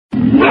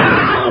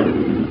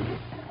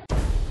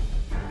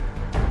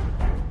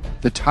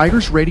The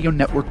Tigers Radio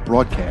Network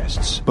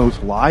broadcasts,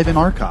 both live and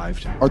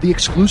archived, are the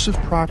exclusive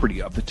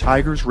property of the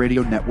Tigers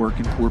Radio Network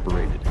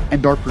Incorporated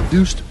and are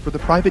produced for the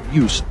private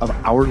use of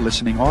our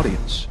listening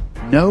audience.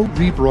 No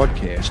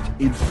rebroadcast,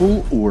 in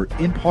full or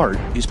in part,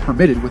 is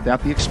permitted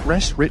without the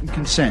express written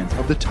consent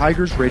of the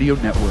Tigers Radio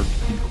Network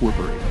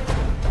Incorporated.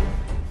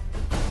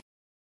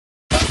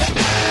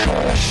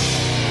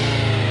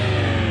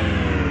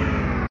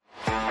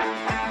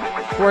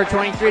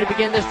 4:23 to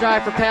begin this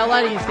drive for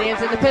Paoletti. He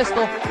stands in the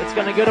pistol. It's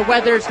going to go to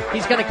Weathers.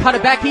 He's going to cut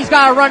it back. He's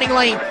got a running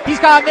lane. He's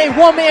got a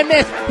one-man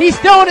miss. He's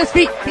still on his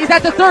feet. He's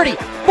at the 30,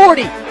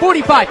 40,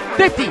 45,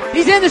 50.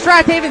 He's in the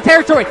Strathaven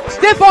territory.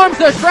 Stiff arms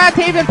the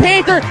Strathaven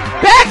Panther.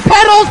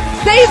 Backpedals.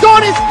 Stays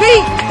on his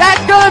feet. That's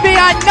going to be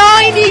a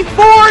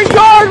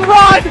 94-yard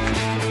run.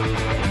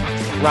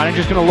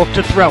 Reininger's going to look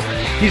to throw.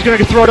 He's going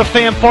to throw to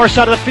Pham, far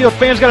side of the field.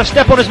 Pham's got to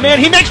step on his man.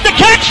 He makes the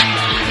catch.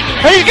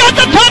 And he's got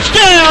the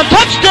touchdown!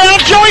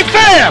 Touchdown, Joey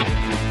Pham!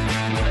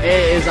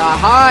 It is a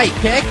high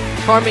kick.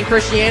 Carmen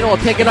Cristiano will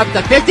pick it up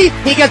to 50.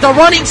 He gets a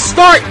running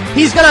start.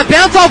 He's going to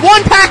bounce off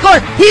one tackler.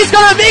 He's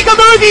going to make a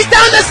move. He's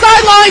down the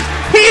sidelines.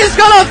 He is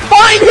going to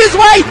find his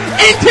way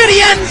into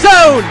the end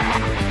zone.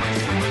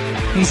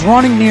 He's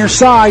running near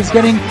side. He's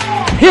getting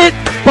hit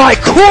by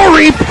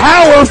Corey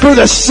Power for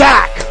the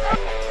sack.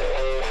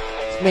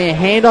 Man,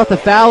 hand off to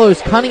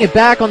Fallows, cutting it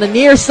back on the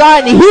near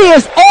side, and he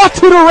is off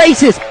to the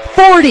races.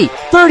 40,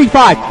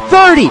 35,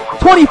 30,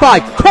 25,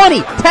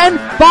 20, 10,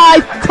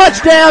 5,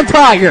 touchdown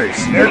Tigers.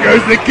 There goes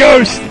the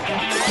ghost.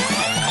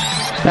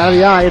 Out of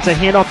the eye, it's a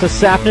handoff to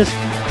Sapnis.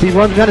 He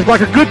runs behind his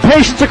blocker. Good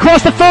patience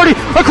across the 30,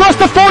 across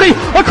the 40,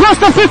 across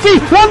the 50.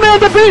 One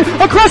man to beat,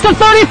 across the 35.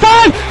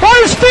 On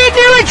his feet,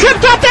 nearly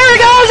tripped up. There he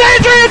goes,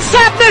 Adrian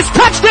Sapnis,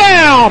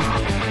 touchdown.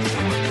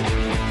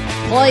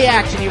 Play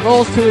action, he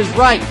rolls to his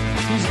right.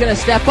 He's going to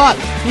step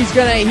up. He's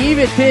going to heave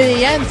it to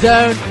the end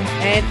zone.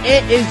 And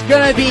it is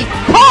going to be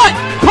caught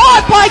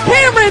by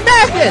Cameron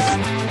Mathis.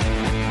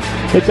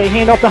 It's a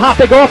handoff to Hop.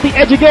 They go off the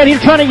edge again.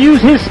 He's trying to use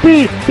his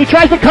speed. He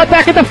tries to cut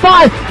back at the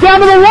 5. Down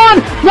to the 1.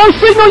 No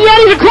signal yet.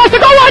 He's across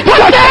the goal line.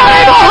 Touchdown,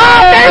 Eagle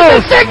Hop.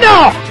 There's the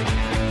signal.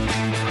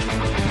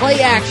 Play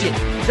action.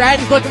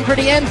 Stratton's looking for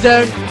the end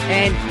zone.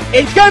 And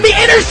it's going to be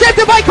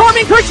intercepted by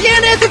Carmen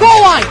Cristiano at the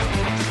goal line.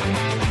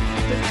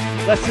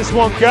 Lets this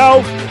one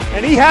go.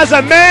 And he has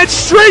a man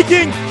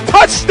streaking.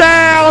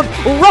 Touchdown,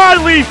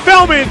 Riley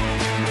Feldman.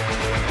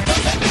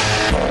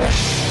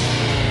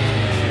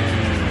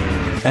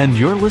 And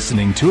you're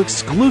listening to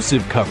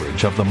exclusive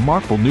coverage of the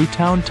Marple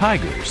Newtown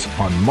Tigers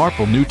on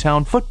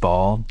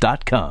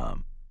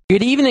MarpleNewtownFootball.com.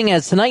 Good evening,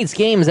 as tonight's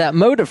game is at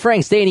Moda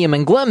Frank Stadium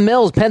in Glen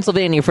Mills,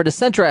 Pennsylvania for the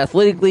Central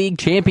Athletic League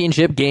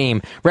Championship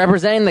game.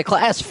 Representing the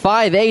Class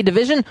 5A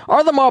division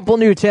are the Marple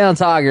Newtown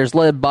Tigers,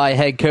 led by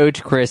head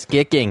coach Chris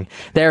Gicking.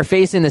 They are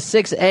facing the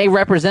 6A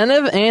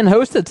representative and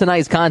host of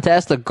tonight's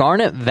contest, the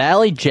Garnet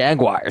Valley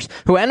Jaguars,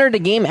 who entered the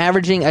game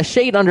averaging a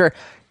shade under,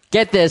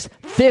 get this,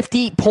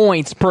 50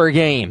 points per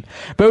game.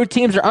 Both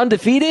teams are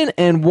undefeated,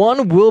 and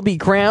one will be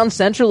crowned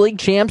Central League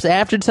champs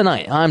after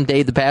tonight. I'm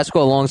Dave DePasqua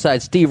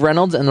alongside Steve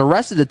Reynolds and the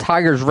rest of the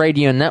Tigers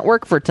Radio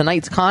Network for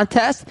tonight's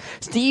contest.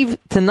 Steve,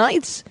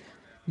 tonight's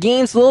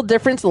game's a little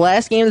different. It's the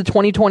last game of the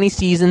 2020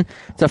 season.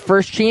 It's the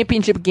first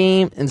championship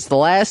game, and it's the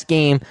last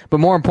game. But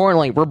more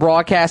importantly, we're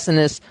broadcasting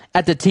this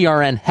at the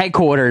TRN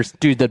headquarters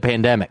due to the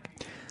pandemic.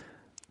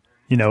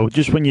 You know,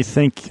 just when you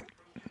think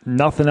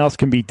nothing else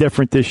can be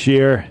different this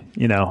year,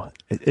 you know,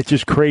 it's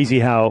just crazy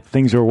how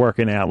things are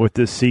working out with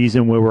this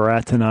season where we're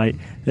at tonight.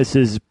 This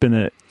has been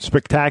a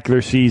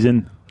spectacular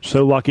season.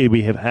 So lucky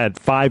we have had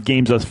 5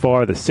 games thus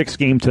far, the 6th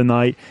game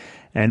tonight.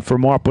 And for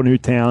Marple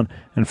Newtown,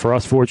 and for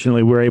us,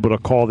 fortunately, we're able to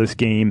call this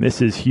game.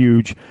 This is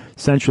huge.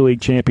 Central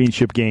League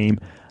Championship game.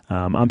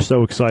 I'm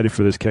so excited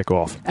for this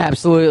kickoff.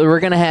 Absolutely. We're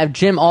going to have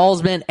Jim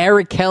Alsman,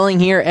 Eric Kelling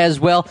here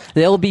as well.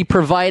 They'll be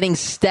providing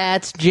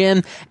stats,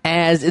 Jim,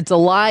 as it's a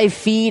live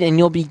feed, and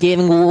you'll be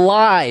giving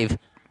live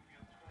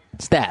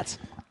stats.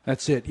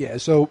 That's it, yeah.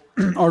 So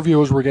our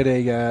viewers will get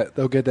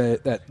they'll get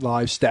that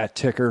live stat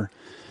ticker,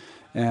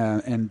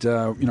 and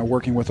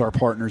working with our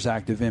partners,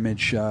 Active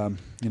Image,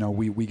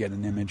 we get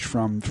an image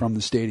from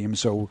the stadium.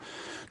 So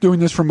doing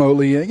this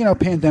remotely,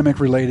 pandemic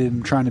related,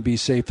 and trying to be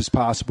safe as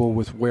possible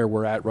with where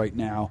we're at right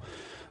now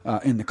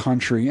in the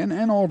country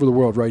and all over the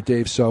world, right,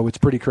 Dave? So it's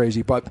pretty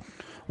crazy, but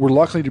we're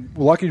lucky to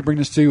bring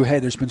this to you. Hey,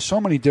 there's been so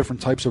many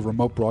different types of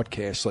remote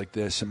broadcasts like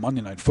this, and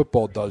Monday Night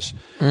Football does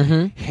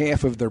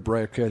half of their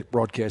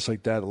broadcasts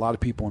like that. A lot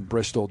of people in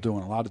Bristol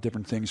doing a lot of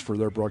different things for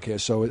their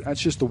broadcast. So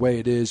that's just the way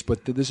it is,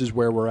 but this is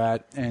where we're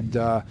at. And,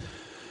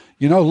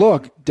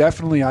 look,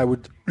 definitely I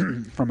would,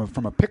 from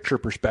a picture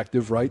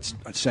perspective, right,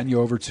 I'd send you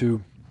over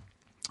to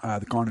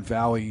the Garnet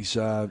Valley's,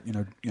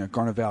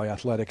 Garnet Valley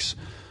Athletics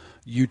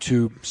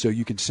YouTube so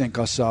you can sync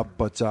us up.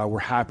 But we're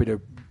happy to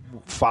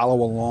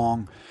follow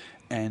along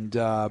and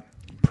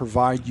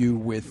provide you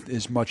with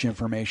as much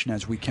information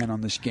as we can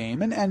on this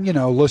game. And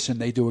listen,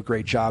 they do a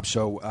great job,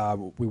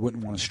 so we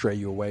wouldn't want to stray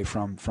you away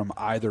from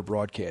either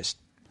broadcast.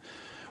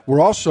 We're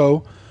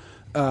also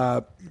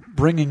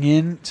bringing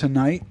in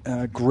tonight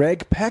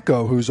Greg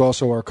Pecco, who's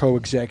also our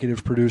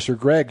co-executive producer.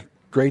 Greg,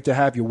 great to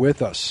have you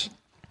with us.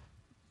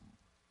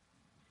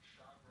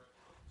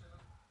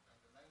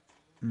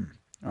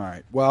 All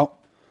right. Well,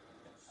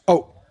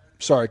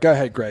 sorry. Go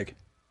ahead, Greg.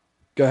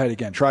 Go ahead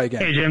again. Try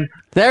again. Hey, Jim.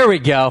 There we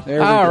go.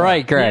 All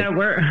right, Greg.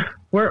 Yeah,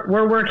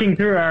 we're working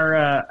through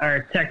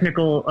our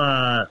technical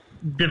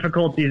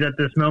difficulties at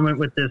this moment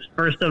with this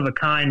first of a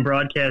kind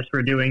broadcast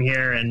we're doing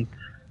here, and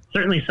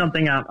certainly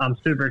something I'm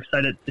super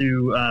excited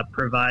to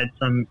provide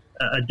some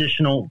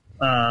additional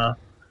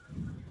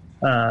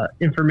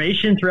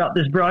information throughout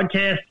this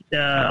broadcast.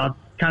 I'll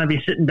kind of be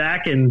sitting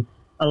back and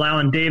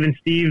allowing Dave and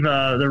Steve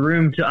the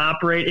room to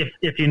operate.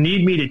 If you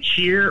need me to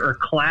cheer or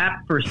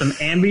clap for some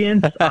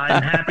ambience,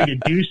 I'm happy to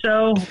do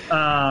so.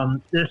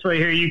 This way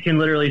here, you can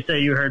literally say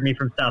you heard me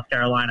from South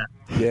Carolina.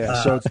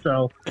 Yeah.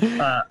 So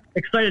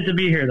excited to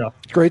be here, though.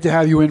 Great to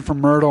have you in from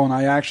Myrtle, and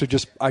I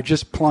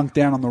just plunked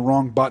down on the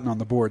wrong button on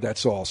the board.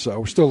 That's all. So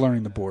we're still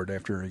learning the board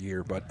after a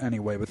year. But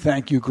anyway,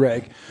 thank you,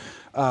 Greg.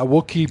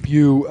 We'll keep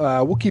you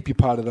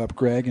potted up,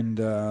 Greg, and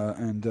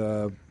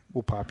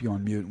we'll pop you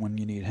on mute when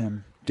you need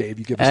him. Dave,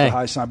 you give us the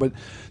high sign. But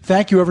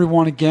thank you,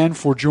 everyone, again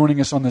for joining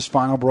us on this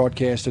final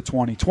broadcast of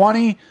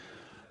 2020.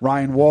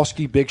 Ryan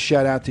Walsky, big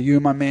shout out to you,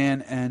 my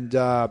man, and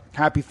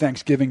happy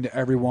Thanksgiving to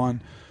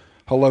everyone.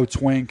 Hello,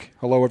 Twink.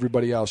 Hello,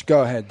 everybody else.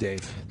 Go ahead, Dave.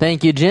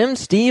 Thank you, Jim.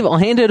 Steve, I'll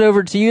hand it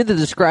over to you to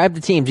describe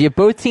the teams. You have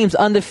both teams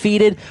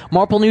undefeated.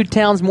 Marple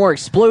Newtown's more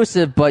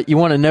explosive, but you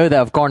want to know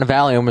that of Garnet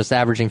Valley almost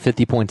averaging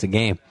 50 points a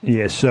game.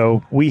 Yeah,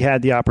 so we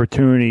had the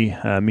opportunity,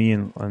 me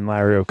and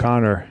Larry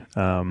O'Connor,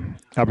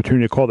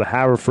 opportunity to call the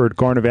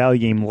Haverford-Garnet Valley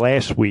game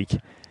last week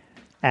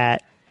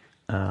at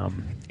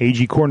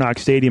A.G. Cornock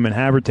Stadium in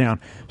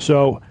Havertown.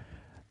 So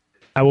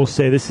I will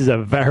say this is a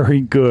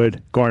very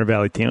good Garnet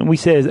Valley team. And we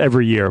say this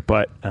every year,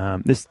 but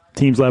this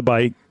team's led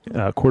by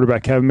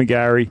quarterback Kevin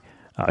McGarry,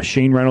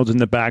 Shane Reynolds in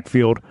the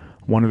backfield,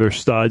 one of their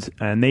studs,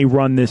 and they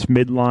run this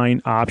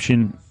midline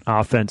option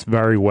offense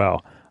very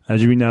well.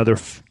 As you know, they're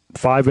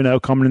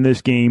 5-0 coming in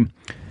this game.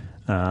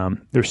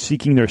 They're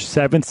seeking their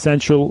 7th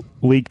Central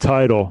League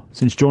title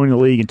since joining the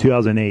league in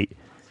 2008.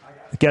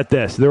 Get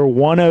this, they're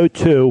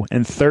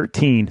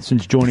 102-13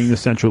 since joining the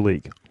Central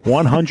League.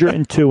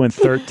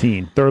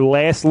 102-13. Their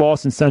last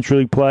loss in Central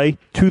League play,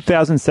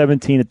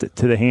 2017,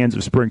 to the hands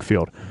of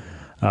Springfield.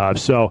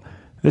 So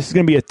this is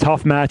going to be a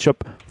tough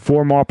matchup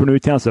for Marple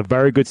Newtown. It's a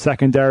very good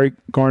secondary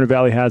Garnet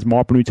Valley has.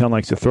 Marple Newtown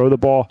likes to throw the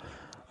ball.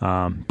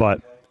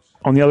 But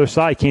on the other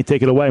side, can't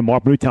take it away.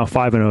 Marple Newtown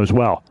 5-0 as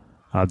well.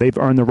 They've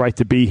earned the right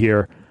to be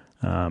here.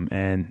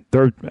 And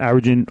they're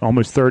averaging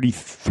almost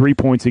 33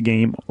 points a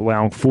game,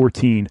 allowing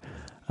 14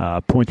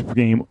 points per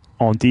game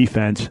on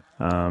defense.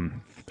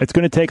 It's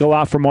going to take a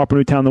lot for Marple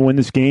Newtown to win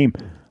this game,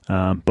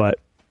 but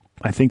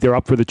I think they're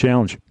up for the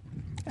challenge.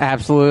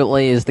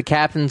 Absolutely. As the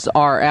captains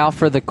are out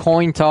for the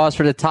coin toss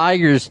for the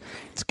Tigers,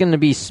 it's going to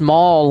be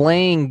Small,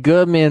 Lane,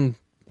 Goodman.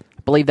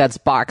 I believe that's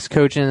box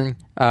coaching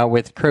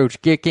with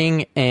Coach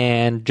Gicking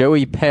and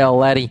Joey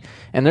Paoletti.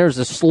 And there's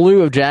a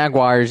slew of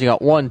Jaguars. You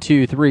got 1,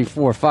 2, 3,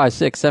 4, 5,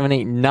 6, 7,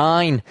 8,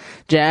 9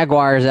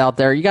 Jaguars out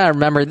there. You got to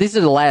remember, this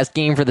is the last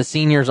game for the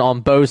seniors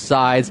on both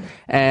sides.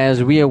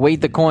 As we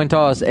await the coin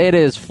toss, it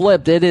is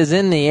flipped. It is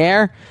in the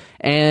air.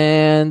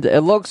 And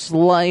it looks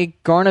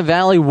like Garnet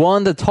Valley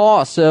won the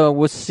toss. So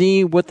we'll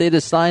see what they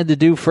decide to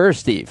do first,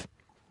 Steve.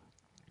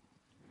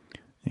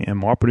 And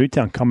Marple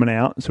Newtown coming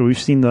out. So we've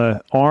seen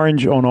the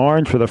orange on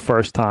orange for the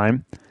first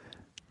time.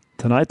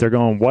 Tonight they're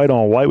going white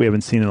on white. We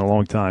haven't seen in a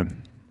long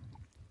time.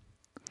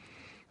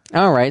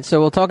 All right, so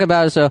we'll talk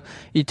about it. So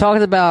you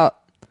talked about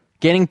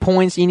getting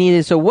points you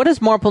needed. So what does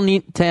Marple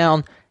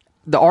Newtown,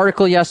 the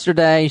article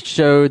yesterday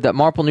showed that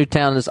Marple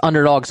Newtown is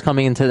underdogs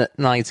coming into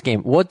tonight's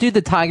game. What do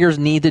the Tigers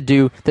need to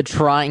do to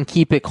try and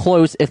keep it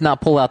close, if not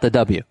pull out the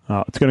W?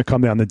 It's going to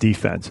come down to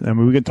defense. I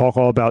mean, we can talk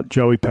all about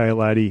Joey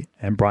Paoletti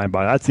and Brian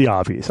Bynum. That's the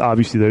obvious.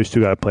 Obviously, those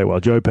two got to play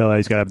well. Joey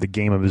Paoletti's got to have the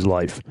game of his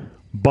life.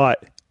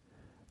 But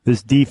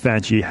this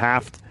defense, you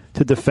have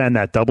to defend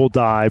that double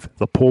dive,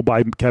 the pull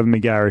by Kevin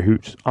McGarry,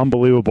 who's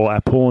unbelievable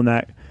at pulling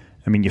that.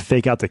 I mean, you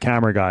fake out the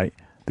camera guy.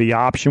 The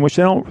option, which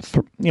they don't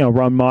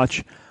run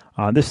much.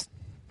 This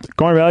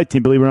Garnet Valley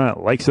team, believe it or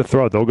not, likes to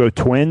throw. They'll go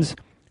twins,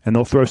 and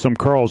they'll throw some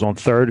curls on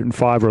 3rd and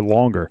 5 or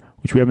longer,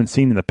 which we haven't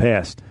seen in the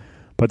past.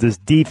 But this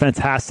defense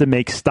has to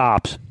make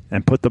stops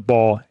and put the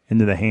ball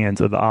into the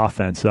hands of the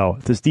offense. So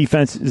if this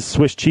defense is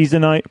Swiss cheese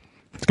tonight,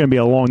 it's going to be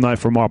a long night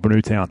for Marple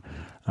Newtown.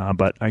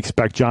 But I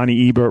expect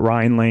Johnny Ebert,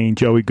 Ryan Lane,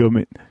 Joey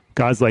Goodman,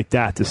 guys like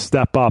that to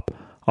step up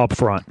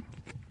front.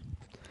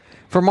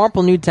 For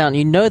Marple Newtown,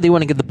 you know they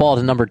want to get the ball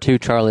to number 2,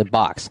 Charlie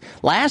Box.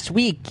 Last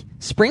week,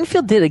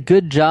 Springfield did a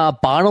good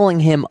job bottling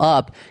him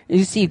up.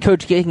 You see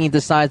Coach Gicking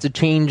decides to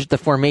change the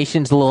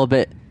formations a little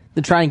bit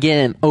to try and get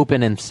him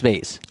open in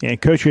space. Yeah,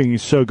 Coach Gicking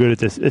is so good at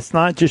this. It's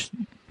not just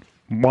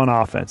one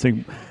offense.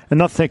 And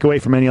not to take away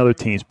from any other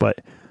teams, but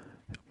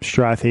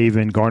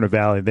Strathaven, Garnet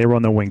Valley, they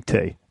run the wing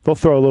T. They'll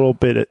throw a little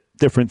bit of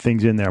different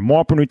things in there.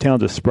 Marple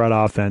Newtown's a spread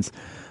offense.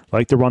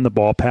 Like to run the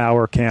ball,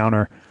 power,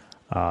 counter,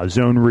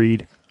 zone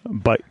read.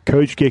 but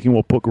Coach Gicking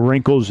will put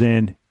wrinkles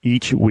in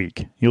each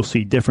week. You'll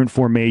see different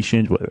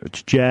formations, whether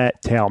it's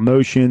jet, tail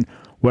motion,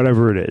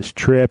 whatever it is,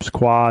 trips,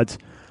 quads.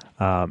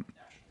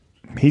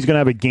 He's going to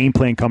have a game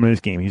plan coming in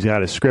this game. He's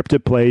got his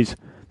scripted plays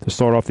to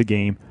start off the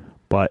game,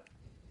 but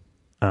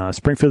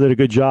Springfield did a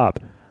good job.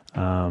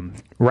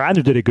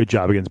 Radnor did a good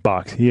job against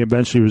Box. He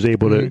eventually was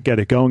able to get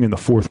it going in the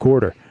fourth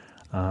quarter.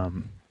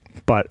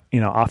 But,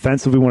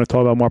 offensively, we want to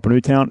talk about Marple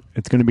Newtown,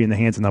 it's going to be in the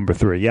hands of number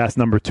 3. Yes,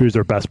 number 2 is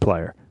their best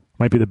player.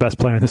 Might be the best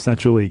player in the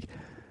Central League.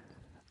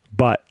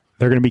 But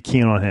they're going to be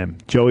keen on him.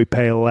 Joey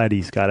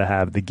Paoletti's got to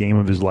have the game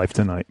of his life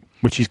tonight,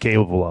 which he's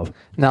capable of.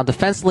 Now,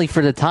 defensively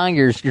for the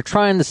Tigers, you're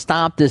trying to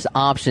stop this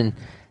option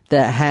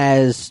that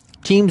has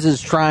teams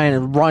is trying to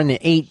run in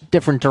 8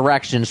 different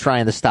directions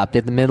trying to stop. They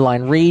have the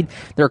midline read.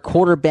 Their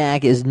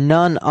quarterback is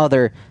none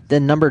other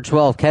than number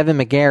 12, Kevin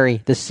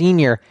McGarry, the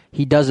senior.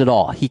 He does it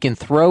all. He can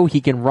throw,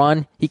 he can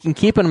run, he can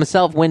keep it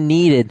himself when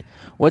needed.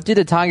 What do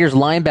the Tigers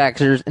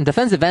linebackers and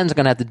defensive ends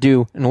going to have to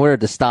do in order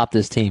to stop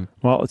this team?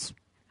 Well, it's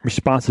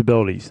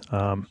responsibilities.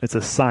 It's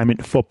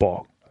assignment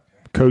football.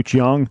 Coach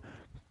Young,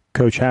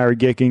 Coach Harry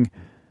Gicking,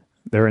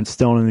 they're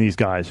instilling in these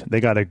guys.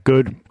 They got a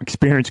good,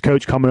 experienced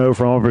coach coming over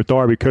from over at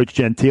Darby, Coach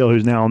Gentile,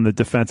 who's now on the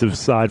defensive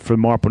side for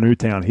Marple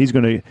Newtown. He's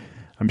going to,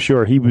 I'm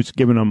sure he was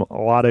giving them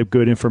a lot of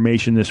good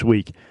information this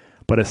week.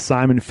 But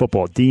assignment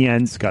football,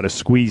 DN's got to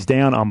squeeze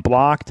down,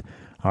 unblocked,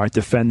 all right,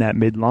 defend that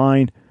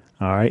midline,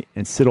 all right,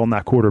 and sit on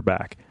that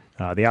quarterback.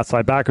 The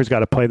outside backer's got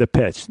to play the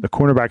pitch. The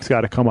cornerback's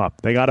got to come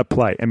up. They got to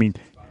play. I mean,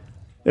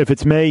 if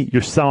it's me,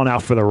 you're selling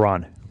out for the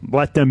run.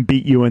 Let them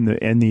beat you in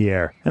the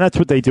air. And that's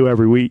what they do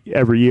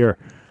every year.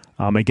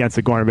 Against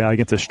the Garner Valley,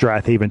 against a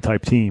Strathaven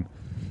type team.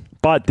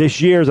 But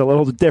this year is a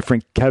little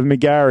different. Kevin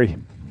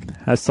McGarry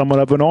has somewhat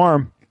of an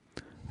arm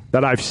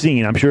that I've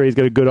seen. I'm sure he's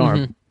got a good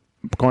arm.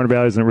 Garner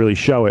Valley doesn't really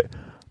show it.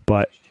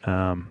 But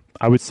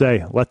I would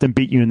say let them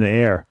beat you in the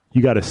air.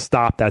 You got to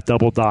stop that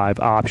double dive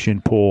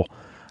option pull.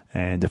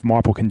 And if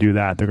Marple can do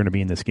that, they're going to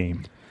be in this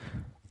game.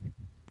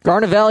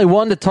 Garner Valley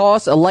won the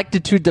toss,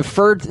 elected to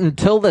defer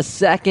until the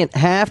second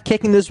half.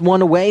 Kicking this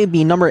one away would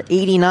be number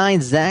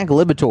 89, Zach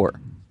Libator.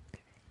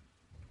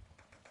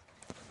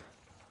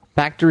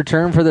 Back to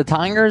return for the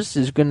Tigers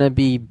is going to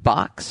be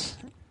Box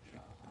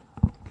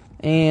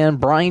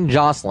and Brian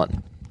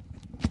Jocelyn.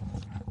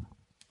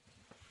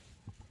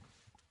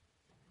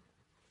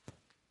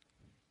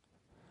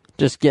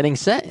 Just getting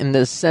set, and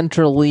the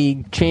Central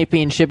League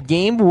Championship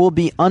game will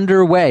be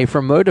underway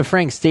from Moda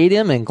Frank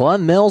Stadium in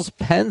Glen Mills,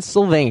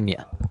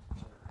 Pennsylvania.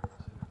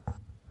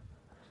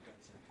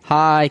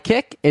 High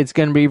kick. It's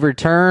going to be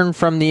returned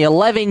from the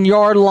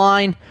 11-yard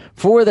line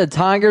for the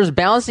Tigers,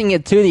 bouncing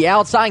it to the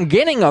outside and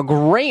getting a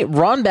great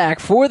run back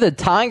for the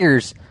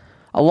Tigers.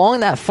 Along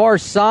that far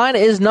side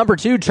is number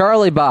 2,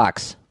 Charlie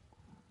Box.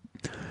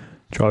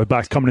 Charlie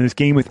Box coming in this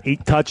game with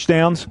 8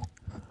 touchdowns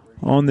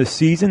on the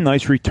season.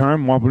 Nice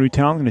return. Marple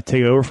Newtown going to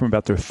take over from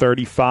about their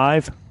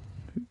 35.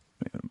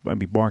 Might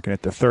be marking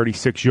at the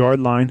 36-yard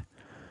line.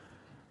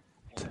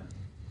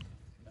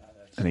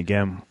 And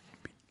again,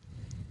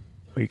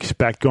 we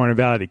expect Garner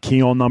Valley to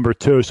key on number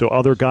 2, so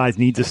other guys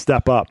need to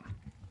step up.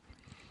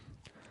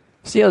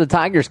 See how the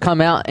Tigers come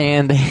out,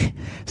 and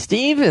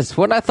Steve is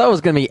what I thought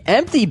was going to be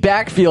empty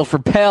backfield for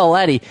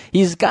Paoletti.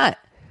 He's got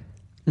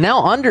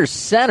now under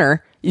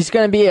center. He's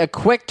going to be a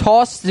quick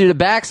toss to the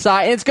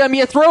backside, and it's going to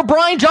be a throw.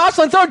 Brian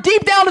Jocelyn throw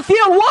deep down the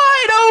field,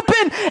 wide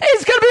open.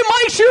 It's going to be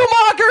Mike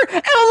Schumacher,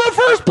 and on the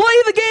first play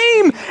of the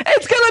game,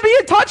 it's going to be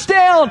a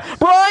touchdown.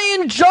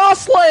 Brian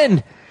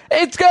Jocelyn.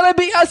 It's going to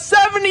be a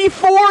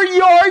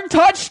 74-yard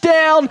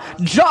touchdown.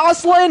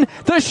 Jocelyn,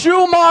 the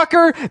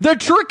Schumacher, the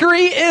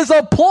trickery is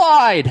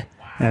applied.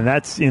 And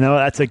that's a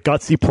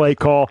gutsy play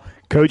call.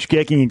 Coach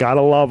Gicking, you got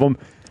to love him.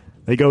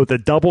 They go with the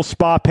double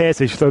spot pass.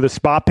 They throw the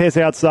spot pass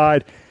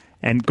outside,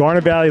 and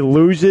Garner Valley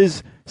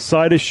loses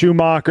sight of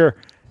Schumacher,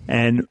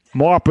 and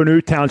Marple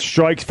Newtown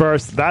strikes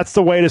first. That's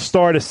the way to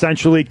start a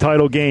Central League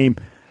title game.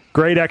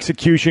 Great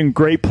execution,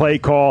 great play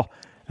call,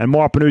 and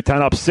Marple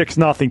Newtown up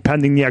 6-0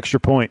 pending the extra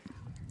point.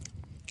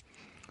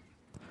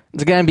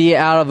 It's going to be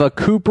out of a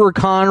Cooper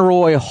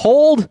Conroy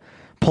hold.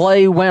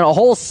 Play went a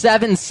whole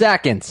 7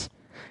 seconds.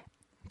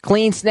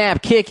 Clean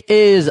snap kick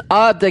is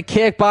up. The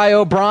kick by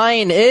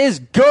O'Brien is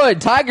good.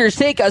 Tigers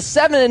take a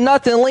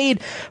 7-0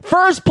 lead.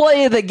 First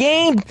play of the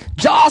game,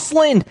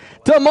 Jocelyn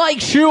to Mike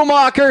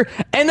Schumacher,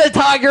 and the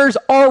Tigers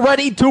are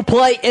ready to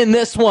play in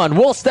this one.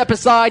 We'll step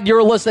aside.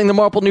 You're listening to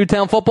Marple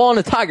Newtown Football on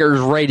the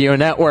Tigers Radio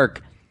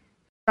Network.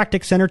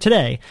 Chiropractic Center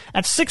today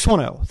at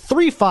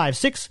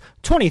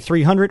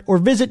 610-356-2300 or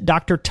visit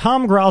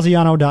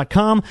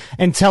drtomgraziano.com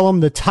and tell them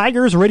the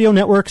Tigers Radio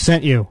Network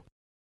sent you.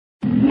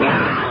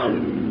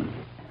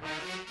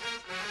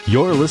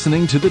 You're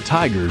listening to the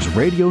Tigers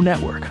Radio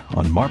Network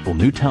on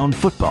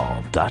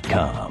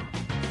MarpleNewtownFootball.com.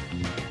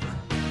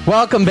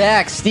 Welcome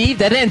back, Steve.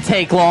 That didn't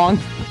take long.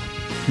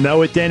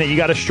 No, it didn't. You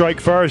got to strike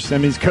first. I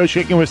mean, as Coach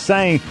Gicking was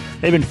saying,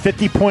 they've been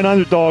 50-point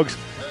underdogs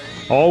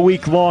all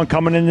week long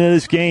coming into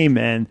this game,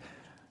 and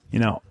you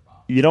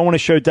don't want to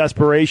show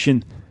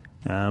desperation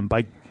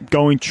by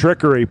going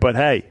trickery, but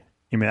hey,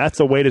 I mean, that's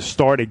the way to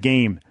start a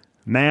game.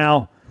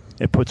 Now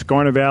it puts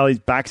Garnet Valley's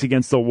backs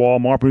against the wall,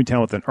 Marple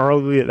Newtown with an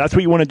early lead. That's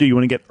what you want to do. You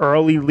want to get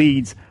early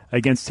leads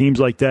against teams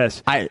like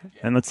this.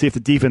 And let's see if the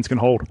defense can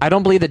hold. I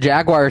don't believe the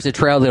Jaguars have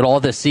trailed it all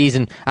this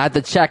season. I have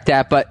to check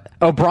that, but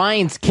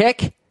O'Brien's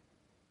kick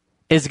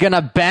is going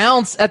to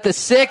bounce at the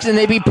 6, and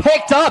they be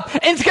picked up,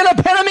 and it's going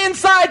to pin him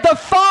inside the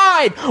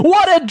 5.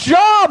 What a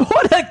job!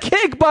 What a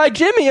kick by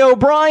Jimmy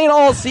O'Brien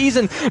all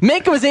season.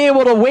 Mick was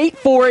able to wait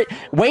for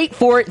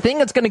it,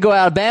 think it's going to go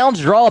out of bounds,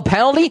 draw a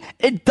penalty.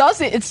 It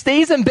doesn't. It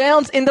stays in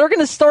bounds, and they're going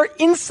to start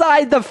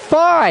inside the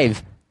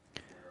 5.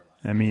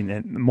 I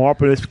mean,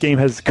 Marple, this game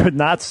could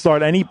not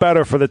start any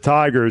better for the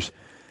Tigers.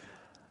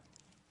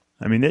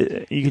 I mean,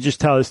 you can just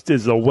tell this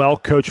is a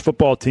well-coached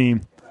football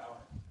team,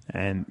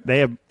 and they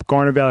have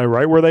Garnet Valley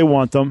right where they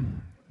want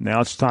them. Now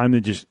it's time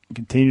to just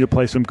continue to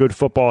play some good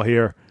football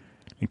here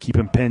and keep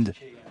them pinned.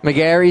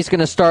 McGarry's going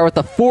to start with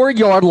the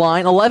 4-yard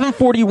line.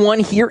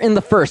 11:41 here in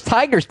the first.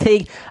 Tigers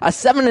take a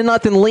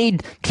 7-0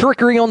 lead.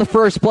 Trickery on the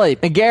first play.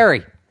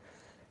 McGarry.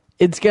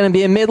 It's going to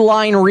be a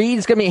midline read.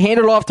 It's going to be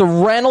handed off to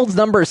Reynolds,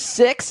 number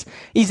 6.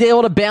 He's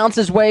able to bounce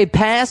his way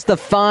past the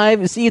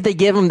 5. See if they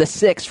give him the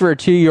 6 for a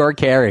 2-yard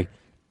carry.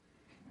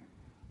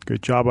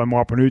 Good job by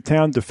Marple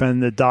Newtown. Defending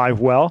the dive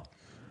well.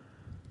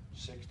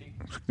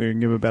 They're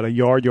going to give him about a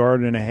yard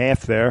and a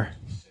half there.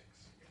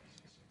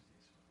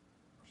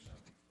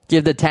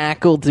 Give the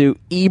tackle to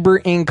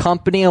Ebert and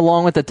company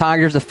along with the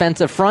Tigers'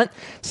 defensive front.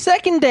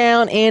 2nd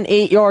down and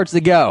 8 yards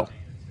to go.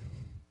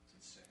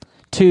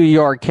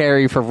 2-yard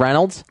carry for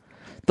Reynolds.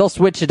 They'll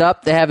switch it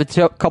up. They have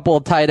a couple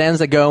of tight ends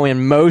that go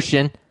in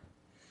motion.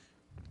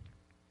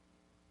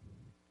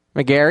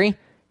 McGarry.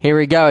 Here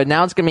we go.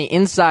 Now it's going to be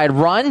inside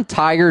run.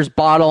 Tigers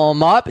bottle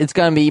him up. It's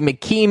going to be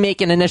McKee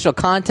making initial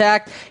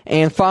contact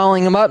and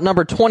following him up.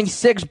 Number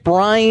 26,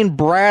 Brian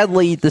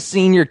Bradley, the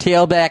senior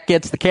tailback,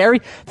 gets the carry.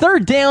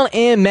 3rd down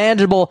and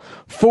manageable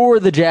for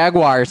the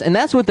Jaguars. And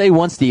that's what they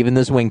want, Steve, in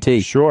this wing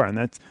tee. Sure. And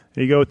there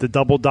you go with the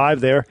double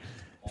dive there.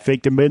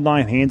 Fake the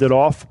midline, hand it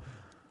off.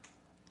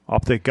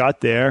 Up the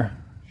gut there.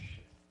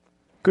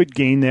 Good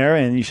gain there.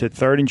 And you said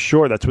 3rd and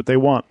short. That's what they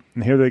want.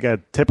 And here they got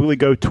typically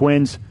go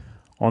twins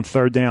on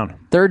 3rd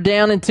down. 3rd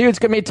down and 2. It's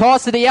going to be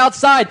tossed to the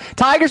outside.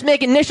 Tigers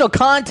make initial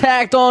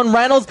contact on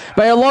Reynolds,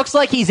 but it looks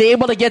like he's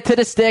able to get to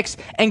the sticks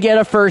and get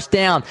a 1st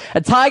down.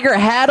 A Tiger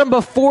had him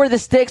before the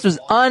sticks, was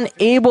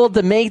unable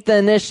to make the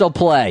initial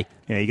play.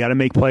 Yeah, you got to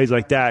make plays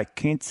like that.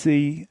 Can't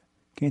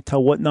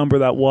tell what number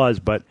that was,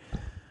 but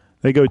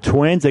they go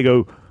twins. They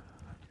go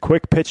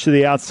quick pitch to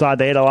the outside.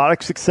 They had a lot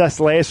of success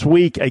last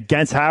week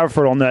against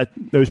Haverford on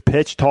those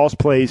pitch toss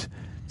plays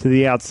to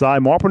the outside.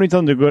 Marple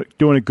Newtown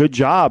doing a good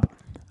job.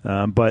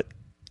 But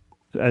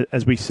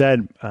as we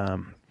said,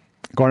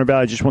 Garnet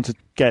Valley just wants to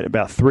get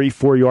about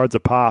 3-4 yards a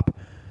pop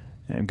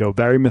and go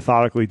very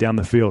methodically down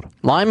the field.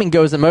 Lyman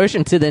goes in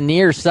motion to the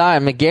near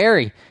side.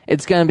 McGarry,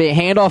 it's going to be a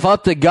handoff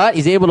up the gut.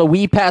 He's able to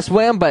weave past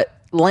Wim, but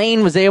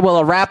Lane was able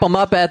to wrap him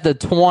up at the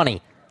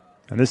 20.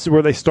 And this is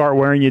where they start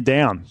wearing you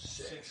down.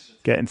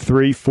 Getting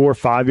 3, 4,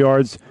 5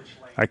 yards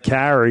a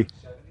carry.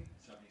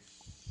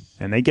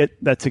 And they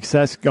get that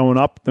success going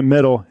up the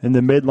middle in the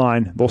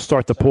midline. They'll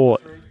start to pull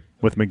it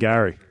with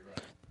McGarry.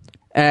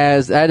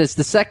 As that is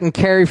the 2nd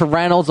carry for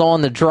Reynolds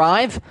on the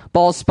drive.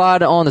 Ball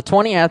spotted on the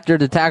 20 after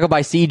the tackle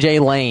by C.J.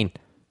 Lane.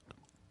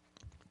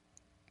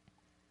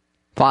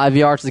 5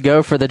 yards to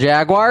go for the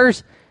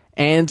Jaguars.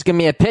 And it's going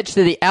to be a pitch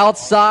to the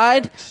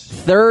outside.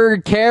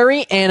 3rd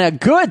carry and a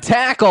good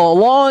tackle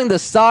along the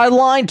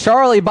sideline.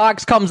 Charlie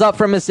Box comes up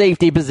from his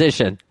safety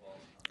position.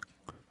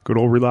 Good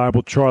old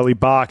reliable Charlie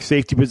Box,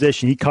 safety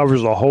position. He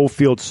covers the whole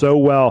field so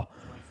well.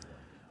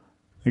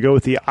 They go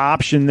with the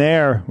option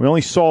there. We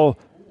only saw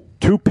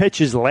 2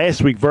 pitches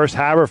last week versus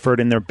Haverford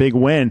in their big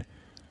win.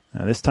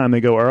 This time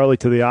they go early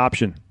to the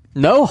option.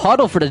 No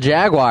huddle for the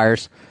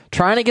Jaguars.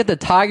 Trying to get the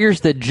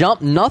Tigers to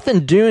jump.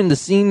 Nothing doing the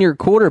senior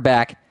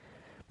quarterback.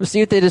 We'll see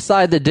what they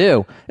decide to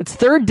do. It's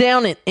 3rd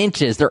down in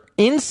inches. They're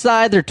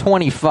inside their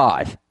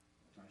 25.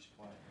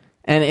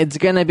 And it's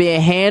going to be a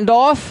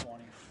handoff.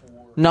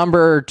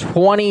 Number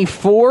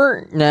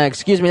 24,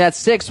 that's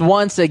 6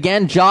 once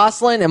again.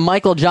 Jocelyn and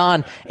Michael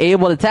John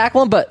able to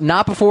tackle him, but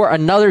not before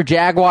another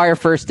Jaguar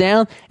 1st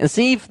down. And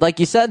Steve,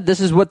 like you said, this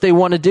is what they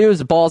want to do. Is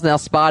the ball's now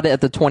spotted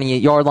at the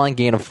 28-yard line,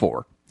 gain of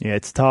 4. Yeah,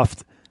 it's tough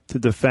to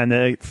defend.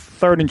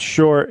 3rd and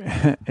short,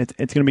 it's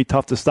going to be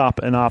tough to stop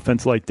an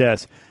offense like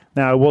this.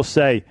 Now, I will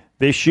say,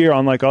 this year,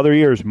 unlike other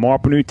years,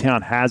 Marple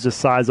Newtown has a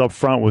size up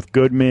front with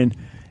Goodman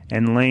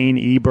and Lane,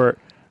 Ebert,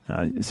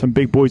 some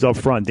big boys up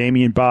front,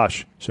 Damian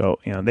Bosch. So,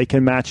 they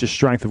can match the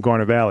strength of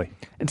Garnet Valley.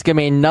 It's going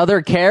to be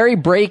another carry,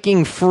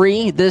 breaking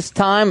free. This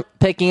time,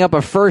 picking up a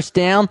 1st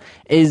down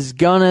is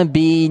going to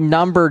be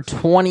number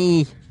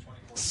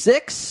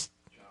 26.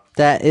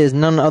 That is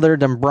none other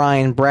than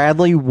Brian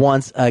Bradley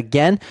once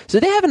again. So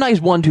they have a nice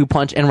 1-2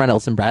 punch in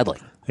Reynolds and Bradley.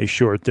 They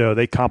sure do.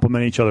 They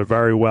complement each other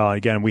very well.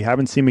 Again, we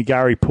haven't seen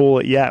McGarry pull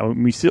it yet.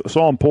 We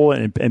saw him pull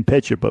it and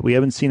pitch it, but we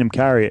haven't seen him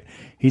carry it.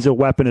 He's a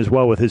weapon as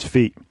well with his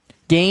feet.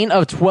 Gain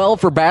of 12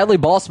 for Bradley.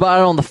 Ball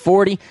spotted on the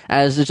 40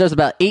 as there's just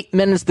about 8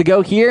 minutes to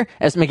go here.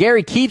 As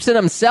McGarry keeps it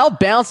himself,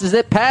 bounces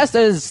it past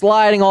and is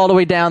sliding all the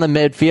way down the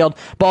midfield.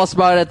 Ball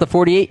spotted at the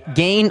 48.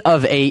 Gain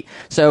of 8.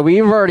 So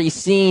we've already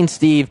seen,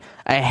 Steve,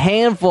 a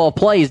handful of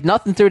plays,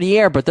 nothing through the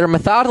air, but they're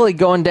methodically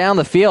going down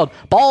the field.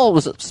 Ball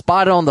was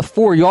spotted on the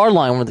 4-yard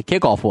line where the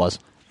kickoff was.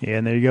 Yeah,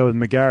 and there you go with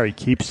McGarry.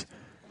 Keeps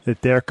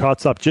it there,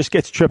 cuts up, just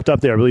gets tripped up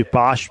there. I believe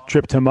Bosch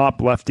tripped him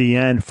up, left the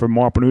end for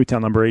Marple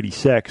Newtown, number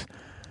 86.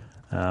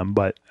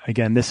 But,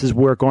 again, this is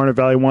where Garnet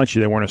Valley wants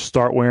you. They want to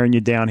start wearing you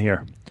down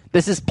here.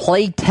 This is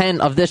play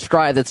 10 of this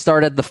drive that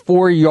started at the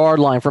 4-yard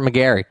line for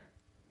McGarry.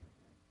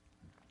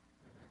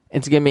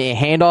 It's going to be a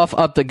handoff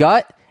up the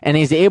gut, and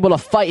he's able to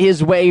fight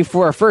his way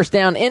for a first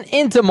down and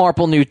into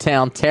Marple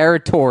Newtown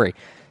territory.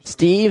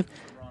 Steve,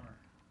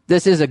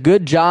 this is a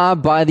good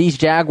job by these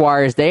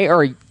Jaguars. They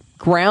are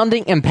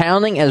grounding and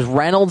pounding as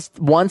Reynolds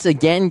once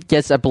again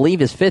gets, I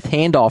believe, his 5th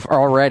handoff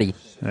already.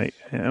 Right.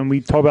 And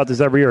we talk about this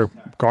every year.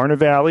 Garnet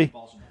Valley,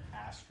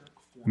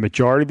 the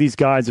majority of these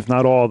guys, if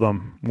not all of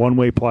them,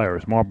 one-way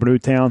players. Marple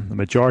Newtown, the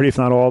majority, if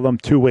not all of them,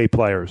 two-way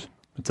players.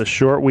 It's a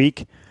short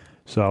week,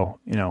 so,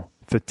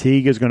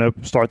 fatigue is going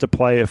to start to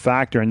play a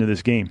factor into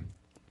this game.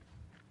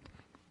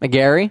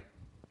 McGarry.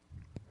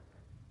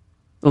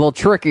 A little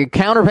tricky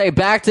counterplay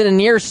back to the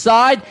near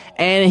side,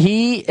 and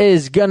he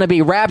is going to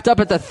be wrapped up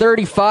at the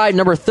 35.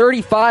 Number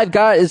 35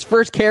 got his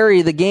first carry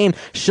of the game.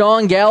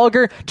 Sean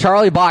Gallagher.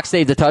 Charlie Bach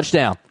saved the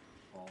touchdown.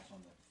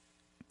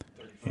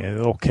 Yeah, a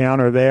little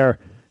counter there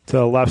to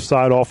the left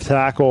side off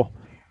tackle.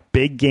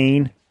 Big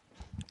gain.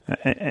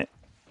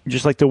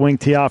 Just like the wing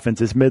T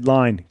offense, it's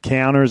midline.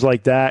 Counters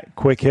like that,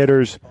 quick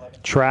hitters,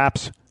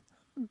 traps.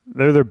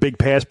 They're their big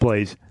pass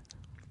plays.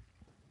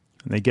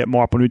 And they get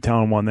Marple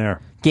Newtown one there.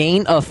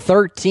 Gain of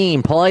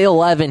 13. Play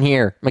 11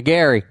 here.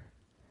 McGarry.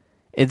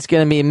 It's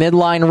going to be a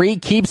midline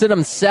read. Keeps it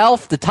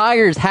himself. The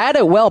Tigers had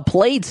it well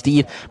played,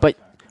 Steve. But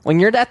when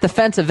you're that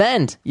defensive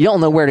end, you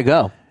don't know where to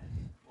go.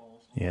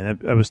 Yeah,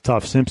 that was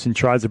tough. Simpson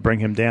tries to bring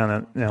him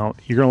down. Now,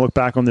 you're going to look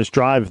back on this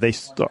drive. If they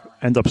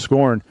end up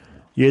scoring,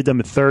 you had them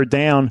at 3rd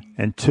down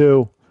and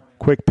 2.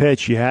 Quick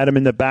pitch. You had them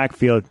in the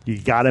backfield. You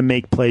got to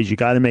make plays. You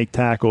got to make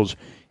tackles.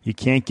 You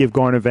can't give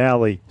Garnet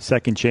Valley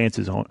second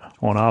chances on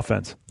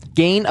offense.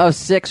 Gain of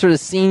 6 for the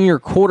senior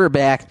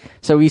quarterback.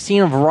 So we've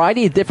seen a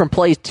variety of different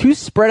plays. 2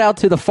 spread out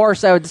to the far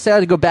side. We decided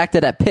to go back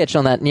to that pitch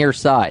on that near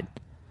side.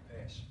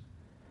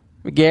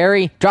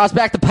 McGarry drops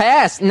back the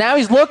pass. Now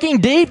he's looking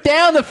deep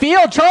down the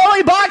field.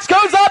 Charlie Box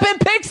goes up and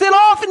picks it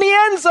off in the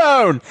end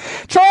zone.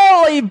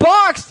 Charlie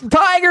Box,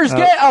 Tigers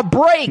get a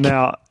break.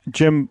 Now,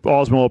 Jim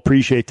Osmond will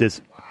appreciate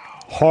this.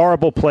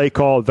 Horrible play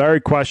call,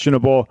 very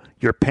questionable.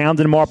 You're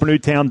pounding Marple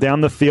Newtown down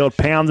the field,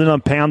 pounding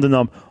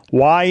them.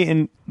 Why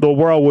in the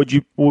world would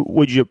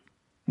you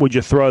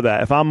throw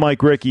that? If I'm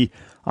Mike Rickey,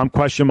 I'm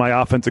questioning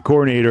my offensive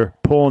coordinator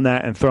pulling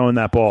that and throwing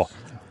that ball.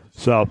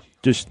 So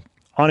just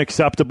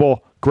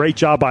unacceptable. Great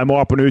job by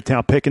Marple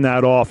Newtown picking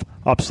that off.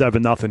 Up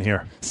 7-0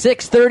 here.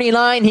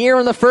 6:39 here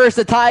in the first.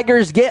 The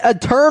Tigers get a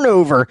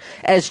turnover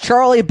as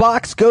Charlie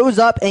Box goes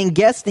up and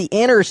gets the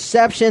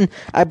interception.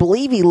 I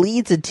believe he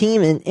leads the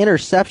team in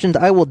interceptions.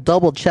 I will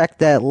double check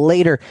that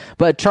later.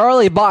 But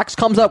Charlie Box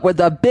comes up with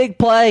a big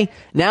play.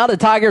 Now the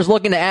Tigers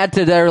looking to add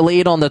to their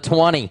lead on the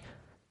 20.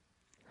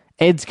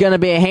 It's going to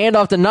be a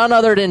handoff to none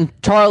other than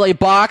Charlie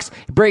Box.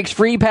 Breaks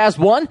free past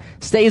 1,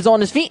 stays on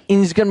his feet, and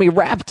he's going to be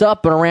wrapped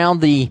up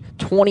around the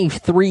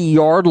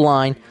 23-yard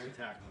line.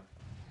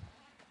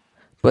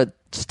 But,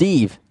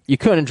 Steve, you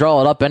couldn't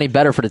draw it up any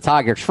better for the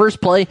Tigers. First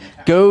play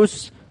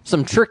goes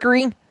some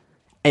trickery.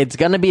 It's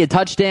going to be a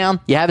touchdown.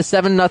 You have a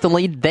 7-0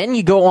 lead. Then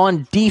you go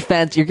on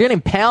defense. You're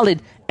getting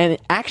pounded and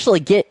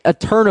actually get a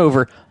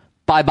turnover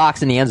by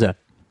Box in the end zone.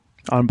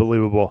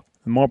 Unbelievable.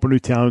 Marple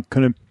Newtown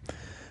couldn't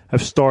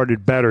have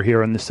started better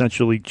here in the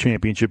Central League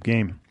Championship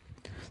game.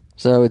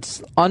 So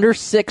it's under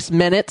 6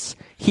 minutes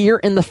here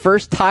in the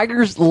first.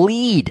 Tigers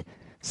lead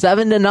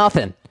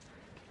 7-0.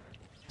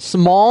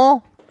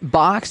 Small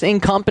Box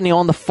and company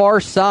on the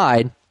far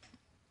side.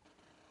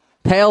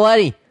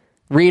 Paoletti,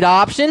 read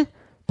option,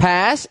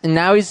 pass, and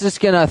now he's just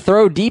going to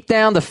throw deep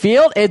down the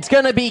field. It's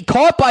going to be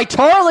caught by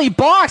Charlie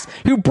Box,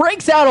 who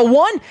breaks out a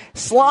 1,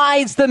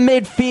 slides the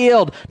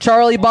midfield.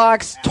 Charlie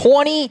Box,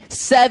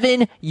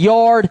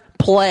 27-yard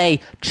play.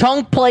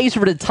 Chunk plays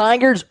for the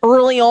Tigers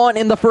early on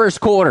in the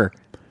first quarter.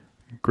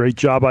 Great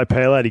job by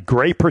Paoletti.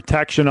 Great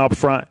protection up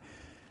front.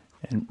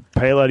 And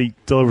Paoletti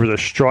delivers a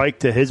strike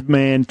to his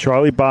man,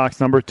 Charlie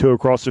Box, number 2,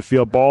 across the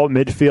field. Ball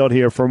midfield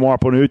here for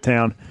Marple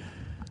Newtown.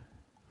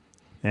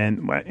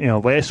 And,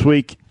 last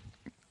week,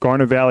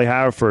 Garnet Valley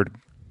Haverford,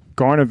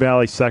 Garnet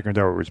Valley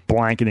secondary was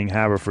blanketing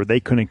Haverford. They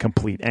couldn't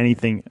complete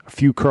anything. A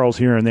few curls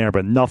here and there,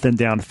 but nothing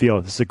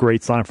downfield. This is a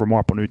great sign for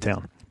Marple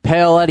Newtown.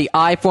 Paoletti,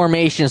 I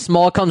formation.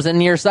 Small comes in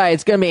near side.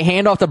 It's going to be a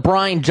handoff to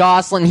Brian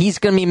Jocelyn. He's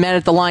going to be met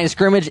at the line of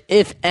scrimmage.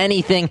 If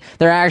anything,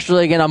 they're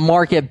actually going to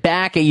mark it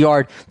back a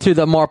yard to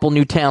the Marple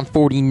Newtown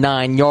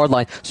 49-yard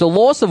line. So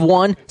loss of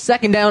 1,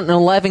 2nd down and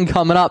 11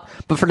 coming up.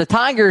 But for the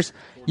Tigers,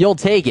 you'll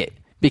take it.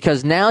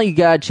 because now you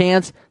got a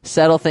chance to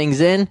settle things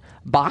in.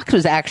 Box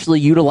was actually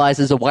utilized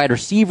as a wide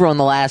receiver on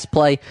the last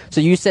play.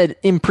 So you said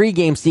in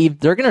pregame, Steve,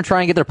 they're going to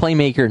try and get their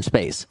playmaker in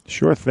space.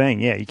 Sure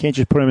thing. Yeah, you can't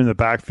just put him in the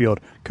backfield.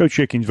 Coach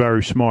Chicken's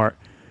very smart.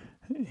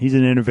 He's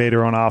an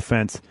innovator on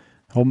offense.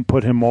 He'll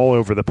put him all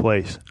over the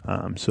place.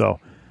 And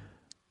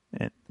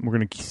we're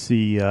going to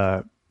see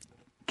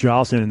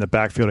Jocelyn in the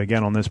backfield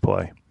again on this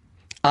play.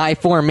 I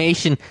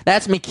formation.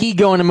 That's McKee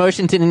going in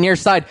motion to the near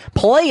side.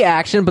 Play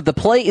action, but the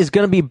play is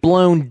going to be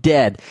blown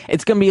dead.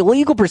 It's going to be a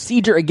legal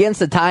procedure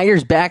against the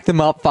Tigers. Back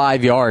them up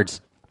 5 yards.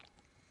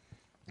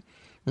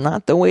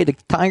 Not the way the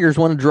Tigers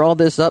want to draw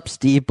this up,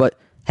 Steve, but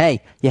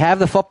hey, you have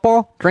the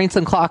football, drain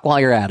some clock while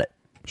you're at it.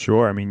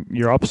 Sure. I mean,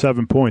 you're up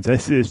 7 points.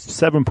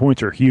 7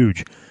 points are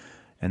huge.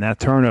 And that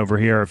turnover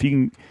here, if you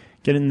can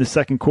get in the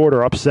second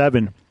quarter up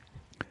 7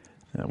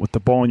 with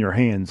the ball in your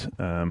hands,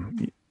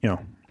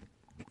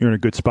 you're in a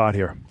good spot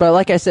here. But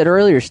like I said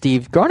earlier,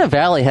 Steve, Garnet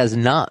Valley has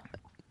not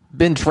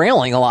been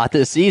trailing a lot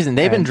this season.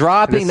 They've been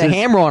dropping the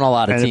hammer on a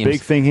lot of teams. And the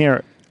big thing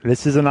here,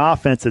 this is an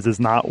offense that does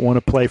not want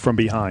to play from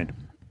behind.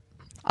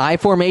 I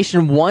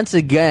formation once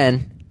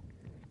again.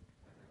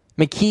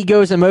 McKee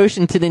goes in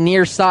motion to the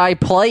near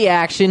side. Play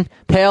action.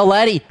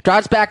 Paoletti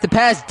drops back the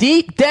pass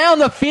deep down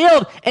the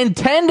field.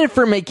 Intended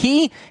for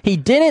McKee. He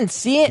didn't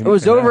see it. It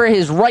was over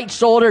his right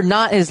shoulder,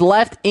 not his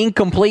left.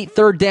 Incomplete.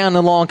 Third down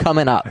and long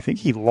coming up. I think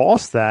he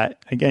lost that.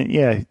 Again,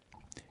 yeah.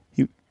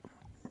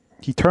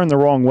 He turned the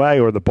wrong way,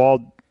 or the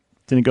ball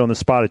didn't go in the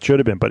spot it should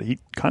have been, but he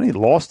kind of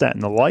lost that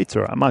in the lights,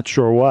 or I'm not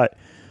sure what.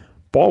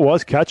 Ball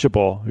was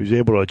catchable. He was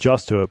able to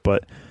adjust to it,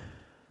 but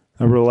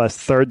nevertheless,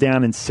 3rd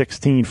down and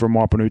 16 for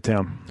Marple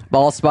Newtown.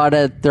 Ball spotted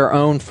at their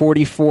own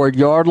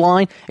 44-yard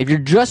line. If you're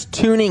just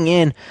tuning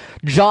in,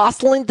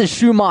 Jocelyn to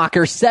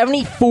Schumacher,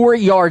 74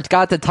 yards,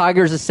 got the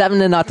Tigers a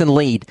 7-0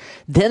 lead.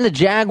 Then the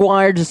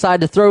Jaguars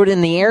decide to throw it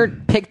in the air,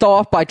 picked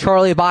off by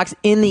Charlie Box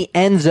in the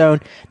end zone.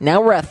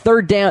 Now we're at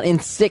 3rd down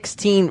and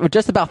 16 with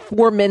just about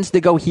 4 minutes to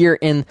go here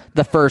in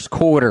the first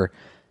quarter.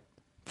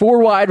 4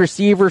 wide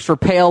receivers for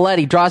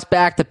Paoletti. Drops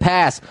back to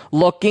pass.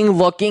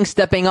 Looking,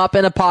 stepping up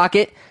in a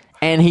pocket.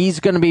 And he's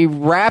going to be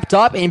wrapped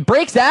up and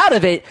breaks out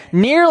of it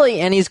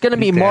nearly, and he's going to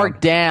be marked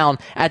down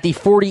at the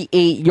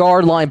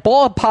 48-yard line.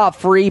 Ball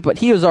popped free, but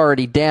he was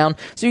already down.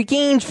 So he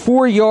gains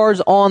 4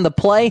 yards on the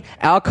play.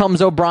 Out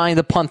comes O'Brien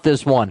to punt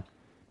this one.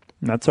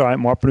 That's all right.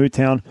 Marple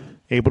Newtown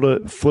able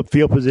to flip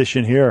field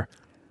position here.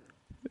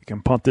 They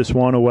can punt this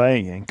one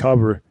away and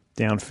cover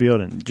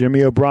downfield. And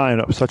Jimmy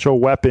O'Brien, such a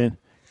weapon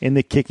in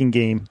the kicking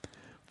game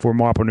for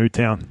Marple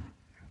Newtown.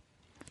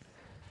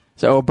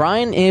 So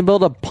O'Brien able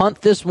to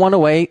punt this one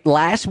away.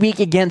 Last week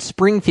against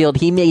Springfield,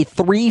 he made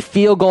 3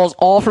 field goals,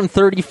 all from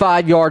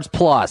 35 yards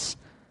plus.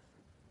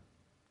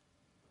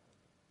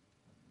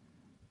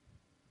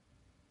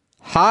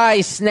 High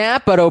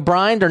snap, but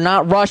O'Brien, they're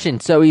not rushing,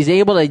 so he's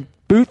able to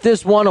boot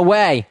this one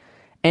away.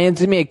 And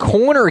it's going to be a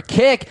corner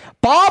kick.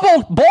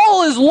 Bobbled.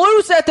 Ball is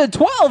loose at the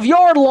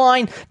 12-yard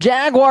line.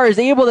 Jaguar is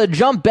able to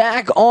jump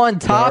back on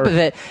top of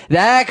it.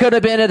 That could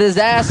have been a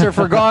disaster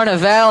for Garnet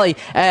Valley,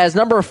 as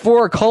number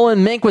 4,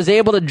 Cullen Mink, was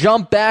able to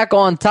jump back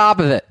on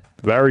top of it.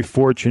 Very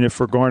fortunate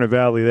for Garnet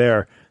Valley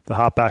there to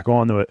hop back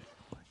onto it.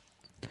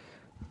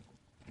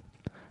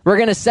 We're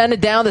going to send it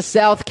down to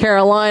South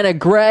Carolina.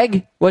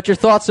 Greg, what's your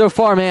thoughts so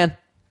far, man?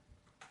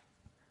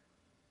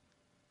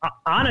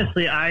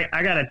 Honestly,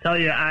 I got to tell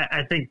you,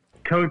 I think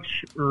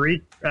Coach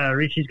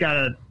Ricci's got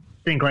to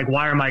think, like,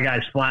 why are my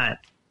guys flat?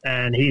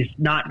 And he's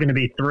not going to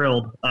be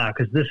thrilled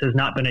because this has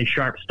not been a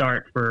sharp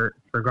start for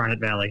Garnet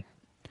Valley.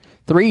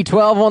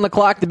 3:12 on the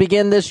clock to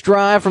begin this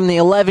drive from the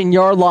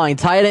 11-yard line.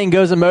 Tight end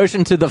goes in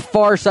motion to the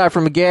far side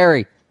from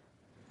McGarry.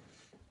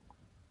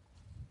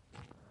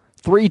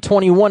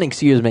 3:21,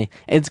 excuse me.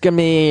 It's going to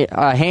be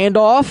a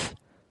handoff.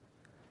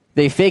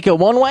 They fake it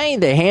one way.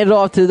 They hand it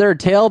off to their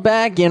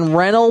tailback in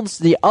Reynolds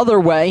the other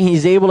way.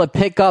 He's able to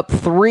pick up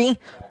 3.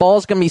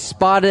 Ball's going to be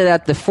spotted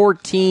at the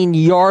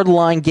 14-yard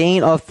line,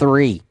 gain of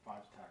 3.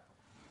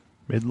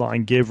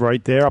 Midline give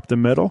right there up the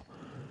middle.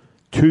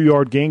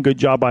 2-yard gain. Good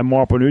job by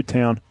Marple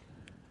Newtown.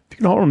 If you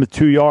can hold them to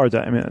 2 yards,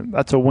 I mean,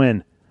 that's a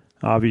win,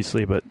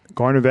 obviously. But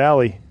Garnet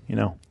Valley, they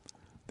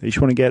just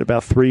want to get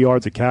about 3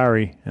 yards of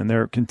carry, and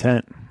they're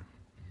content.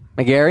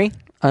 McGarry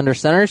under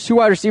center. 2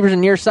 wide receivers on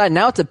the near side.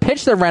 Now it's a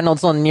pitch to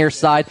Reynolds on the near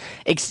side.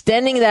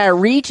 Extending that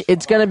reach.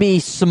 It's going to be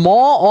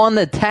small on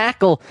the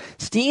tackle.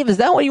 Steve, is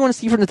that what you want to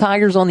see from the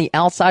Tigers on the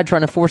outside,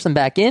 trying to force him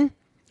back in?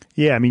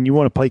 Yeah, I mean, you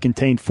want to play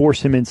contained,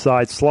 force him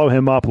inside, slow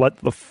him up, let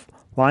the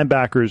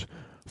linebackers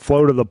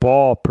flow to the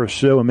ball,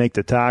 pursue, and make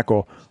the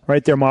tackle.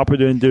 Right there, Marple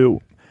didn't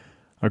do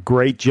a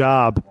great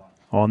job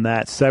on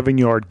that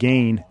 7-yard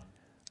gain.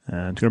 It's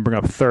going to bring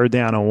up 3rd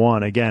down and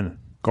 1. Again,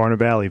 Garnet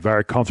Valley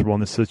very comfortable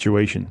in this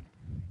situation.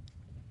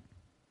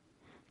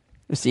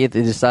 See if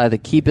they decide to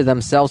keep it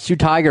themselves. 2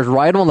 Tigers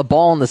right on the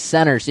ball in the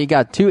center. So you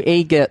got 2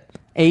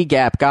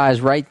 A-gap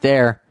guys right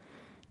there.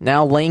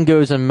 Now Lane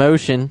goes in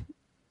motion.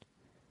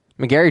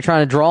 McGarry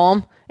trying to draw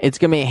him. It's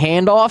going to be a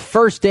handoff.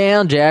 1st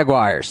down,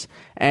 Jaguars.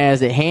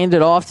 as it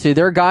handed off to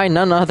their guy,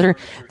 none other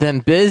than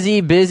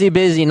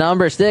busy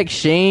number 6,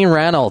 Shane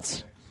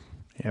Reynolds.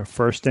 Yeah,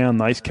 first down.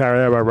 Nice carry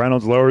there by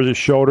Reynolds. Lowers his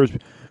shoulders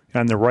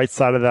on the right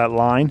side of that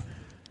line.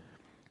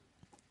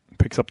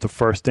 Picks up the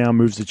first down,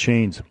 moves the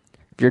chains.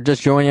 If you're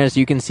just joining us,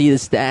 you can see the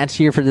stats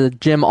here for the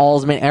Jim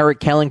Alsman,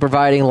 Eric Kelling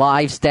providing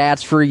live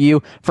stats for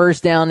you.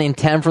 First down and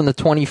 10 from the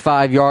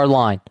 25-yard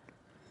line.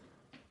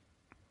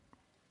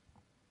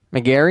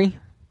 McGarry?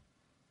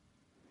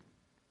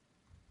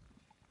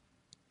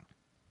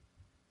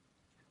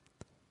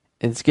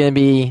 It's going to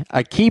be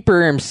a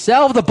keeper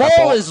himself. The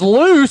ball is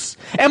loose,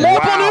 and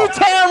Marple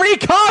Newtown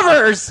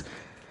recovers.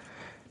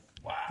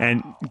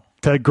 And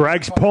to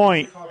Greg's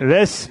point,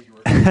 this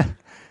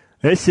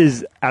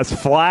is as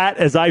flat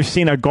as I've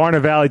seen a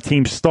Garnet Valley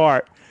team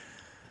start.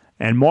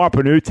 And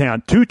Marple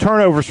Newtown, 2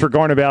 turnovers for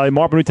Garnet Valley.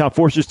 Marple Newtown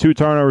forces 2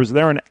 turnovers.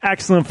 They're in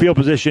excellent field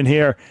position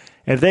here.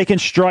 If they can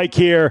strike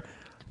here,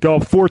 go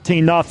up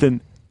 14-0,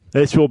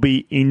 this will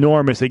be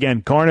enormous.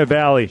 Again, Garnet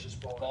Valley,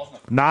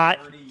 not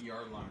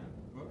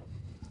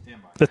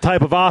the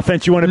type of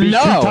offense you want to be 2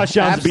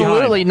 touchdowns behind.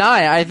 Absolutely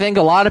not. I think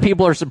a lot of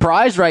people are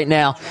surprised right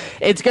now.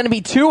 It's going to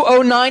be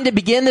 2:09 to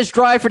begin this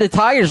drive for the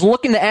Tigers,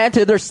 looking to add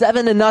to their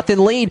 7-0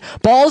 lead.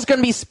 Ball's going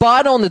to be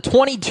spotted on the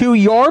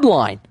 22-yard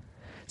line.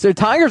 So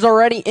Tigers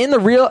already in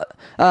the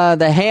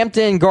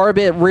Hampton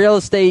Garbett Real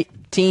Estate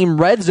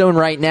team red zone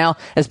right now,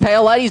 as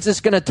Paoletti's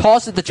just going to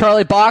toss it to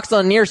Charlie Box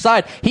on the near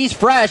side. He's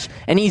fresh,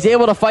 and he's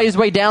able to fight his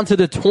way down to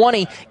the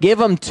 20, give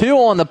him 2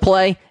 on the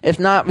play. If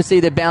not, we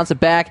see they bounce it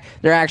back.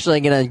 They're actually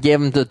going to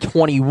give him the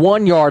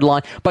 21-yard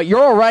line. But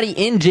you're already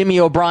in Jimmy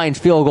O'Brien's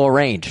field goal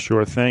range.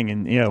 Sure thing.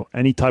 And,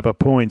 any type of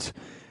points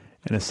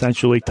in a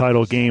Central League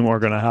title game are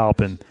going to help.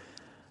 And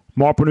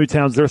Marple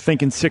Newtown's, they're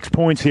thinking 6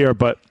 points here,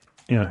 but,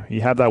 you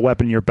have that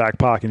weapon in your back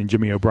pocket in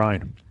Jimmy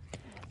O'Brien.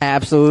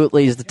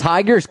 Absolutely. As the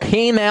Tigers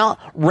came out,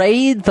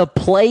 raided the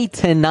play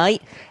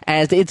tonight,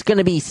 as it's going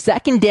to be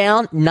 2nd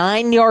down,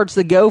 9 yards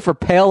to go for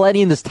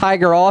Paoletti and this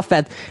Tiger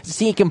offense to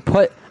see if he can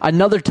put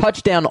another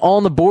touchdown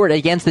on the board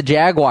against the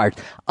Jaguars.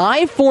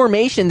 I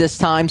formation this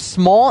time,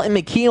 Small and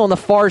McKee on the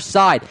far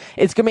side.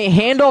 It's going to be a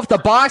handoff to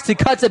Box. He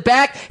cuts it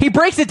back. He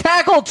breaks the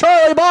tackle.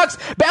 Charlie Box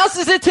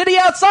bounces it to the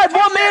outside.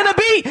 1 man to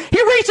beat.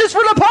 He reaches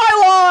for the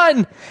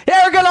pylon.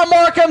 They're going to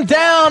mark him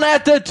down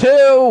at the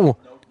 2.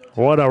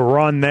 What a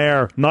run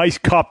there. Nice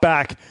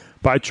cutback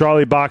by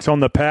Charlie Box on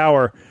the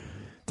power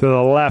to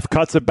the left.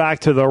 Cuts it back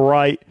to the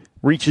right.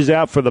 Reaches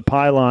out for the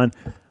pylon,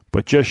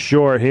 but just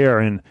short here.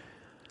 And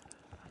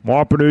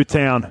Marple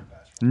Newtown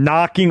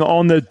knocking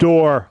on the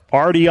door.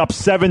 Already up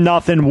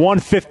 7-0,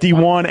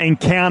 151 and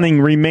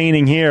counting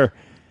remaining here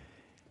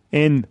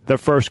in the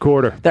first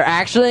quarter. They're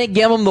actually going to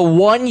give them the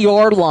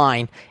 1-yard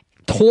line.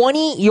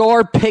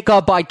 20-yard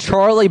pickup by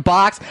Charlie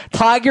Box.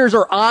 Tigers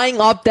are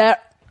eyeing up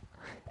that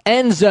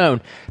end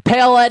zone.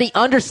 Paoletti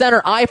under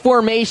center, I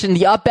formation.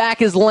 The up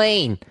back is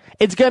Lane.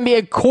 It's going to be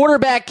a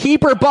quarterback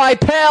keeper by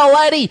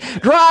Paoletti,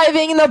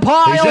 driving the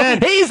pile.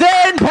 He's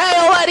in.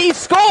 Paoletti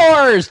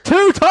scores.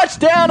 2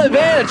 touchdown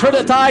advantage for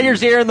the Tigers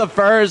here in the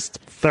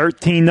first.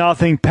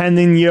 13-0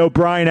 pending the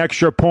O'Brien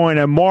extra point,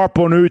 and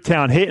Marple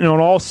Newtown hitting on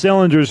all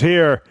cylinders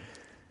here.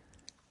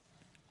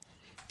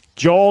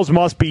 Joels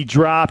must be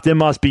dropped. It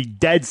must be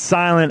dead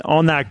silent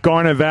on that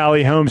Garnet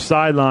Valley home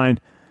sideline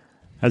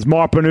as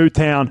Marple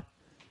Newtown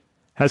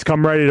has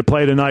come ready to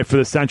play tonight for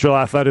the Central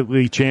Athletic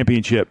League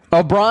Championship.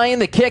 O'Brien,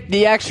 the kick,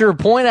 the extra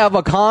point out of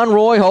a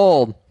Conroy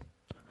hold.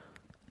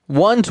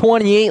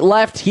 1:28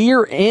 left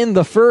here in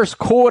the first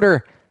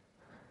quarter.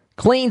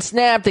 Clean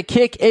snap. The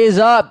kick is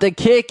up. The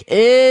kick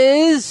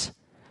is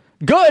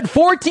good.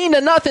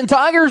 14-0.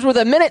 Tigers with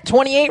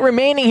 1:28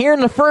 remaining here in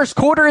the first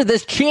quarter of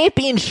this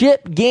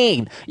championship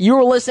game. You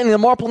are listening to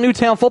Marple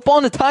Newtown Football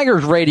on the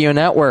Tigers Radio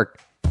Network.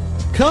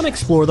 Come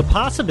explore the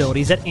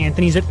possibilities at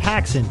Anthony's at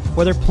Paxson.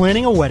 Whether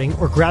planning a wedding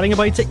or grabbing a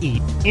bite to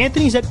eat,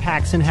 Anthony's at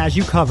Paxson has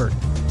you covered.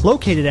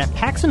 Located at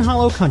Paxson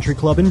Hollow Country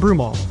Club in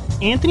Broomall,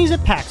 Anthony's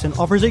at Paxson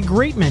offers a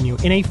great menu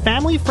in a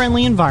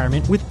family-friendly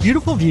environment with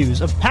beautiful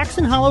views of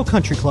Paxson Hollow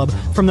Country Club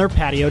from their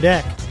patio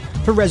deck.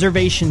 For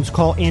reservations,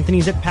 call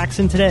Anthony's at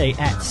Paxson today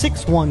at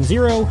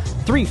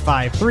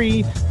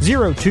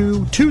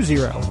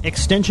 610-353-0220,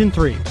 extension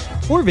 3,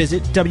 or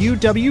visit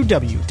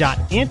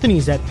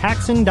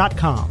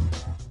www.anthonysatpaxson.com.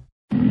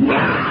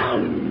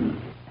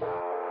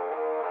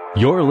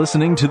 You're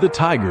listening to the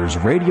Tigers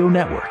Radio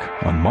Network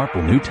on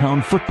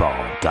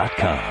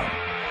MarpleNewtownFootball.com.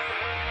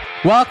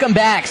 Welcome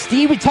back.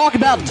 Steve, we talk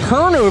about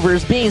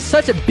turnovers being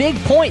such a big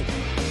point.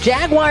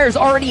 Jaguars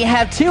already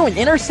have 2, an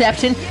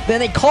interception,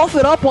 then they cough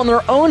it up on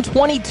their own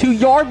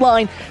 22-yard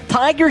line.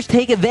 Tigers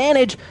take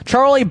advantage.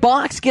 Charlie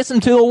Box gets them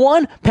to the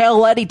 1.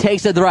 Paoletti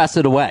takes it the rest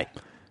of the way.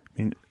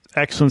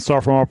 Excellent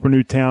start from Marple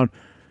Newtown.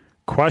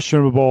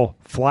 Questionable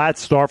flat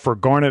start for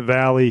Garnet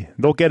Valley.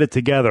 They'll get it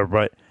together,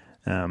 but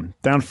down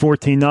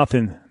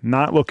 14-0.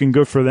 Not looking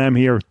good for them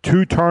here.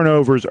 2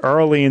 turnovers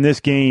early in this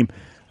game.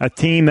 A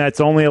team that's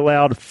only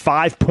allowed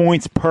 5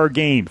 points per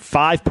game.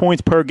 5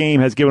 points per game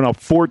has given up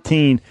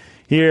 14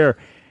 here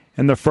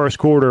in the first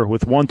quarter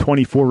with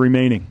 1:24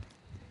 remaining.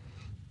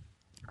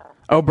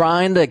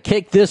 O'Brien to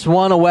kick this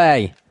one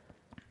away.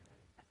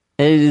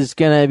 It is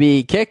going to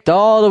be kicked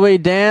all the way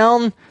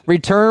down.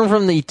 Return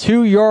from the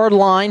 2-yard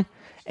line.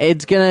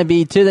 It's going to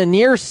be to the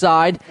near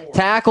side.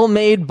 Tackle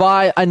made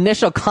by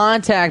initial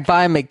contact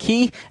by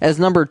McKee as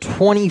number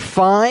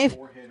 25.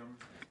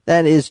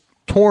 That is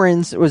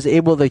Torrens was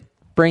able to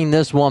bring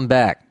this one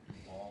back.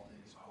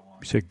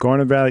 So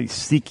Garnet Valley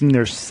seeking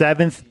their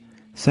 7th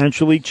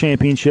Central League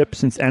championship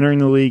since entering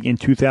the league in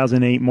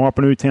 2008.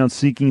 Marple Newtown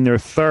seeking their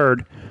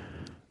 3rd.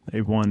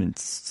 They won in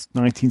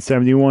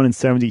 1971 and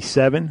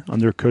 77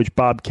 under Coach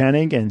Bob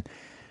Kenning, and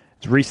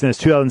as recent as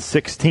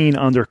 2016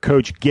 under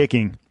Coach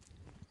Gicking.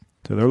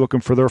 So they're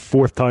looking for their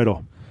 4th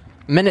title.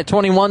 Minute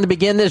 21 to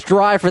begin this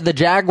drive for the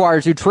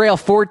Jaguars, who trail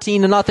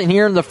 14-0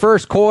 here in the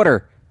first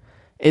quarter.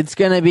 It's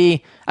going to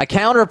be a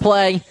counter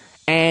play,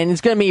 and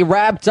it's going to be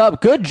wrapped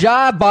up. Good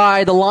job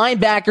by the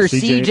linebacker,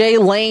 C.J.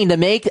 Lane, to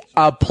make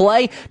a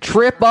play.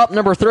 Trip up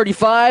number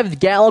 35,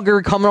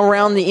 Gallagher coming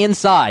around the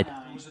inside.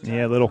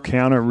 Yeah, little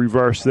counter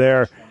reverse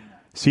there.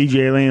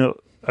 C.J. Lane,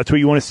 that's what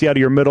you want to see out of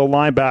your middle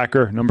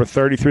linebacker. Number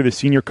 33, the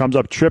senior, comes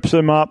up, trips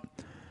him up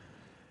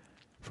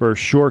for a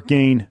short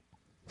gain.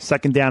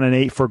 2nd down and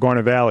 8 for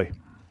Garnet Valley.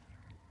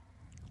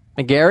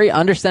 McGarry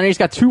under center. He's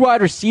got 2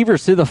 wide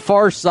receivers to the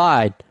far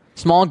side.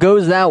 Small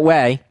goes that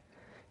way.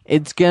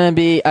 It's going to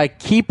be a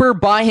keeper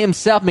by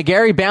himself.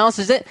 McGarry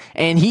bounces it,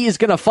 and he is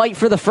going to fight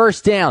for the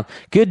first down.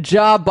 Good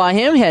job by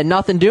him. He had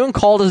nothing doing.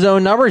 Called his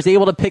own number. He's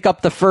able to pick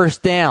up the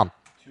first down.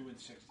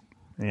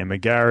 And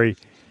McGarry,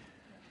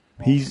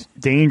 he's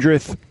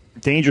dangerous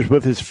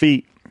with his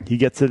feet. He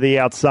gets to the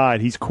outside.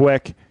 He's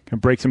quick, can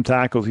break some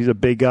tackles. He's a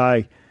big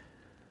guy,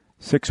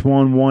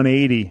 6'1",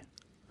 180,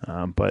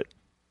 but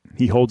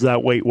he holds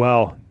that weight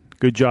well.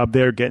 Good job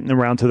there getting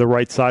around to the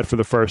right side for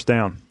the first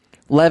down.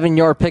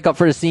 11-yard pickup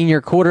for the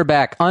senior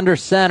quarterback under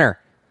center.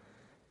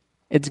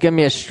 It's going to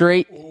be a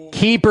straight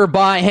keeper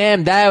by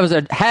him. That was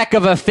a heck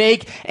of a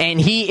fake,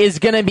 and he is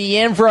going to be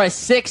in for a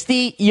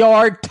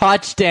 60-yard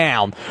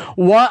touchdown.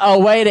 What a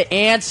way to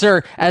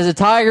answer as a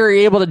Tiger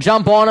able to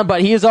jump on him,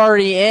 but he's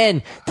already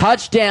in.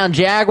 Touchdown,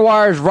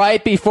 Jaguars,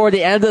 right before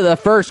the end of the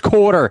first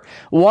quarter.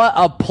 What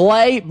a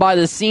play by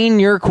the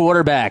senior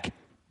quarterback.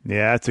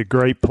 Yeah, that's a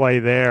great play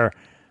there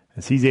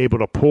as he's able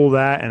to pull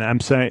that, and I'm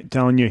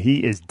telling you,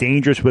 he is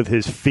dangerous with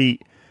his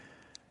feet,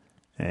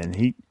 and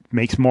he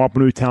makes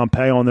Marple Newtown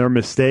pay on their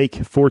mistake,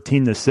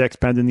 14-6,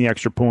 pending the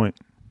extra point.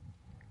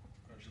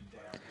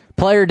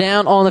 Player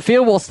down on the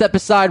field. We'll step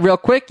aside real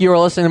quick. You are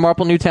listening to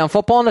Marple Newtown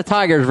Football on the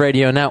Tigers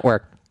Radio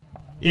Network.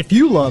 If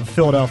you love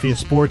Philadelphia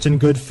sports and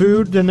good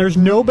food, then there's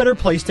no better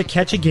place to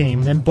catch a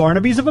game than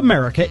Barnaby's of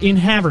America in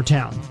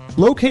Havertown.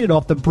 Located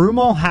off the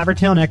Broomall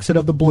Havertown exit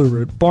of the Blue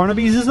Route,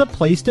 Barnaby's is the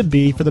place to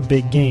be for the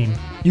big game.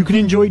 You can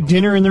enjoy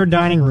dinner in their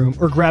dining room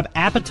or grab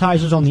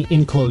appetizers on the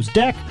enclosed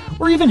deck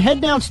or even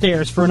head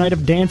downstairs for a night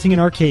of dancing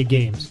and arcade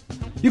games.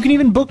 You can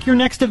even book your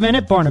next event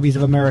at Barnaby's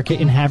of America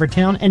in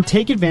Havertown and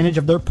take advantage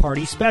of their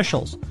party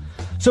specials.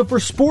 So for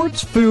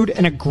sports, food,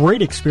 and a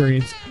great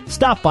experience,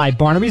 stop by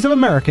Barnaby's of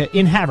America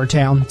in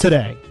Havertown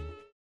today.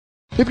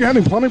 If you're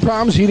having plumbing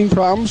problems, heating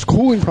problems,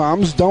 cooling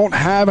problems, don't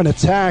have an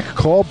attack,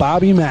 call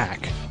Bobby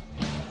Mack.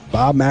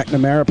 Bob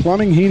McNamara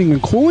Plumbing, Heating,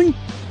 and Cooling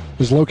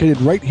is located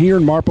right here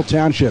in Marple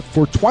Township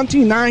for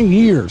 29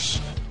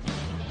 years.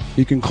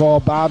 You can call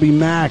Bobby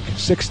Mack,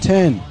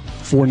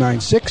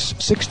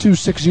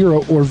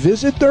 610-496-6260, or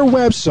visit their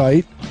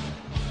website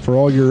for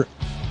all your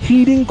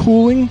heating,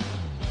 cooling,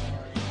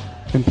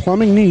 and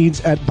plumbing needs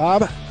at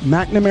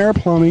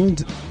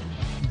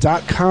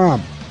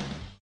bobmcnamaraplumbing.com.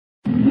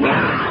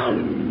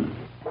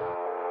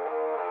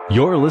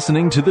 You're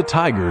listening to the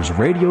Tigers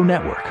Radio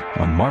Network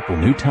on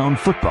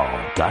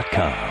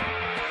MarpleNewtownFootball.com.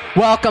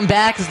 Welcome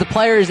back as the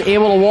player is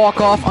able to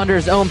walk off under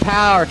his own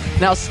power.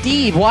 Now,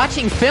 Steve,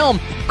 watching film,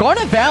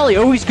 Garnet Valley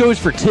always goes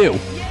for 2.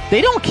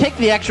 They don't kick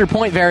the extra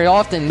point very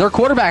often. Their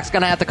quarterback's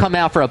going to have to come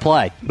out for a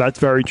play. That's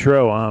very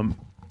true.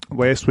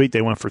 Last week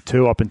they went for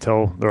 2 up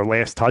until their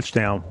last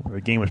touchdown.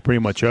 The game was pretty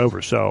much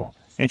over. So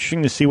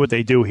interesting to see what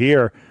they do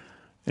here.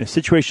 In a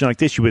situation like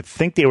this, you would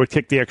think they would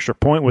kick the extra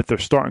point with their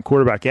starting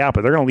quarterback out,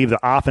 but they're going to leave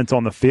the offense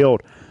on the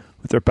field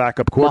with their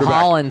backup quarterback.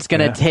 Mulholland's going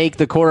to take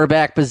the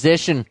quarterback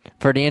position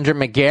for the injured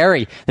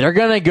McGarry. They're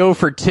going to go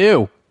for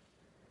 2.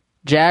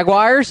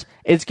 Jaguars,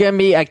 it's going to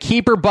be a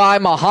keeper by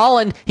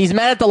Mulholland. He's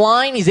met at the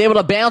line. He's able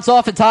to bounce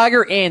off a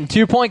Tiger, and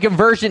 2-point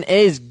conversion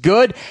is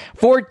good.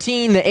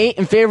 14-8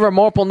 in favor of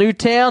Marple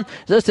Newtown.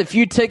 Just a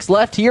few ticks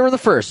left here in the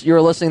first.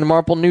 You're listening to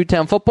Marple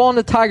Newtown Football on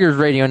the Tigers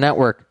Radio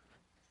Network.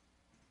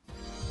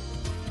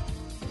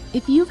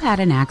 If you've had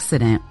an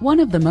accident, one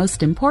of the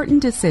most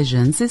important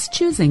decisions is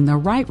choosing the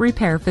right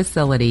repair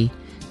facility.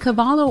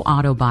 Cavallo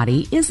Auto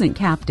Body isn't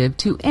captive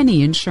to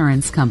any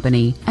insurance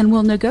company and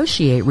will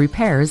negotiate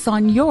repairs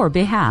on your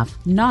behalf,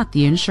 not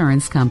the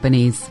insurance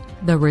company's.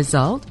 The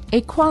result?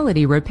 A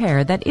quality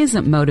repair that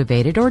isn't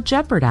motivated or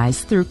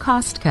jeopardized through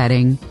cost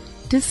cutting.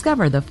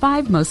 Discover the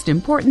 5 most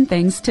important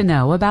things to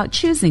know about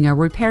choosing a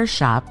repair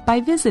shop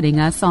by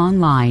visiting us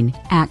online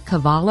at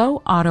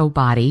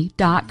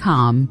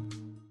CavalloAutobody.com.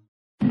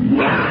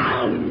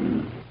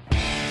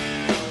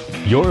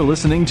 You're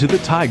listening to the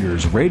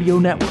Tigers Radio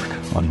Network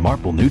on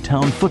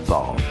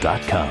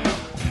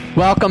MarpleNewtownFootball.com.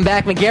 Welcome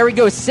back. McGarry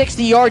goes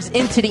 60 yards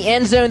into the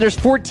end zone. There's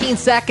 14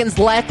 seconds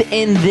left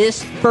in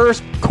this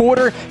first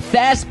quarter.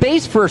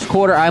 Fast-paced first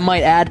quarter, I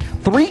might add.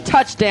 3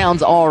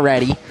 touchdowns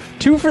already.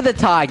 2 for the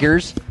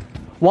Tigers.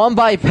 1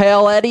 by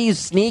Paoletti's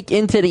sneak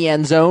into the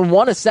end zone.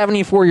 1 a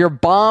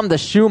 74-yard bomb to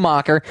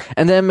Schumacher.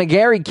 And then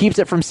McGarry keeps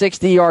it from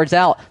 60 yards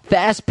out.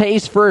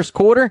 Fast-paced first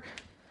quarter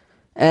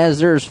as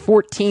there's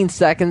 14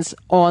 seconds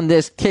on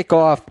this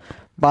kickoff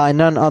by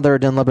none other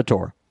than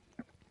Liberatore.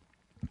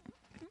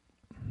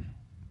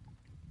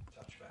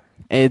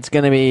 It's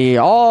going to be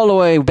all the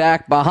way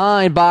back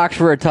behind box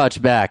for a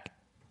touchback.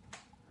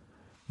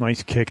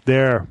 Nice kick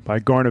there by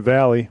Garnet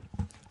Valley.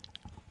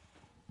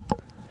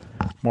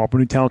 Marple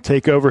Newtown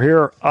take over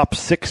here, up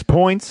 6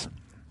 points.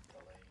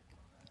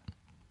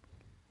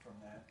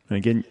 And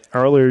again,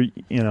 earlier,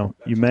 you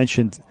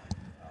mentioned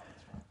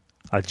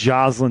a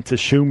Joslin to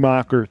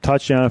Schumacher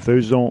touchdown. If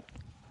those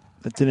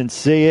that didn't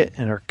see it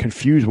and are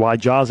confused why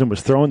Joslin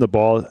was throwing the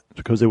ball, it's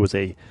because it was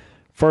a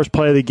first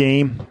play of the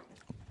game.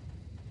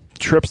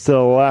 Trips to the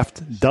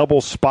left,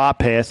 double spot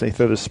pass. They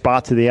throw the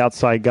spot to the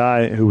outside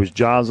guy who was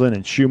Joslin,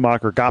 and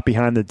Schumacher got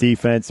behind the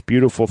defense.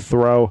 Beautiful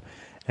throw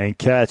and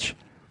catch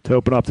to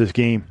open up this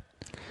game.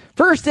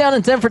 First down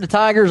and 10 for the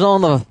Tigers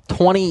on the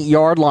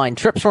 20-yard line.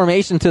 Trips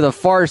formation to the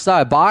far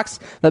side box.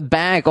 The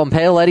back on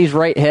Paoletti's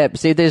right hip.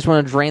 See if they just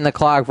want to drain the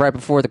clock right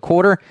before the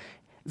quarter.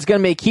 It's going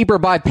to be a keeper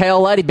by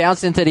Paoletti.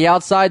 Bounce into the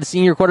outside. The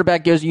senior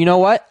quarterback goes, you know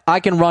what? I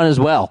can run as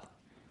well.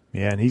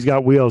 Yeah, and he's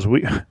got wheels.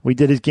 We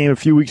did his game a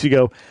few weeks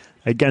ago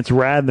against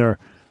Radnor,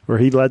 where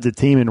he led the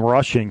team in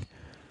rushing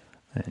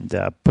and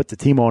put the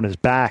team on his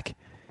back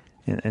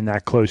in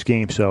that close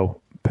game. So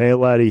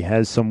Paoletti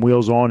has some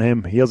wheels on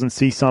him. He doesn't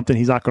see something,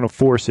 he's not going to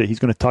force it. He's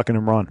going to tuck it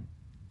and run.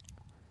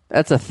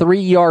 That's a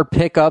 3-yard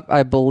pickup,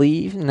 I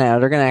believe. Now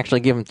they're going to actually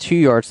give him 2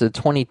 yards to the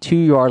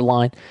 22-yard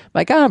line. But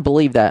I kind of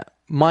believe that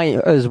might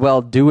as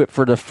well do it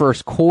for the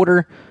first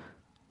quarter.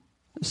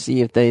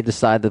 See if they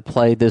decide to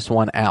play this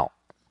one out.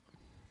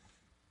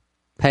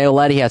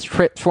 Paoletti has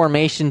trip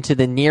formation to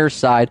the near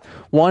side.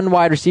 1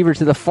 wide receiver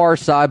to the far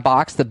side,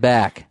 box to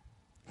back.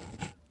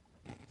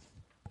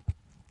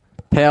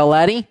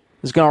 Paoletti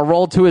is going to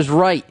roll to his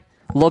right.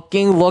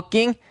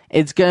 Looking.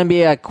 It's going to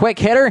be a quick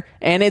hitter,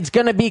 and it's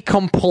going to be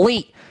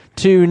complete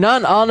to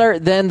none other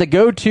than the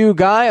go-to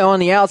guy on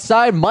the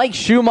outside, Mike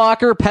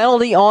Schumacher.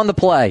 Penalty on the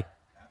play.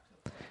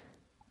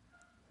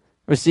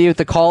 We'll see what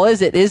the call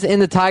is. It is in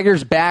the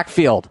Tigers'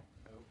 backfield.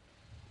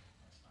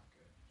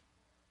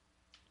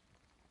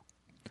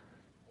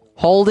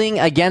 Holding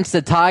against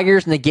the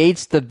Tigers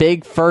negates the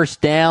big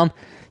first down.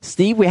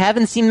 Steve, we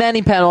haven't seen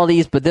many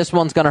penalties, but this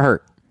one's going to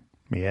hurt.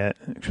 Yeah,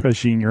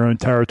 especially in your own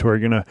territory.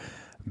 Going to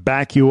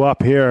back you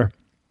up here.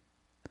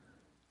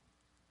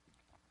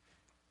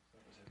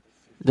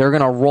 They're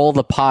going to roll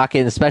the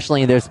pocket,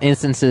 especially in those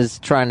instances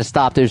trying to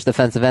stop those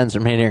defensive ends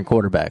from hitting a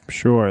quarterback.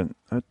 Sure.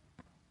 That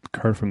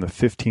occurred from the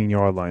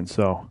 15-yard line,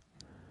 so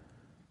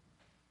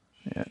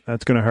yeah,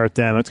 that's going to hurt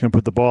them. That's going to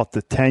put the ball at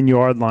the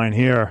 10-yard line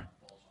here.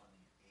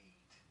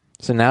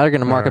 So now they're going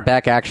to mark it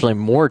back actually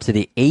more to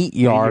the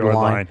 8-yard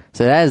line.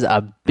 So that is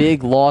a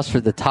big loss for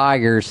the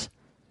Tigers.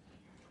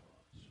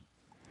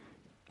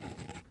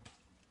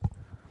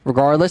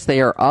 Regardless, they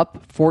are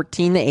up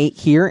 14-8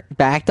 here,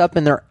 backed up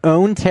in their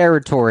own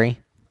territory.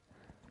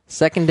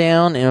 Second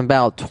down and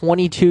about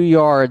 22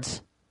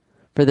 yards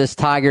for this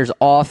Tigers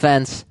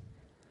offense.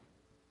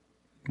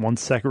 1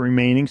 second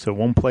remaining, so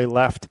 1 play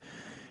left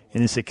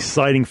in this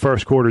exciting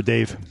first quarter,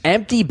 Dave.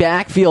 Empty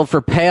backfield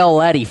for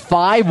Paoletti.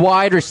 5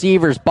 wide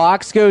receivers.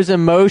 Box goes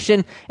in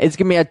motion. It's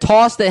going to be a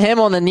toss to him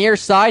on the near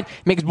side.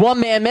 Makes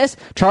 1-man miss.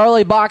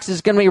 Charlie Box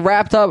is going to be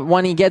wrapped up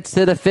when he gets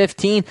to the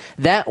 15.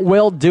 That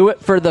will do it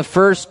for the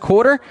first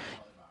quarter.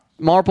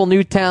 Marple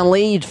Newtown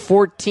leads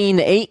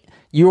 14-8.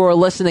 You are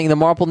listening to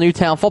Marple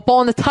Newtown Football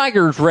on the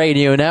Tigers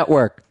Radio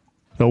Network.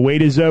 The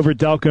wait is over,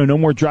 Delco. No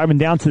more driving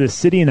down to the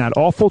city in that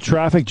awful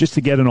traffic just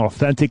to get an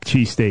authentic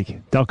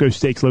cheesesteak. Delco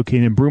Steaks,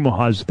 located in Broomall,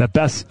 has the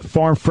best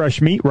farm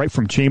fresh meat right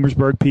from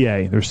Chambersburg,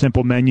 PA. Their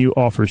simple menu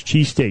offers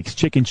cheesesteaks,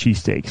 chicken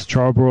cheesesteaks,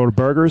 charbroiled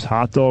burgers,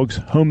 hot dogs,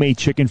 homemade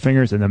chicken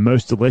fingers, and the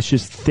most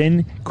delicious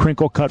thin,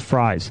 crinkle-cut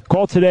fries.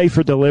 Call today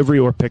for delivery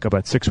or pickup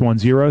at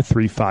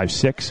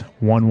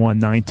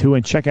 610-356-1192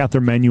 and check out their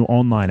menu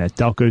online at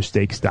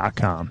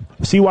delcosteaks.com.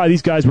 See why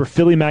these guys were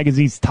Philly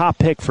Magazine's top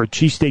pick for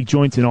cheesesteak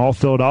joints in all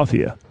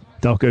Philadelphia.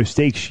 Delco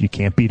Steaks, you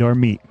can't beat our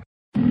meat.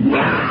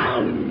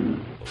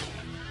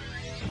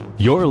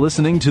 You're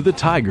listening to the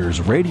Tigers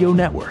Radio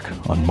Network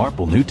on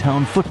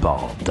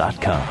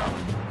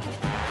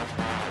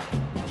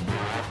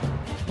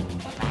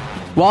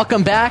MarpleNewtownFootball.com.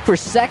 Welcome back for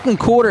second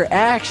quarter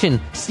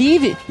action.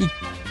 Steve, you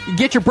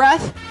get your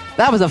breath?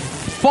 That was a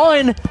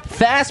fun,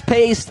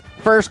 fast-paced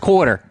first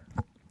quarter.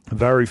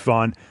 Very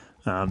fun.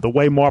 The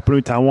way Marple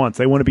Newtown wants.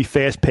 They want to be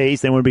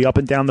fast-paced. They want to be up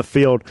and down the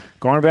field.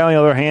 Garnet Valley,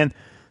 on the other hand,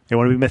 they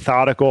want to be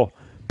methodical,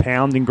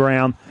 pound and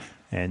ground,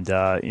 and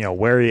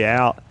wear you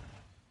out.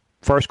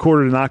 First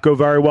quarter did not go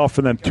very well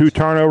for them. 2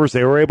 turnovers.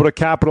 They were able to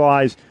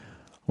capitalize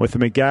with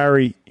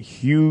McGarry,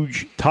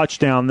 huge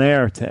touchdown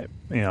there to,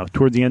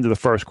 toward the end of the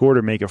first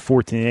quarter, make it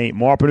 14-8.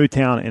 Marple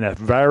Newtown in a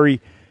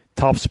very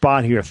tough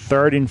spot here,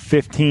 3rd and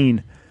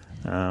 15.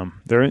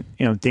 They're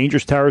in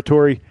dangerous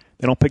territory.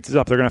 They don't pick this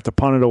up, they're going to have to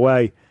punt it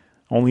away.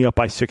 Only up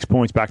by 6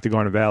 points back to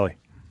Garnet Valley.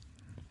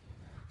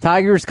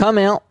 Tigers come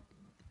out,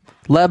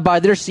 led by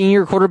their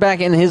senior quarterback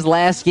in his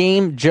last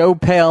game, Joe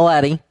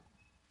Paoletti.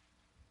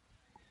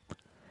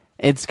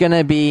 It's going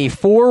to be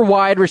 4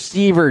 wide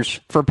receivers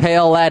for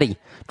Paoletti.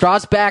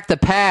 Drops back the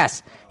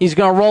pass. He's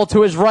going to roll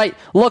to his right,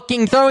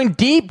 looking, throwing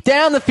deep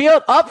down the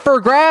field, up for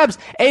grabs.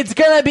 It's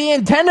going to be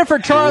intended for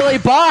Charlie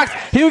Box,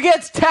 who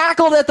gets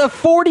tackled at the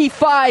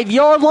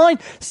 45-yard line.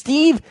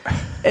 Steve,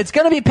 it's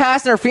going to be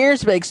pass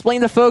interference, but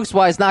explain to folks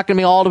why it's not going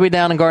to be all the way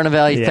down in Garnet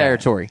Valley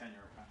territory.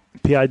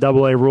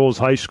 PIAA rules,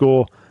 high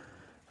school.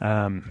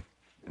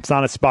 It's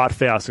not a spot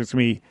foul, so it's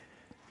going to be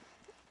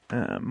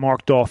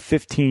marked off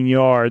 15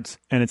 yards,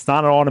 and it's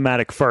not an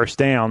automatic first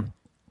down.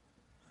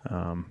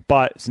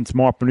 But since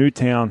Marple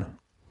Newtown,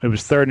 it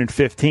was 3rd and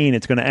 15,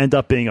 it's going to end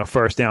up being a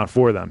first down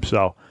for them.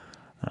 So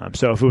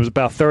if it was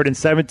about 3rd and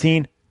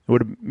 17, it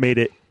would have made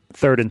it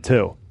 3rd and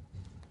 2,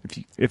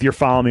 if you're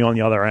following me on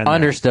the other end.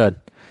 Understood.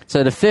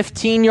 So the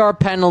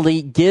 15-yard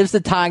penalty gives the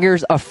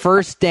Tigers a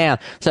first down.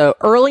 So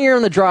earlier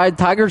in the drive,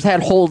 Tigers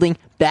had holding,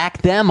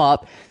 back them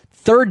up.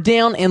 3rd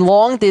down and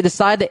long, they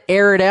decide to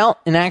air it out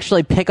and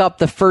actually pick up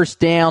the first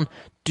down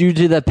due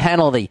to the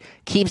penalty.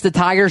 Keeps the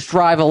Tigers'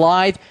 drive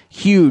alive.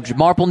 Huge.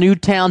 Marple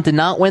Newtown did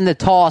not win the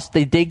toss.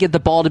 They did get the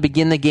ball to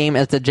begin the game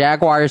as the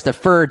Jaguars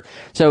deferred.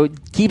 So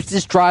it keeps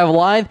this drive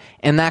alive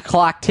and that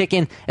clock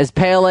ticking as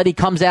Paoletti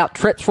comes out,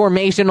 trips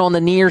formation on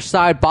the near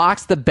side,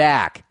 box the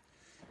back.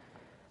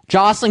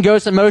 Jocelyn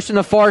goes in motion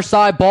to far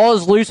side. Ball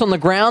is loose on the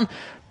ground.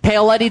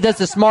 Paoletti does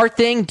the smart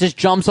thing, just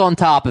jumps on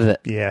top of it.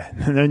 Yeah,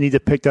 no need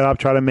to pick that up,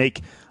 try to make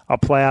a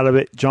play out of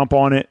it, jump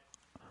on it,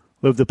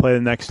 live to play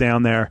the next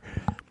down there.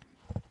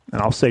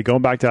 And I'll say,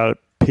 going back to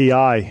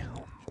PI,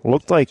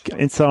 looked like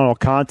incidental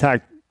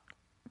contact.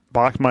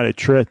 Box might have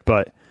tripped,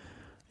 but,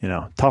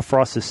 tough for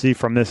us to see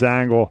from this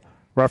angle.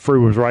 Referee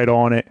was right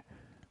on it.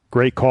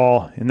 Great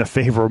call in the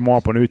favor of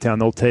Marple Newtown.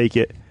 They'll take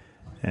it.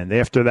 And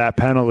after that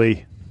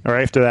penalty, or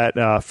after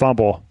that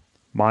fumble,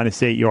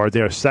 minus 8 yards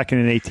there, 2nd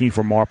and 18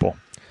 for Marple.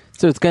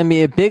 So it's going to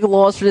be a big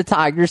loss for the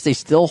Tigers. They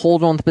still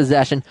hold on to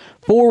possession.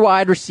 4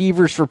 wide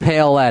receivers for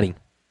Paoletti.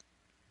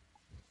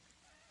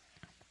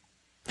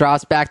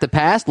 Drops back the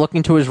pass,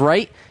 looking to his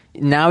right.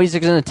 Now he's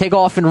going to take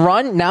off and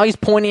run. Now he's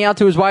pointing out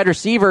to his wide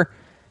receiver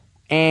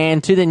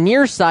and to the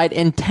near side,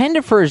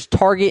 intended for his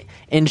target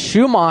in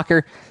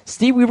Schumacher.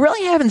 Steve, we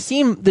really haven't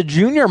seen the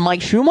junior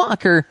Mike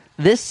Schumacher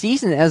this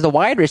season as the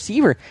wide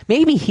receiver.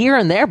 Maybe here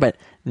and there, but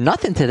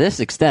nothing to this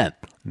extent.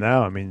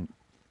 No, I mean,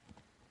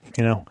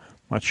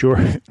 not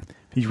sure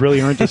he's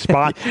really earned his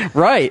spot.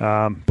 Right.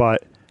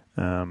 But,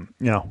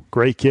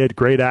 great kid,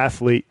 great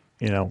athlete.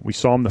 We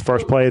saw him the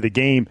first play of the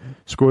game,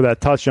 score that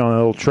touchdown, a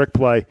little trick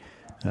play.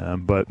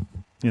 But,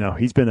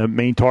 he's been a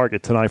main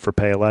target tonight for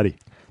Paoletti.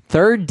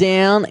 3rd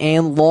down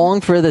and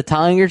long for the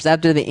Tigers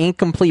after the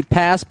incomplete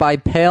pass by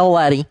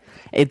Paoletti.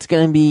 It's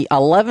going to be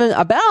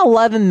about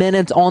 11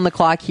 minutes on the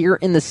clock here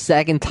in the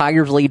second.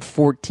 Tigers lead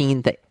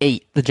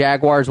 14-8. The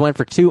Jaguars went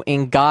for 2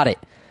 and got it.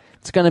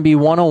 It's going to be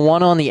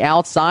 1-on-1 on the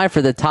outside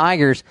for the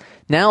Tigers.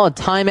 Now a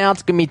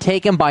timeout's going to be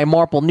taken by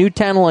Marple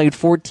Newtown, lead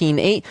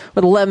 14-8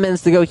 with 11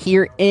 minutes to go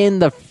here in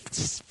the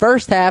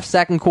first half,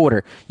 second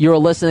quarter. You're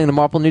listening to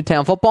Marple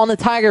Newtown Football on the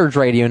Tigers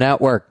Radio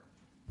Network.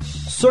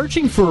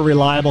 Searching for a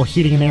reliable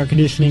heating and air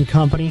conditioning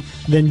company?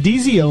 Then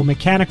DZO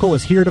Mechanical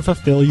is here to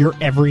fulfill your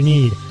every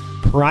need.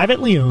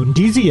 Privately owned,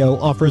 DZO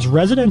offers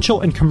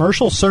residential and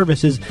commercial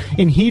services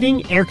in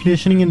heating, air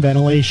conditioning, and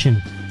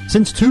ventilation.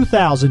 Since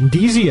 2000,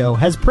 DZO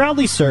has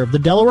proudly served the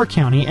Delaware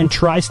County and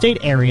tri-state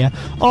area,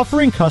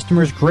 offering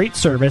customers great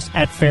service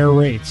at fair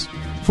rates.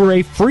 For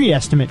a free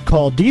estimate,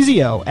 call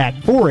DZO at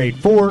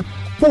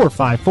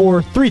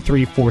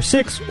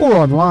 484-454-3346 or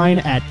online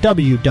at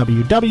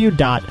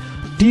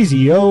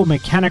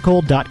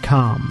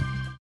www.dzomechanical.com.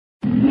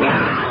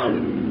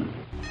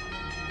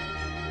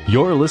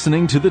 You're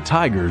listening to the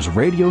Tigers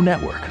Radio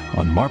Network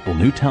on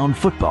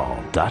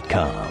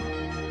MarpleNewtownFootball.com.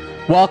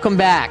 Welcome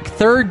back.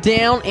 3rd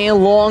down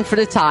and long for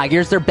the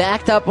Tigers. They're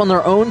backed up on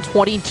their own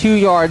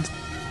 22-yard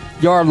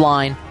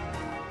line.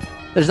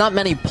 There's not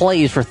many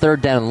plays for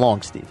 3rd down and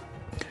long, Steve.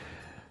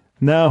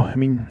 No, I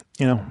mean,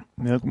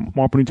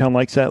 Marple Newtown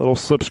likes that little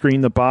slip screen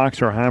in the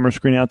box or hammer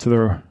screen out to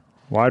their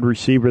wide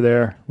receiver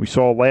there. We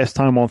saw last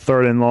time on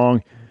 3rd and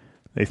long,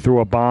 they threw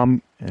a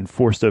bomb and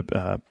forced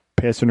a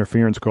pass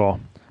interference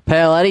call.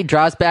 Paoletti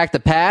drops back the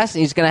pass.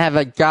 He's going to have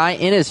a guy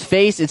in his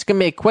face. It's going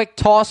to be a quick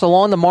toss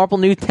along the Marple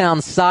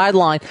Newtown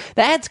sideline.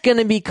 That's going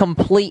to be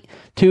complete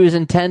to his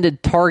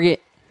intended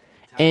target.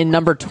 And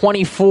number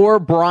 24,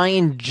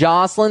 Brian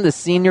Jocelyn, the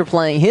senior,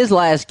 playing his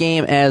last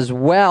game as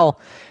well.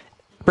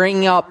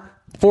 Bringing up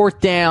 4th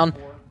down.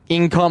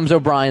 In comes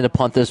O'Brien to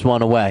punt this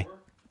one away.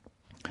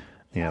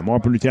 Yeah,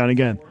 Marple Newtown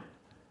again.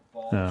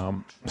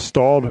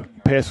 Stalled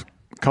past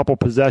a couple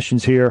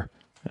possessions here.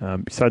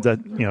 Besides that,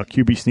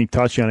 QB sneak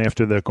touchdown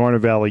after the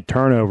Garnet Valley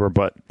turnover,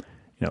 but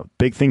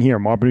big thing here,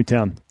 Marple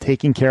Newtown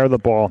taking care of the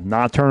ball,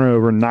 not turning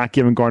over, not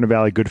giving Garnet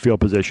Valley good field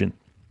position.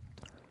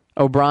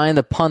 O'Brien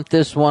to punt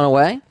this one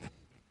away.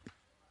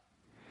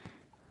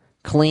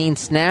 Clean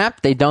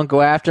snap. They don't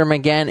go after him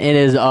again. It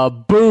is a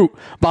boot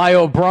by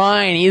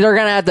O'Brien. He's going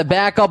to have to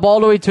back up all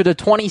the way to the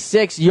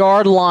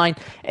 26-yard line.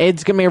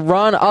 It's going to be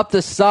run up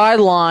the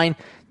sideline.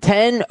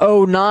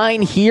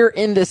 10:09 here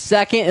in the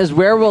second is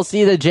where we'll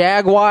see the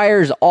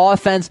Jaguars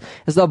offense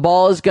as the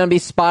ball is going to be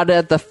spotted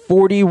at the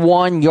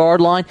 41-yard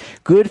line.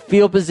 Good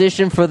field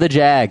position for the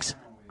Jags.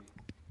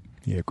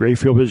 Yeah, great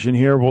field position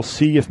here. We'll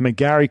see if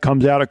McGarry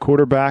comes out at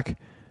quarterback.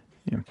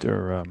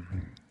 They're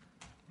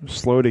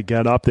slow to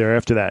get up there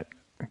after that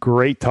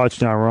great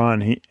touchdown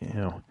run.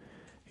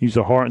 He's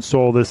the heart and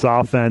soul of this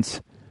offense.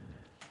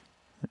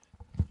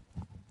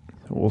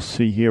 We'll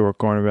see here what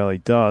Garnet Valley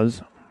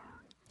does.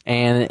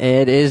 And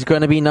it is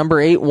going to be number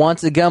 8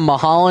 once again,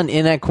 Mulholland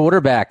in at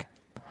quarterback.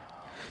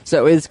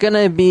 So it's going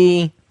to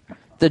be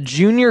the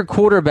junior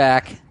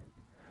quarterback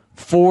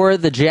for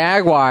the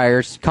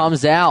Jaguars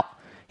comes out.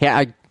 Yeah,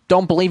 I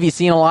don't believe he's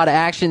seen a lot of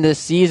action this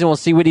season. We'll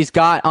see what he's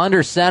got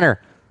under center.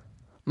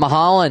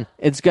 Mulholland,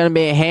 it's going to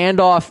be a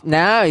handoff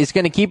now. He's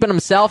going to keep it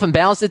himself and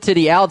bounce it to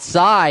the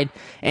outside,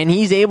 and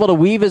he's able to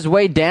weave his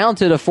way down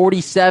to the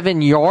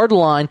 47-yard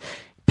line.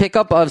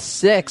 Pickup of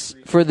 6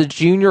 for the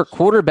junior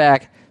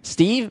quarterback.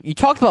 Steve, you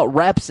talked about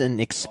reps and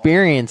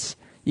experience.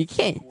 You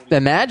can't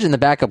imagine the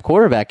backup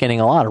quarterback getting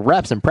a lot of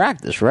reps in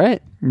practice,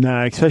 right?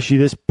 No, especially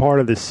this part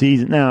of the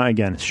season. Now,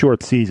 again,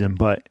 short season,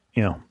 but,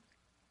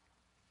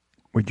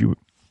 where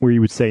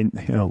you would say,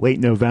 late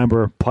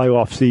November,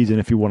 playoff season,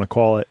 if you want to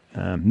call it.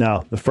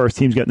 No, the first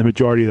team's getting the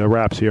majority of the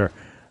reps here.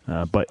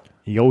 But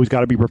you always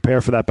got to be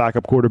prepared for that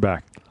backup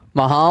quarterback.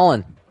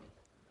 Mulholland.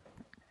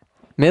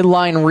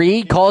 Midline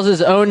read, calls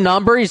his own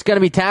number. He's going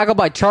to be tackled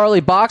by Charlie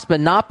Box, but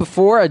not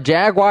before a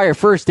Jaguar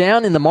first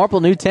down in the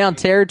Marple Newtown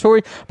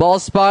territory. Ball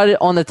spotted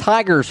on the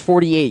Tigers'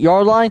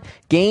 48-yard line.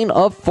 Gain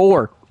of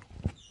 4.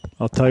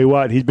 I'll tell you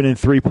what, he's been in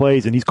 3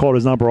 plays, and he's called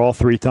his number all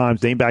 3 times,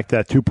 dating back to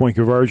that 2-point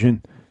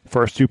conversion.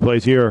 First 2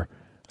 plays here.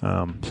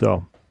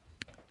 So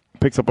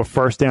picks up a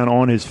first down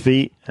on his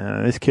feet.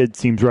 This kid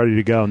seems ready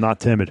to go, not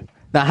timid.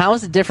 Now, how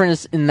is the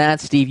difference in that,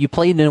 Steve? You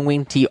played in a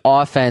wing T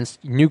offense,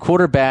 new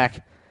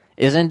quarterback.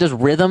 Isn't just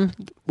rhythm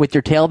with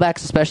your tailbacks,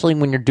 especially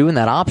when you're doing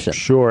that option?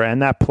 Sure,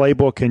 and that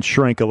playbook can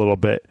shrink a little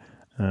bit.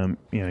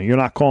 You're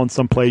not calling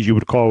some plays you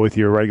would call with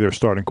your regular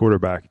starting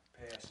quarterback.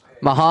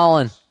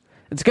 Mulholland.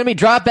 It's going to be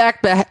dropped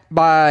back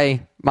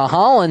by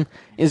Mulholland.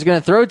 Is going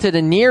to throw to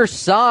the near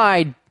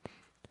side.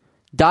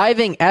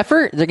 Diving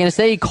effort. They're going to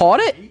say he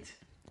caught it.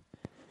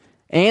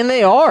 And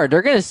they are.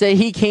 They're going to say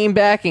he came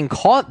back and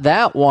caught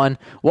that one.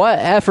 What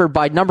effort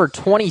by number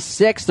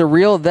 26 to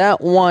reel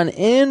that one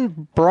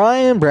in,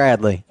 Brian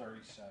Bradley.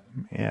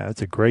 Yeah,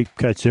 that's a great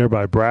catch there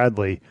by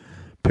Bradley.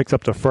 Picks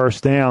up the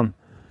first down.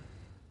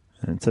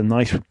 And it's a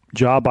nice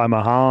job by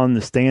Mulholland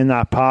to stay in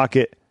that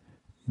pocket,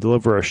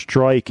 deliver a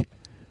strike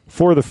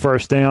for the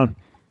first down.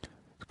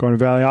 Garnet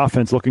Valley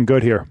offense looking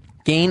good here.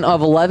 Gain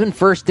of 11,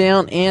 first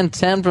down and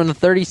 10 from the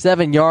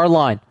 37-yard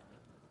line.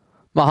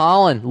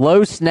 Mulholland,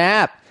 low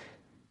snap.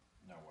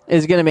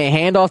 Is going to be a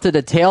handoff to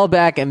the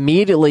tailback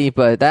immediately,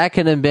 but that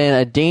could have been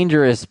a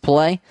dangerous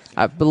play.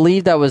 I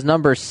believe that was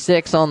number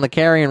 6 on the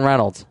carry in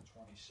Reynolds.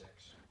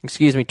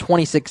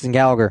 26 in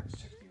Gallagher.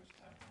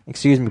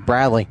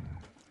 Bradley.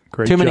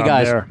 Great Too many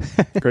guys. There.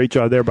 Great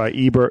job there by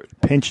Ebert.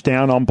 Pinch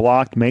down,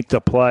 unblocked, make the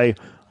play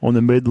on the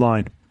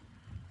midline.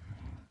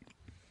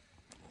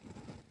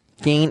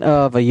 Gain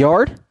of a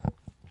yard.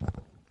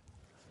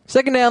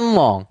 Second down and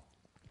long.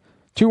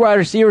 2 wide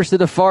receivers to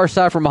the far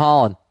side from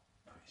Mulholland.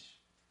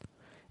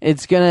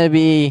 It's going to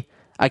be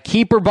a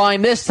keeper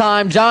bind this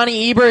time.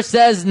 Johnny Ebert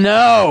says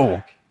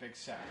no.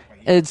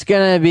 It's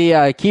going to be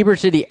a keeper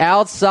to the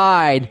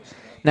outside.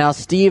 Now,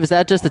 Steve, is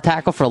that just a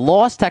tackle for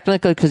loss,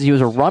 technically, because he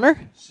was a runner?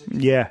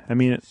 Yeah, I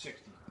mean,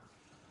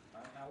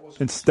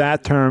 in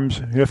stat terms,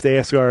 you have to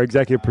ask our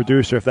executive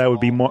producer if that would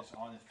be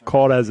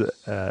called as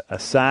a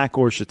sack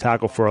or just a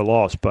tackle for a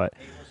loss. But,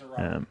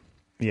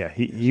 yeah,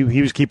 he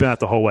was keeping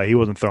that the whole way. He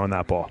wasn't throwing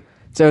that ball.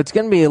 So it's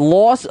going to be a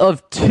loss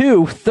of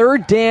 2,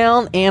 third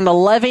down and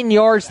 11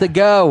 yards to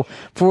go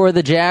for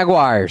the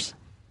Jaguars.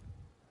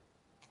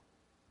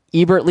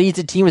 Ebert leads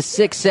the team with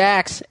 6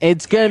 sacks.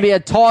 It's going to be a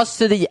toss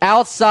to the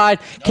outside.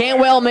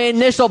 Cantwell made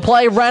initial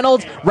play.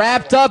 Reynolds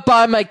wrapped up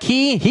by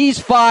McKee. He's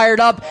fired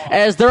up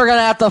as they're going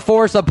to have to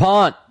force a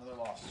punt.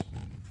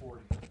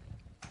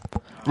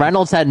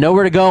 Reynolds had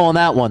nowhere to go on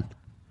that one.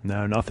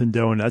 No, nothing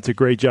doing. That's a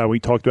great job. We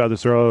talked about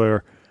this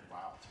earlier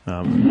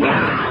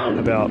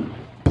about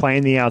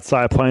playing the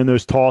outside, playing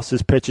those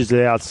tosses, pitches to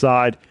the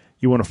outside.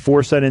 You want to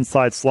force that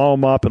inside, slow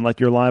them up, and let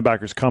your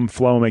linebackers come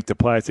flow and make the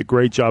play. It's a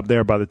great job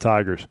there by the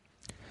Tigers.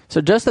 So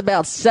just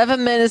about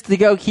 7 minutes to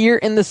go here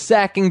in the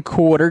second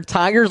quarter.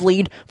 Tigers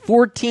lead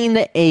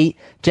 14-8.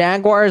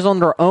 Jaguars on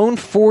their own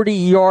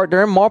 40-yard.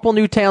 They're in Marple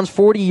Newtown's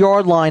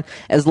 40-yard line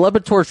as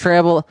Lipitor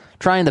travel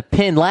trying to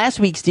pin. Last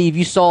week, Steve,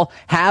 you saw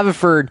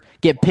Haverford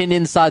get pinned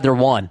inside their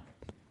one.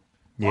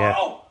 Yeah.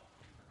 Whoa.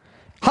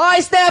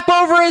 High snap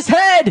over his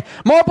head.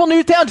 Marple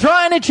Newtown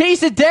trying to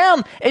chase it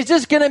down. It's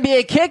just going to be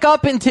a kick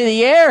up into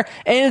the air,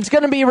 and it's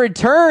going to be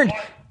returned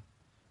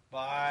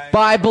by,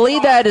 I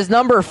believe that is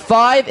number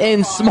 5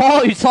 and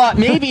Small, who thought,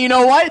 maybe, you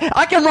know what,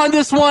 I can run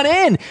this one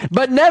in.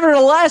 But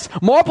nevertheless,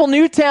 Marple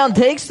Newtown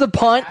takes the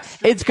punt.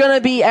 It's going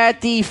to be at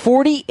the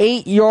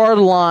 48-yard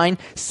line.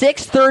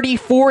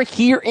 6:34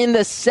 here in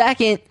the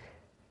second.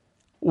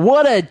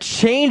 What a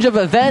change of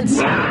events.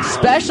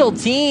 Special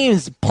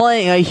teams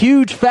playing a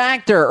huge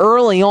factor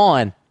early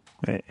on.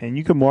 And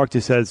you can mark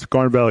this as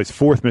Garner Valley's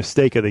 4th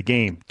mistake of the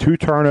game. 2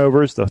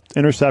 turnovers, the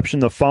interception,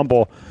 the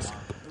fumble,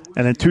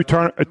 and then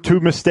two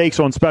mistakes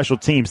on special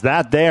teams.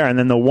 That there, and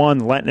then the one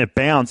letting it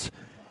bounce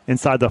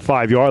inside the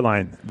 5-yard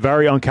line.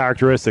 Very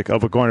uncharacteristic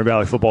of a Garner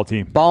Valley football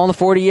team. Ball on the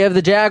 40 of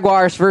the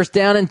Jaguars. First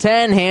down and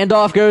 10.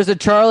 Handoff goes to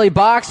Charlie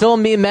Box. He'll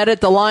be met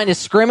at the line of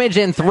scrimmage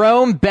and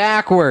thrown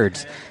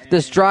backwards.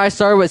 This drive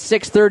started with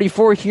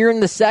 6:34 here in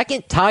the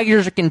second.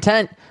 Tigers are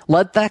content.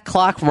 Let that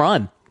clock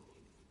run.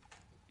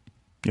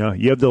 You know,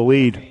 you have the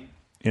lead.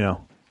 You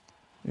know,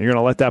 you're going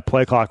to let that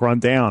play clock run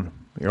down.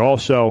 You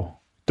also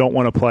don't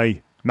want to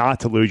play not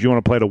to lose. You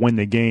want to play to win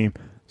the game.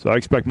 So I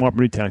expect Marple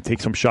Newtown to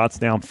take some shots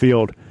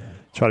downfield,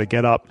 try to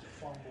get up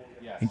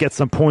and get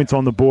some points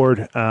on the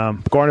board.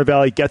 Garner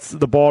Valley gets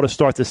the ball to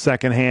start the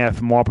second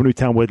half. Marple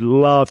Newtown would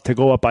love to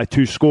go up by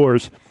 2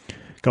 scores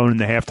going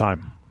into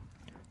halftime.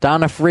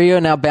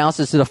 Donofrio now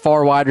bounces to the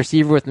far wide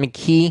receiver with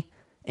McKee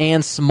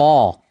and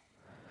Small.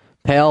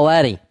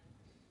 Paoletti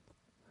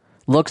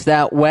looks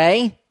that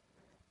way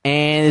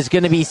and is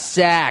going to be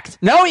sacked.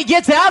 No, he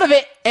gets out of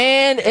it.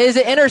 And is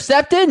it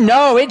intercepted?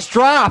 No, it's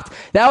dropped.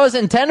 That was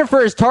intended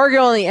for his target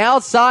on the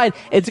outside.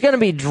 It's going to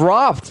be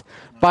dropped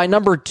by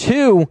number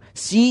 2,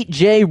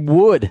 C.J.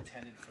 Wood.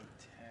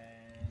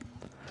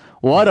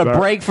 What a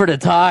break for the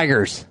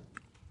Tigers.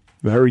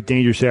 Very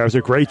dangerous there. It was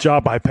a great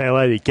job by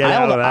Paoletti. Get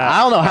out of that.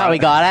 I don't know how he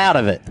got out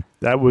of it.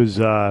 That was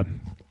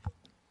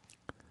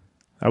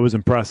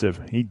impressive.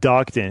 He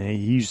ducked and he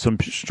used some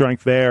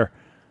strength there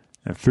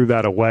and threw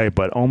that away,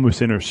 but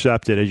almost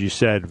intercepted, as you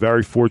said.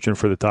 Very fortunate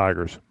for the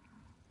Tigers.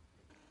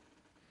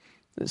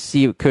 Let's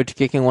see what Coach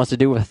Kicking wants to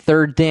do with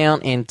 3rd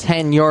down and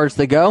 10 yards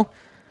to go.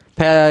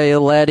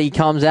 Paoletti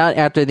comes out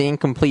after the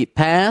incomplete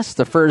pass.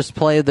 The first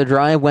play of the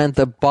drive went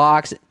the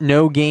box.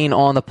 No gain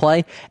on the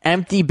play.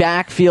 Empty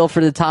backfield for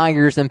the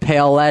Tigers and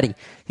Paoletti.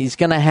 He's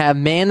going to have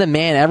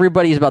man-to-man.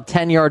 Everybody's about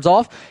 10 yards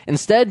off.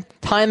 Instead,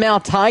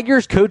 timeout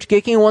Tigers. Coach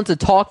Kicking wants to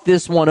talk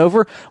this one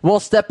over.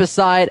 We'll step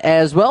aside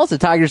as well as the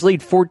Tigers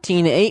lead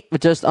 14-8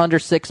 with just under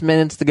 6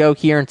 minutes to go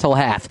here until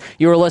half.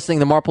 You are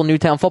listening to Marple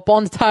Newtown Football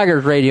on the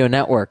Tigers Radio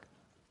Network.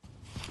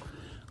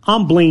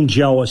 I'm Blaine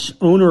Jealous,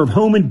 owner of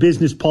Home and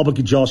Business Public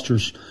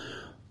Adjusters.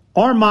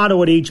 Our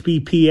motto at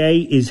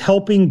HBPA is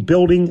helping,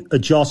 building,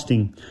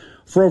 adjusting.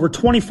 For over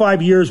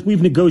 25 years,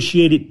 we've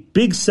negotiated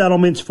big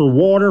settlements for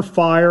water,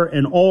 fire,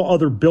 and all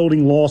other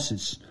building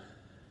losses.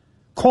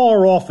 Call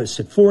our office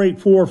at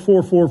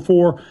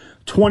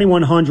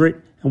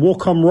 484-444-2100, and we'll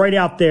come right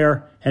out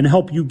there and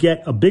help you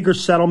get a bigger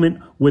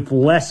settlement with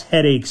less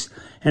headaches.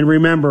 And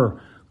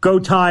remember, go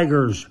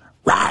Tigers!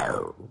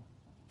 Rawr!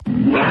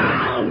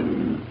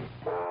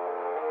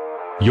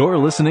 You're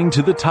listening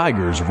to the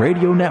Tigers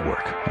Radio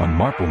Network on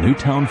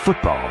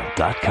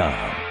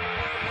MarpleNewtownFootball.com.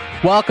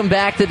 Welcome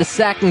back to the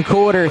second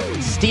quarter.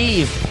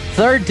 Steve,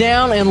 3rd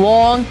down and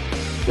long.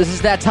 This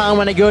is that time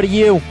when I go to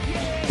you.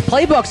 The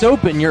playbook's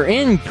open. You're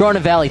in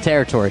Garner Valley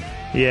territory.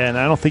 Yeah, and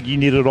I don't think you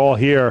need it all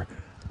here.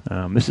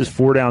 This is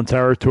 4-down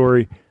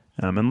territory.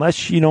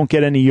 Unless you don't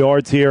get any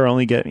yards here,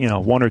 only get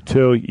 1 or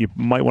 2, you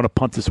might want to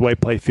punt this away,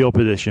 play field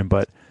position,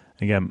 but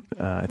again,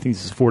 I think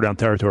this is 4-down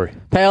territory.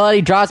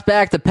 Paoletti drops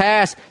back the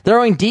pass,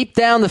 throwing deep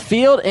down the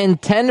field,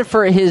 intended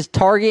for his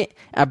target.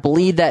 I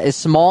believe that is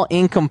Small,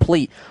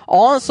 incomplete.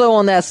 Also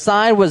on that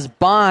side was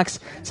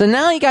Box. So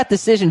now you got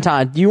decision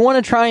time. Do you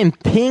want to try and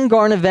ping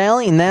Garner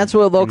Valley? And that's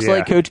what it looks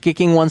like Coach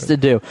Kicking wants to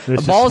do.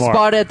 The ball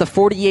spotted at the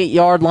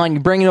 48-yard line.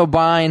 You bring it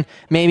O'Brien,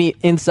 maybe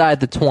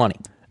inside the 20.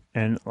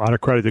 And a lot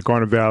of credit to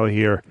Garner Valley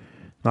here,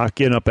 not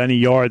getting up any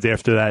yards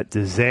after that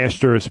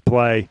disastrous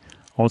play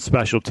on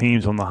special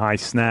teams on the high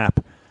snap.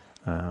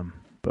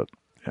 But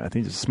I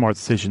think it's a smart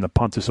decision to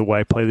punt this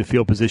away, play the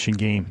field position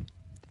game.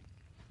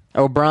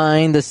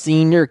 O'Brien, the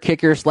senior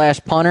kicker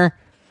 / punter,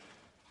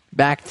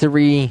 back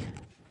 3.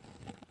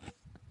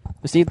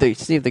 Let's see if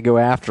they go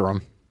after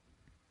him.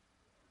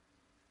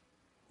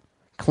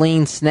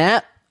 Clean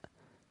snap.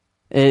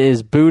 It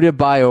is booted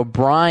by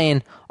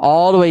O'Brien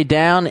all the way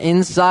down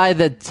inside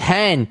the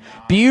 10.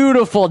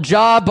 Beautiful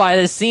job by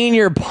the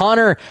senior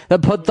punter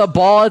that put the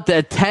ball at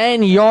the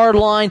 10-yard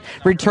line.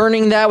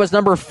 Returning that was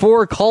number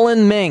 4,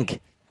 Cullen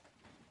Mink.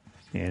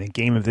 Yeah, in a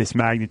game of this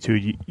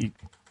magnitude,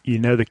 you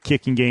know the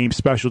kicking game,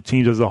 special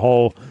teams as a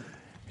whole,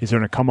 is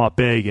going to come up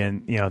big.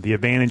 And, the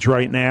advantage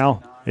right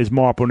now is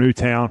Marple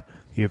Newtown.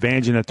 The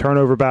advantage in the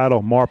turnover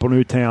battle, Marple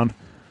Newtown.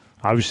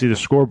 Obviously, the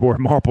scoreboard,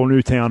 Marple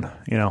Newtown,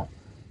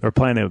 they're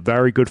playing a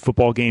very good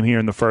football game here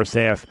in the first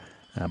half,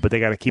 but they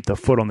got to keep the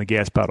foot on the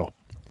gas pedal.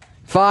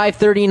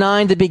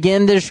 5:39 to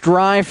begin this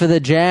drive for the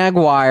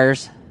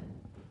Jaguars.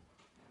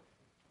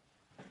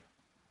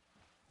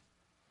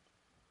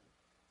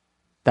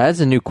 That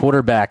is a new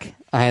quarterback.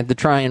 I had to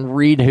try and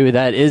read who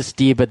that is,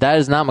 Steve, but that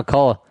is not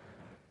McCullough.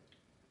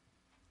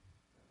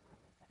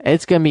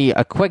 It's going to be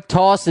a quick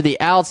toss to the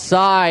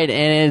outside,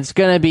 and it's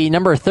going to be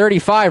number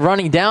 35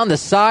 running down the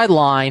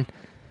sideline.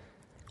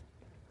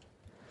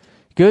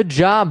 Good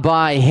job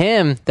by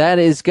him. That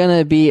is going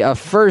to be a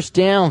first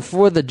down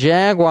for the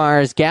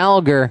Jaguars.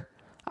 Gallagher,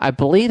 I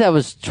believe that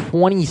was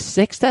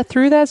 26 that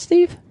threw that,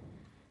 Steve?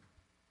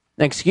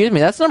 Excuse me,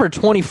 that's number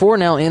 24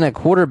 now in a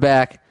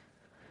quarterback.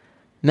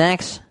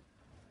 Max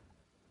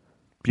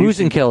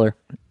Busenkill,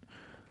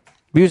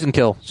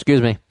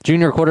 excuse me,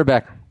 junior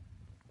quarterback.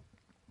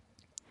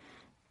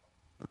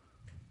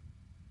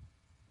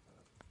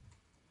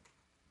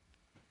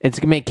 It's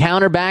going to be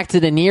counter back to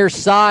the near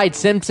side.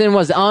 Simpson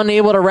was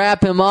unable to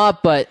wrap him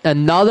up, but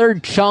another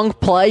chunk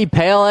play.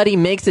 Pale Eddie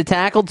makes a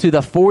tackle to the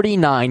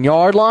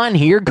 49-yard line.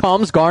 Here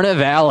comes Garnet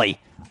Valley.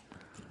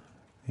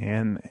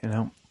 And,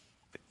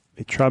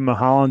 they tried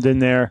Mulholland in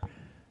there.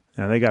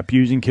 Now they got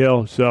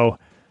Busenkill. So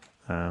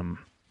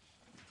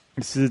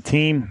this is a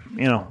team,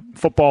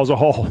 football as a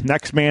whole,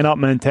 next man up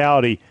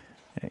mentality.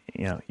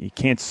 You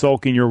can't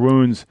sulk in your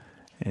wounds.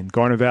 And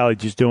Garnet Valley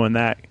just doing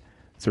that.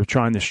 So they're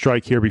trying to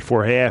strike here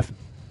before half.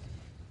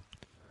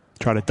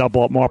 Try to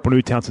double up Marple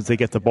Newtown since they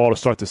get the ball to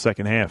start the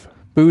second half.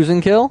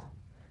 Busenkill.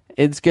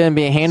 It's going to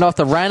be a handoff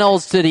to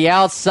Reynolds to the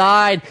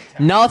outside.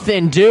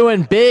 Nothing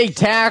doing. Big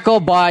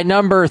tackle by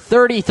number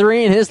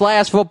 33 in his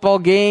last football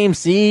game,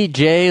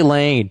 C.J.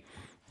 Lane.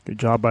 Good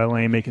job by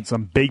Lane making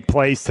some big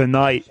plays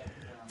tonight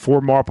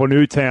for Marple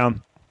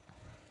Newtown.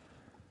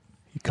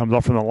 He comes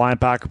up from the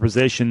linebacker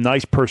position.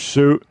 Nice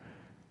pursuit.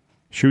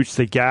 Shoots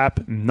the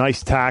gap.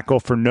 Nice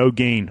tackle for no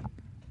gain.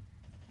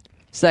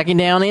 Second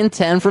down and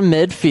 10 from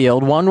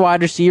midfield. One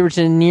wide receiver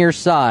to the near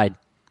side.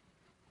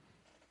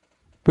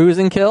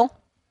 Busenkill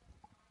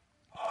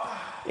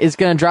is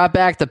going to drop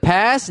back the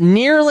pass.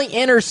 Nearly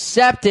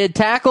intercepted.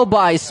 Tackled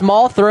by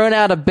Small. Thrown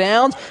out of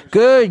bounds.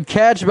 Good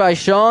catch by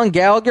Sean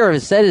Gallagher.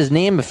 Has said his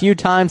name a few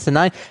times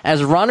tonight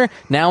as a runner.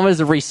 Now as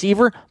a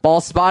receiver.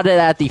 Ball spotted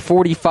at the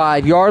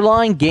 45-yard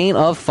line. Gain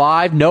of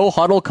 5. No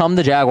huddle come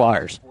the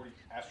Jaguars.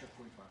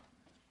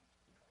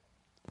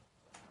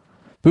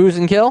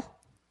 Busenkill.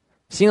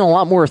 Seen a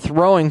lot more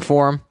throwing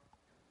for him.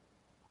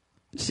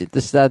 See what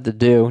this had to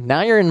do.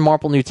 Now you're in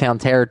Marple Newtown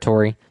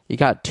territory. You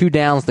got 2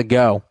 downs to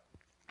go.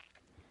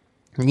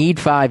 Need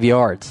 5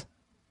 yards.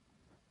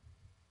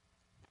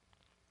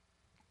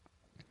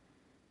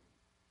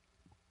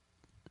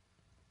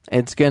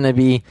 It's going to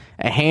be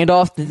a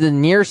handoff to the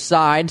near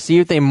side. See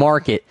if they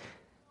mark it.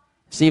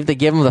 See if they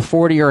give him the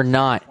 40 or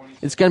not.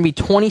 It's going to be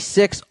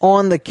 26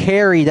 on the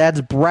carry.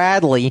 That's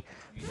Bradley.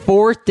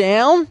 4th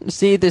down.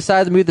 See if they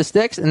decide to move the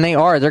sticks, and they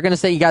are. They're going to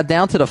say you got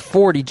down to the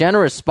 40.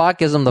 Generous spot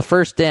gives them the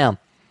first down.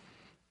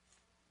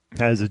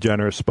 That is a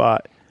generous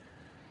spot.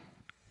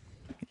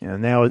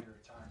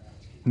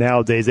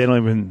 Nowadays, they don't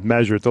even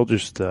measure it. They'll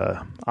just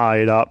eye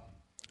it up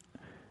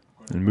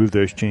and move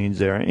those chains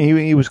there.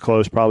 He was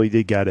close, probably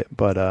did get it.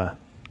 But,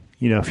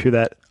 if you're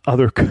that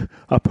other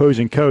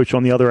opposing coach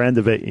on the other end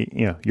of it,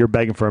 you're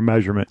begging for a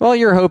measurement. Well,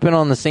 you're hoping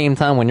on the same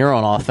time when you're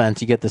on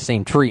offense, you get the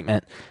same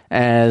treatment.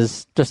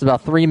 As just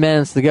about 3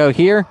 minutes to go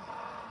here,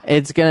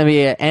 it's going to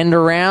be an end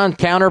around,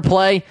 counter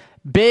play.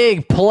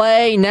 Big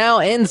play now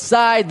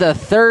inside the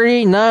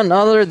 30, none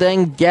other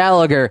than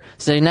Gallagher.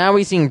 So now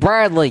we've seen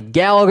Bradley,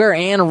 Gallagher,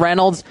 and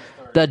Reynolds.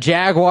 The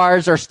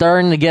Jaguars are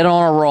starting to get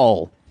on a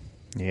roll.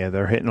 Yeah,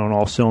 they're hitting on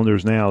all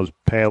cylinders now as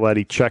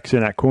Paoletti checks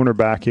in at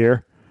cornerback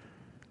here.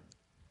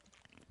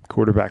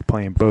 Quarterback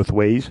playing both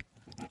ways.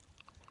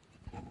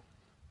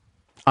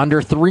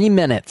 Under 3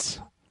 minutes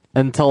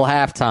until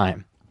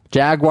halftime.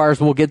 Jaguars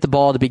will get the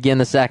ball to begin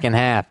the second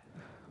half.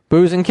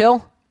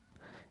 Busenkill.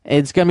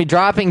 It's going to be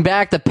dropping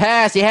back the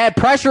pass. He had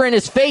pressure in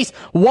his face.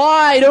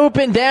 Wide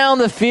open down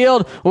the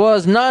field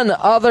was none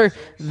other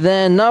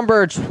than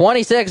number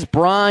 26,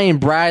 Brian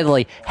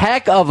Bradley.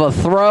 Heck of a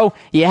throw.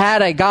 You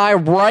had a guy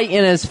right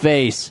in his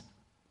face.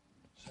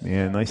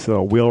 Yeah, nice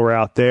little wheel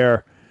route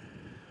there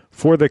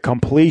for the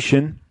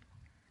completion.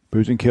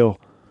 Busenkill,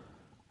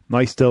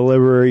 nice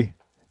delivery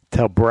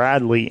to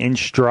Bradley in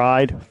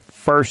stride.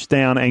 First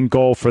down and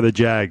goal for the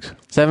Jags.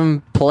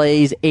 7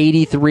 plays,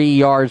 83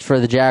 yards for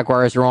the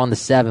Jaguars. Are on the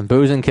 7.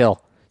 Busenkill.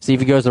 See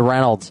if he goes to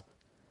Reynolds.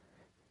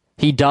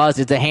 He does.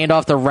 It's a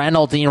handoff to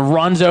Reynolds. He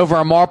runs over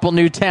a Marple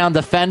Newtown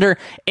defender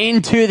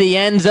into the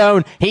end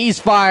zone. He's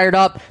fired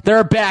up.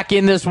 They're back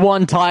in this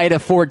one, tied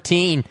at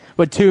 14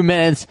 with 2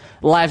 minutes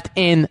left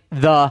in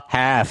the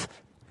half.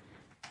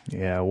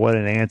 Yeah, what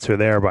an answer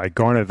there by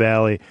Garnet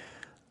Valley.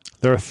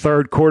 Their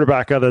third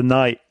quarterback of the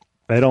night.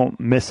 They don't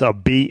miss a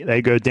beat.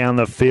 They go down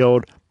the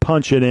field,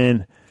 punch it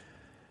in.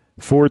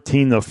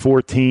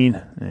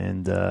 14-14.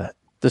 And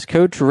does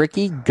Coach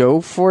Ricky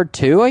go for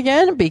 2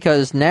 again?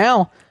 Because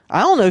now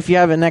I don't know if you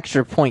have an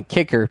extra point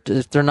kicker.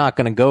 They're not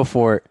going to go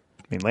for it.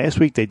 I mean, last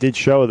week they did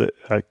show that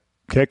a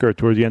kicker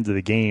towards the end of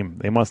the game.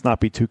 They must not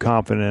be too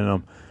confident in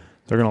them.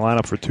 They're going to line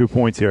up for 2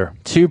 points here.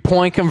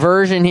 2-point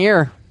conversion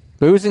here.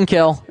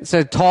 Busenkill. It's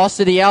a toss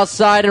to the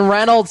outside, and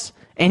Reynolds,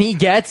 and he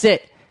gets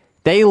it.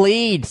 They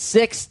lead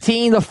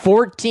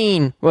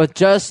 16-14 with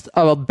just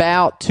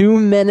about 2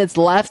 minutes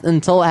left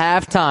until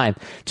halftime.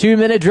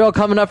 2-minute drill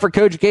coming up for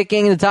Coach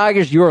Gicking and the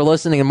Tigers. You are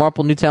listening to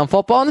Marple Newtown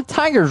Football on the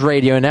Tigers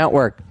Radio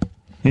Network.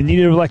 In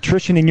need of an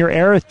electrician in your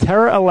area?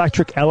 Terra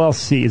Electric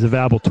LLC is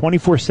available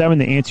 24/7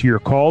 to answer your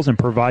calls and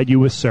provide you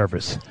with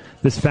service.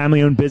 This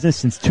family-owned business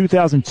since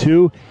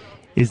 2002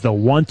 is the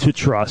one to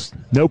trust.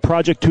 No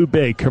project too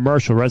big,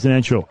 commercial,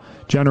 residential,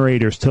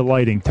 generators to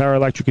lighting. Terra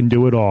Electric can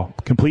do it all.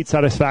 Complete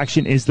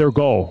satisfaction is their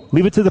goal.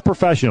 Leave it to the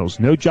professionals.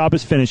 No job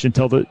is finished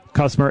until the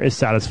customer is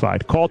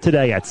satisfied. Call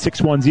today at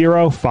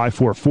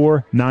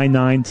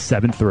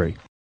 610-544-9973.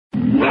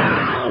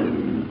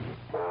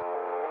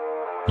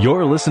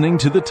 You're listening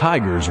to the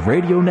Tigers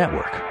Radio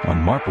Network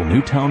on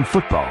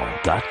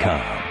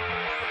MarpleNewtownFootball.com.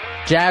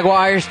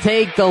 Jaguars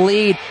take the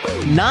lead,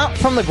 not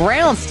from the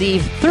ground,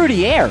 Steve, through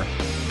the air.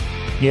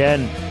 Yeah,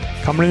 and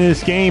coming into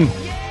this game,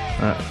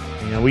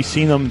 we've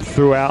seen them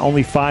throughout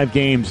only 5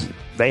 games.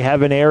 They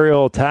have an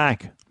aerial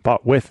attack,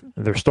 but with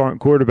their starting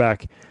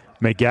quarterback,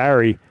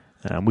 McGarry,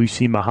 we've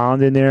seen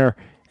Mahond in there,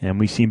 and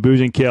we've seen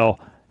Busenkill.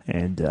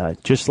 And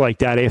just like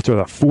that, after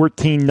the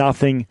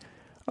 14-0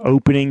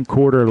 opening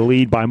quarter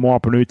lead by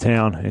Marple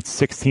Newtown, it's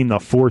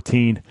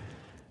 16-14.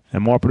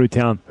 And Marple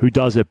Newtown, who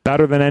does it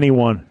better than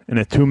anyone in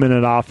a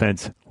 2-minute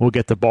offense, will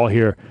get the ball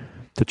here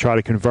to try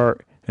to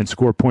convert and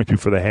score points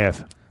before the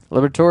half.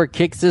 Liberatore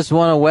kicks this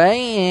one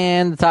away,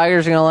 and the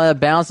Tigers are going to let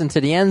it bounce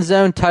into the end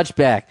zone.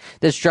 Touchback.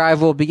 This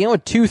drive will begin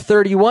with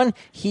 2:31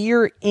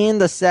 here in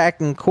the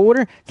second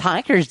quarter.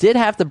 Tigers did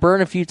have to burn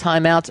a few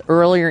timeouts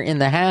earlier in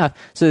the half,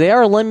 so they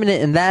are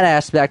limited in that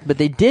aspect, but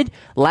they did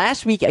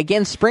last week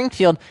against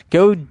Springfield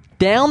go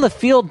down the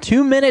field,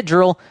 2-minute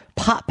drill,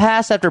 pop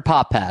pass after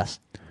pop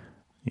pass.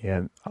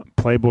 Yeah,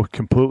 playbook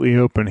completely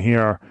open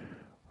here.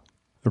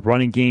 The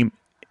running game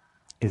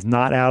is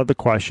not out of the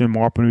question.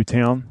 Marple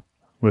Newtown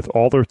with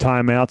all their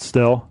timeouts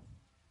still.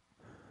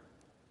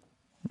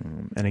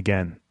 And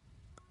again,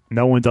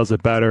 no one does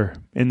it better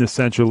in the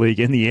Central League,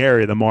 in the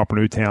area, than Marple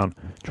Newtown,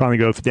 trying to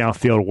go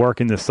downfield,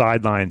 working the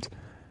sidelines.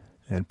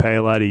 And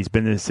Paoletti's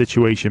been in this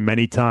situation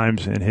many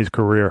times in his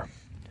career.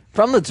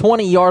 From the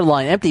 20-yard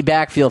line, empty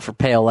backfield for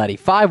Paoletti.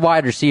 5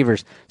 wide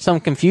receivers. Some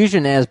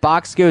confusion as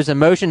Box goes in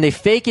motion. They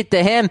fake it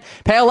to him.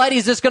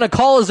 Paoletti's just going to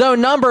call his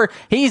own number.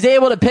 He's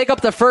able to pick up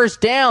the first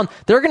down.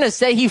 They're going to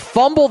say he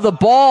fumbled the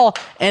ball,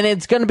 and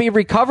it's going to be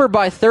recovered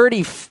by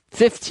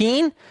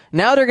 30-15.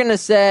 Now they're going to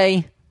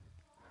say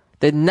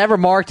they never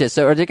marked it.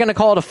 So are they going to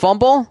call it a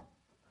fumble?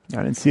 I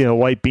didn't see a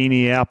white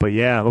beanie out, but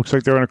yeah, it looks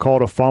like they're going to call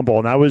it a fumble.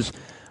 And that was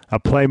a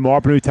play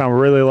Marple Newtown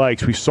really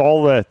likes. We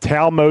saw the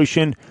tail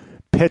motion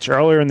pitch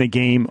earlier in the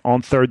game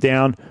on 3rd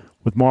down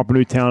with Marple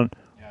Newtown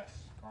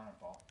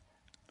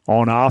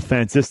on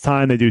offense. This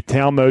time they do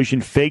tail motion,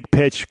 fake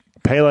pitch.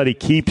 Paoletti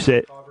keeps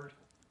it.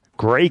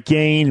 Great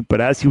gain, but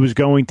as he was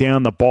going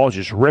down, the ball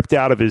just ripped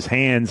out of his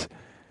hands.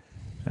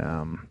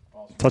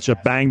 Such a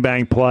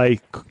bang-bang play.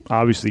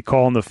 Obviously,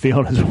 calling the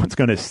field is what's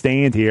going to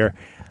stand here.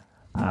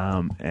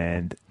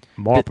 And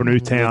Marple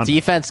Newtown. The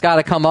defense got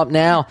to come up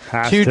now.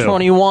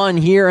 2:21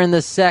 here in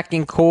the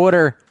second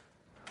quarter.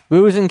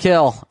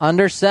 Busenkill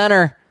under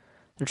center.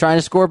 They're trying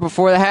to score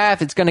before the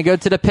half. It's going to go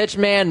to the pitch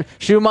man.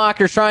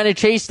 Schumacher's trying to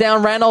chase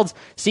down Reynolds.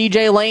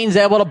 C.J. Lane's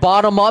able to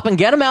bottom up and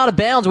get him out of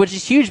bounds, which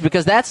is huge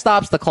because that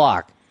stops the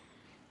clock.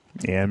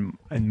 And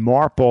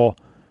Marple,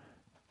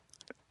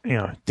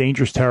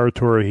 dangerous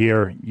territory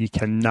here. You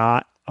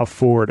cannot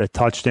afford a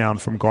touchdown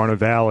from Garnet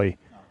Valley.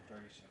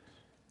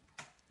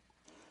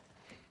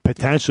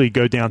 Potentially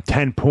go down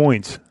 10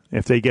 points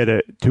if they get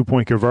a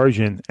 2-point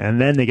conversion,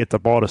 and then they get the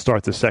ball to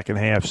start the second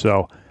half.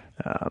 So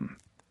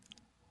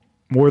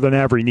more than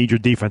ever, you need your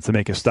defense to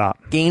make a stop.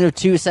 Gain of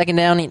 2, 2nd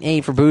down and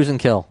 8 for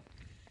Busenkill.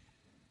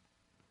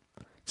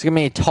 It's going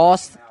to be a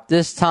toss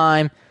this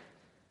time.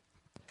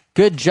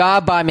 Good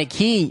job by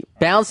McKee,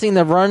 bouncing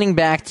the running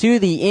back to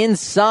the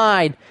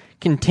inside.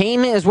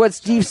 Containment is what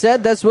Steve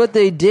said. That's what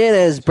they did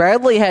as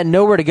Bradley had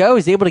nowhere to go.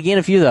 He's able to gain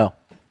a few, though.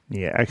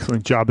 Yeah,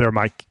 excellent job there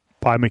by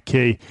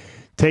McKee.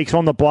 Takes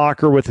on the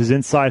blocker with his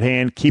inside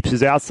hand, keeps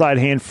his outside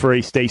hand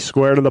free, stays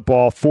square to the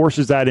ball,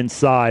 forces that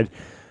inside,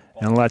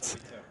 and lets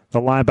the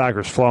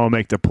linebackers flow and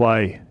make the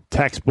play.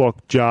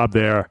 Textbook job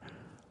there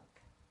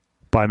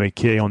by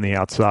McKee on the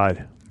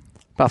outside.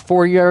 About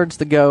 4 yards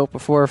to go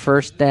before a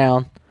first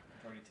down.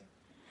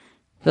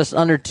 Just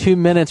under 2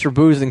 minutes for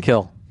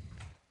Busenkill.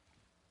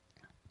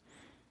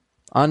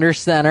 Under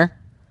center.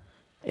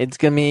 It's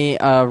going to be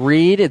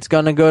Reed. It's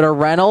going to go to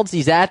Reynolds.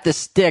 He's at the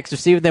sticks. We'll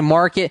see if they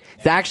mark it.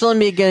 It's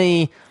actually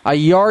going to be a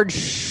yard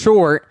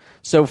short.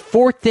 So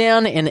 4th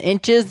down and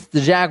inches,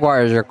 the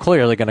Jaguars are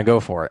clearly going to go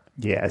for it.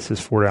 Yeah, this is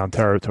 4-down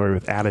territory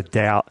without a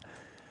doubt.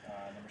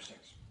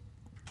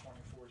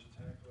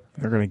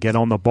 They're going to get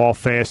on the ball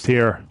fast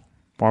here.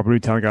 Marple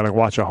Newtown got to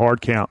watch a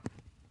hard count.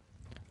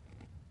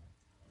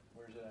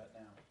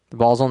 The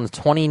ball's on the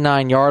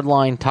 29-yard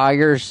line.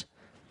 Tigers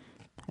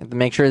have to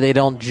make sure they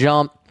don't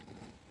jump.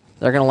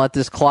 They're going to let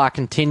this clock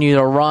continue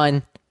to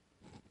run.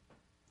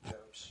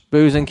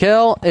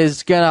 Busenkill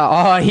is going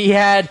to... he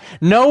had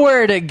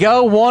nowhere to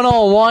go.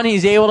 One-on-one,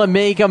 he's able to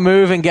make a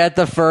move and get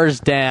the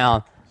first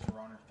down.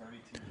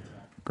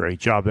 Great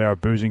job there.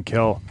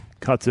 Busenkill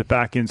cuts it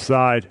back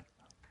inside.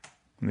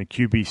 And the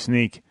QB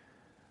sneak.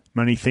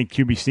 Many think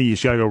QB sneak, you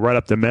just got to go right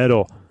up the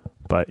middle.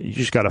 But you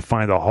just got to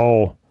find a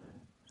hole.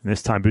 And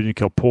this time,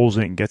 Busenkill pulls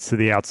it and gets to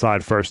the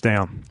outside first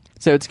down.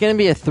 So it's going to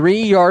be a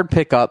 3-yard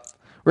pickup.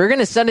 We're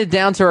going to send it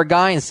down to our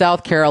guy in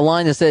South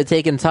Carolina instead of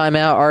taking time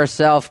out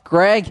ourselves.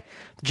 Greg,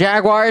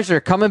 Jaguars are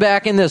coming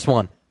back in this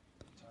one.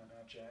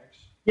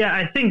 Yeah,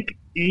 I think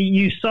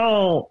you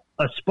saw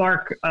a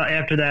spark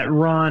after that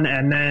run,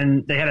 and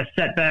then they had a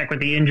setback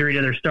with the injury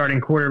to their starting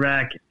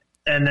quarterback.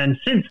 And then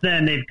since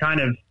then, they've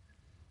kind of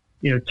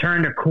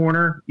turned a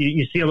corner.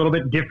 You see a little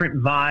bit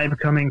different vibe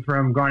coming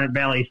from Garnet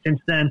Valley since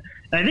then.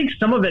 And I think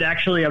some of it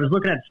actually, I was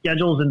looking at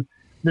schedules, and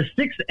the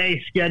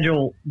 6A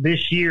schedule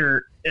this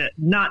year,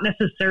 not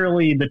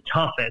necessarily the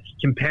toughest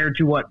compared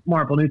to what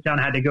Marple Newtown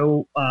had to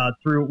go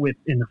through with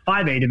in the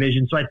 5A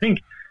division. So I think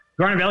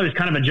Garnet Valley was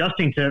kind of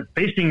adjusting to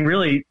facing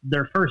really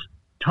their first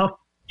tough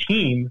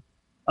team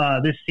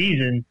this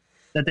season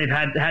that they've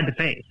had to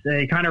face.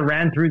 They kind of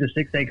ran through the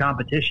 6A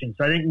competition.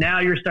 So I think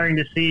now you're starting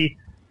to see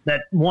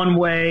that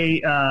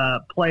one-way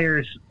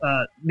players,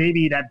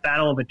 maybe that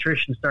battle of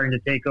attrition starting to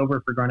take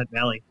over for Garnet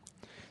Valley.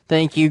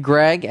 Thank you,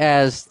 Greg,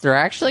 as they're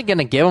actually going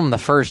to give them the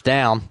first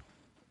down,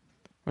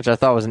 which I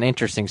thought was an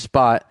interesting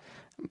spot.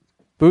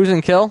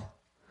 Busenkill,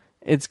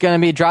 it's going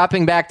to be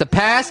dropping back to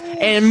pass,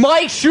 and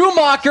Mike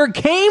Schumacher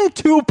came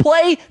to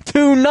play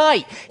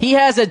tonight. He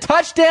has a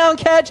touchdown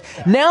catch,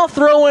 now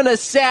throwing a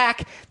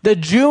sack. The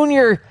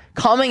junior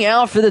coming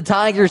out for the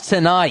Tigers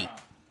tonight.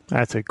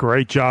 That's a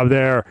great job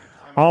there.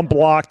 On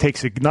block,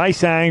 takes a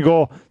nice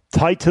angle,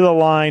 tight to the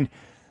line,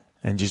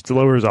 and just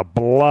delivers a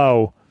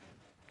blow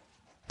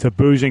to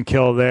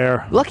Busenkill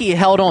there. Lucky he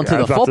held on to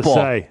the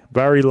football.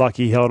 Very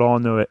lucky he held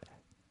on to it.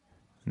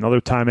 Another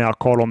timeout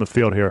called on the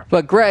field here.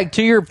 But, Greg,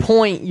 to your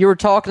point, you were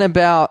talking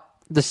about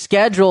the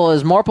schedule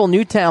as Marple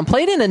Newtown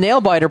played in a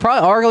nail-biter,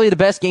 probably arguably the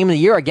best game of the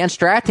year against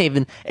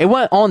Strathaven. It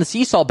went on the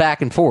seesaw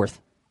back and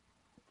forth.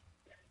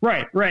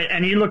 Right.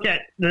 And you look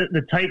at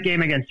the tight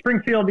game against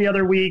Springfield the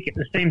other week,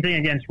 the same thing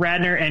against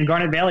Radnor, and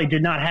Garnet Valley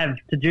did not have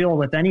to deal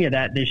with any of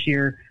that this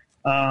year.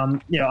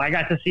 I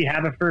got to see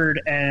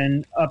Haverford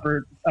and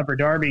Upper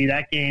Darby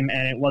that game,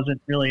 and it wasn't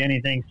really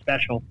anything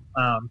special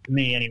to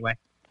me anyway.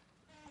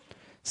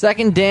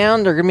 Second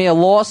down, there's going to be a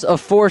loss of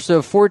 4,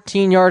 so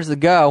 14 yards to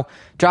go.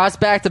 Drops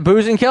back to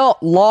Busenkill,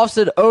 lofts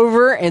it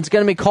over, and it's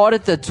going to be caught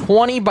at the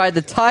 20 by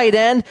the tight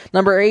end,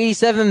 number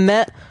 87,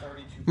 Matt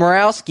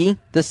Morawski,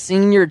 the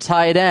senior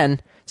tight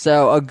end.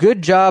 So a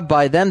good job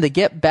by them to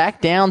get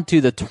back down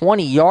to the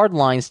 20-yard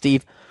line,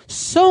 Steve.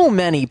 So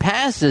many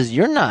passes.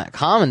 You're not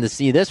common to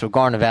see this with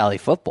Garnet Valley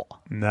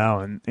football. No,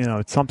 and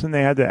it's something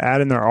they had to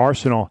add in their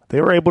arsenal. They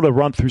were able to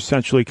run through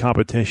Central League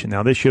competition.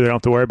 Now this year they don't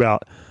have to worry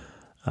about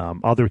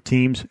other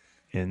teams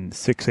in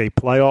 6A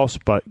playoffs,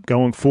 but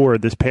going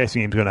forward, this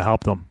passing game is going to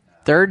help them.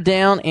 Third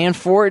down and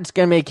 4. It's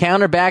going to be a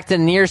counter back to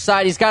the near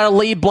side. He's got a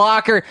lead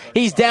blocker.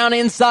 He's down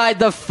inside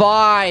the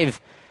 5.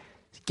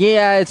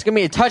 Yeah, it's going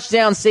to be a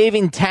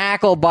touchdown-saving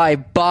tackle by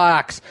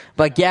Box,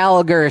 but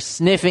Gallagher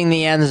sniffing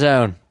the end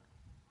zone.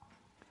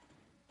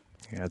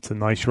 Yeah, it's a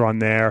nice run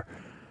there.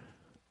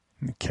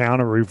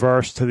 Counter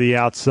reverse to the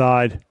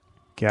outside.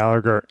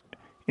 Gallagher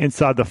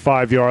inside the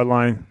 5-yard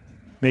line.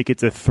 Make it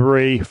to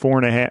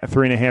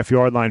 3.5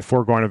 yard line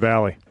for Garnet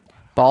Valley.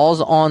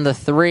 Ball's on the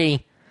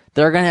 3.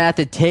 They're going to have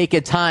to take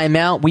a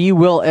timeout. We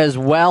will as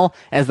well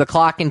as the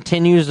clock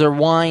continues to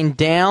wind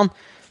down.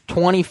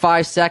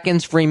 25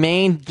 seconds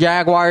remain.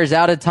 Jaguars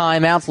out of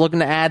timeouts, looking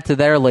to add to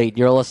their lead.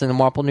 You're listening to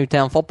Marple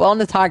Newtown Football on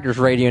the Tigers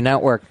Radio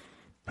Network.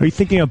 Are you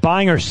thinking of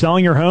buying or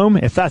selling your home?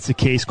 If that's the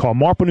case, call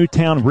Marple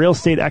Newtown real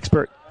estate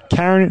expert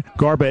Karen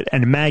Garbett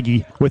and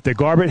Maggie with the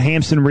Garbett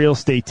Hampson Real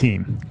Estate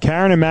Team.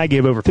 Karen and Maggie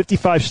have over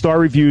 55-star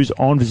reviews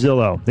on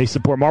Zillow. They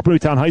support Marple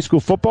Newtown High School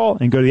football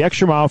and go the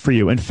extra mile for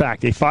you. In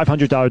fact, a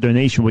 $500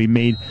 donation will be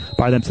made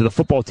by them to the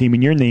football team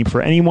in your name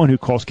for anyone who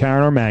calls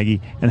Karen or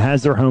Maggie and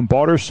has their home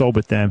bought or sold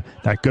with them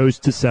that goes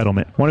to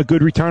settlement. Want a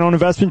good return on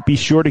investment? Be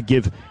sure to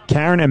give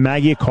Karen and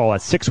Maggie a call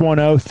at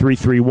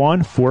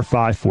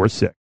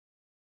 610-331-4546.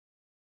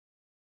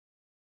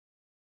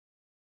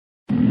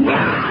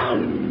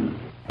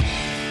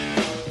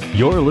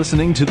 You're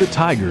listening to the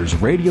Tigers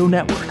Radio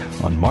Network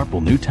on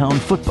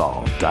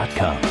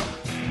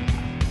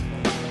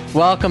MarpleNewtownFootball.com.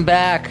 Welcome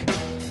back.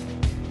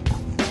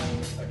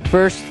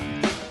 First,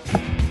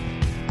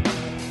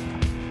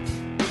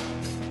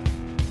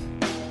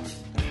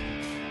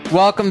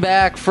 welcome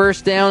back.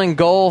 First down and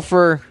goal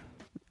for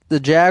the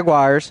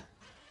Jaguars.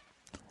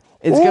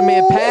 It's going to be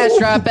a pass,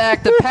 drop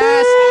back to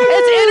pass.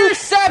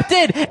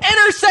 It's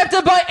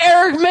intercepted by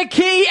Eric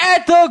McKee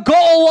at the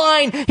goal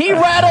line. He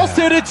rattles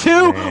to the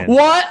 2. Man.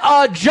 What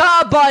a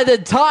job by the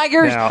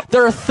Tigers. Now,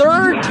 their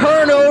third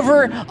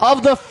turnover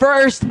of the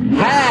first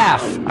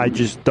half. I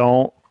just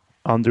don't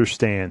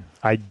understand.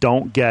 I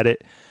don't get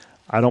it.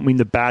 I don't mean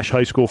to bash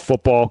high school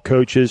football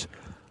coaches,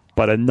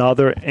 but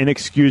another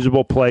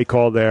inexcusable play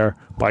call there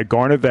by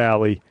Garnet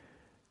Valley.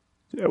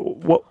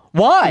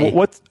 Why?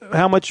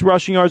 How much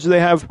rushing yards do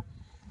they have?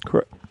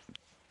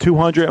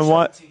 200 and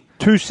what?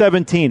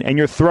 217. And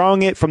you're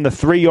throwing it from the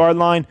 3-yard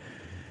line.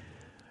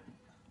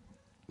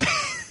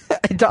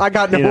 I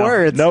got no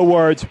words. No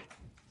words.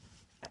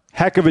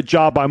 Heck of a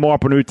job by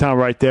Marple Newtown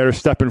right there to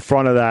step in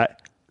front of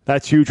that.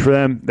 That's huge for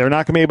them. They're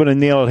not going to be able to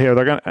nail it here.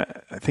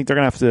 I think they're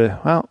going to have to.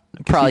 Well,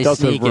 probably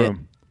sneak it.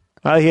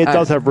 It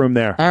does have room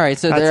there. All right,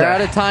 so they're out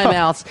of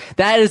timeouts.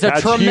 That is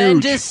a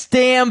tremendous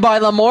stand by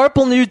the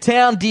Marple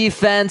Newtown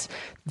defense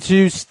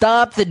to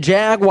stop the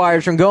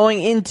Jaguars from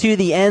going into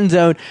the end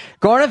zone.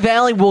 Garnet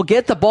Valley will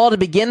get the ball to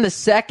begin the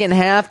second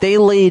half. They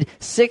lead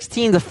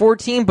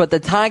 16-14, but the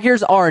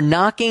Tigers are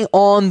knocking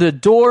on the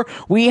door.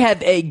 We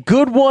have a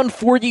good one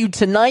for you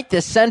tonight.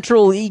 The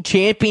Central League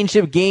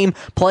Championship game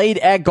played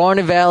at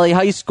Garnet Valley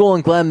High School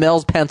in Glen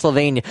Mills,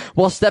 Pennsylvania.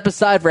 We'll step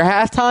aside for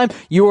halftime.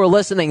 You are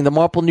listening to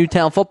Marple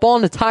Newtown Football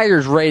on the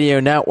Tigers Radio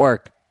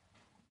Network.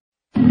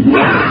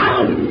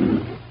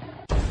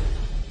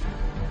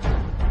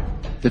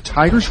 The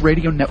Tigers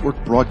Radio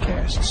Network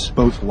broadcasts,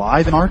 both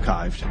live and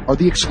archived, are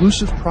the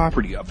exclusive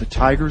property of the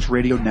Tigers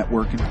Radio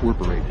Network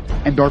Incorporated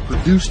and are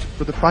produced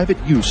for the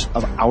private use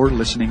of our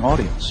listening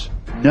audience.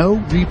 No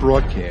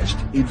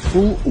rebroadcast, in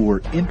full or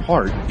in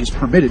part, is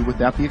permitted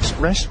without the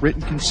express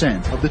written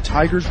consent of the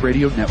Tigers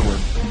Radio Network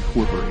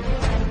Incorporated.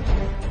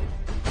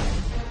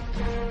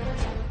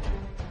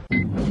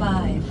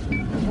 5,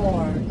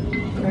 4,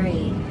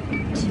 3,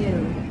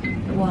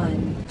 2,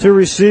 1. Two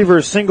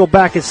receivers, single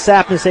back is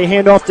Sapness. They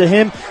hand off to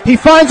him. He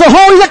finds a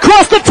hole. He's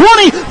across the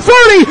 20,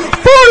 30,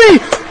 40,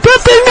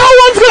 50. No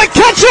one's going to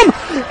catch him.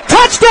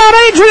 Touchdown,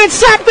 Adrian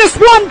Sapness.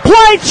 One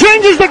play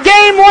changes the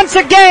game once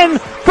again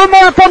for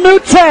Marple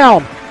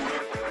Newtown.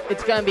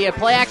 It's going to be a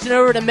play action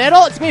over the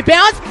middle. It's going to be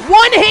bounced.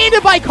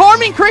 One-handed by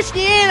Carmen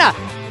Christiana.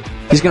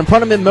 He's going to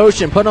put him in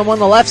motion, put him on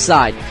the left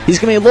side. He's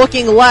going to be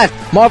looking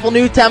left. Marple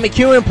Newtown,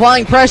 McEwen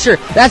applying pressure.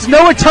 That's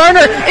Noah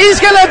Turner. It's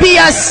going to be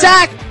a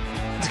sack.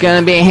 It's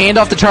going to be a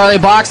handoff to Charlie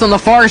Box on the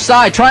far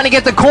side, trying to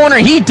get the corner.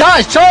 He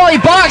does. Charlie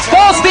Box,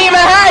 full steam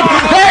ahead.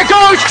 There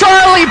goes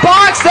Charlie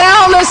Box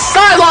down the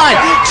sideline.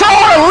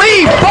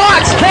 Charlie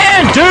Box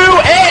can do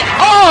it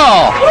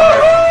all.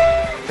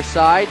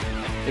 Side,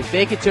 they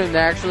fake it to him.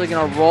 They're actually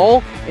going to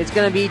roll. It's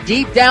going to be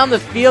deep down the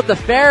field. The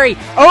Ferry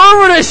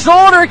over the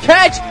shoulder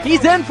catch.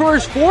 He's in for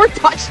his 4th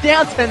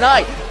touchdown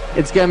tonight.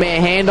 It's going to be a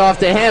handoff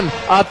to him.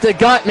 Up the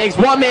gut. Makes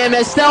one man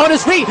miss. Still on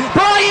his feet.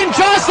 Brian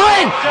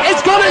Jocelyn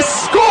is going to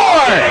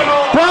score.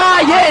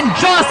 Brian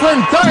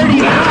Jocelyn,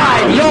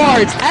 35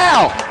 yards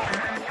out.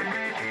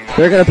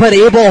 They're going to put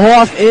Abel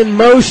Hoff in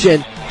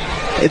motion.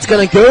 It's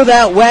going to go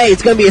that way.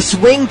 It's going to be a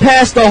swing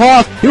pass to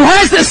Hoff, who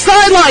has the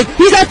sideline.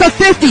 He's at the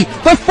 50,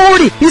 the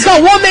 40. He's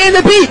got one man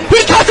to beat. He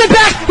cuts it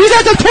back. He's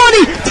at the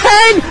 20,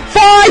 10,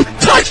 5.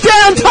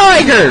 Touchdown,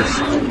 Tigers.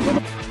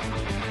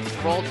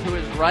 Roll to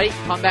his right,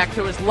 come back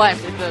to his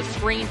left. It's a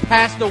screen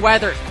pass to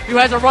Weathers, who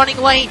has a running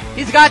lane.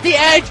 He's got the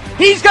edge.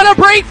 He's going to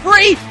break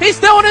free. He's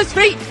still on his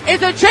feet.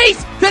 It's a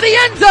chase to the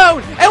end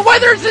zone, and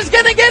Weathers is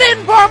going to get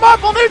in for a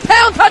Marple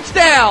Newtown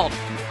touchdown.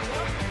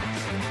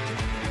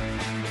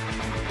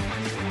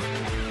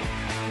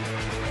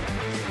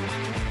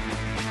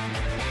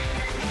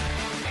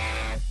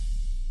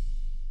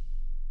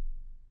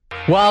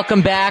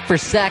 Welcome back for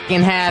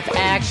second half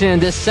action in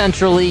this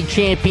Central League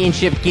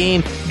Championship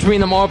game between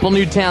the Marple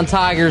Newtown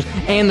Tigers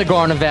and the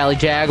Garnet Valley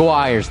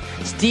Jaguars.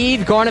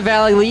 Steve, Garnet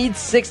Valley leads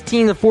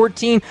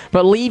 16-14,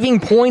 but leaving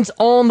points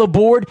on the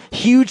board.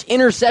 Huge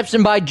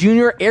interception by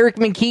junior Eric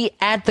McKee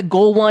at the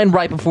goal line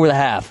right before the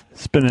half.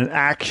 It's been an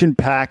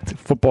action-packed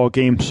football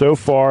game so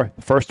far.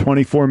 The first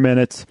 24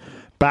 minutes,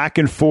 back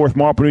and forth.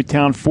 Marple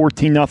Newtown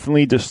 14-0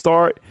 lead to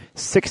start,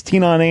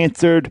 16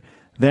 unanswered.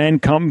 Then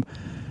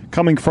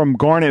coming from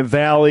Garnet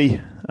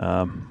Valley,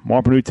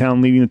 Marple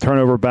Newtown leading the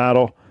turnover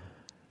battle.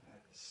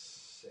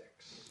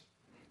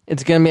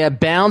 It's going to be a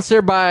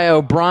bouncer by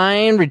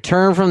O'Brien,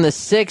 return from the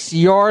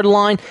 6-yard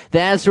line.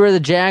 That's where the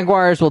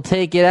Jaguars will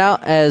take it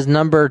out as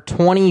number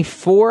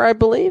 24, I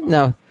believe.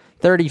 No,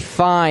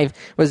 35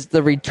 was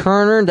the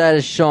returner. That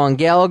is Sean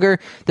Gallagher.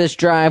 This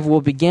drive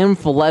will begin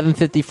for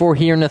 11:54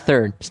 here in the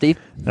third. Steve?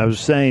 I was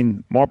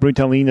saying, Marple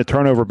Newtown leading the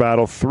turnover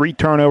battle. 3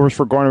 turnovers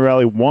for Garnet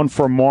Valley, 1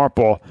 for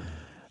Marple.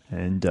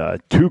 And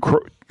two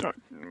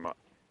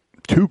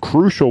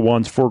crucial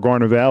ones for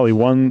Garnet Valley.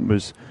 One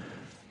was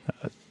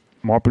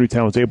Marple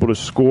Newtown was able to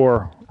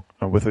score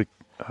with a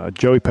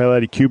Joey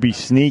Paletti QB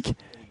sneak,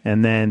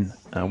 and then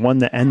one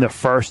to end the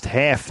first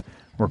half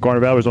where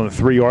Garnet Valley was on the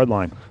 3-yard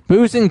line.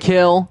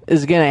 Boozenkill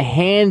is going to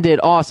hand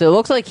it off. So it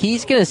looks like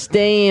he's going to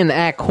stay in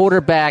at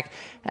quarterback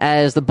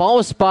as the ball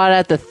was spotted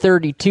at the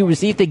 32. We'll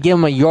see if they give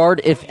him a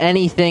yard, if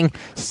anything.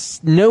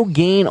 No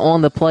gain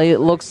on the play, it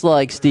looks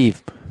like,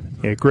 Steve.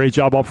 Yeah, great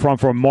job up front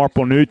from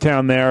Marple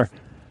Newtown there.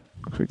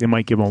 Looks like they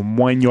might give him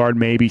 1 yard,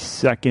 maybe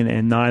 2nd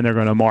and 9. They're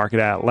going to mark it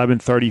at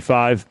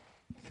 11:35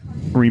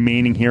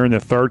 remaining here in the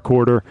third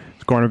quarter.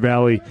 Garnet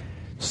Valley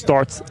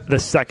starts the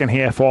second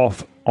half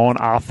off on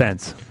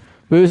offense.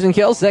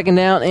 Buzenkill, 2nd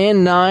down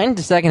and 9.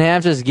 The second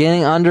half just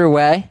getting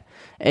underway.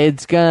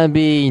 It's going to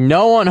be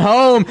no one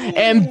home,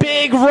 and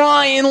big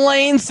Ryan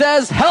Lane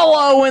says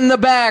hello in the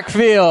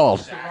backfield.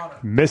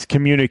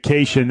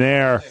 Miscommunication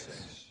there.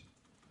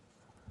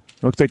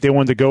 Looks like they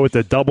wanted to go with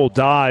the double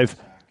dive,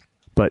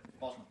 but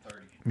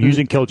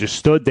Buzenkill just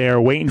stood there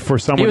waiting for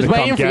someone to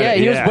come get it.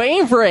 He was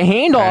waiting for a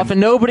handoff,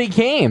 and nobody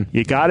came.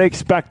 You got to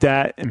expect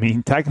that. I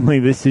mean, technically,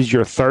 this is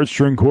your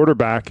third-string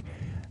quarterback,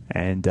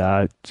 and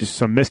just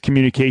some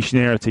miscommunication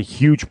there. It's a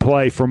huge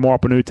play for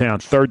Marple Newtown.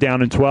 3rd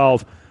down and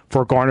 12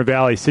 for Garnet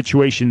Valley,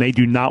 situation they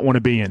do not want to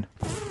be in.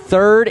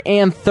 3rd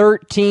and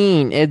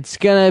 13. It's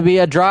going to be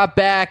a drop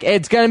back.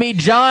 It's going to be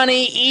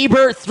Johnny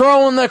Ebert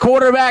throwing the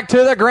quarterback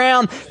to the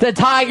ground. The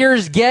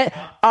Tigers get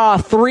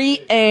a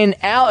 3 and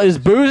out as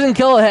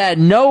Buzenkill had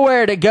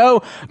nowhere to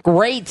go.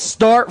 Great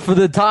start for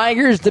the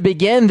Tigers to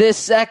begin this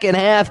second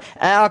half.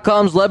 Out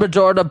comes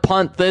Lebedor to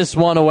punt this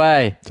one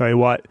away. Tell you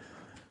what,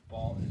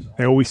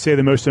 they always say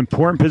the most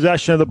important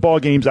possession of the ball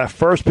game is that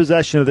first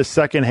possession of the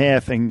second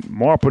half, and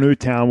Marple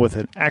Newtown with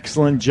an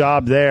excellent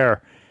job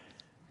there.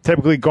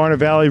 Typically, Garnet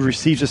Valley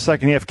receives a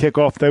second half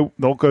kickoff.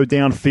 They'll go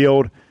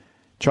downfield,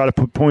 try to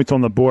put points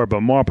on the board,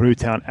 but Marple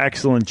Newtown,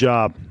 excellent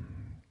job.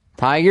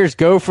 Tigers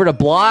go for the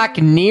block,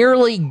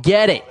 nearly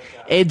get it.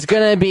 It's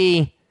going to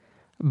be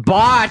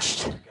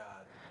botched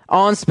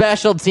on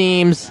special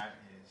teams.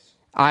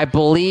 I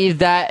believe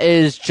that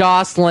is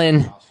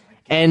Jocelyn.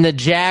 And the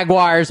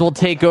Jaguars will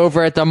take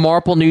over at the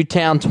Marple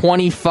Newtown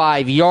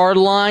 25-yard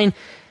line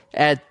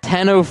at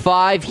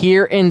 10:05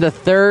 here in the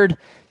third.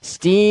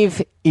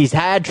 Steve, he's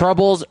had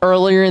troubles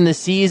earlier in the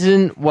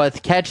season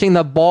with catching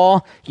the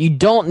ball. You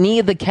don't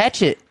need to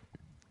catch it.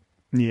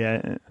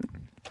 Yeah,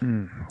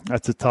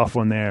 that's a tough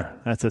one there.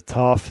 That's a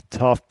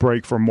tough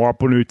break for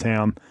Marple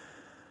Newtown.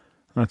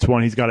 That's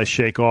one he's got to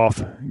shake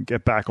off,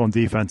 get back on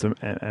defense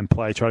and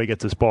play, try to get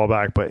this ball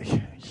back. But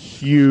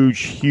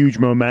huge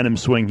momentum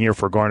swing here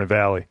for Garnet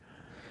Valley.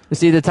 You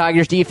see the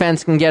Tigers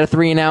defense can get a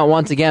 3 and out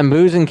once again.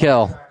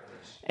 Buzenkill.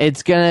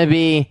 It's going to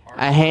be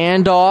a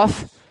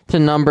handoff to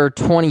number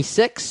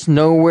 26.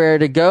 Nowhere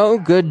to go.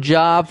 Good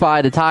job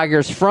by the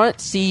Tigers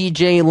front.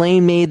 C.J.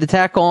 Lane made the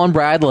tackle on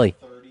Bradley.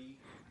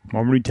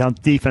 Marple Newtown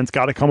defense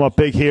got to come up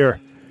big here.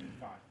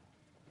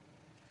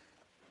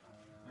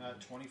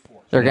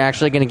 They're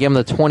actually going to give him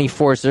the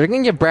 24, so they're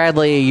going to give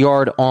Bradley a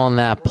yard on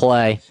that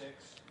play.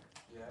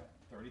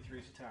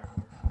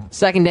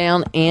 2nd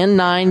down and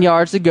 9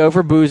 yards to go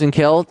for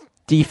Buzenkill.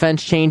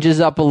 Defense changes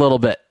up a little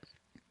bit.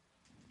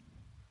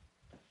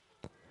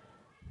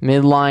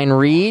 Midline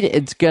read.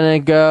 It's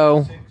going to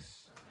go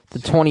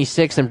to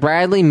 26, and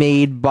Bradley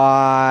made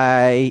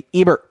by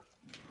Ebert.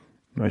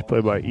 Nice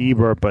play by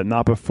Ebert, but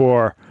not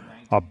before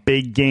a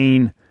big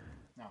gain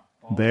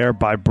there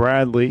by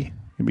Bradley. Going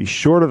to be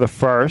short of the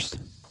first.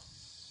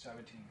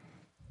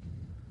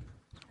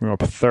 We're up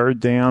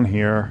 3rd down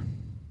here.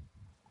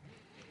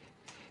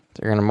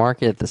 They're going to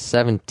mark it at the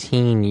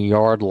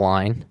 17-yard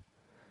line.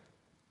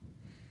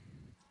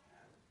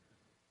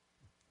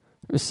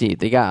 Let's see.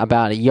 They got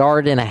about 1.5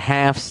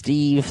 yards,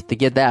 Steve, to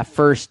get that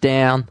first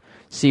down.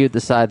 See what they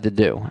decide to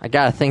do. I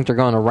got to think they're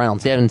going to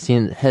Reynolds. They haven't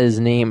seen his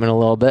name in a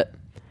little bit.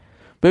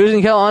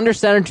 Buzenkill under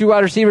center, 2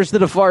 wide receivers to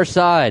the far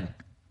side.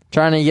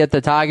 Trying to get the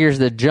Tigers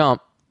to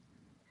jump.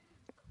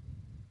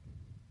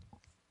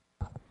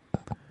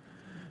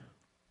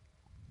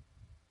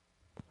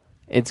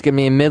 It's going to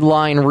be a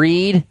midline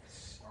read.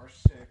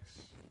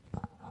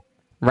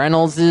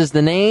 Reynolds is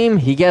the name.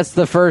 He gets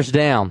the first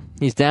down.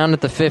 He's down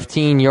at the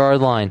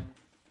 15-yard line.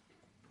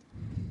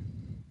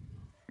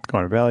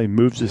 Garnet Valley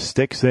moves the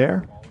sticks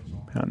there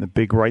on the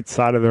big right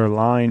side of their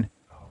line.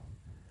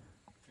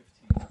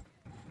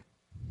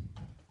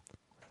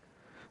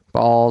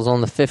 Ball's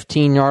on the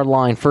 15-yard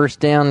line. 1st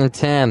down and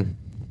 10.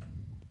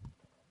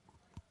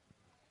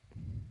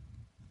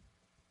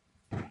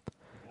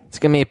 It's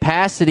going to be a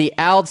pass to the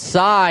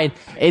outside.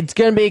 It's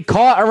going to be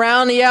caught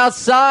around the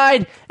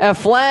outside. A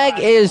flag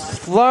is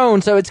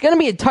thrown. So it's going to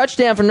be a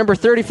touchdown for number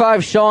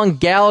 35, Sean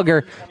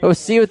Gallagher. But we'll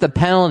see what the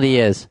penalty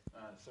is.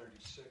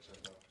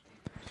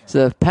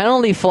 So the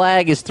penalty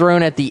flag is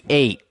thrown at the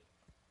 8.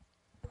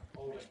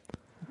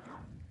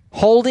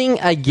 Holding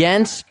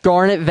against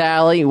Garnet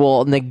Valley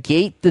will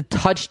negate the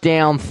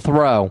touchdown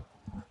throw.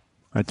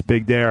 That's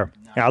big there.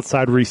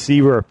 Outside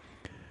receiver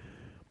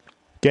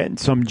getting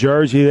some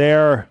jersey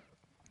there.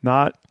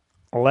 Not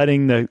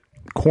letting the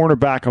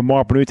cornerback of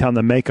Marple Newtown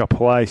to make a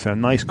play. So a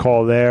nice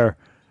call there.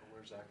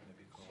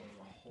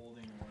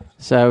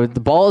 So the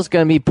ball is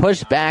going to be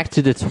pushed back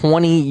to the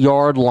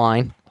 20-yard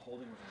line.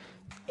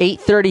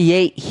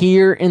 8:38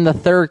 here in the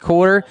third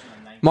quarter.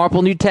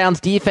 Marple Newtown's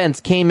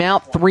defense came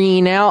out 3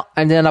 and out,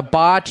 and then a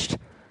botched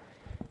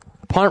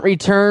punt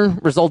return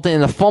resulted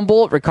in a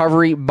fumble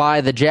recovery by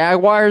the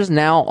Jaguars,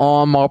 now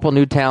on Marple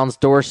Newtown's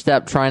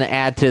doorstep trying to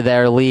add to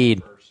their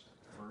lead.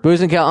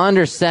 Busenkill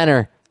under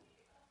center.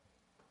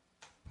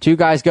 Two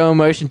guys go in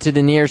motion to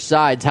the near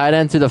side, tight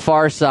end to the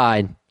far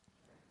side.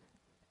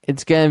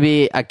 It's going to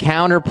be a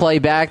counter play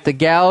back to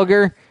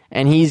Gallagher,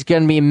 and he's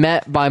going to be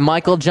met by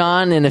Michael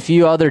John and a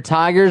few other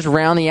Tigers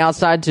around the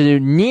outside to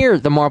near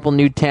the Marple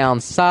Newtown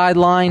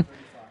sideline.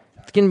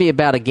 It's going to be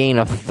about a gain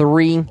of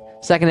 3.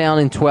 Second down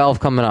and 12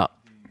 coming up.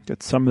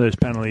 Get some of those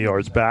penalty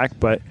yards back,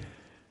 but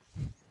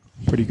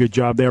pretty good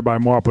job there by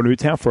Marple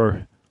Newtown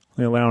for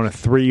allowing a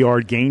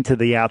 3-yard gain to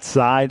the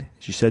outside.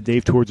 As you said,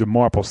 Dave, towards the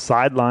Marple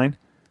sideline.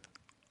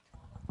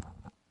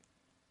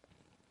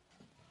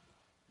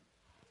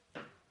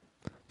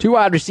 Two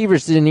wide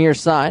receivers to the near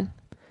side.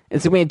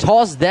 It's going to be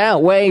tossed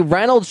that way.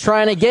 Reynolds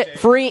trying to get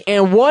free,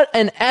 and what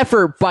an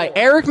effort by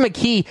Eric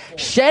McKee,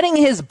 shedding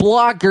his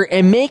blocker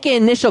and making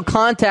initial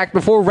contact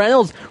before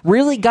Reynolds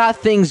really got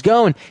things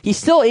going. He's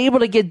still able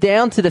to get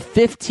down to the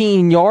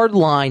 15-yard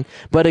line,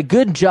 but a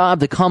good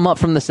job to come up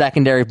from the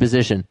secondary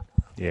position.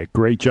 Yeah,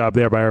 great job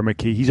there by Eric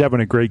McKee. He's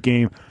having a great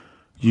game.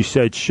 You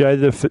said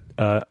shed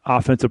the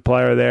offensive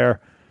player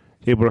there,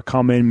 able to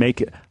come in,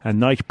 make a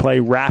nice play,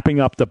 wrapping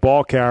up the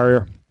ball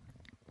carrier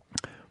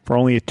for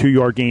only a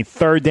 2-yard gain.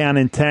 3rd down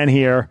and 10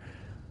 here.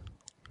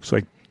 Looks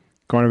like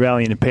Garner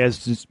Valley in a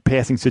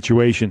passing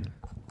situation.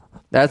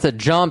 That's a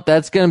jump.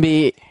 That's going to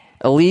be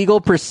illegal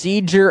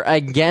procedure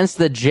against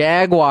the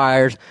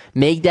Jaguars.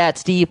 Make that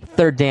steep.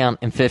 3rd down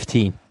and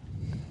 15.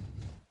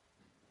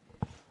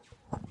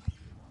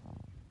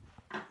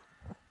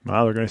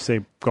 Well, they're going to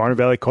say Garner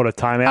Valley called a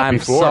timeout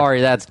before. I'm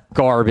sorry, that's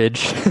garbage.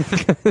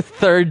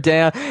 3rd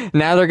down.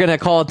 Now they're going to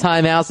call a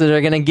timeout, so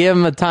they're going to give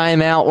them a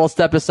timeout. We'll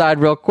step aside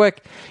real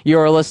quick. You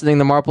are listening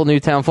to Marple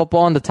Newtown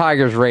Football on the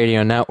Tigers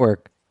Radio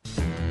Network.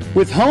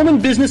 With Home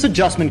and Business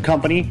Adjustment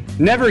Company,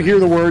 never hear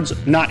the words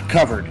 "not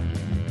covered."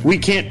 We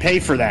can't pay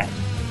for that.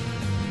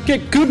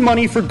 Get good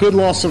money for good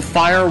loss of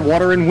fire,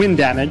 water, and wind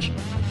damage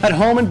at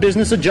Home and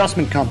Business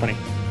Adjustment Company.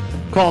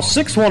 Call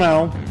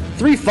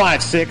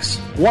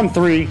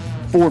 610-356-1344.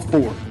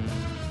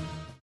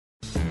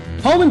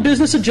 Home and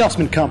Business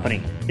Adjustment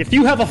Company. If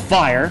you have a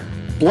fire,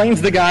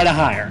 blame's the guy to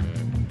hire.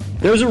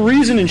 There's a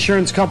reason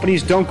insurance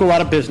companies don't go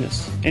out of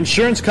business.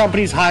 Insurance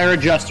companies hire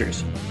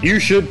adjusters. You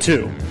should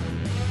too.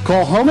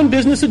 Call Home and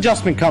Business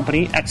Adjustment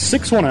Company at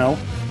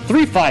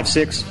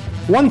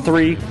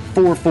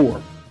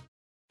 610-356-1344.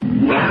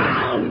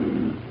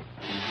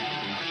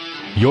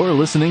 You're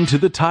listening to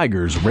the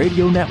Tigers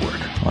Radio Network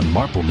on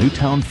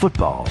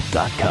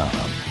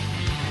MarpleNewtownFootball.com.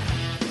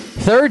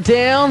 3rd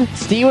down.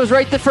 Steve was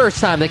right the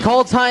first time. They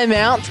call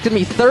timeout. It's going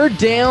to be 3rd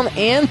down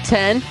and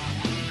 10.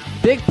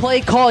 Big play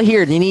call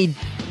here. They need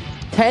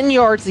 10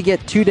 yards to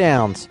get 2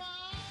 downs.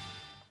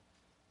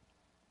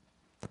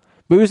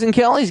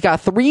 Busenkill, he's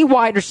got 3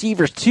 wide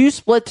receivers, 2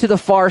 split to the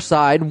far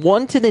side,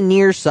 1 to the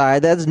near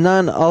side. That's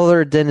none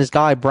other than his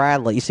guy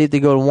Bradley. You see if they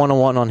go to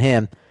 1-on-1 on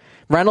him.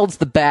 Reynolds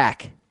the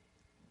back.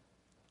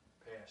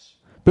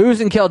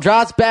 Busenkill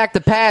drops back the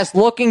pass,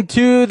 looking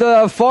to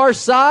the far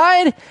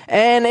side,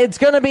 and it's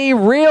going to be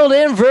reeled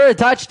in for a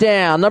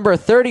touchdown. Number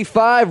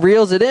 35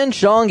 reels it in,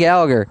 Sean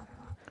Gallagher.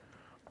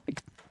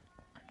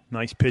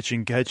 Nice pitch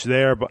and catch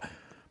there, but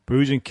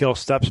Busenkill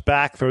steps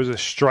back, throws a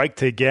strike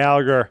to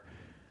Gallagher,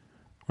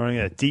 running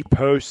a deep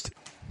post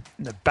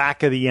in the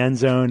back of the end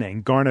zone,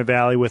 and Garner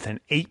Valley with an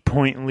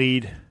 8-point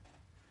lead.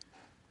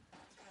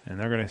 And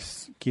they're going to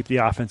keep the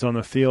offense on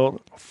the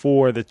field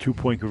for the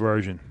 2-point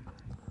conversion.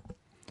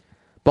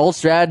 Bold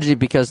strategy,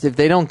 because if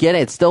they don't get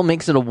it, it still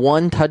makes it a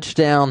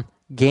 1-touchdown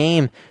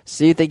game.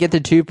 See if they get the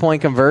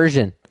 2-point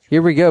conversion.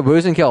 Here we go.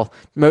 Busenkill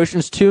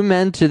motions 2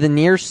 men to the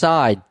near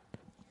side.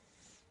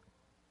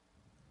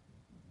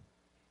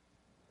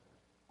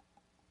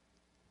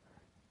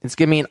 It's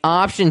going to be an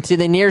option to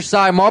the near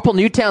side. Marple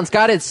Newtown's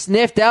got it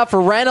sniffed out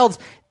for Reynolds.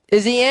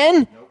 Is he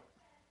in? Nope.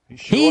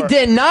 Sure? He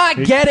did not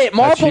get it.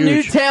 Marple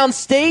Newtown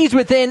stays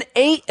within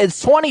 8.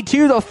 It's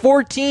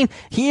 22-14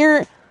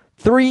 here.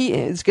 3.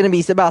 It's going to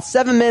be about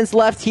 7 minutes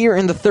left here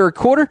in the 3rd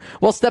quarter.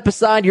 We'll step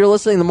aside. You're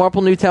listening to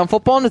Marple Newtown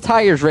Football on the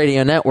Tigers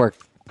Radio Network.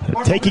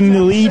 Taking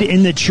the lead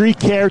in the tree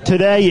care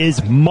today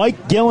is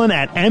Mike Gillen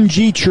at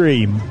MG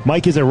Tree.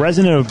 Mike is a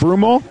resident of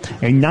Broomall,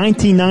 a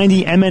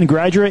 1990 MN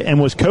graduate,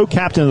 and was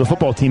co-captain of the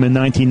football team in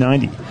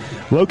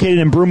 1990. Located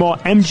in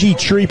Broomall, MG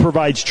Tree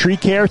provides tree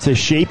care to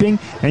shaping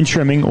and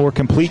trimming or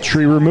complete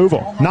tree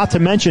removal, not to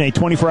mention a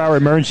 24-hour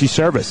emergency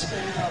service.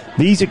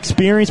 These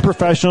experienced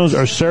professionals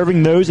are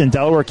serving those in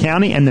Delaware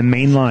County and the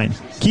Main Line.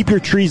 Keep your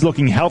trees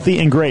looking healthy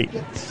and great.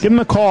 Give them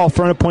a call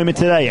for an appointment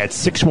today at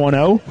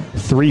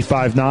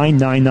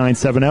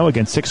 610-359-9970.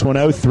 Again,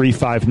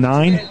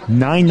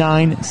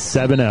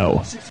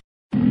 610-359-9970.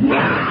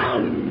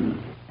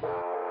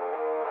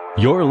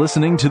 You're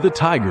listening to the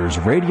Tigers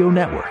Radio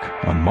Network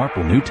on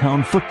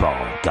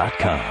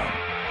MarpleNewtownFootball.com.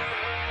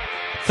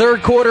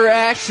 3rd quarter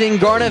action.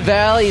 Garner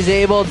Valley is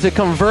able to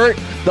convert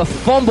the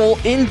fumble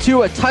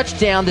into a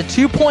touchdown. The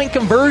 2-point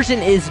conversion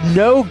is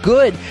no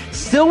good.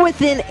 Still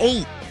within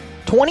 8.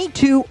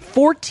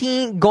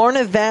 22-14,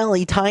 Garnet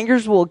Valley.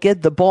 Tigers will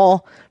get the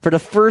ball for the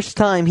first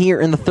time here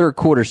in the third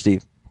quarter,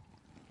 Steve.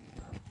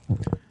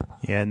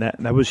 Yeah, and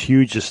that was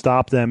huge to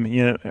stop them.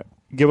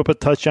 Give up a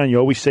touchdown. You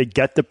always say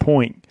get the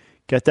point,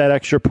 get that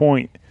extra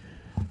point,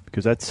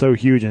 because that's so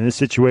huge. In this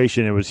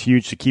situation, it was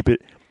huge to keep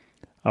it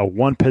a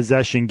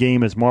one-possession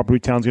game as Marple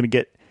Newtown's going to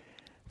get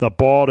the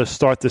ball to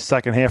start the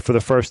second half for the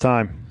first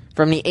time.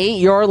 From the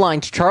 8-yard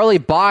line, Charlie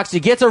Box, he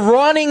gets a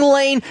running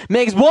lane,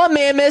 makes one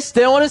man miss,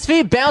 still on his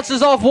feet,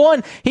 bounces off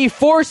one. He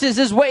forces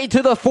his way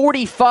to the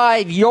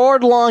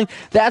 45-yard line.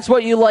 That's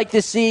what you like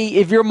to see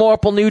if you're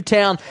Marple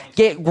Newtown.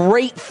 Get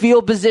great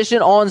field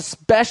position on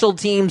special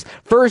teams.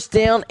 First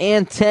down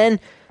and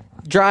 10.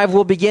 Drive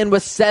will begin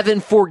with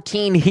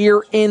 7:14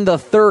 here in the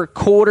third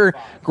quarter.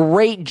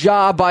 Great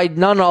job by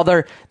none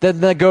other than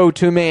the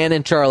go-to man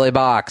in Charlie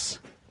Box.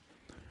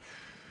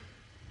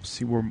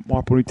 See where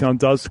Marple Newtown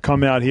does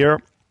come out here.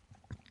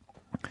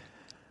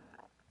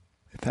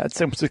 They've had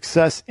some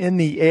success in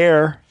the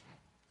air.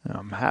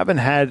 Haven't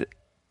had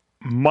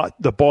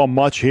the ball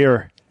much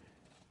here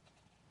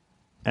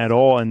at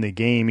all in the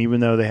game, even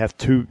though they have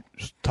 2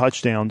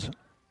 touchdowns.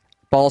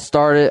 Ball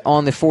started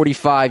on the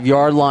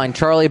 45-yard line.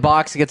 Charlie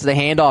Box gets the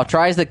handoff,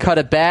 tries to cut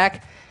it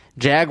back.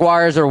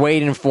 Jaguars are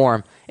waiting for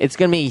him. It's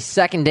going to be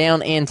second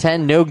down and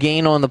 10. No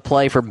gain on the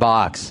play for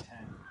Box.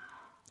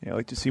 Yeah, I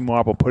like to see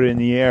Marple put it in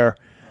the air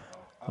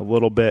a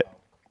little bit.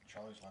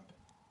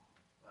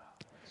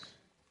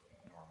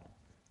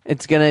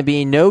 It's going to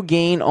be no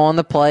gain on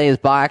the play as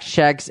Box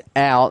checks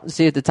out.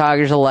 See what the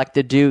Tigers elect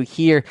to do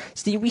here.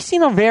 Steve, we've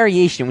seen a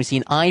variation. We've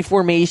seen I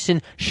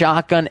formation,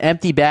 shotgun,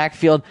 empty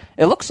backfield.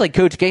 It looks like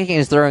Coach Gicking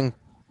is throwing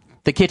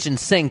the kitchen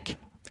sink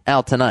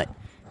out tonight.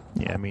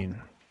 Yeah, I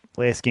mean,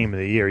 last game of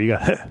the year, you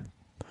got to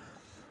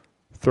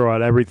throw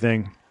out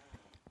everything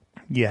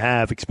you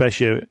have,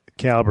 especially a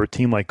caliber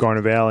team like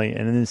Garnet Valley,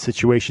 and in this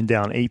situation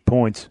down 8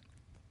 points.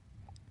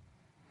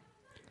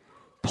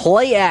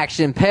 Play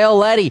action.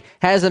 Paoletti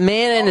has a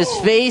man in his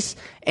face,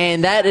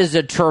 and that is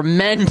a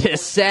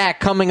tremendous sack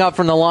coming up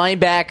from the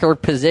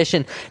linebacker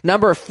position.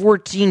 Number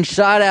 14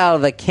 shot out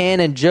of the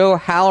cannon, Joe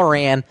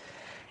Halloran,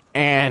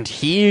 and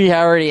he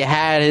already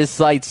had his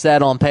sights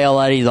set on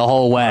Paoletti the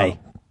whole way.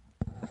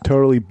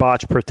 Totally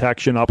botched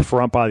protection up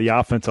front by the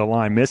offensive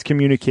line.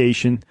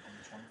 Miscommunication.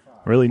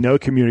 Really no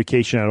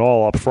communication at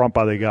all up front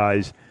by the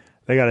guys.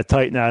 They got to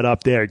tighten that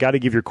up there. Got to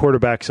give your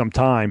quarterback some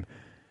time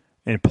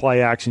in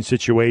play action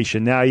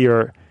situation. Now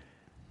you're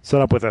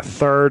set up with a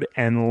third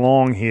and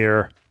long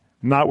here.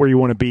 Not where you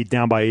want to be,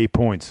 down by 8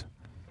 points.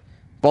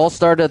 Ball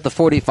started at the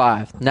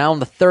 45. Now on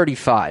the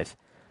 35.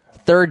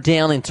 Third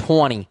down and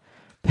 20.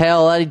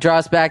 Paoletti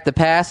drops back the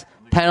pass.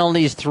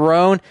 Penalties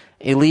thrown.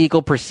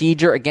 Illegal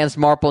procedure against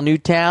Marple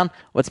Newtown.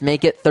 Let's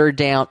make it third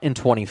down and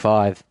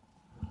 25.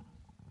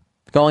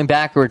 Going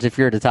backwards if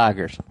you're the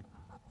Tigers.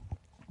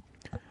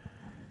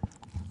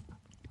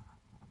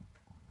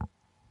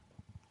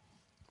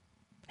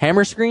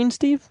 Hammer screen,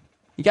 Steve?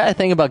 You got to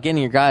think about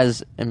getting your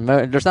guys.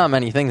 There's not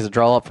many things to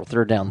draw up for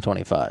third down and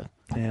 25.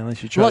 Yeah,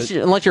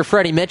 unless you're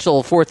Freddie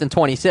Mitchell, 4th and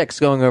 26,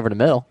 going over the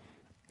middle.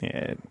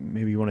 Yeah,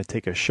 maybe you want to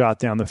take a shot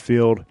down the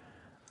field.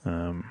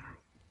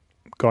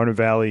 Garnet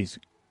Valley's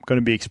going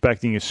to be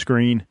expecting a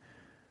screen.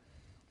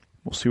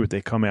 We'll see what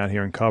they come out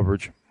here in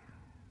coverage.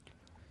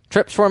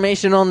 Trips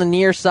formation on the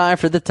near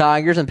side for the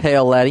Tigers and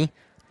Paoletti.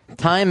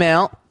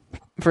 Timeout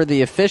for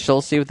the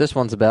officials. See what this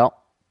one's about.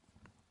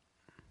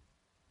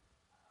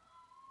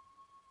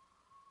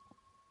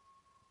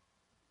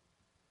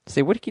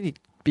 See, what could he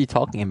be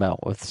talking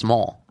about with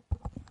Small?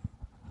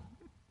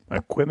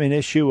 Equipment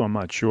issue? I'm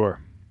not sure.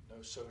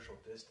 No social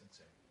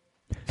distancing.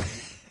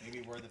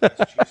 Maybe we're the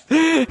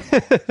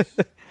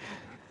best.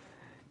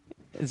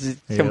 Is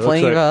he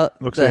complaining about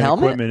the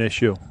helmet? Equipment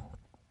issue.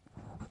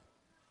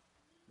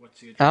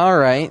 All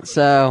right,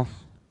 so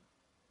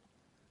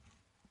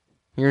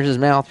here's his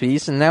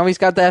mouthpiece, and now he's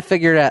got that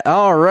figured out.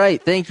 All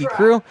right, thank you,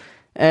 crew.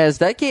 As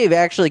that gave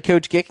actually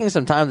Coach Gicking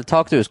some time to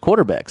talk to his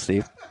quarterback,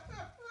 Steve.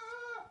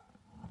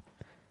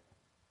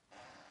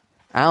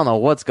 I don't know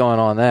what's going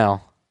on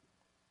now.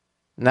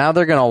 Now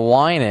they're going to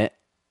whine it.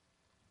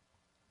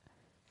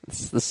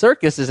 The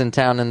circus is in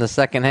town in the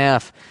second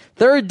half.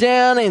 Third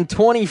down and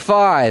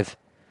 25.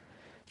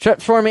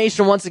 Trap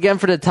formation once again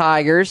for the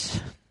Tigers.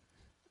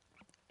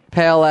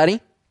 Paoletti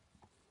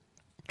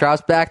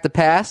drops back the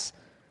pass.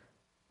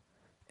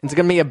 It's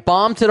going to be a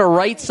bomb to the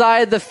right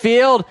side of the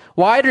field.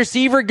 Wide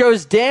receiver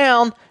goes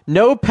down.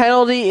 No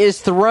penalty is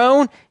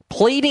thrown.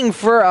 Pleading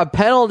for a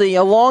penalty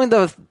along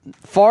the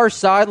far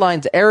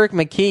sidelines, Eric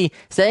McKee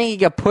saying he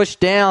got pushed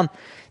down.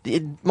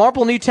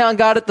 Marple Newtown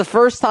got it the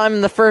first time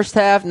in the first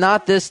half,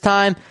 not this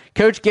time.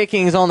 Coach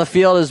Gicking is on the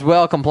field as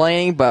well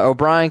complaining, but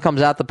O'Brien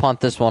comes out to punt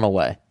this one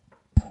away.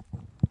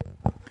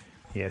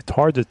 Yeah, it's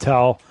hard to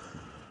tell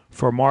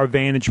from our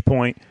vantage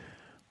point.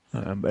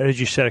 But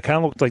as you said, it kind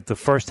of looked like the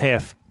first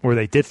half where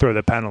they did throw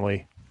the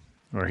penalty,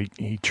 where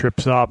he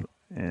trips up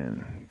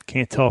and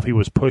can't tell if he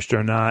was pushed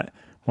or not.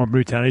 Marple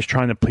Newtown is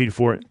trying to plead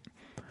for it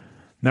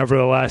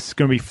Nevertheless, it's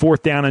going to be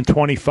 4th down and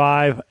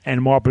 25,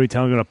 and Marple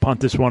Newtown is going to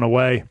punt this one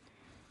away.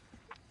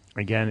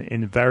 Again,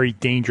 in a very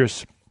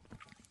dangerous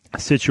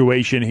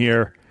situation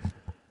here,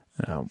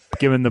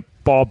 giving the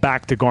ball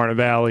back to Garnet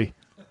Valley,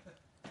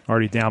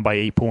 already down by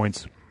 8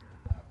 points.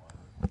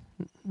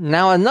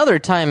 Now another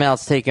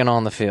timeout's taken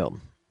on the field.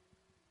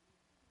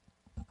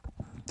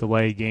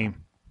 Delay game.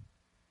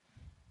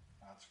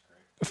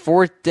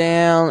 4th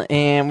down,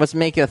 and let's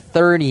make it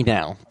 30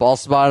 now. Ball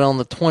spotted on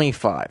the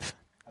 25.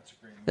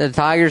 The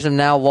Tigers have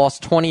now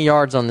lost 20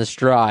 yards on this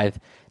drive.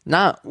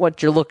 Not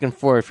what you're looking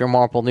for if you're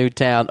Marple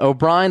Newtown.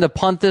 O'Brien to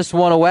punt this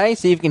one away,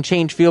 see if he can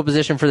change field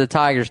position for the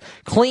Tigers.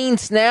 Clean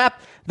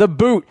snap, the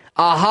boot,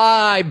 a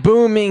high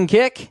booming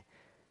kick.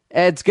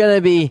 It's going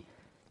to be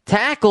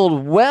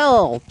tackled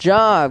well.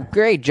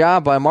 Great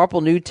job by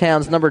Marple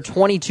Newtown's number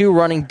 22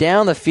 running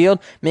down the field,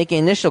 making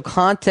initial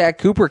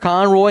contact. Cooper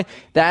Conroy,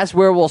 that's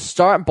where we'll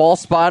start. Ball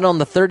spotted on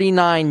the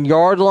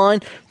 39-yard line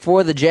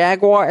for the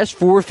Jaguars.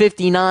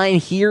 4:59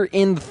 here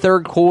in the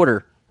third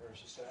quarter.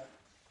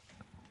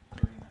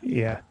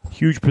 Yeah,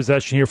 huge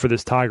possession here for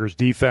this Tigers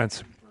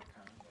defense.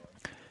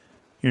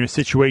 You're in a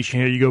situation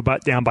here, you go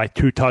back down by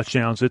 2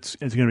 touchdowns. It's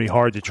going to be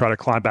hard to try to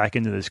climb back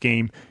into this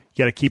game.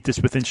 You got to keep this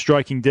within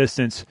striking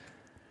distance.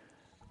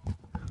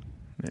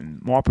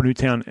 And Marple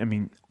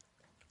Newtown,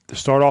 to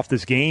start off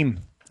this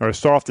game, or to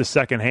start off the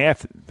second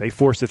half, they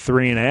forced a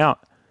 3 and out.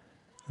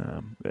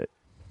 But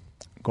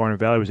Garnet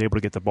Valley was able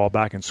to get the ball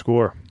back and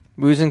score.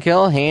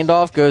 Boozenkill,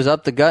 handoff, goes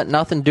up the gut,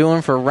 nothing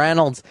doing for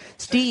Reynolds.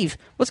 Steve,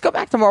 let's go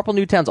back to Marple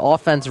Newtown's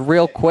offense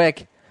real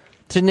quick.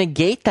 To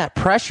negate that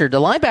pressure, the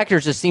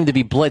linebackers just seem to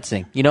be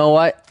blitzing. You know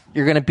what?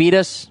 You're going to beat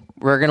us.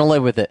 We're going to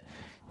live with it.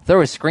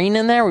 Throw a screen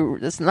in there,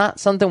 that's not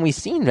something we've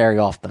seen very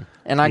often.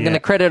 And I'm going to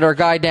credit our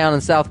guy down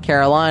in South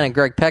Carolina,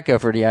 Greg Pecco,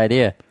 for the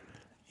idea.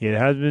 Yeah, it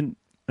has been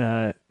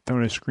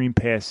throwing a screen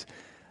pass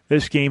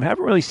this game.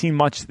 Haven't really seen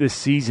much this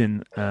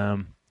season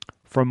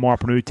from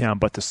Marple Newtown,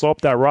 but to slow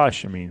up that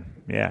rush,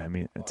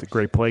 it's a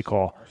great play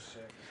call.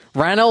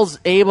 Reynolds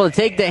able to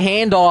take the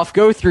handoff,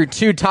 go through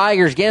 2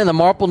 Tigers, get in the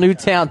Marple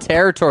Newtown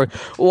territory.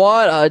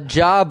 What a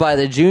job by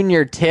the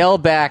junior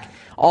tailback,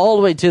 all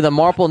the way to the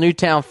Marple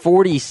Newtown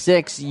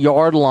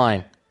 46-yard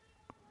line.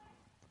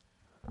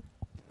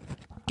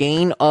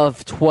 Gain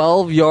of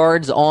 12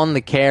 yards on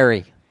the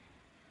carry.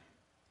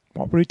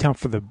 Marple Newtown,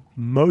 for the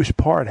most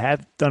part,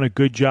 have done a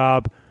good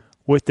job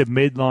with the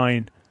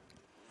midline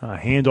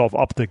handoff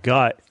up the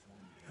gut.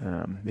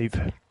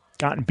 They've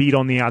gotten beat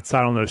on the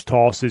outside on those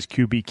tosses.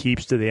 QB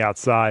keeps to the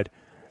outside.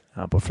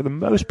 But for the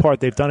most part,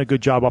 they've done a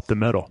good job up the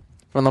middle.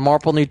 From the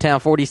Marple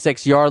Newtown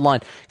 46-yard line,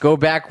 go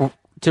back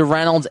to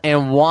Reynolds,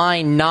 and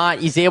why not?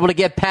 He's able to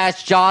get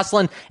past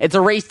Jocelyn. It's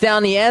a race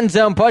down the end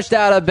zone, pushed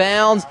out of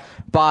bounds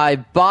by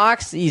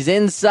Box. He's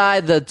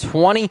inside the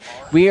 20.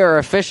 We are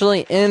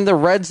officially in the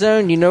red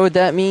zone. You know what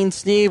that means,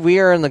 Steve? We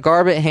are in the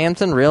Garbett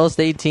Hampton Real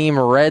Estate Team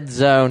red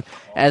zone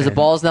as the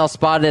ball is now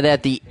spotted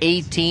at the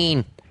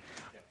 18.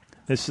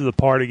 This is the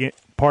part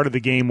of the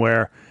game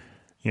where,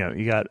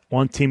 you got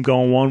one team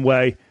going one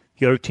way,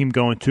 the other team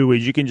going 2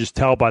 ways. You can just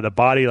tell by the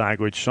body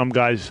language. Some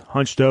guys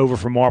hunched over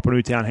from Marple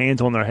Newtown, hands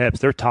on their hips.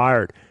 They're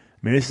tired.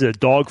 This is a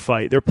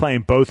dogfight. They're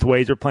playing both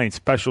ways. They're playing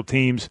special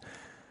teams.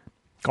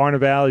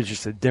 Garnet Valley is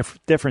just a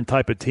different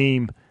type of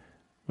team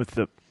with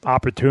the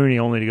opportunity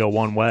only to go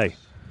one way.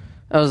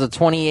 That was a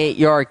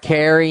 28-yard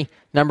carry.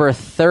 Number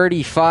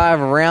 35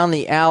 around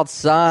the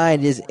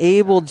outside is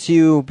able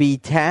to be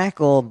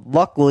tackled,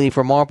 luckily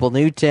for Marple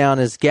Newtown,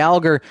 as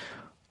Gallagher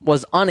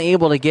was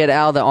unable to get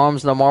out of the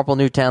arms of the Marple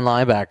Newtown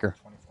linebacker.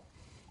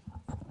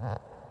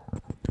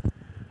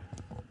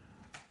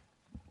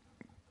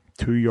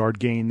 2-yard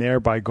gain there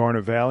by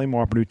Garnet Valley.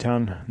 Marple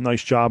Newtown,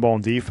 nice job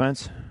on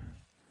defense.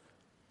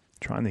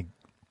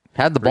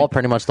 Had the ball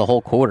pretty much the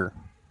whole quarter.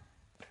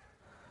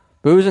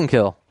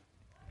 Boozenkill.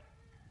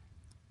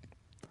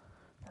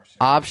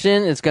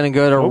 Option, it's going to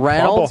go to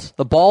Reynolds. Fumble.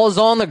 The ball is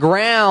on the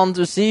ground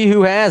to see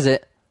who has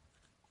it.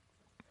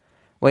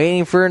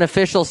 Waiting for an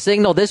official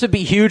signal. This would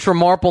be huge for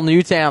Marple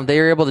Newtown. They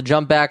were able to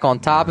jump back on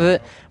top of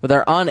it, but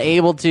they're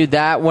unable to.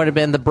 That would have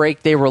been the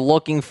break they were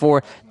looking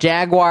for.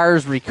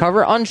 Jaguars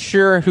recover.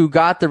 Unsure who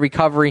got the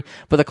recovery,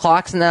 but the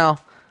clock's now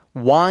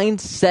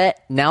wind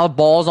set. Now the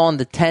ball's on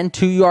the 10,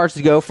 2 yards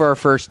to go for a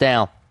first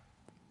down.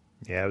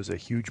 Yeah, it was a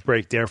huge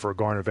break there for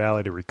Garnet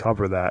Valley to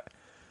recover that.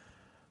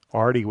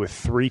 Already with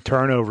 3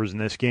 turnovers in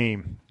this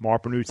game.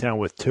 Marple Newtown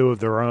with 2 of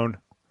their own.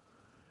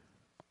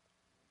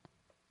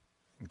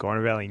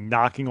 Garnet Valley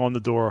knocking on the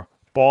door.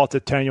 Ball at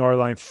the 10-yard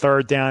line.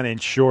 3rd down and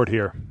short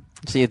here.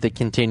 See if they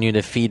continue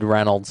to feed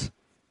Reynolds.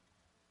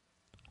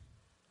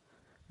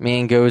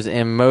 Man goes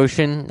in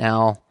motion.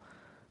 Now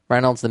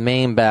Reynolds, the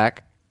main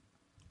back.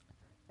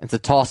 It's a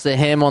toss to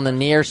him on the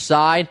near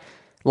side.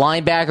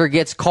 Linebacker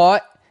gets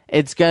caught.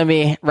 It's going to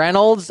be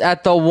Reynolds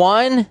at the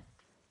 1.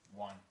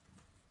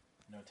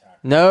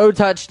 No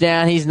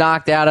touchdown. He's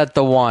knocked out at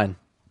the 1.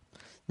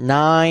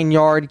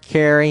 9-yard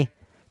carry.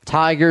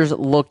 Tigers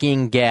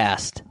looking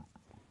gassed.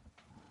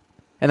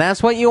 And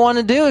that's what you want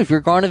to do if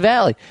you're Garnet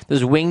Valley.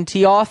 This wing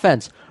T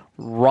offense.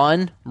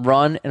 run,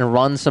 and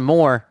run some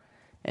more.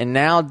 And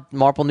now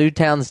Marple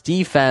Newtown's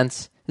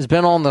defense has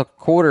been on the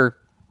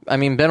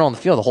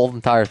field the whole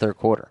entire third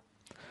quarter.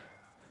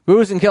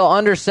 Busenkill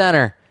under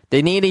center.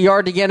 They need a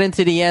yard to get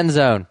into the end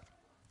zone.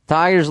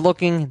 Tigers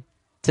looking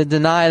to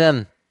deny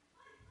them.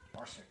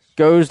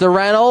 Goes to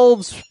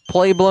Reynolds.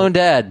 Play blown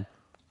dead.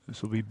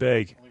 This will be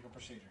big.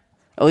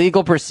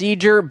 Illegal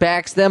procedure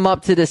backs them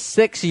up to the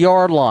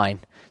 6-yard line.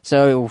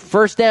 So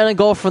first down and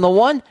goal from the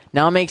 1.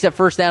 Now makes it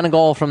first down and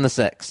goal from the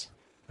 6.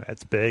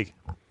 That's big.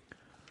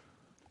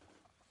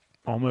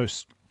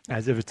 Almost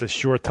as if it's a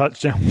short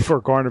touchdown for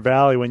Garnet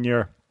Valley when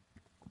you're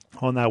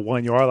on that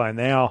 1-yard line.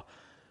 Now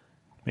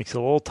makes it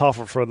a little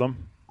tougher for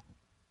them.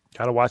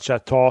 Got to watch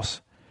that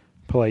toss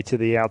play to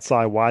the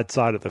outside, wide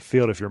side of the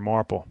field if you're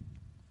Marple.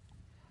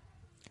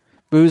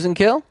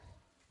 Busenkill.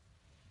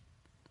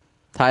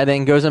 Tight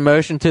end goes in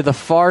motion to the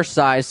far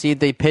side. See if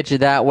they pitch it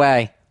that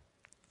way.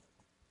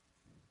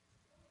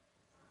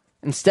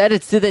 Instead,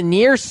 it's to the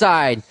near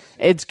side.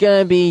 It's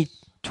going to be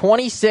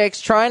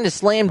 26 trying to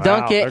slam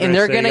dunk it, and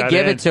they're going to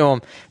give it to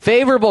him.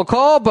 Favorable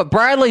call, but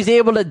Bradley's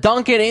able to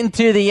dunk it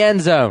into the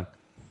end zone.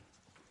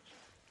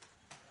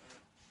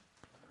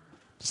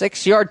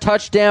 6-yard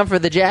touchdown for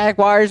the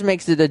Jaguars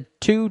makes it a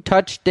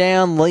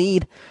 2-touchdown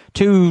lead.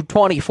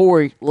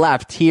 2:24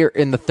 left here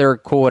in the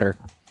third quarter.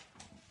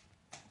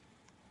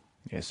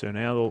 Yeah, so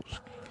now they'll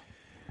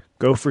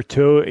go for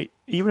 2.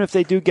 Even if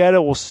they do get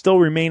it, we'll still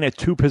remain a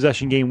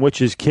 2-possession game,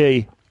 which is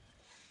key.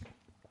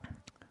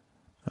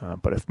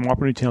 But if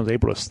Marple Newtown is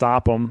able to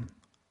stop them,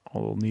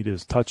 all they'll need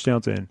is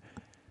touchdowns and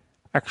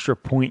extra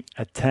point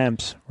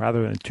attempts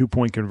rather than a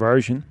 2-point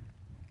conversion.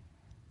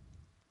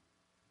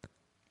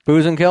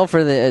 Busenkill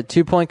for the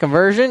 2-point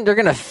conversion. They're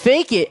going to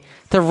fake it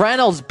to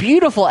Reynolds.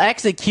 Beautiful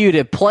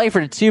executed play for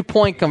the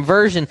 2-point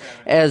conversion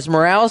as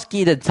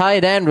Morawski, the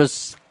tight end,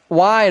 was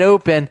wide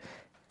open.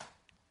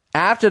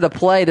 After the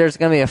play, there's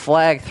going to be a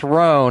flag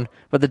thrown,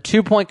 but the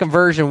 2-point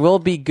conversion will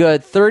be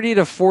good.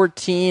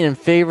 30-14 in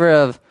favor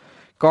of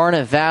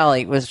Garnet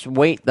Valley. Was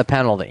wait the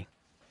penalty.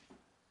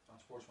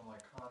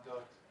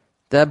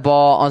 Dead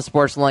ball,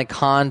 unsportsmanlike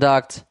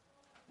conduct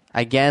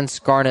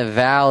against Garnet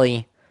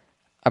Valley.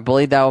 I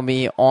believe that will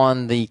be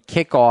on the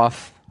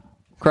kickoff.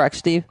 Correct,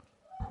 Steve?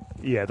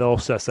 Yeah, they'll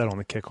assess that on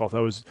the kickoff.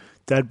 That was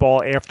dead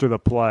ball after the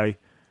play.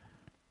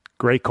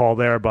 Great call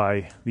there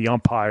by the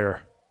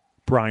umpire,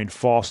 Brian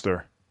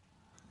Foster.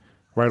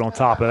 Right on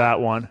top of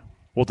that one.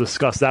 We'll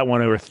discuss that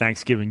one over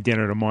Thanksgiving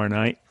dinner tomorrow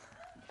night.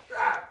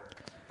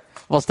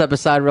 We'll step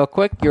aside real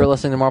quick. You're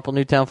listening to Marple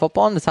Newtown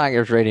Football on the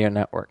Tigers Radio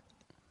Network.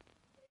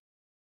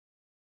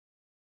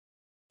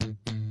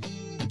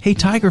 Hey,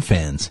 Tiger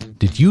fans,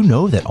 did you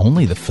know that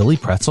only the Philly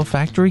Pretzel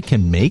Factory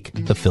can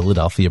make the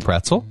Philadelphia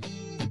pretzel?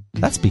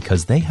 That's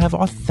because they have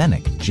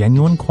authentic,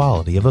 genuine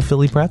quality of a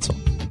Philly pretzel.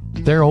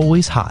 They're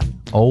always hot,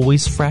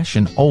 always fresh,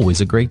 and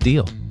always a great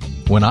deal.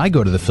 When I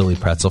go to the Philly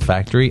Pretzel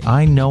Factory,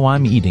 I know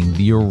I'm eating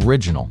the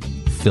original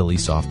Philly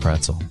soft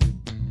pretzel.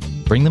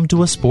 Bring them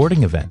to a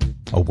sporting event,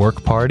 a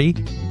work party,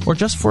 or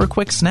just for a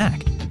quick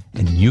snack,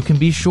 and you can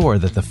be sure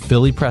that the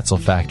Philly Pretzel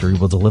Factory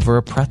will deliver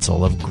a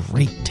pretzel of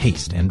great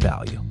taste and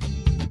value.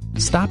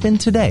 Stop in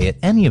today at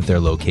any of their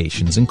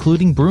locations,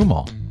 including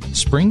Broomall,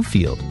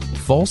 Springfield,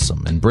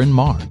 Folsom, and Bryn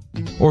Mawr,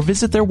 or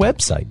visit their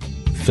website,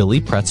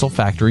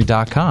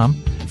 phillypretzelfactory.com,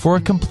 for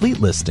a complete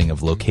listing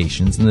of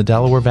locations in the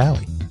Delaware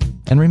Valley.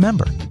 And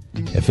remember,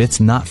 if it's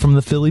not from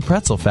the Philly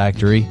Pretzel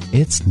Factory,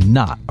 it's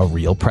not a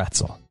real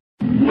pretzel.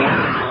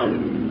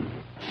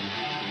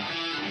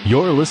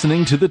 You're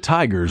listening to the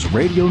Tigers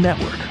Radio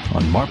Network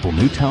on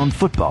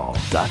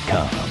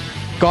MarpleNewtownFootball.com.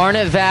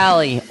 Garnet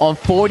Valley on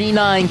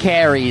 49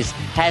 carries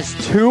has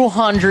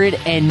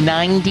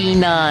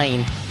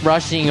 299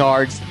 rushing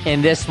yards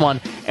in this one,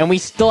 and we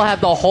still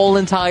have the whole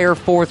entire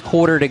fourth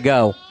quarter to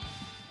go.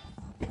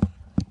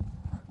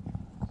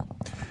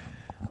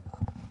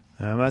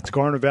 That's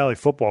Garnet Valley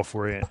football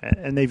for you,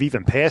 and they've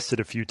even passed it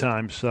a few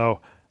times. So,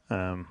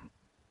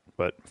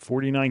 but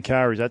 49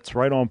 carries, that's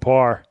right on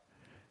par.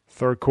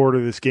 Third quarter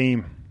of this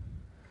game.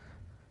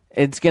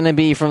 It's going to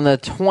be from the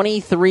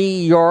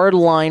 23-yard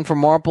line for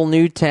Marple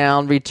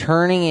Newtown.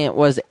 Returning it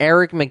was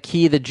Eric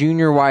McKee, the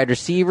junior wide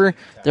receiver.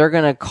 They're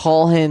going to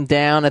call him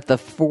down at the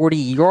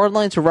 40-yard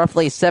line, so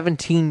roughly a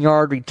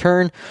 17-yard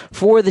return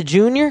for the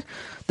junior.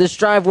 This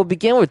drive will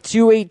begin with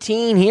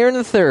 2:18 here in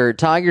the third.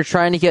 Tigers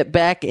trying to get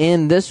back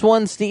in this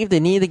one. Steve, they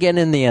need to get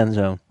in the end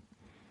zone.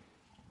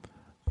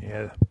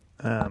 Yeah,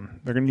 they're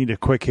going to need a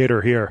quick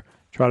hitter here.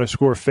 Try to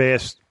score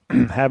fast.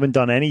 Haven't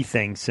done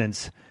anything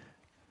since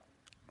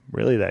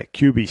really that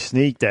QB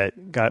sneak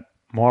that got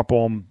Marple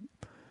on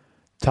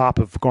top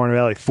of Garnet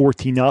Valley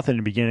 14-0 in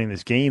the beginning of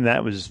this game.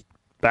 That was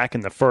back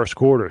in the first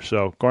quarter.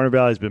 So Garnet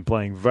Valley's been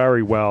playing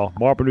very well.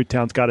 Marple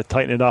Newtown's got to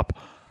tighten it up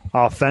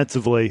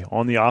offensively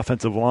on the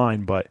offensive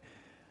line, but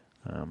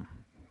I'd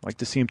like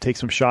to see him take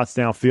some shots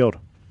downfield.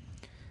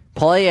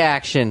 Play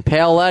action.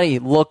 Paoletti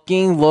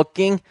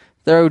looking.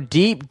 Throw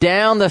deep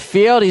down the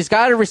field. He's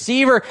got a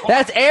receiver.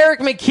 That's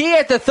Eric McKee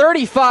at the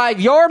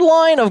 35-yard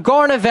line of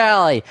Garnet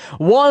Valley.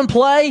 One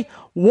play,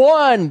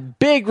 One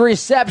big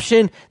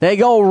reception. They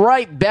go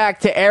right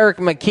back to Eric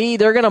McKee.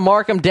 They're going to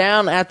mark him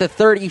down at the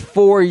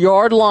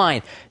 34-yard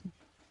line.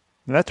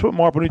 And that's what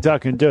Marple Newtown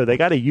can do. They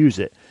got to use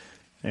it.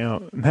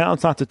 Now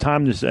it's not the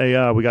time to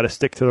say, we got to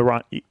stick to the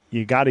run.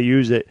 You got to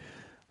use it.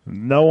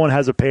 No one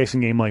has a passing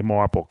game like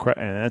Marple,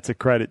 and that's a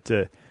credit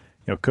to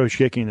Coach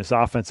Hickey and this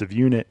offensive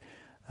unit.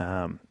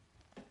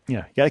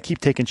 You got to keep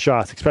taking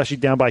shots, especially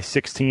down by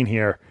 16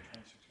 here.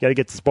 You got to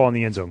get this ball in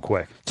the end zone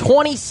quick.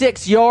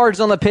 26 yards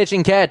on the pitch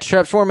and catch.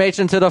 Trips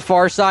formation to the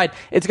far side.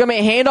 It's going to be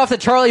a handoff to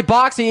Charlie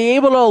Box. He's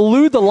able to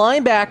elude the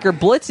linebacker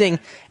blitzing,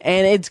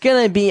 and it's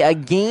going to be a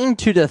gain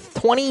to the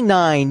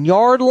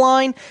 29-yard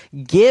line.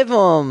 Give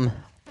him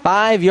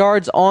 5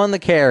 yards on the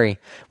carry.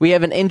 We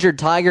have an injured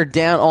Tiger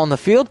down on the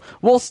field.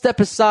 We'll step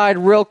aside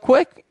real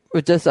quick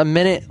with just a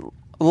little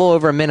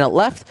over a minute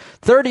left.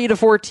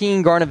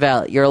 30-14 Garnet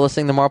Valley. You're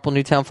listening to Marple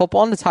Newtown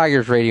Football on the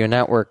Tigers Radio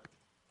Network.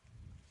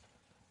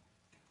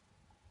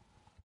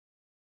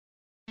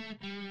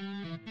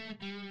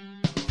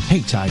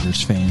 Hey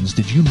Tigers fans,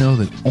 did you know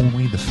that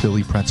only the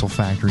Philly Pretzel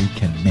Factory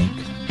can make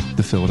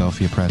the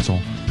Philadelphia pretzel?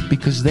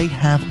 Because they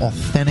have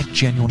authentic,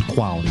 genuine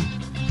quality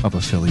of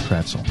a Philly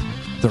pretzel.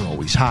 They're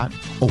always hot,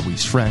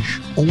 always fresh,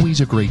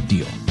 always a great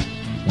deal.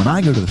 When I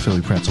go to the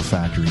Philly Pretzel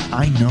Factory,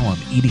 I know I'm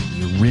eating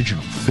the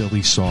original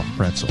Philly soft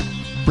pretzel.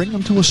 Bring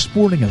them to a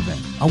sporting event,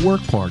 a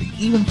work party,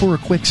 even for a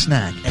quick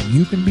snack, and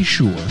you can be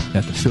sure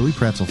that the Philly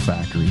Pretzel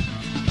Factory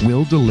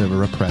will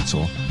deliver a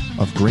pretzel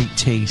of great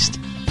taste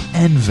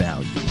and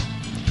value.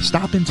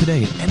 Stop in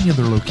today at any of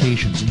their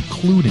locations,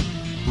 including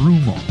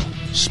Broomall,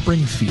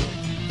 Springfield,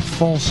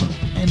 Folsom,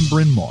 and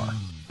Bryn Mawr.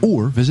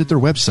 Or visit their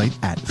website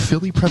at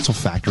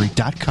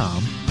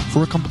phillypretzelfactory.com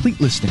for a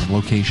complete listing of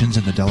locations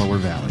in the Delaware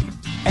Valley.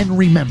 And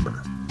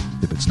remember,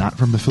 if it's not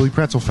from the Philly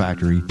Pretzel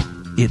Factory,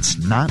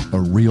 it's not a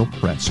real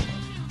pretzel.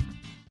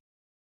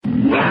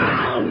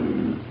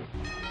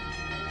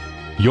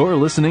 You're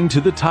listening to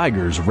the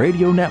Tigers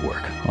Radio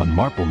Network on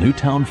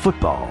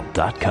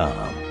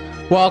MarpleNewtownFootball.com.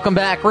 Welcome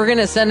back. We're going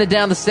to send it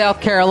down to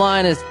South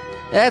Carolina.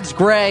 That's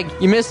Greg.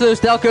 You missed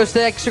those Delco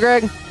steaks,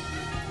 Greg?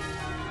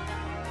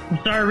 I'm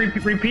sorry,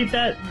 repeat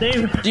that,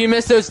 Dave? Do you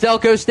miss those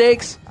Delco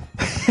steaks?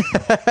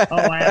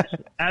 I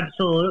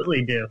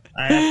absolutely do.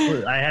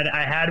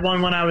 I had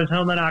one when I was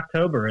home in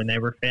October, and they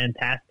were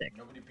fantastic.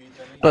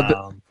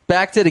 But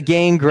back to the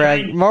game,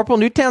 Greg. Marple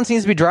Newtown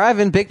seems to be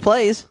driving big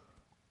plays.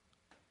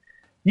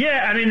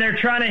 Yeah, I mean, they're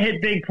trying to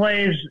hit big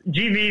plays.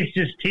 GV's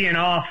just teeing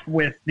off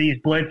with these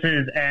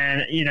blitzes,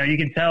 and, you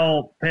can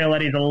tell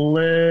Paoletti's a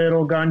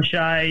little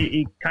gun-shy.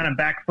 He kind of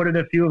back-footed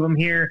a few of them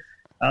here.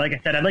 Like I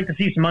said, I'd like to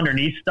see some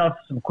underneath stuff,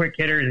 some quick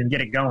hitters, and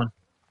get it going.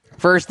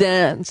 First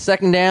down,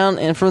 second down,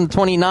 and from the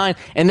 29.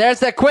 And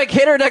there's that quick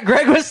hitter that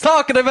Greg was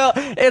talking about.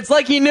 It's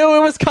like he knew it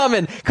was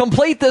coming.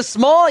 Complete the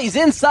small. He's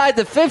inside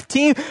the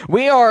 15.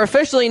 We are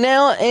officially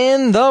now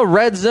in the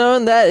red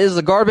zone. That is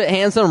the Garbett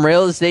Handsome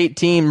Real Estate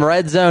Team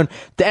red zone.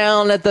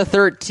 Down at the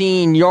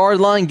 13-yard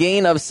line.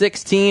 Gain of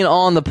 16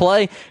 on the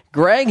play.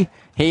 Greg,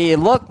 he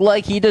looked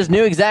like he just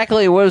knew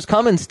exactly what was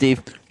coming,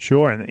 Steve.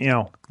 Sure, and,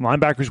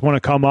 linebackers want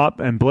to come up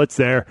and blitz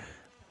there.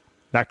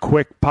 That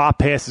quick pop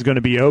pass is going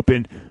to be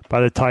open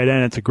by the tight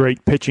end. It's a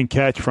great pitch and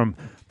catch from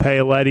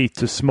Paoletti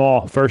to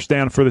Small. First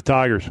down for the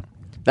Tigers.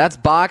 That's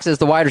Box as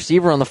the wide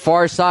receiver on the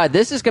far side.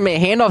 This is going to be a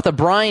handoff to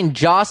Brian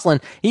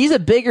Jocelyn. He's a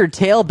bigger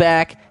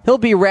tailback. He'll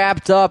be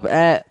wrapped up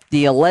at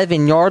the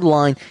 11-yard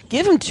line.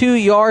 Give him 2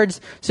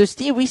 yards. So,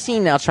 Steve, we've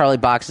seen now Charlie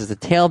Box as the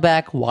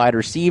tailback, wide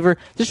receiver,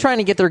 just trying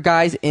to get their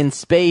guys in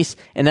space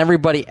and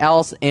everybody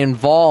else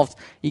involved.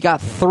 You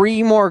got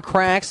 3 more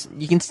cracks.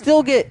 You can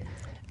still get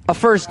a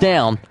first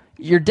down.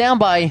 You're down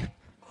by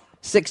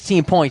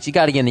 16 points. You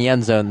got to get in the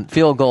end zone.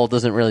 Field goal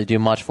doesn't really do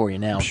much for you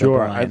now.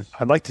 Sure.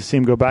 I'd like to see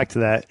him go back to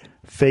that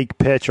fake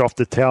pitch off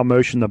the tail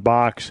motion, the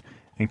box,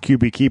 and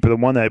QB keeper, the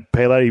one that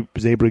Paoletti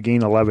was able to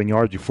gain 11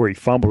 yards before he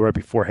fumbled right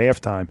before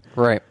halftime.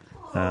 Right.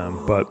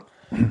 But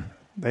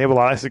they have a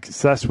lot of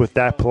success with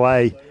that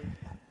play.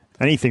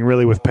 Anything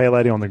really with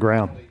Paoletti on the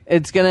ground.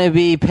 It's going to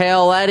be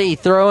Paoletti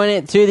throwing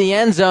it to the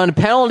end zone.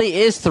 Penalty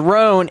is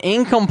thrown,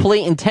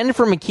 incomplete, intended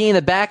for McKee in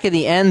the back of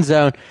the end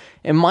zone.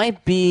 It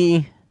might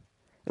be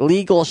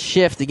legal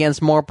shift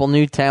against Marple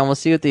Newtown. We'll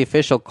see what the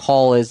official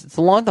call is. It's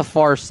along the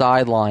far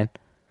sideline.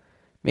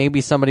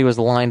 Maybe somebody was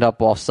lined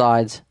up off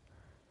sides.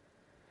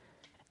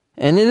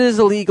 And it is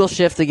a legal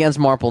shift against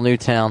Marple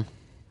Newtown.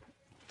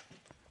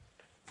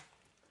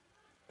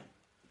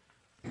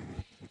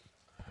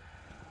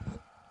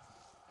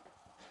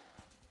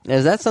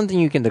 Is that something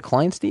you can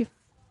decline, Steve?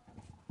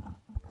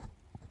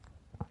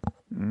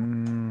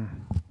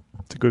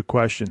 It's a good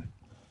question.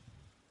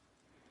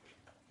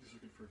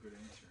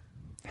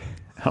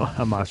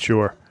 I'm not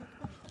sure.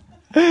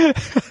 All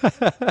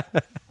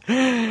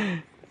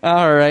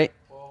right.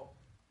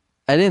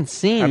 I didn't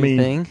see anything.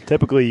 I mean,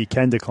 typically you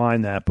can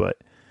decline that, but...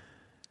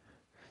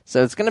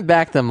 So it's going to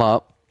back them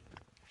up.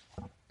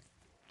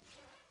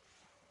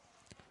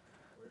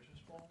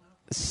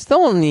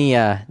 Still in the...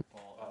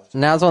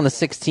 now it's on the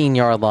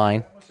 16-yard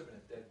line.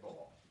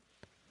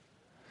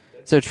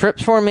 So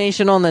trips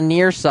formation on the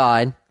near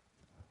side.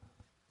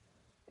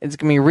 It's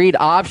going to be read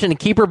option,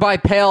 keeper by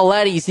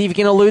Paoletti. See if he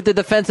can elude the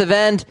defensive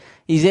end.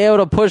 He's able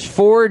to push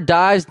forward,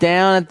 dives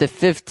down at the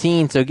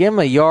 15. So give him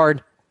a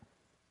yard.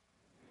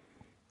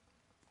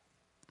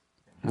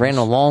 Ran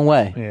a long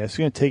way. Yeah, it's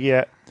going to take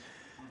you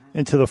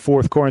into the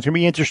fourth quarter. It's going to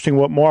be interesting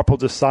what Marple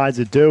decides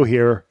to do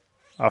here.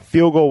 A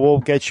field goal will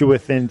get you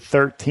within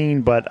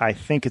 13, but I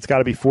think it's got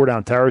to be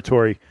 4-down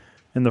territory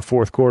in the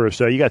fourth quarter.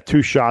 So you got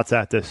 2 shots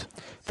at this.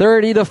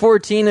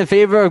 30-14 in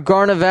favor of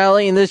Garnet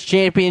Valley in this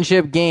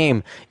championship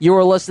game. You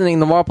are listening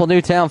to Marple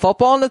Newtown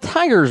Football on the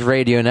Tigers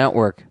Radio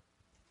Network.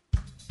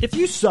 If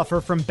you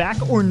suffer from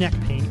back or neck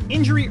pain,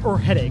 injury, or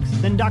headaches,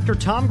 then Dr.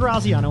 Tom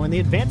Graziano and the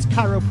Advanced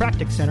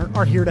Chiropractic Center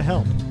are here to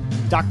help.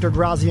 Dr.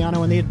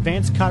 Graziano and the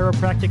Advanced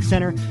Chiropractic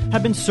Center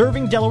have been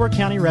serving Delaware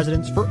County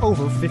residents for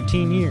over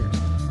 15 years.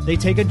 They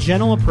take a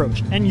gentle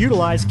approach and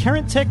utilize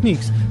current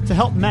techniques to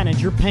help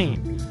manage your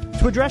pain.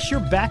 To address your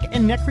back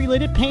and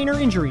neck-related pain or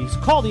injuries,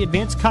 call the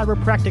Advanced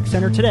Chiropractic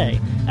Center today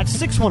at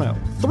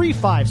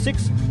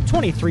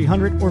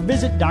 610-356-2300 or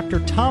visit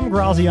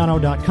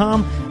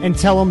drtomgraziano.com and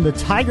tell them the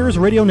Tigers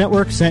Radio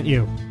Network sent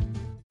you.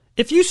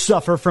 If you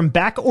suffer from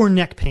back or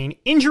neck pain,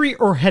 injury,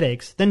 or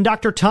headaches, then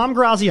Dr. Tom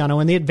Graziano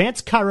and the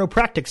Advanced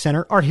Chiropractic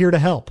Center are here to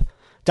help.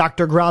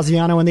 Dr.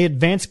 Graziano and the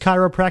Advanced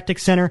Chiropractic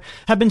Center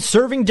have been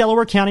serving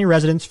Delaware County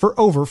residents for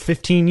over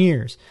 15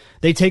 years.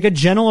 They take a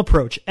gentle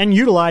approach and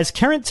utilize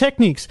current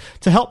techniques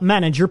to help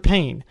manage your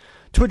pain.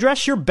 To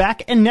address your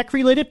back and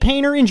neck-related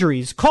pain or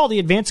injuries, call the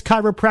Advanced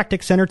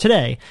Chiropractic Center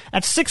today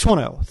at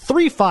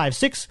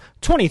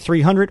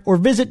 610-356-2300 or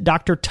visit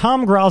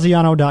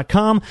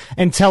drtomgraziano.com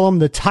and tell them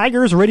the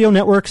Tigers Radio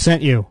Network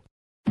sent you.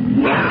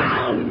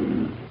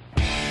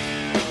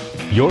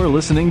 You're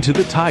listening to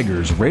the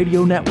Tigers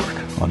Radio Network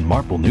on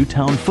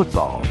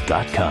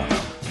MarpleNewtownFootball.com.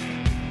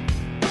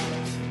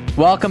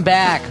 Welcome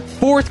back.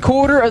 Fourth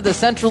quarter of the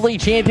Central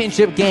League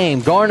Championship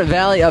game. Garnet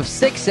Valley of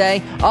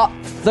 6A up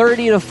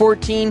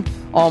 30-14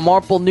 on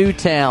Marple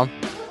Newtown.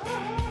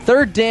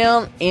 3rd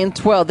down and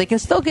 12. They can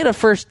still get a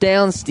first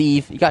down,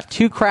 Steve. You got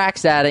 2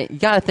 cracks at it. You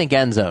got to think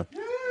end zone.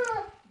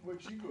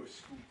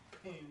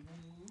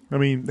 I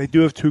mean, they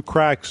do have 2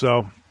 cracks,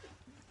 so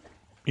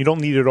you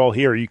don't need it all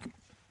here. You can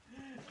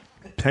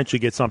potentially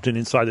get something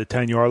inside the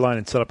 10-yard line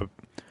and set up a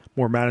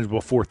more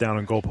manageable 4th down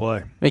and goal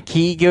play.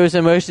 McKee goes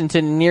in motion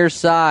to the near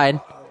side.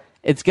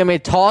 It's going to be a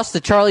toss to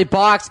Charlie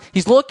Box.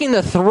 He's looking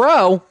to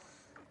throw.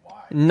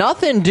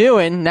 Nothing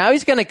doing. Now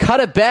he's going to cut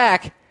it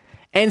back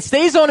and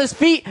stays on his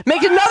feet.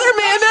 Make another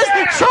man miss.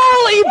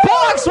 Charlie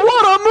Box,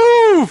 what a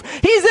move.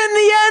 He's in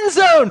the end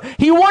zone.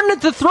 He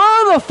wanted to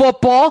throw the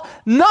football.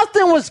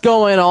 Nothing was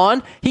going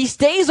on. He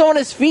stays on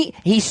his feet.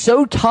 He's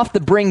so tough to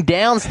bring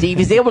down, Steve.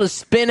 He's able to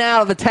spin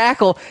out of the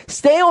tackle,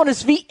 stay on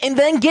his feet, and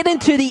then get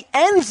into the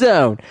end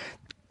zone.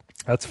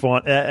 That's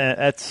fun.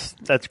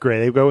 That's great.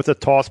 They go with a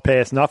toss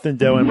pass, nothing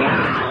doing.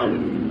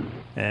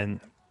 And,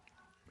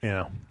 you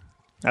know,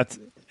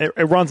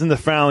 it runs in the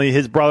family.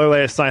 His brother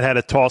last night had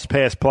a toss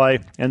pass play,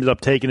 ended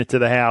up taking it to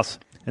the house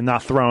and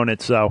not throwing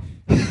it, so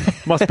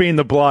must be in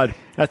the blood.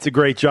 That's a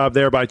great job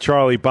there by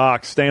Charlie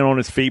Box, staying on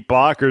his feet.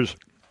 Blockers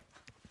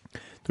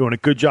doing a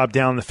good job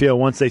down the field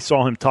once they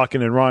saw him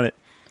tucking and run it.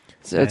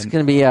 So it's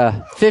going to be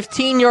a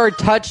 15-yard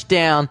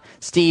touchdown,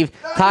 Steve.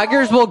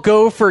 Tigers will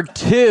go for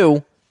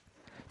 2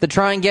 to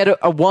try and get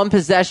a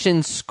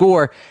one-possession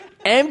score.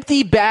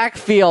 Empty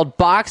backfield.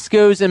 Box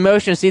goes in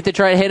motion. See if they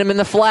try to hit him in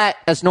the flat.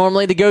 That's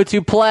normally the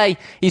go-to play.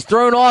 He's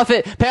thrown off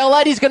it.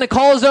 Paoletti's going to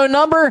call his own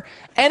number,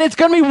 and it's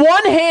going to be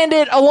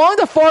one-handed along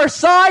the far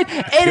side.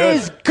 It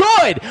is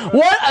good.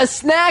 What a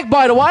snag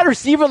by the wide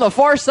receiver on the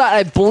far side.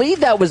 I believe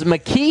that was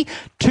McKee.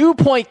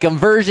 2-point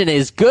conversion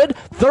is good.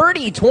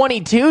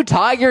 30-22.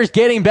 Tigers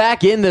getting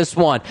back in this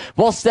one.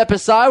 We'll step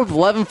aside with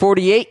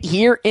 11:48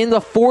 here in the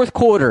fourth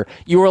quarter.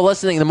 You are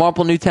listening to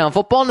Marple Newtown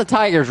Football on the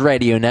Tigers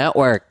Radio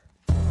Network.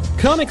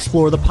 Come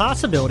explore the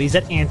possibilities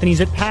at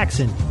Anthony's at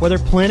Paxson. Whether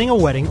planning a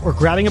wedding or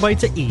grabbing a bite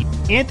to eat,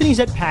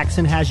 Anthony's at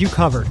Paxson has you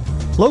covered.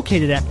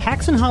 Located at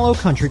Paxson Hollow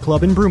Country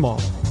Club in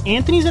Broomall,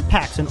 Anthony's at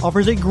Paxson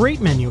offers a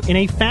great menu in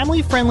a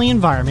family-friendly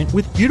environment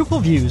with beautiful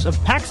views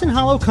of Paxson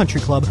Hollow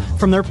Country Club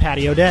from their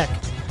patio deck.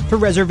 For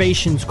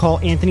reservations, call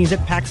Anthony's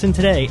at Paxson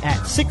today at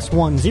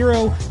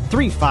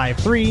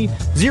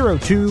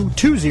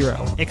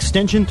 610-353-0220,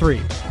 extension 3,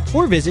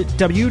 or visit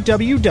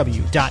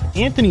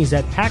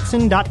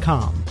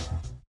www.anthonysatpaxson.com.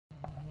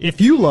 If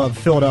you love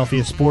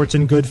Philadelphia sports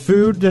and good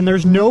food, then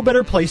there's no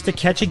better place to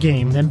catch a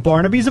game than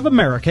Barnaby's of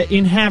America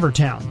in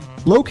Havertown.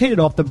 Located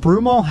off the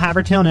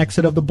Broomall-Havertown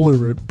exit of the Blue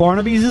Route,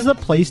 Barnaby's is a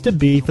place to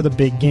be for the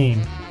big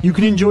game. You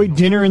can enjoy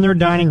dinner in their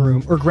dining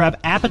room or grab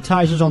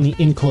appetizers on the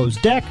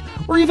enclosed deck,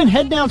 or even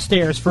head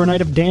downstairs for a night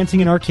of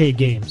dancing and arcade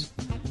games.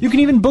 You can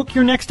even book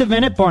your next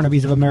event at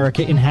Barnaby's of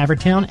America in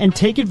Havertown and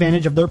take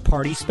advantage of their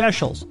party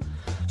specials.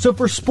 So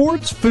for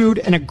sports, food,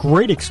 and a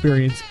great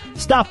experience,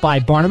 stop by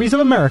Barnaby's of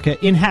America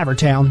in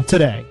Havertown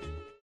today.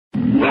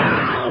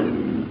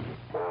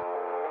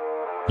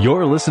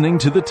 You're listening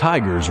to the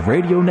Tigers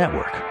Radio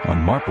Network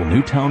on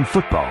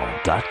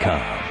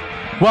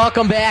MarpleNewtownFootball.com.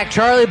 Welcome back.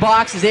 Charlie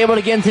Box is able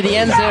to get into the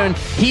end zone.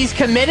 He's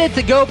committed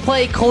to go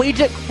play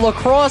collegiate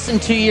lacrosse in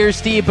 2 years,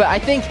 Steve, but I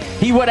think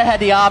he would have had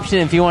the option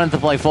if he wanted to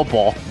play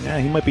football. Yeah,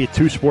 he might be a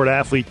two-sport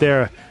athlete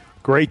there.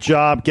 Great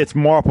job. Gets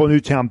Marple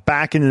Newtown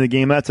back into the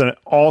game. That's an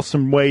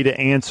awesome way to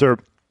answer.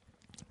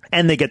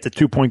 And they get the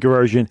 2-point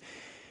conversion.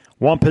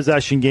 One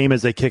possession game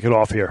as they kick it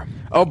off here.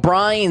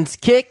 O'Brien's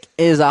kick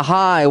is a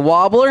high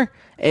wobbler.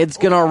 It's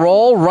going to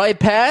roll right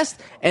past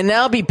and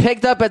now be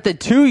picked up at the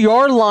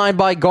 2-yard line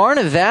by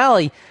Garnet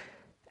Valley.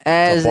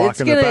 As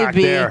it's going to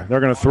be there. They're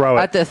going to throw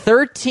it at the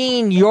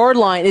 13-yard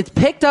line. It's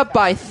picked up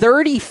by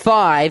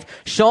 35.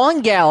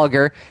 Sean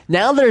Gallagher.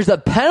 Now there's a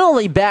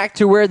penalty back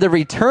to where the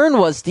return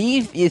was.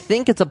 Steve, you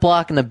think it's a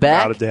block in the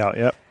back? Without a doubt,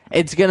 yep.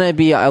 It's going to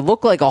be, it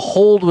looked like a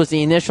hold was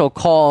the initial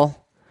call.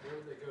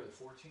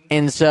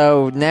 And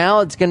so now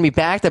it's going to be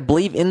back, I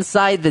believe,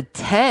 inside the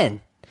 10.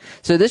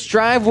 So this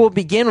drive will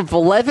begin with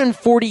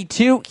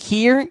 11:42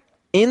 here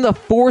in the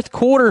fourth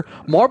quarter.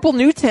 Marple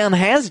Newtown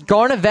has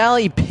Garnet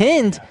Valley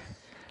pinned.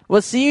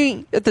 We'll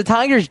see if the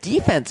Tigers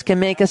defense can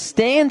make a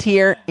stand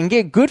here and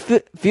get good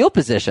field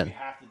position.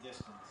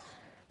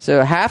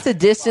 So half the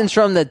distance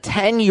from the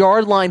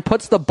 10-yard line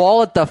puts the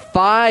ball at the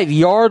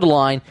 5-yard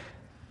line.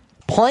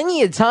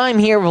 Plenty of time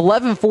here with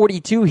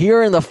 11:42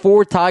 here in the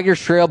fourth. Tigers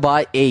trail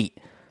by 8.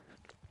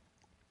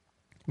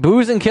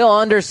 Booze and Kill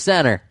under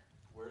center.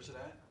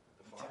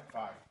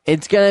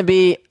 It's going to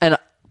be a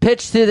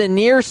pitch to the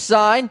near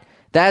side.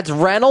 That's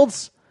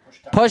Reynolds.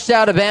 Pushed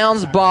out of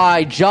bounds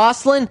by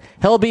Jocelyn.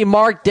 He'll be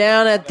marked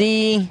down at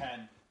the...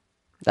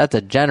 That's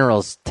a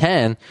General's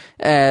 10,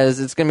 as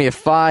it's going to be a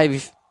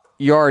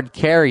 5-yard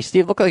carry.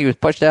 Steve, looked like he was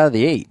pushed out of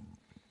the 8.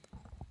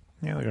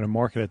 Yeah, they're going to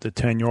mark it at the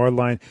 10-yard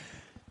line.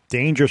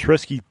 Dangerous,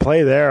 risky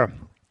play there.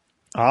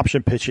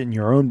 Option pitch it in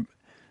your own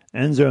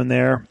end zone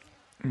there,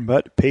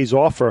 but it pays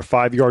off for a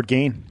 5-yard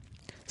gain.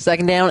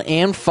 Second down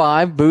and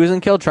 5. Booze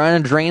and Kill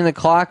trying to drain the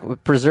clock,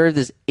 but preserve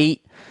this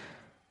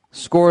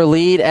 8-score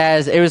lead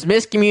as it was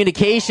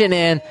miscommunication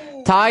and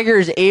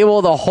Tigers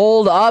able to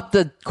hold up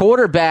the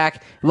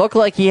quarterback. Looked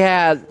like he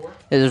had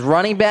his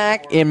running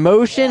back in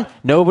motion.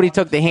 Nobody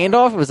took the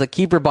handoff. It was a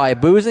keeper by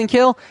Booze and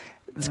Kill.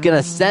 It's going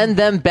to send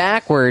them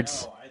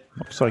backwards.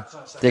 Looks like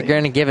they're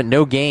going to give it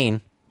no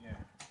gain.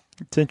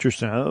 It's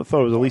interesting. I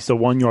thought it was at least a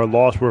 1-yard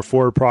loss where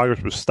forward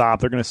progress was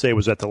stopped. They're going to say it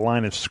was at the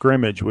line of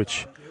scrimmage,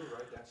 which...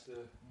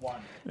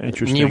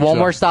 Interesting. You need one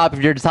more stop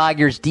if you're the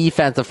Tigers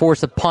defense to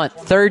force a punt.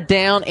 Third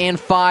down and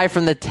 5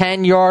 from the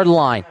 10-yard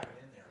line.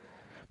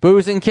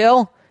 Booze and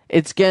Kill.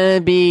 It's going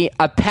to be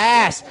a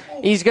pass.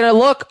 He's going to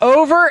look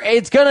over.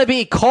 It's going to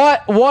be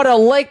caught. What a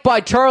lick by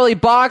Charlie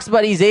Box,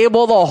 but he's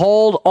able to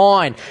hold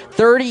on.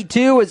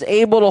 32 is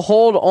able to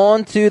hold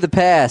on to the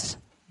pass.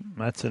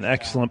 That's an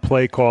excellent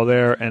play call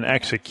there and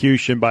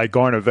execution by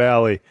Garnet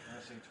Valley.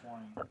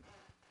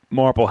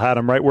 Marple had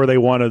them right where they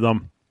wanted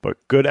them, but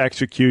good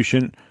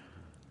execution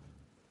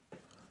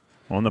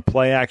on the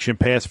play-action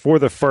pass for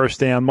the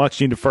first down.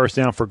 Much-needed first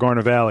down for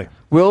Garnet Valley.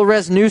 Will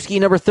Resniewski,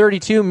 number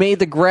 32, made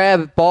the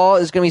grab. Ball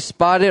is going to be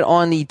spotted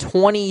on the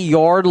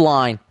 20-yard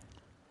line.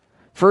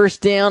 First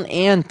down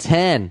and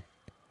 10.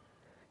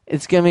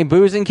 It's going to be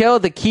Booze and Kill.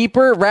 The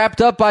keeper wrapped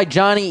up by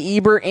Johnny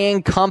Ebert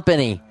and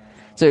company.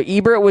 So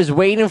Ebert was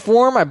waiting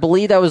for him. I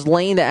believe that was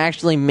Lane that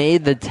actually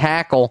made the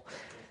tackle.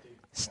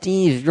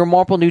 Steve, your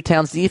Marple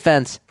Newtown's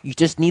defense, you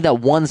just need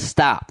that one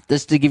stop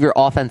just to give your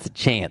offense a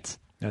chance.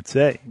 That's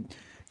it.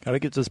 Got to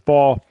get this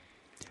ball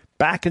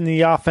back in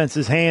the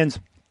offense's hands.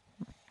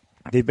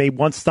 They've made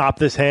one stop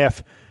this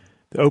half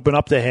to open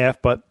up the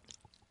half, but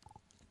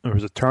there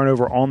was a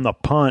turnover on the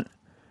punt.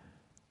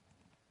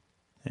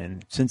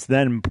 And since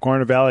then,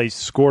 Garnet Valley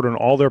scored on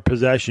all their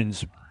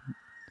possessions.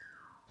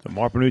 So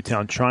Marple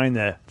Newtown trying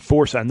to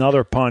force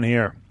another punt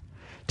here.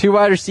 2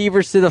 wide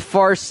receivers to the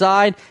far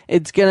side.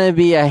 It's going to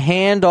be a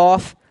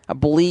handoff. I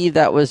believe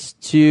that was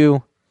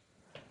to...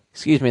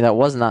 Excuse me, that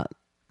was not...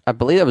 I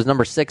believe that was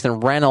number 6,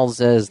 and Reynolds,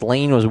 as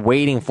Lane was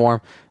waiting for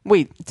him.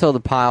 Wait until the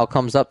pile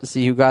comes up to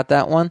see who got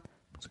that one.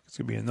 It's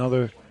going to be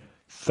another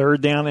third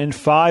down and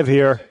 5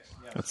 here.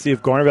 Let's see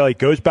if Garnet Valley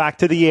goes back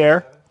to the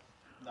air,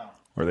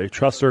 or they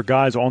trust their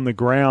guys on the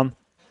ground.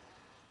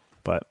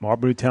 But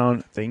Marple Newtown,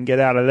 if they can get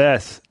out of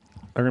this,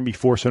 they're going to be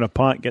forcing a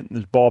punt, getting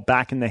this ball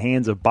back in the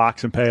hands of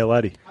Box and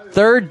Paoletti.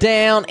 Third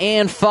down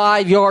and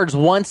 5 yards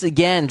once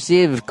again.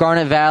 See if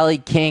Garnet Valley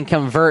can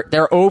convert.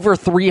 They're over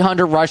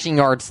 300 rushing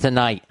yards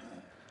tonight.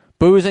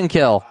 Booze and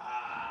Kill.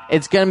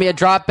 It's going to be a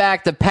drop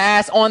back to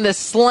pass on the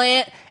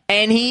slant,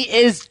 and he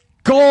is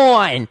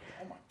gone.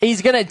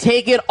 He's going to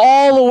take it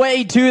all the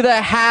way to the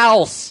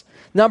house.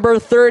 Number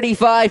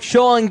 35,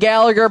 Sean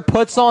Gallagher,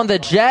 puts on the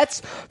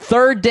Jets.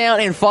 Third down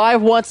and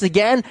 5 once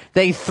again.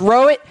 They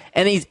throw it,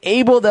 and he's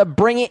able to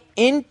bring it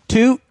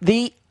into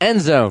the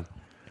end zone.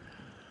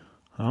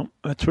 Well,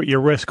 that's what you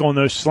risk on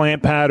those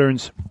slant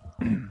patterns.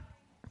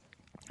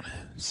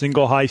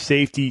 Single high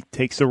safety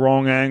takes the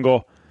wrong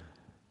angle.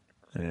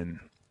 And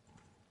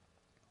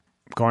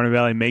Garnet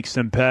Valley makes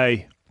them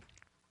pay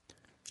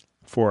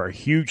for a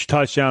huge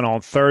touchdown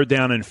on third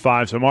down and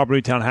 5. So Marple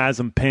Newtown has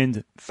them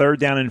pinned. Third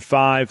down and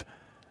 5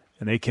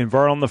 and they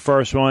convert on the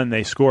first one.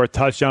 They score a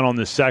touchdown on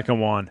the second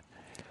one.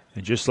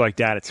 And just like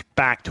that, it's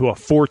back to a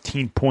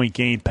 14-point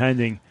game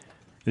pending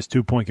this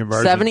 2-point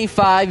conversion.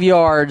 75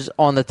 yards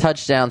on the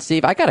touchdown.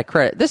 Steve, I got to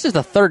credit. This is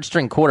the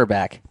third-string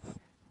quarterback.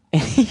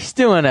 He's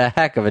doing a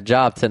heck of a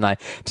job tonight.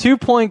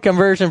 2-point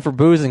conversion for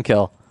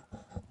Buzenkill.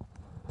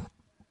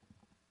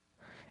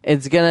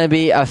 It's going to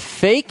be a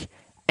fake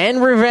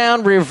and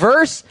rebound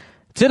reverse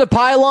to the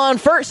pylon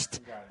first.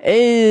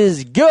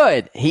 Is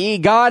good. He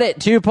got it.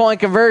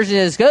 2-point conversion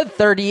is good.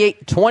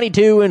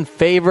 38-22 in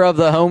favor of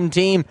the home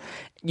team.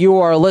 You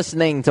are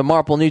listening to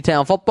Marple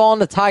Newtown Football on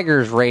the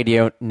Tigers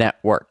Radio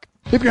Network.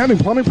 If you're having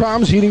plumbing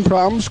problems, heating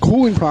problems,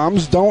 cooling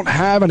problems, don't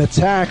have an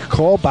attack,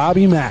 call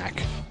Bobby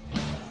Mack.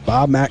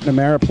 Bob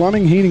McNamara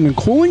Plumbing, Heating, and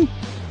Cooling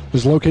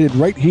is located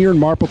right here in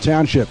Marple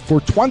Township for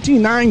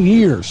 29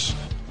 years.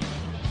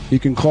 You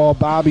can call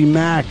Bobby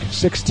Mack,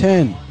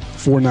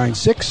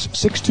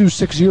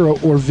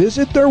 610-496-6260, or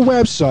visit their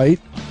website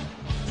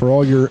for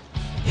all your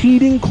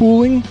heating,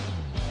 cooling,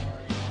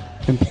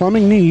 and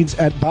plumbing needs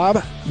at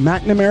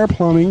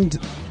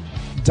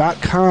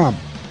bobmcnamaraplumbing.com.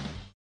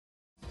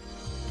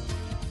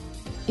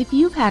 If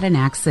you've had an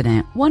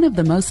accident, one of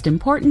the most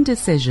important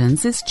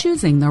decisions is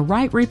choosing the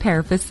right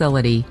repair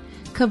facility.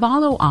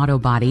 Cavallo Auto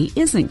Body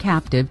isn't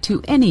captive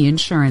to any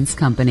insurance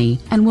company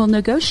and will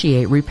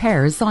negotiate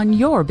repairs on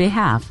your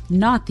behalf,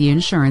 not the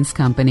insurance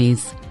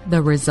company's.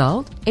 The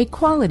result? A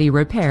quality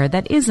repair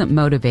that isn't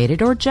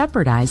motivated or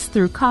jeopardized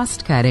through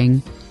cost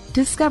cutting.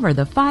 Discover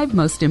the 5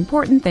 most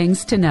important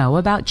things to know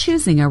about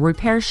choosing a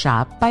repair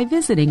shop by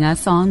visiting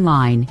us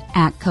online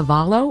at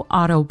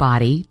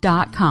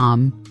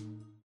CavalloAutobody.com.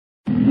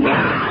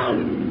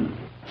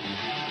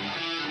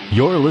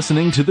 You're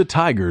listening to the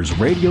Tigers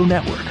Radio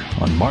Network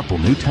on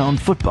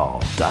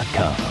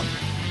MarpleNewtownFootball.com.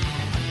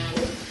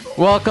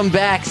 Welcome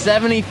back.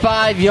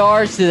 75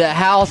 yards to the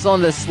house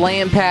on the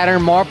slant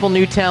pattern. Marple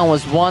Newtown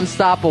was one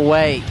stop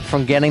away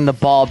from getting the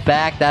ball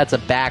back. That's a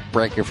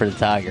backbreaker for the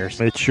Tigers.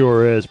 It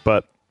sure is,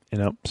 but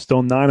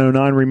still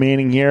 9:09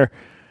 remaining here.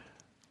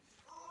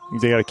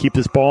 They got to keep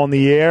this ball in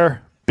the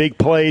air. Big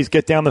plays,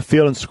 get down the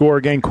field and score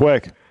again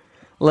quick.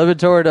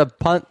 Libator to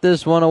punt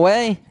this one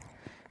away.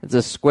 It's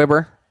a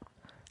squibber.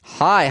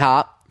 High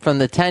hop from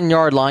the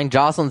 10-yard line.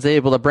 Jocelyn's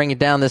able to bring it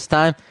down this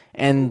time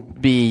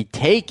and be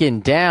taken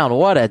down.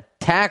 What a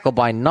tackle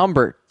by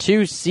number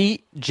 2,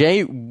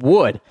 C.J.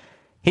 Wood.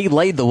 He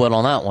laid the wood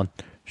on that one.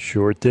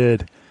 Sure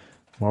did.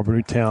 Marple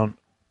Newtown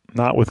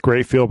not with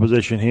great field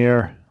position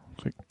here.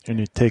 And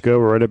you take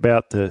over right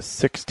about the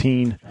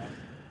 16.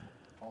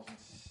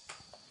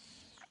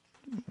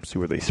 Let's see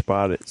where they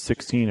spot it.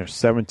 16 or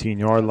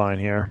 17-yard line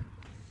here.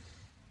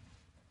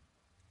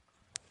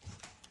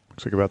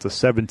 Looks like about the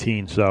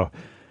 17. So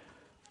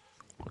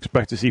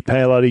expect to see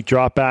Paoletti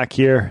drop back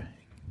here,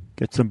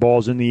 get some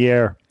balls in the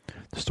air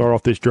to start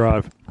off this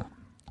drive.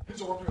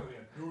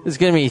 There's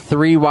going to be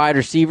 3 wide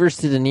receivers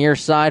to the near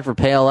side for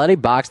Paoletti.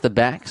 Box to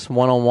backs,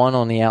 1-on-1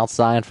 on the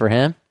outside for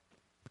him.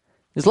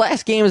 His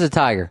last game as a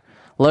Tiger.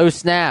 Low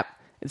snap.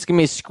 It's going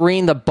to be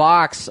screen the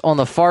box on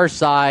the far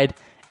side,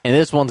 and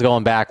this one's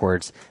going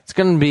backwards. It's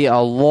going to be a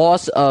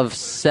loss of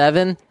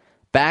 7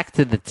 back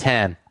to the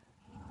 10.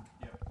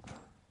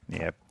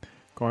 Yeah.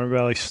 Garner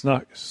Valley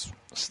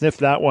sniffed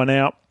that one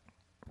out.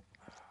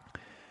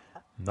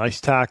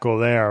 Nice tackle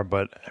there,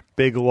 but a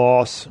big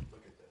loss of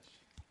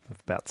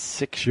about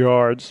 6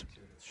 yards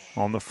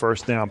on the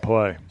first down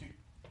play.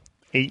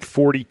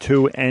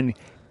 8:42 and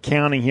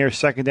counting here.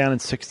 Second down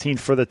and 16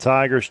 for the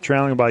Tigers,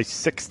 trailing by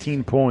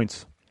 16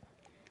 points.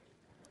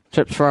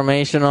 Trips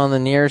formation on the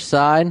near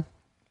side.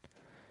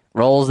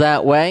 Rolls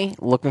that way.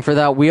 Looking for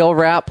that wheel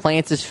route.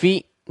 Plants his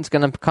feet. It's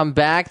going to come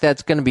back.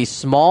 That's going to be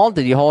small.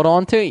 Did he hold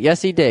on to it?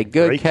 Yes, he did.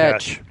 Good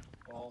catch.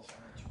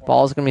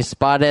 Ball's going to be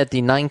spotted at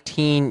the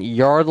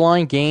 19-yard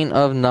line. Gain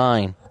of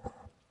 9.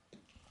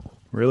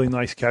 Really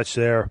nice catch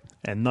there.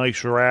 And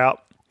nice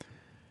route.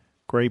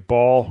 Great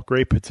ball.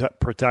 Great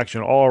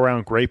protection. All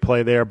around great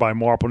play there by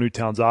Marple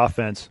Newtown's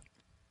offense.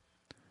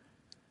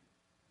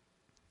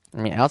 I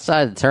mean,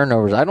 outside the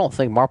turnovers, I don't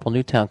think Marple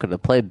Newtown could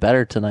have played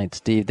better tonight,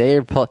 Steve. They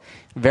played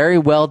very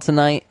well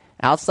tonight.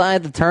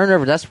 Outside the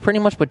turnover, that's pretty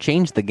much what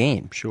changed the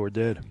game. Sure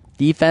did.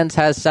 Defense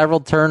has several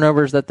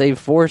turnovers that they've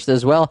forced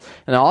as well.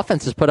 And the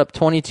offense has put up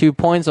 22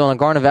 points on a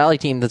Garner Valley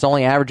team that's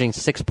only averaging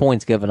 6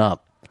 points given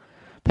up.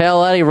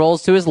 Paoletti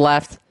rolls to his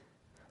left.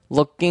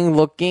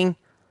 Looking.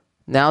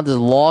 Now just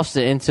lost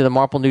it into the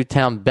Marple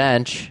Newtown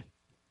bench.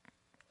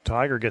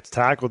 Tiger gets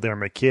tackled there,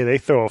 McKee. They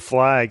throw a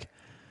flag.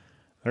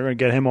 They're going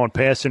to get him on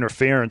pass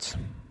interference.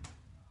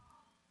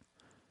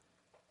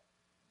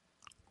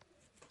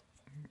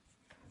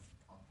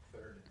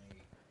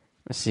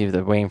 Let's see if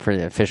they're waiting for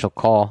the official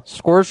call.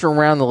 Scores from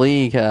around the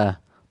league.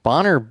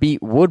 Bonner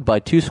beat Wood by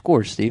 2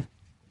 scores, Steve.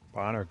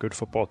 Bonner, good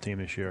football team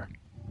this year.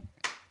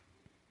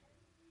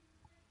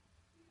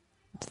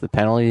 It's the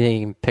penalty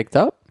they picked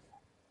up.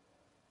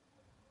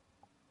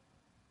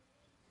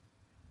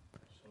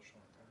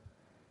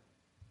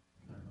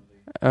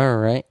 All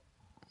right.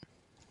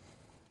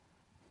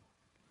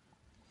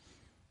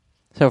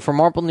 So for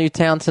Marple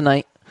Newtown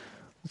tonight,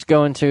 Let's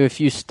go into a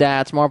few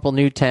stats. Marple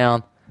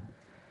Newtown.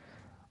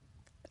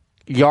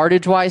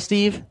 Yardage-wise,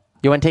 Steve,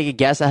 you want to take a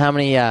guess at how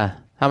many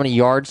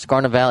yards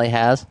Garnet Valley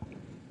has?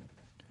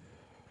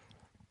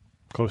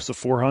 Close to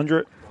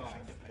 400.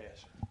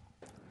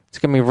 It's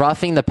going to be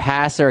roughing the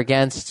passer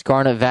against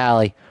Garnet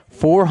Valley.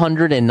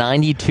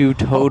 492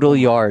 total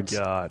yards.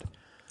 God.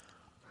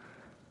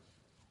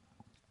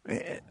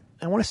 I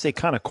want to say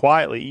kind of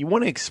quietly. You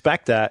wouldn't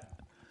expect that.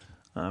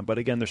 But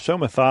again, they're so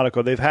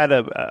methodical. They've had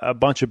a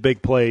bunch of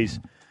big plays.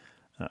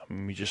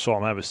 We just saw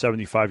them have a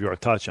 75-yard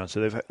touchdown.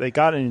 So they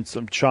got in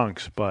some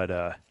chunks.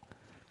 But,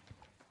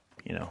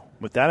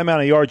 with that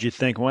amount of yards, you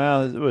think,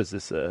 well, what is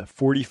this, a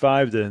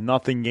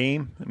 45-0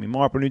 game? I mean,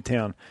 Marple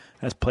Newtown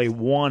has played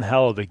one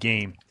hell of a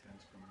game.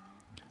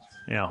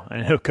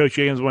 I know Coach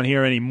Higgins won't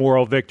hear any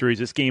moral victories.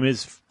 This game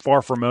is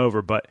far from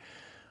over, but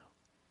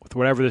with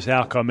whatever this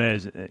outcome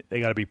is, they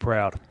got to be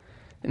proud.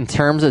 In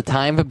terms of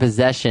time of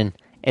possession,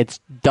 it's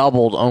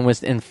doubled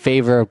almost in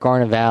favor of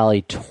Garnet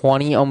Valley,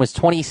 almost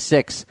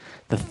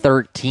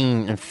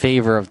 26-13 in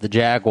favor of the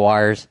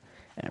Jaguars,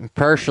 and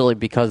partially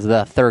because of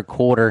that third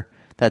quarter,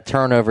 that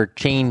turnover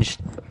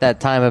changed that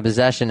time of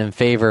possession in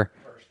favor.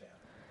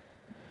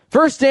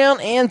 First down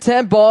and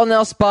 10. Ball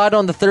now spotted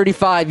on the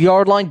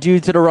 35-yard line due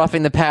to the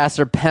roughing the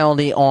passer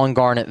penalty on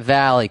Garnet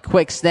Valley.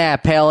 Quick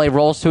snap. Pele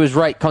rolls to his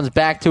right, comes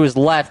back to his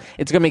left.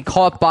 It's going to be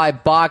caught by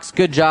Box.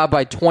 Good job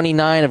by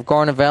 29 of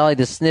Garnet Valley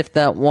to sniff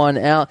that one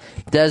out.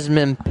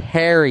 Desmond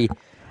Perry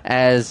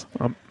as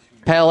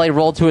Pele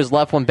rolled to his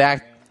left,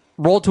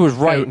 rolled to his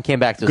right and came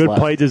back to his left.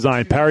 Good play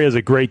design. Perry has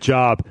a great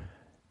job.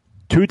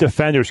 Two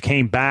defenders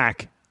came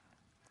back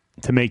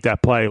to make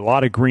that play. A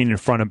lot of green in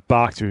front of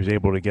Box who was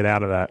able to get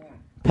out of that.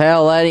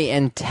 Paoletti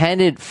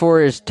intended for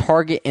his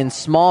target in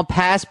small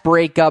pass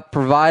breakup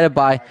provided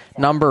by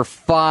number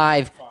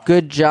 5.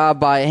 Good job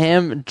by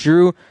him.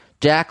 Drew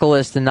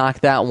Jackalis to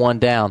knock that one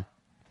down.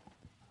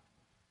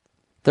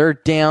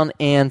 Third down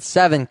and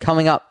 7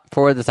 coming up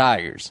for the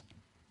Tigers.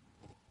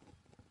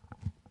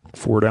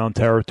 4-down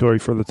territory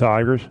for the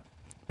Tigers.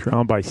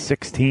 Trailing by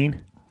 16.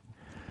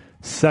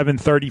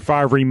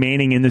 7:35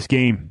 remaining in this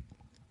game.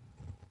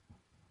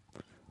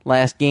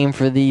 Last game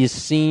for these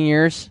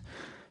seniors.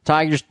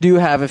 Tigers do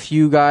have a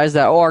few guys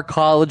that are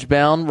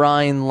college-bound.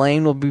 Ryan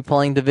Lane will be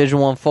playing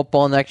Division I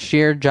football next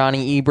year.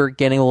 Johnny Ebert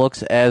getting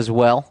looks as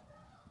well.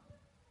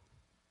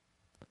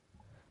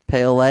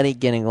 Paoletti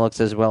getting looks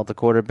as well at the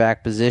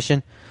quarterback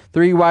position.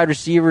 3 wide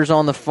receivers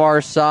on the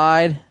far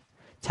side.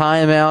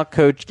 Timeout,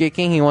 Coach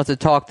Gicking. He wants to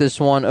talk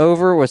this one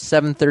over with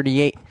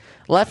 7:38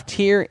 left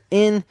here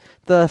in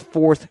the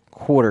fourth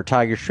quarter.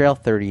 Tigers trail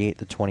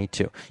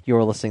 38-22. You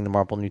are listening to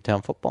Marple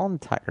Newtown Football on the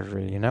Tigers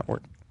Radio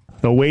Network.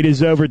 The wait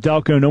is over,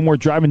 Delco. No more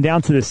driving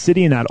down to the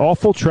city in that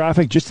awful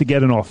traffic just to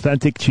get an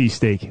authentic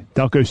cheesesteak.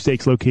 Delco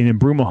Steaks, located in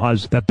Broomall,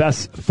 has the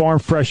best farm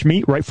fresh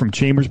meat right from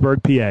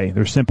Chambersburg, PA.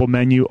 Their simple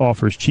menu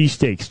offers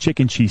cheesesteaks,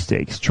 chicken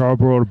cheesesteaks,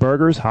 charbroiled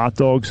burgers, hot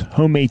dogs,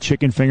 homemade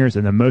chicken fingers,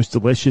 and the most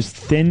delicious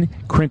thin,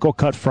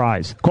 crinkle-cut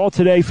fries. Call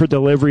today for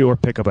delivery or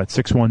pickup at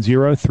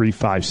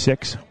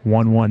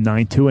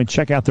 610-356-1192 and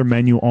check out their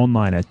menu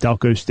online at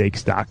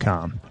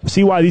delcosteaks.com.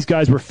 See why these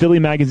guys were Philly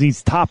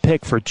Magazine's top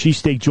pick for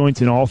cheesesteak joints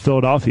in all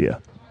Philadelphia.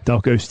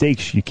 Delco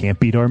Steaks, you can't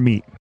beat our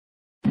meat.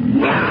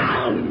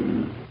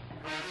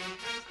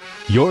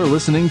 You're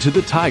listening to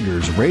the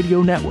Tigers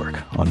Radio Network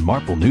on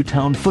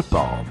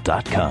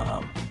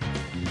MarpleNewtownFootball.com.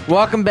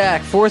 Welcome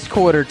back. Fourth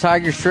quarter,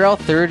 Tigers trail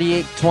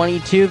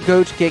 38-22.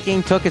 Coach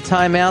Gicking took a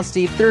timeout.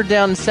 Steve, 3rd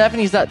down and 7.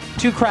 He's got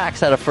 2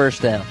 cracks at a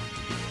first down.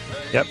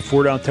 Yep,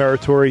 4-down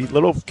territory.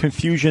 Little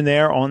confusion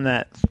there on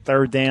that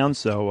 3rd down,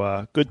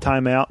 so good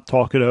timeout.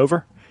 Talk it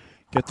over.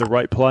 Get the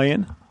right play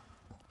in.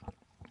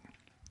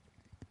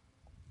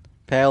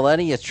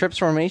 Paoletti, a trips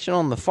formation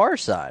on the far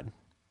side.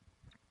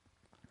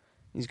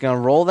 He's going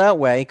to roll that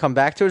way, come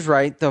back to his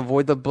right to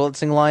avoid the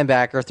blitzing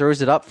linebacker,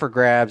 throws it up for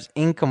grabs,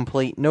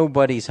 incomplete,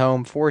 nobody's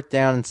home, 4th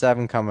down and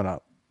 7 coming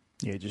up.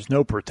 Yeah, just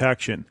no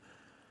protection.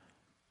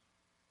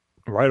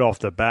 Right off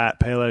the bat,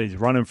 Paoletti's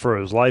running for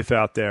his life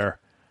out there,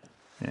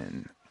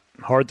 and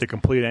hard to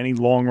complete any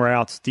long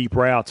routes, deep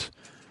routes,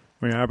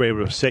 when you're not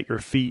able to set your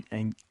feet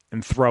and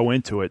throw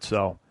into it.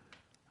 So,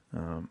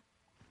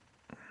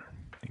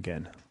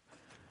 again,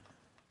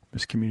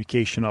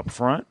 miscommunication up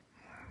front.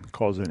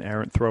 Calls an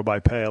errant throw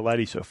by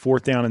Paoletti. So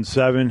 4th down and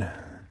 7.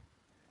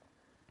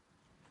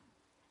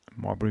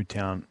 Marple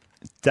Newtown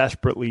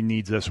desperately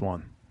needs this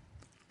one.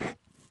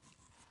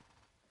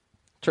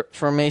 Trip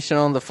formation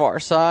on the far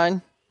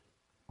side.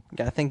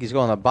 I think he's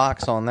going to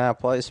box on that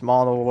play.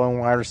 Small to lone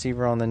wide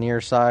receiver on the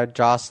near side.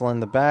 Jocelyn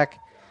the back.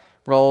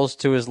 Rolls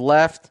to his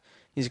left.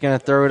 He's going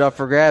to throw it up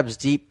for grabs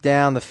deep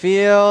down the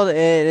field. It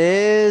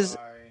is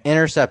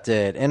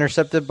intercepted.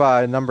 Intercepted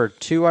by number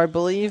 2, I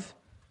believe.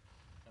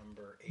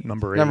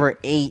 Number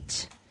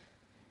 8.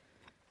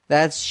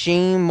 That's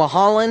Shane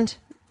Mulholland,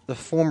 the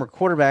former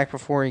quarterback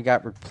before he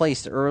got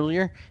replaced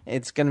earlier.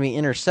 It's going to be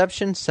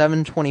interception,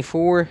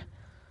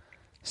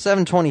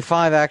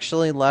 7:25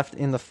 actually left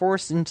in the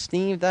fourth. And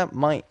Steve, that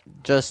might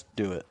just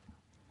do it.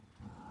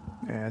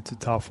 Yeah, it's a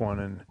tough one.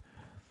 And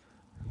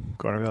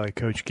Garden Valley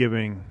coach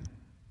giving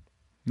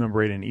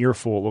number 8 an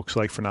earful, it looks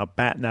like, for not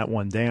batting that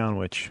one down,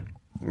 which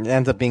it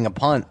ends up being a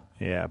punt.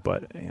 Yeah,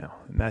 but in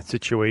that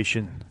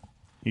situation,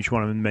 you just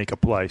want to make a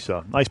play.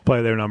 So nice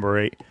play there, number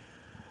 8.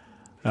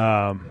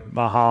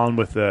 Mulholland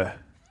with a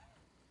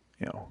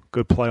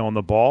good play on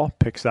the ball,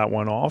 picks that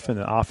one off, and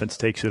the offense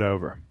takes it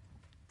over.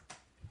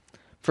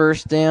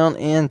 First down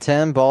and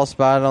 10, ball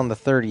spotted on the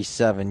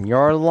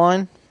 37-yard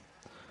line.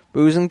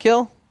 Booze and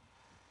kill.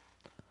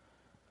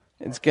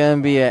 It's going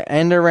to be an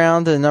end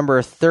around to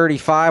number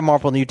 35,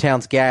 Marple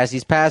Newtown's gas.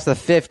 He's past the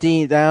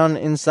 50, down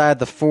inside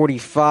the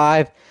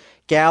 45.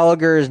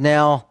 Gallagher is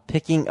now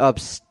picking up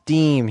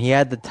steam. He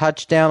had the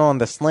touchdown on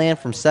the slant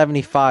from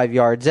 75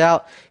 yards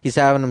out. He's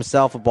having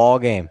himself a ball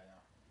game.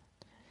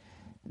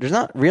 There's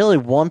not really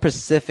one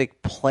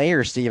specific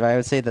player, Steve, I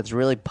would say, that's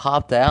really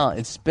popped out.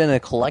 It's been a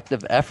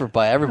collective effort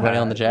by everybody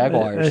on the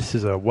Jaguars. This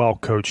is a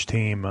well-coached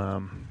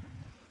team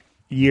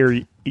year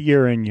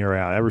in, year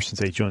out, ever since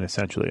they joined,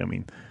 essentially. I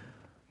mean,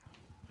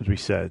 as we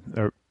said,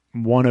 they're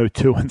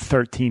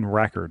 102-13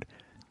 record,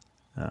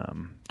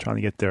 trying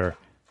to get their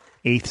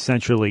 8th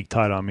Central League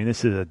title. I mean,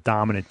 this is a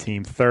dominant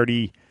team,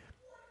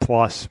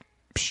 30-plus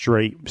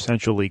straight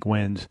Central League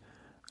wins.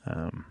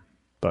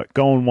 But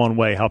going one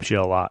way helps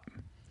you a lot.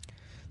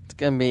 It's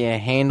going to be a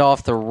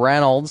handoff to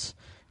Reynolds,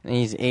 and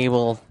he's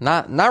able,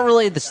 not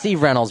related to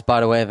Steve Reynolds,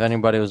 by the way, if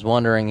anybody was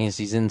wondering,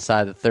 he's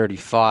inside the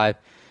 35.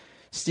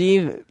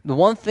 Steve, the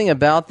one thing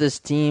about this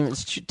team,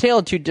 it's a tale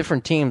of two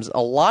different teams.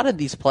 A lot of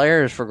these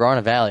players for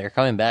Garnet Valley are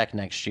coming back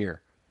next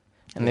year.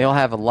 And they'll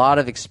have a lot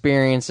of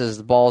experiences.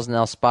 The ball's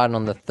now spotted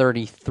on the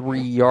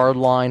 33-yard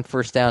line,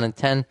 first down and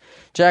 10.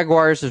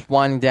 Jaguars is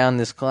winding down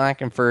this clock,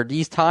 and for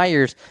these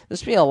Tigers,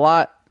 this will be a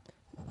lot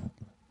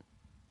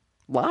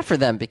for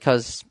them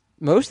because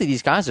most of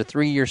these guys are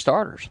 3-year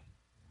starters.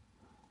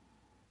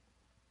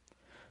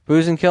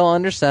 Booze and kill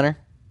under center.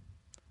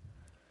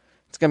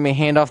 It's going to be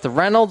a handoff to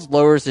Reynolds,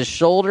 lowers his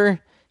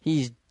shoulder.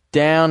 He's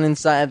down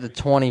inside the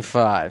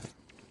 25.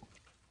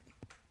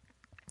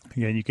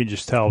 Again, you can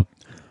just tell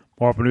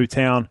Marple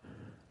Newtown,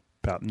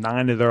 about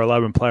 9 of their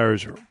 11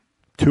 players are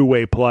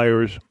two-way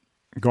players.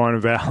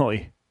 Garnet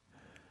Valley,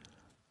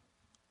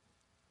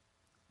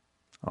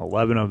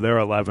 11 of their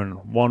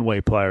 11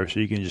 one-way players.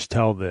 So you can just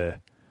tell the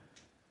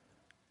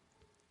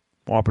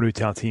Marple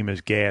Newtown team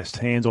is gassed,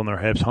 hands on their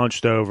hips,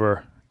 hunched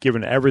over,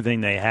 giving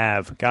everything they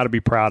have. Got to be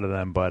proud of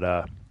them,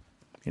 but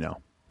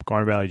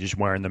Garnet Valley just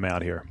wearing them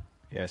out here.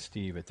 Yeah,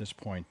 Steve, at this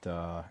point,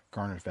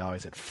 Garnet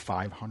Valley's at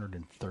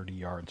 530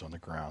 yards on the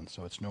ground,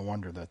 so it's no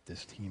wonder that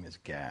this team is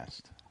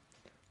gassed.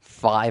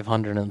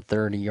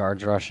 530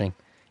 yards rushing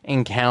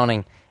and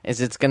counting.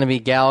 It's going to be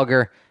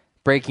Gallagher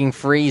breaking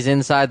frees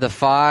inside the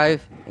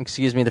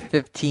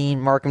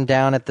 15, mark him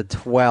down at the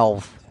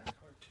 12.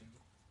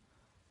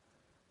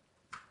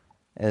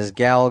 As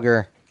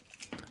Gallagher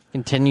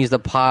continues to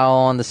pile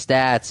on the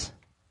stats.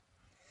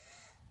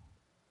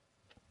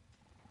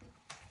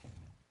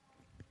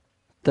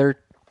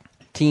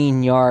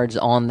 13 yards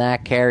on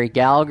that carry.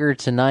 Gallagher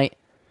tonight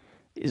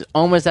is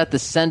almost at the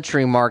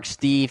century mark,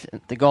 Steve,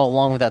 to go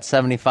along with that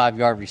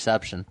 75-yard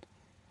reception.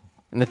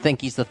 And to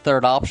think he's the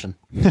third option.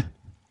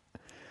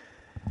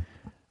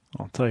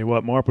 I'll tell you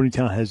what, Marple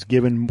Newtown has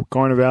given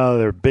Garnet Valley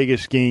their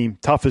biggest game,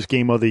 toughest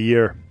game of the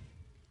year.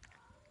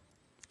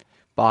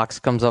 Box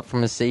comes up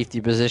from his safety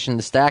position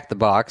to stack the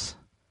box.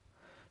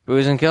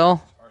 Booze and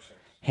kill.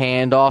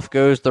 Handoff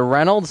goes to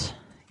Reynolds.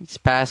 He's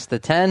past the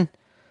 10.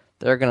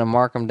 They're going to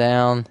mark him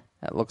down.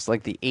 That looks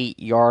like the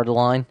 8-yard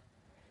line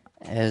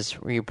as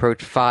we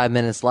approach 5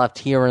 minutes left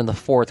here in the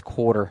fourth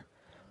quarter.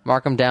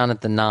 Mark him down at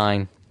the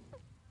 9.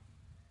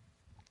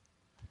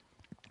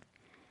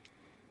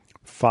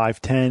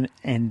 5:10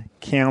 and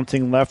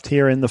counting left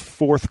here in the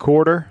fourth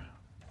quarter.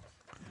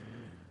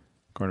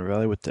 Garnet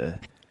Valley with the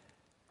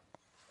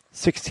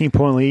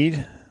 16-point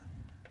lead.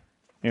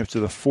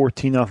 After the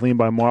 14-0 lead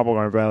by Marple,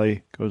 Garnet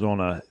Valley goes on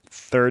a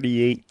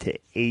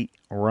 38-8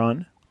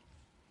 run.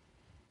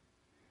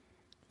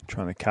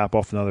 Trying to cap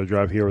off another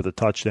drive here with a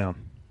touchdown.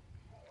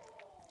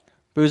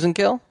 Booze and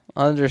kill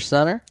under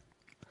center.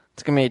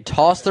 It's going to be a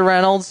toss to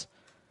Reynolds.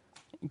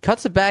 He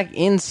cuts it back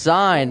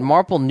inside.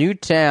 Marple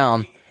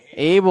Newtown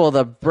able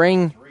to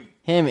bring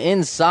him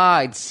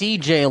inside.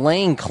 C.J.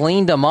 Lane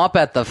cleaned him up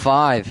at the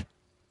 5.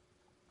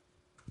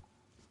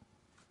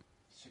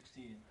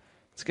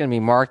 It's going to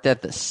be marked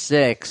at the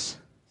 6.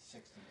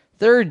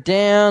 Third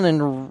down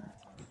and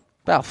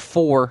about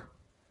 4.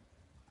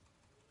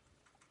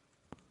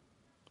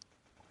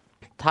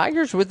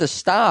 Tigers with the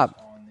stop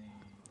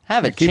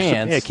have a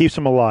chance. Keeps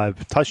them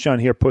alive. Touchdown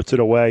here puts it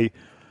away.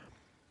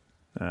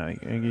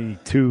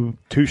 Two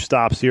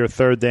stops here.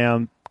 Third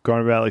down.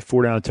 Garnet Valley,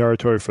 4-down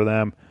territory for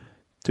them.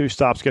 2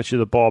 stops get you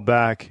the ball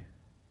back.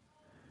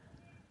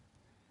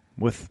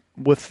 With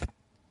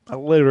a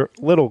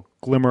little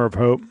glimmer of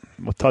hope.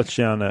 With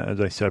touchdown,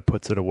 as I said,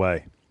 puts it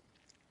away.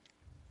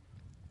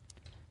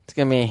 It's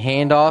going to be a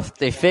handoff.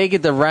 They fake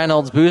it to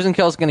Reynolds.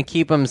 Boozenkill's going to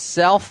keep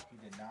himself.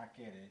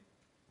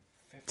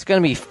 It's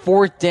going to be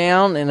 4th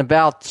down and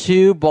about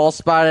 2. Ball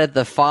spotted at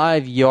the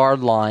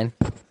 5-yard line.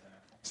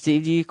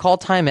 Steve, do you call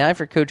timeout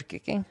for coach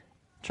kicking?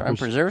 Try and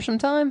preserve some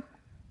time?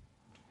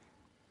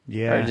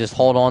 Yeah. Or just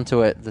hold on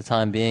to it the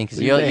time being?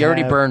 Because you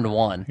already burned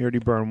one. You already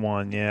burned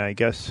one, yeah, I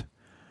guess.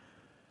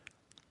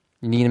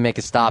 You need to make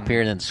a stop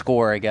here and then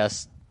score, I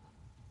guess.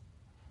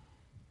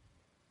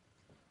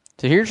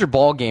 So here's your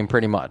ball game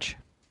pretty much.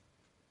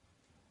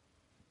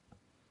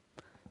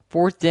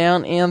 4th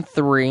down and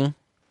 3. Looks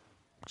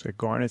like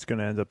Garnett's going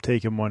to end up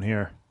taking one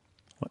here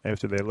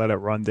after they let it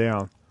run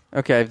down.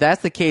 Okay, if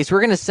that's the case,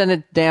 we're going to send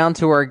it down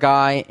to our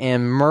guy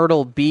in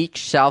Myrtle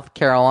Beach, South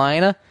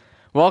Carolina.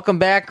 Welcome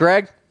back,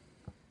 Greg.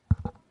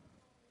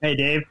 Hey,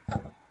 Dave.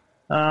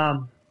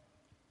 Well,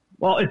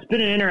 it's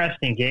been an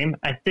interesting game.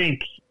 I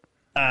think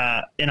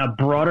in a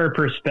broader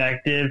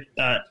perspective,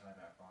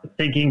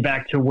 thinking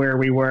back to where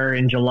we were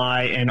in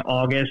July and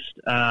August,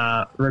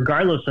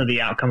 regardless of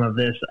the outcome of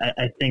this,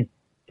 I think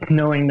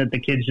knowing that the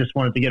kids just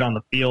wanted to get on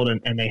the field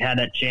and they had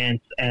that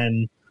chance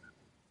and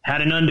had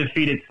an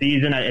undefeated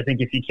season, I think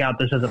if you count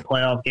this as a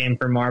playoff game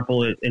for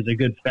Marple, it is a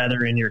good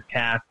feather in your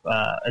cap.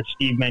 As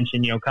Steve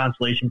mentioned,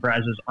 consolation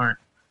prizes aren't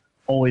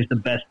always the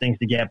best things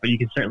to get, but you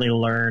can certainly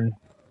learn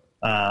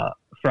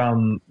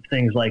from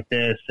things like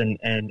this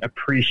and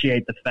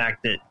appreciate the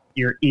fact that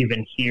you're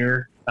even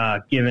here,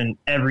 given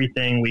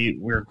everything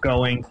we're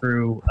going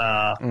through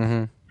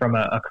from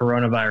a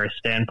coronavirus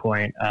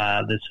standpoint.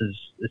 This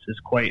is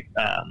quite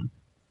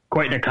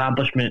an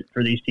accomplishment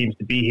for these teams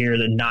to be here,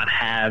 to not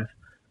have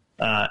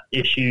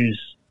issues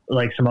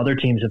like some other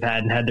teams have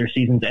had their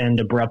seasons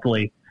end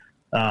abruptly.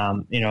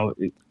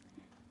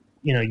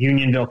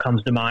 Unionville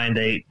comes to mind.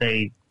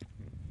 They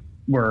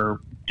were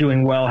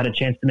doing well, had a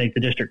chance to make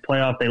the district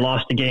playoff. They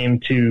lost a game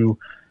to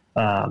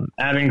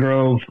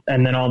Avon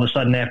and then all of a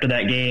sudden after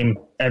that game,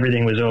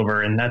 everything was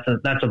over, and that's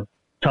a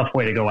tough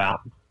way to go out.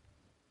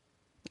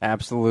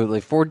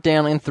 Absolutely. 4th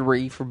down and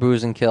 3 for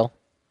Booze and Kill.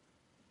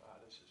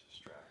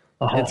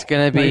 It's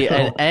going to be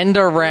an end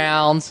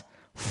around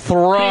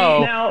throw.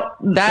 See, now,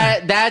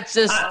 that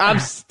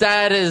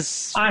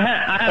is.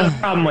 I have a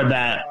problem with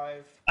that.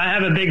 I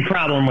have a big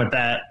problem with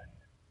that.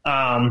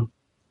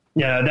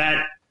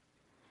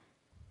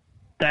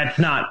 That's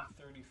not.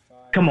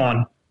 Come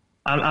on.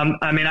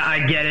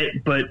 I get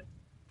it, but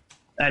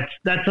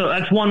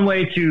that's one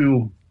way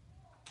to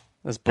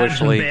have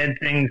some bad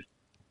things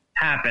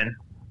happen.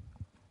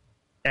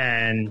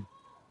 And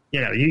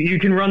you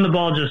can run the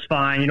ball just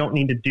fine. You don't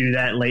need to do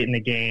that late in the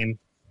game.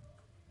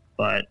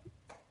 But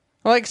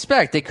well, I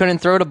expect they couldn't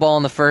throw the ball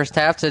in the first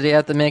half, so they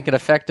have to make it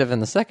effective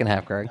in the second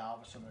half, Greg.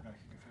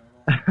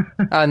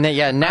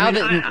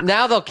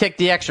 Now they'll kick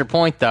the extra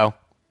point though.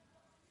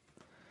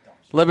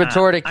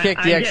 Libertor to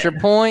kick the extra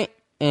point,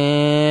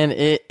 and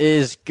it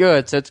is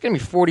good. So it's going to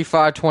be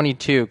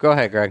 45-22. Go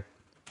ahead, Greg.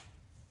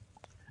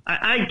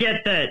 I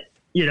get that,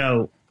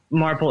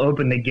 Marple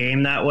opened the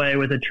game that way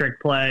with a trick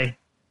play.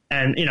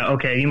 And,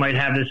 okay, you might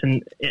have this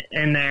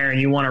in there and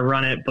you want to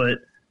run it, but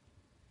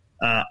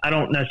I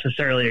don't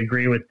necessarily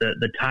agree with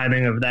the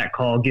timing of that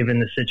call given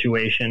the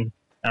situation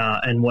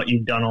and what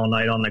you've done all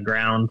night on the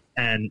ground.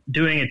 And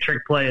doing a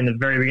trick play in the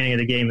very beginning of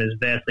the game is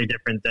vastly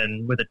different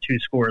than with a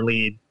 3-score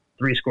lead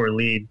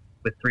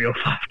with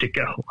 3:05 to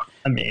go.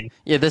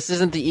 Yeah, this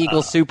isn't the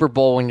Eagles Super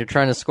Bowl when you're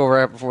trying to score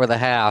right before the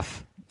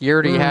half. You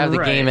already have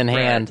the game in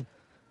hand.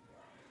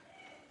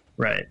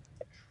 Right.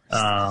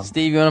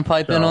 Steve, you want to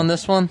pipe in on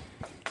this one?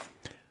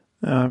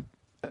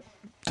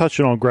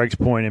 Touching on Greg's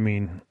point,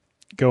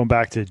 going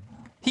back to...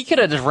 He could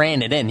have just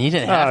ran it in. He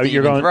didn't have to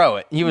even throw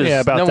it. He was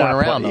no one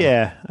around him.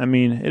 Yeah,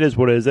 it is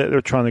what it is.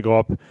 They're trying to go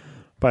up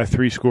by a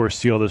 3-score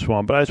steal this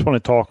one. But I just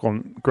want to talk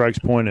on Greg's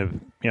point of,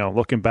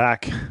 looking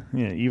back,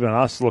 even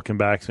us looking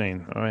back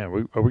saying, oh, yeah,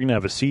 are we going to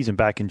have a season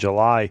back in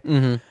July?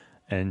 Mm-hmm.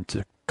 And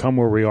to come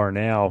where we are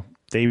now,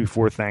 day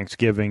before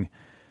Thanksgiving, in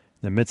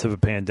the midst of a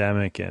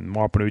pandemic, and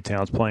Marple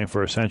Newtown's playing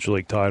for a Central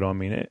League title,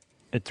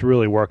 it's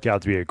really worked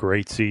out to be a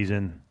great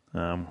season.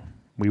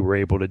 We were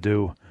able to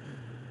do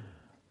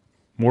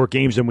more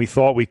games than we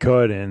thought we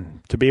could,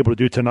 and to be able to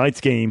do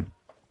tonight's game,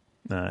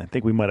 I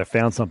think we might have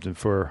found something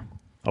for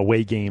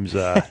away games.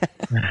 This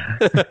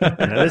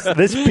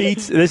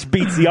beats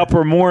the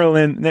Upper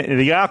Moreland.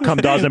 The outcome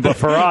doesn't, but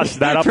for us,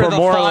 that Upper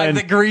Moreland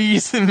 5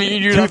 degrees,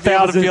 you're not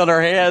able to field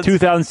our hands.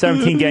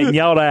 2017 getting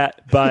yelled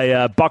at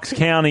by Bucks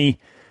County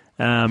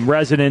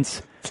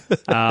residents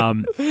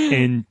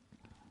in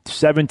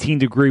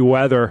 17-degree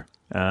weather.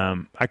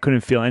 I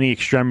couldn't feel any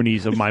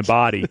extremities of my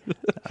body.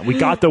 We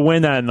got the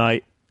win that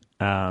night.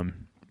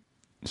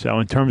 So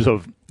in terms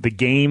of the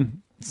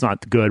game, it's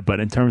not good, but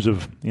in terms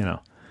of,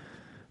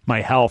 my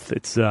health,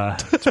 it's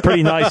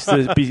pretty nice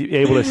to be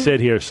able to sit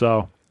here.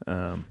 So,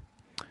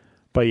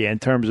 but yeah, in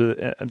terms of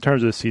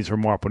the season for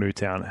Marple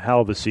Newtown,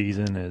 hell of a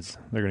season. Is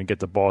they're going to get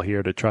the ball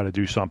here to try to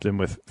do something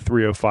with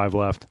 3:05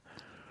 left.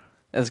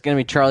 It's going to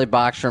be Charlie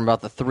Boxstrom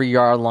about the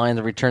 3-yard line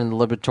to return the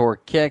Libertor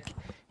kick.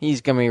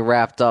 He's going to be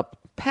wrapped up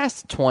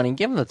past the 20,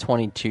 give him the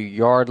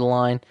 22-yard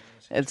line.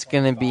 It's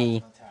going to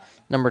be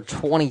number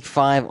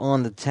 25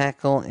 on the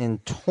tackle in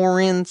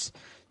Torrance.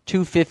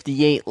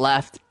 2:58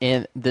 left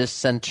in this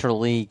Central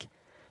League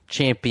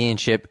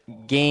Championship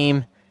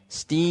game.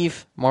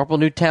 Steve, Marple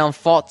Newtown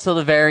fought till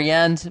the very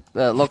end.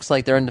 Looks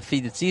like their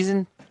undefeated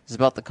season is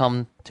about to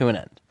come to an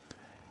end.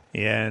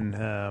 Yeah,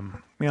 and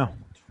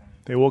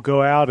they will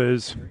go out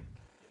as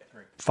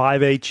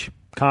 5H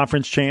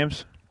conference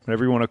champs,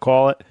 whatever you want to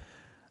call it.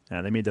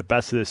 They made the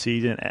best of the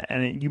season.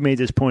 And you made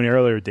this point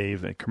earlier,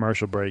 Dave, at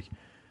commercial break.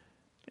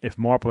 If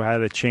Marple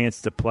had a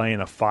chance to play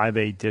in a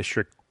 5A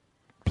district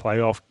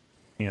playoff,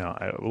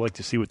 I would like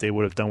to see what they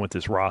would have done with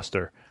this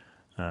roster.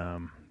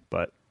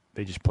 But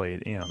they just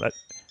played,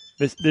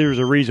 there's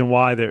a reason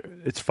why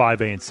it's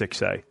 5A and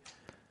 6A.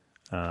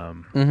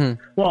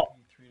 Well,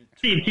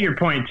 Steve, to your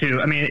point, too,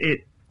 I mean,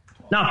 it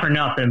not for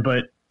nothing,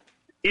 but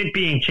it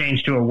being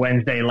changed to a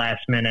Wednesday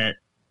last minute,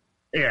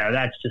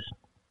 that's just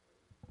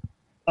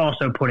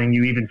also putting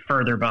you even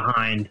further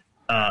behind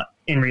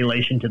in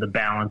relation to the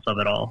balance of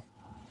it all.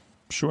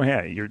 Sure,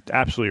 yeah, you're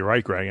absolutely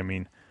right, Greg. I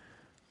mean,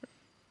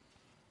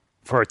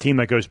 for a team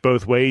that goes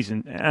both ways,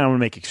 and I don't want to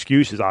make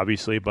excuses,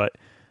 obviously, but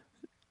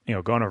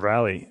Garner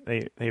Valley,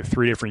 they have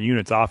 3 different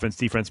units: offense,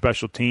 defense,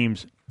 special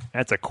teams.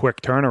 That's a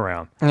quick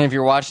turnaround. And if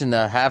you're watching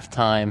the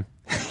halftime,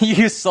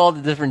 you saw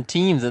the different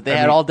teams that they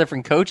had all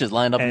different coaches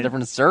lined up in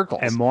different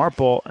circles. And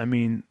Marple, I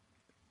mean,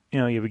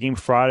 you have a game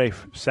Friday,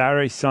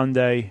 Saturday,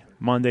 Sunday,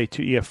 Monday.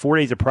 You have 4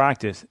 days of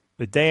practice.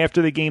 The day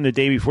after the game, the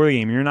day before the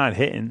game, you're not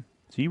hitting.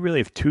 So you really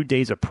have 2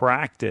 days of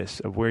practice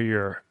of where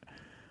you're,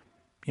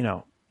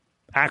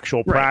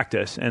 actual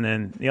practice. And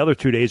then the other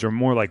 2 days are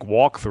more like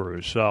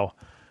walkthroughs. So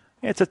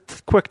it's a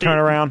quick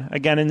turnaround.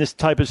 Again, in this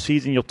type of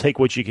season, you'll take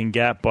what you can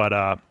get.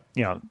 But,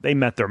 they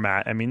met their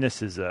match. I mean,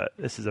 this is a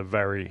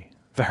very,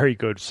 very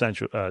good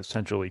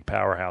Central League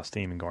powerhouse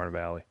team in Garnet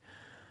Valley.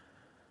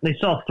 They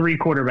saw 3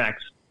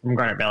 quarterbacks from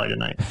Garnet Valley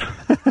tonight.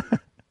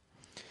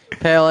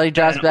 Paoletti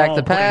drops back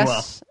the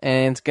pass,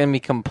 and it's going to be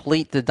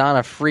complete to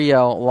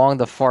Donofrio along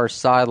the far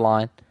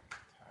sideline.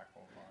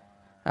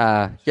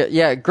 Greg,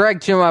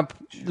 to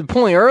the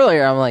point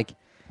earlier, I'm like,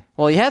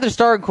 well, you had their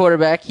starting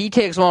quarterback. He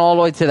takes one all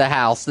the way to the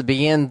house to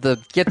begin to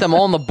get them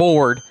on the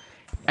board.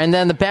 And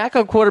then the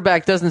backup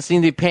quarterback doesn't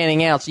seem to be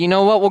panning out. So you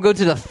know what? We'll go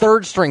to the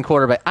third-string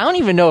quarterback. I don't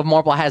even know if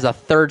Marple has a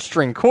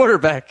third-string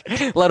quarterback,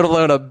 let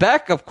alone a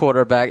backup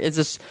quarterback.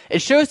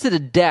 It shows to the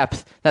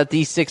depth that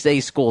these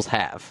 6A schools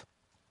have.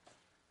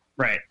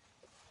 Right.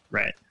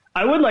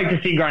 I would like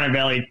to see Garnet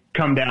Valley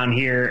come down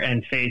here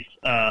and face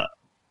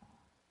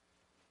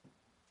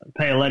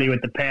Paoletti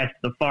with the pass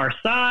to the far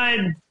side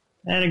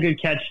and a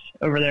good catch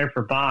over there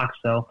for Box.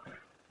 So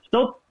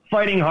still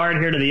fighting hard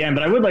here to the end,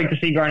 but I would like to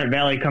see Garnet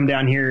Valley come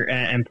down here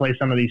and play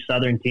some of these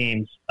Southern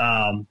teams.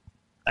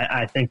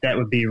 I think that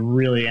would be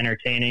really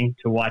entertaining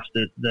to watch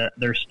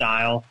their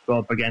style go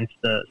up against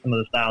some of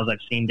the styles I've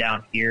seen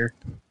down here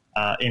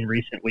in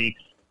recent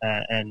weeks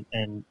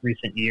and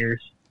recent years.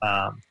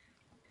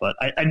 But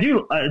I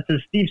do, to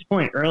Steve's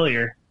point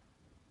earlier,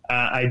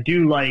 I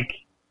do like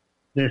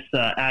this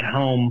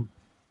at-home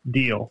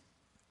deal.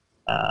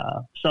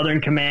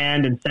 Southern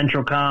Command and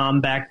Central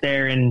Com back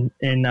there in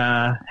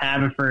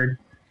Haverford.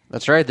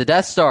 That's right, the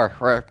Death Star.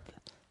 Right.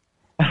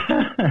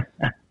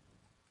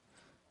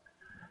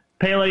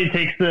 Paoletti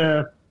takes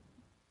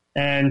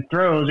and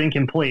throws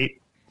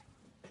incomplete.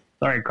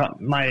 Sorry,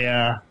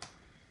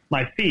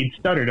 my feed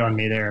stuttered on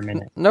me there a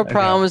minute. No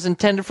problem. It was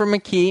intended for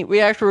McKee.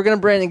 We actually were going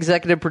to bring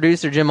executive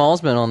producer Jim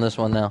Alsman on this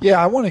one now. Yeah,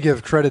 I want to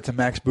give credit to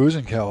Max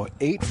Buzenkel.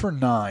 8 for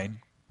 9,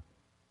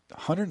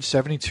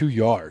 172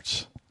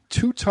 yards.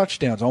 2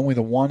 touchdowns, only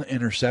the 1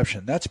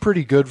 interception. That's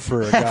pretty good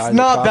for a guy. That's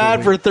not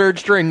bad for third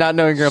string, not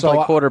knowing you're going to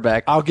play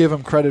quarterback. I'll give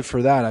him credit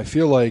for that. I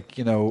feel like,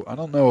 I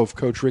don't know if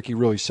Coach Ricky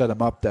really set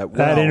him up that well.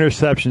 That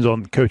interception's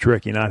on Coach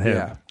Ricky, not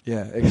him.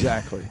 Yeah,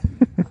 exactly.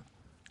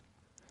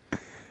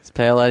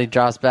 Paoletti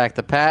drops back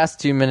the pass,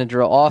 2-minute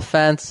drill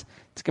offense.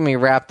 It's going to be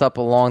wrapped up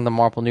along the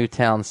Marple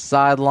Newtown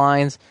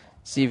sidelines.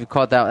 See if you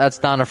caught that. That's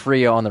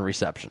Donofrio on the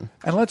reception.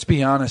 And let's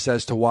be honest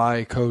as to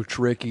why Coach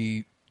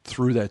Ricky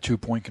threw that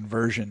 2-point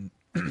conversion.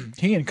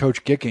 He and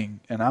Coach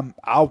Gicking, and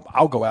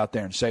I'll go out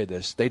there and say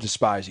this, they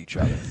despise each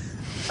other.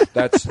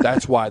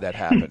 That's why that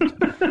happened.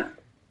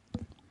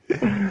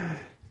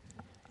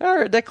 All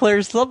right, that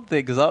clears some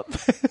things up.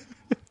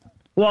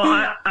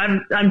 Well,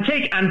 I'm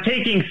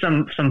taking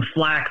some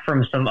flack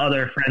from some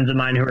other friends of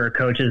mine who are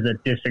coaches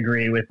that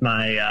disagree with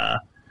my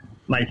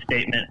my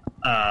statement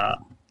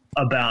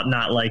about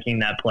not liking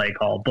that play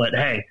call. But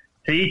hey,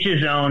 to each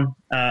his own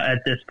at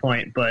this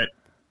point. But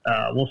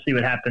we'll see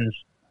what happens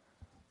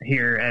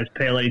here as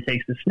Paoletti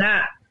takes the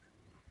snap.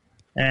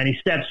 And he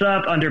steps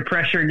up under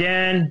pressure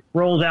again,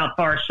 rolls out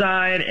far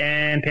side,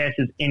 and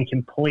passes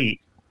incomplete.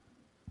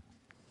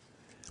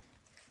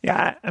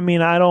 Yeah, I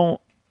mean, I don't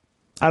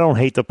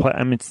hate the play.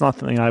 I mean, it's not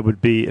something I would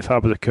be, if I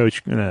was a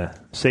coach, going to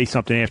say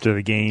something after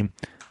the game.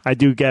 I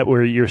do get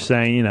where you're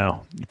saying,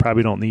 you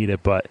probably don't need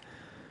it, but,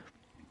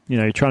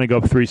 you're trying to go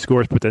up 3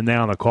 scores, put the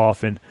nail in the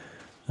coffin.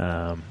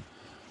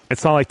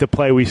 It's not like the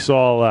play we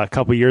saw a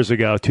couple years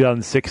ago,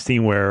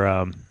 2016,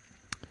 where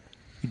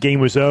the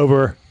game was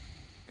over.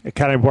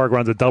 Academy Park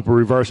runs a double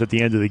reverse at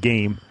the end of the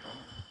game.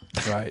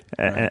 Right.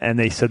 And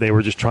they said they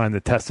were just trying to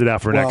test it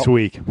out for next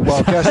week.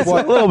 Well, guess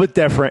what? A little bit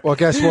different. Well,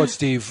 guess what,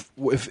 Steve?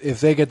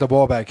 If they get the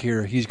ball back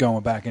here, he's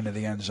going back into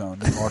the end zone.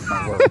 Mark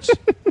my words.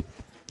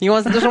 He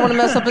doesn't want to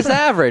mess up his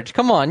average.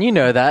 Come on, you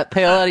know that.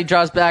 Paoletti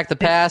draws back the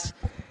pass.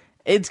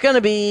 It's going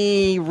to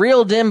be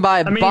reeled in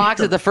by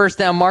Box at the first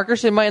down marker,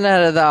 so he might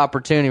not have the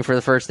opportunity for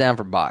the first down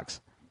for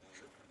Box.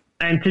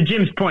 And to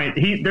Jim's point,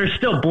 they're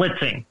still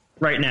blitzing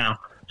right now.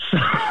 So,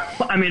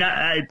 I mean,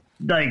 I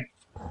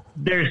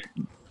there is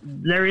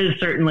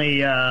certainly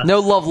no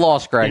love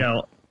lost, Greg.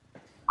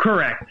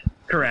 Correct.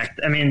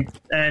 I mean,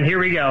 and here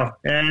we go,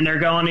 and they're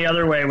going the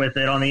other way with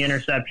it on the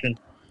interception.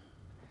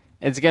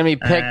 It's going to be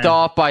picked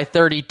off by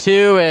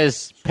 32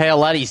 as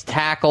Paoletti's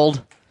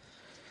tackled.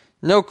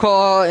 No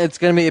call. It's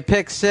going to be a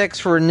pick 6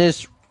 for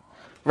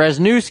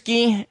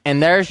Resniewski,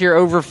 and there's your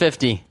over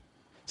 50.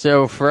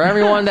 So for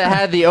everyone that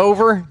had the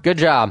over, good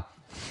job.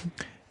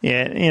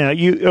 Yeah,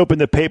 you open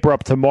the paper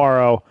up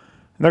tomorrow,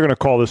 and they're going to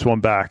call this one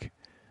back.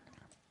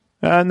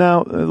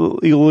 No,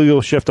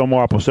 illegal shift on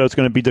Marple, so it's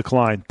going to be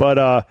declined.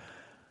 But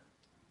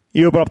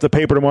you open up the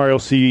paper tomorrow, you'll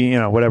see,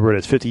 whatever it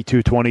is,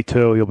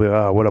 52-22. You'll be,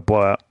 what a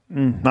blowout.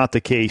 Not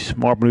the case.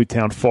 Marple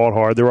Newtown fought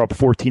hard. They were up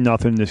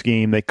 14-0 in this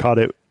game. They cut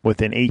it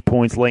within 8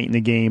 points late in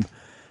the game.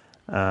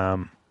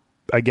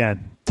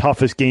 Again,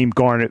 toughest game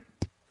Garnet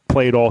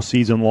played all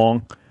season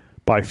long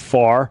by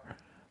far.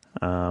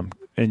 And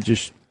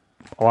just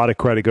a lot of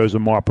credit goes to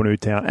Marple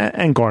Newtown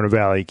and Garnet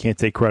Valley. You can't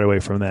take credit away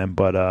from them.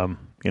 But,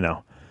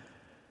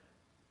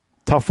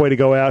 tough way to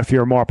go out if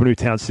you're a Marple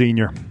Newtown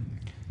senior.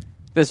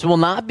 This will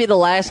not be the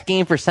last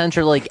game for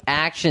Central League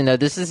action, though.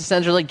 This is a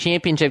Central League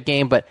championship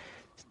game, but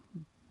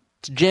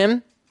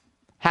Jim,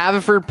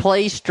 Haverford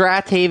plays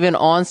Strathaven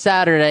on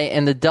Saturday,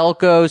 and the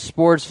Delco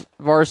Sports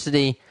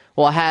Varsity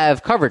will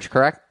have coverage,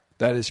 correct?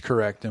 That is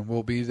correct, and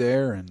we'll be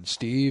there, and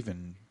Steve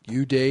and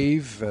you,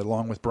 Dave,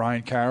 along with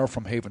Brian Carroll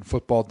from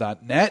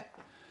havenfootball.net,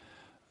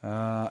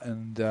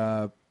 and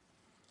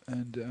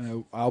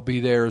I'll be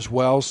there as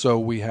well. So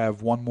we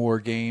have one more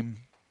game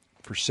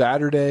for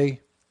Saturday,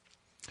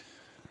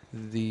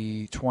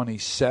 the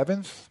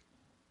 27th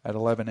at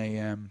 11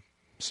 a.m.,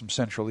 some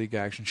Central League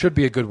action. Should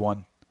be a good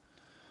one.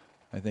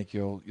 I think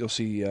you'll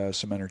see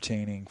some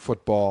entertaining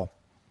football.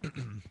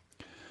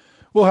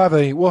 We'll have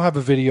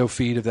a video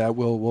feed of that.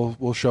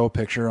 We'll show a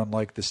picture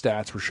unlike the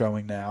stats we're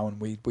showing now, and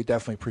we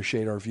definitely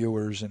appreciate our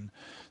viewers. And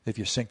if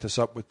you synced us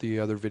up with the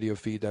other video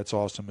feed, that's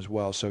awesome as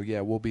well. So yeah,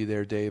 we'll be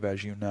there, Dave,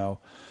 as you know.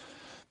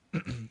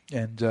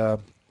 And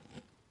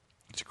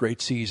it's a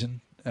great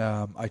season.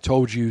 I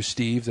told you,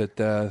 Steve,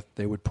 that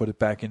they would put it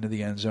back into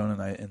the end zone,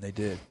 and they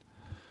did.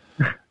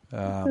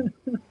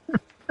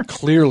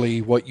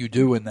 Clearly, what you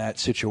do in that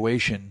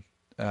situation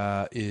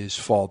is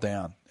fall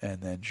down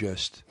and then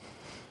just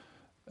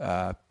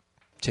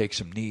take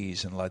some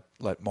knees and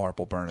let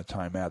Marple burn a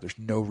timeout. There's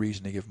no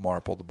reason to give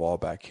Marple the ball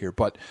back here.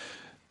 But,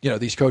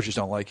 these coaches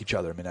don't like each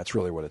other. I mean, that's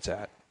really what it's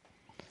at.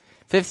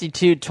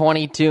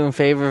 52-22 in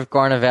favor of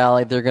Garnet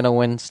Valley. They're going to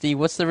win. Steve,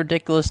 what's the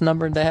ridiculous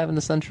number they have in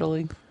the Central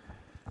League?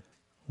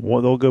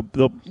 Well, they're going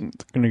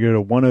to go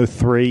to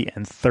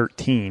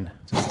 103-13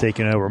 since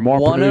taking over.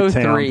 Marple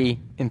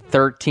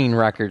 103-13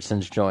 record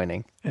since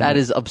joining. That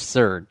is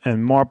absurd.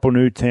 And Marple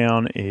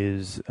Newtown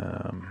is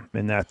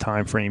in that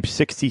time frame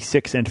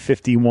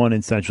 66-51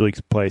 in Central League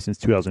play since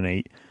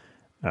 2008.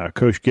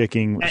 Coach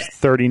Gicking was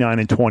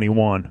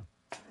 39-21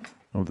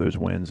 of those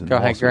wins. And go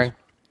ahead, Greg.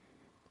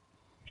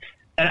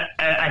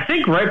 I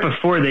think right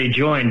before they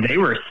joined, they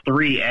were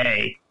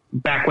 3A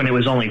back when it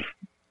was only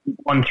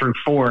 1 through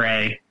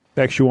 4A.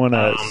 They actually won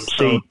a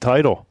state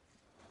title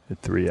at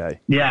 3A.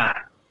 Yeah.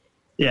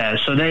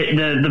 So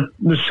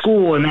the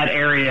school in that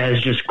area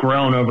has just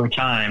grown over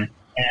time,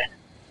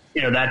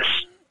 and that's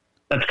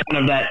kind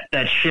of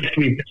that shift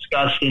we've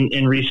discussed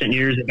in recent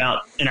years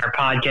about in our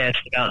podcast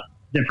about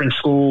different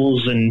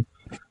schools and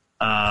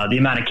the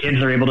amount of kids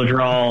they're able to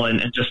draw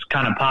and just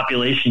kind of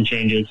population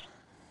changes.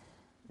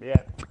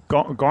 Yeah,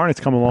 Garnet's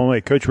come a long way.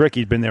 Coach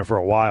Ricky's been there for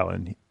a while,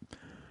 and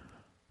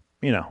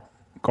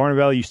Garnet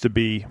Valley used to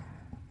be,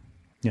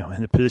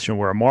 in the position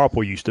where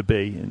Marple used to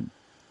be, and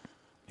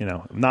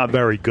not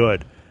very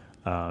good.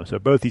 So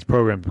both these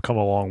programs have come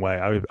a long way.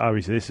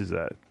 Obviously, this is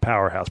a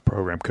powerhouse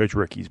program Coach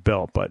Ricky's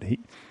built, but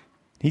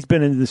he's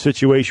been in the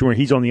situation where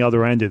he's on the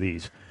other end of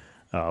these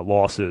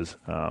losses.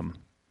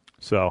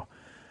 So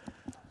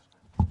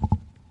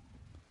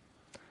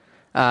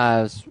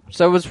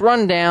it's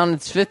run down.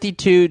 It's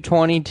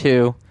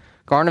 52-22.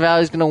 Garnet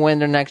Valley's going to win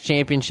their next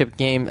championship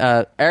game.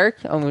 Eric,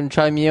 I'm going to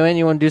chime you in.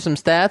 You want to do some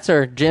stats?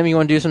 Or Jim, you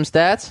want to do some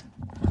stats?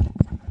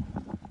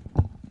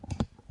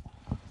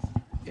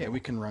 Yeah,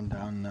 we can run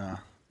down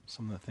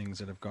some of the things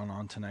that have gone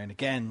on tonight.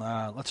 Again,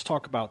 let's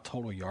talk about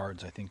total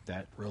yards. I think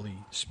that really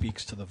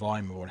speaks to the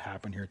volume of what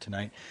happened here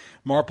tonight.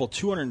 Marple,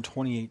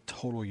 228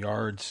 total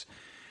yards.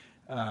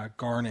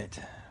 Garnet,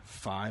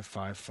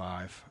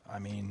 555. I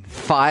mean,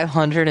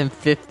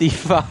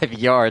 555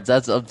 yards.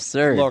 That's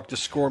absurd. Look, the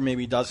score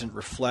maybe doesn't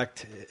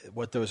reflect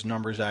what those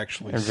numbers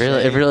actually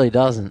say. It really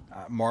doesn't.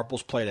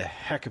 Marple's played a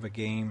heck of a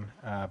game,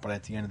 but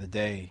at the end of the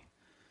day,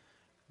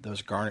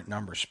 those Garnet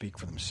numbers speak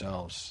for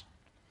themselves.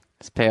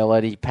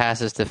 Paoletti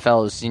passes to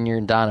fellow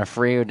senior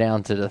Donofrio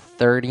down to the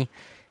 30.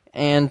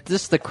 And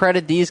just to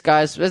credit these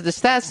guys, the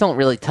stats don't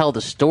really tell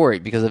the story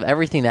because of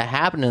everything that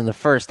happened in the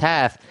first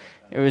half.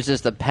 It was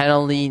just a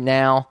penalty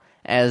now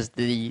as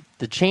the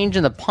change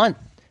in the punt.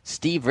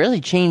 Steve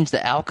really changed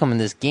the outcome in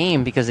this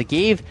game because it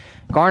gave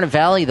Garnet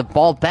Valley the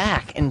ball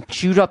back and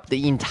chewed up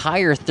the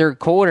entire third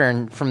quarter.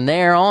 And from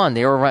there on,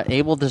 they were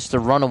able just to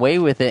run away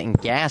with it and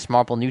gas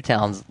Marple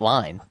Newtown's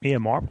line. Yeah,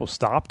 Marple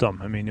stopped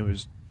them. I mean, it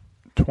was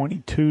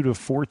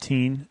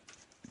 22-14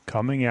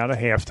 coming out of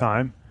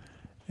halftime,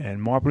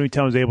 and Marple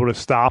Newtown was able to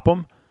stop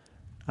them.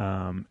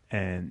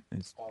 And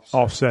it's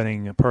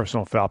offsetting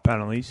personal foul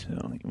penalties.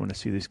 You want to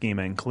see this game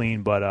end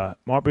clean, but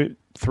Marple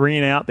 3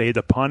 and out. They had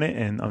to punt it,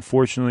 and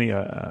unfortunately,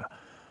 a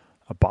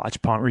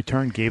botched punt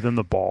return gave them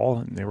the ball,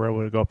 and they were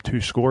able to go up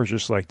 2 scores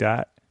just like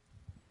that.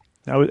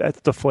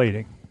 That's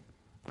deflating.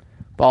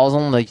 Ball's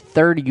on the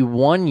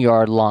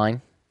 31-yard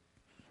line.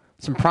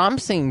 Some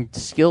promising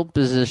skill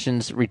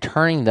positions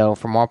returning, though,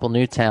 for Marple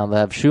Newtown. They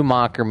have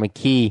Schumacher,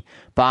 McKee,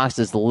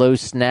 boxes, the low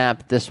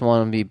snap. This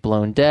one will be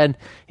blown dead.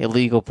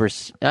 Illegal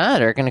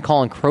they're going to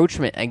call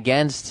encroachment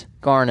against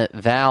Garnet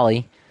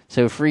Valley.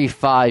 So free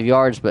 5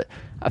 yards, but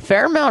a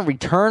fair amount of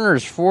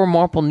returners for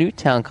Marple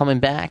Newtown coming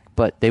back,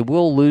 but they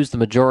will lose the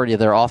majority of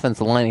their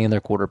offensive line and their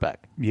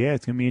quarterback. Yeah,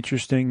 it's going to be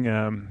interesting.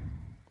 The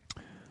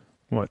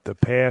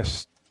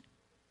past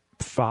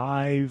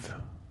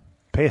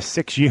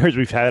 6 years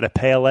we've had a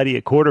Paoletti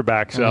at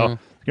quarterback, so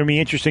it's going to be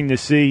interesting to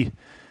see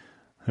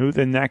who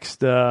the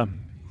next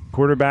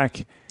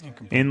quarterback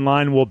in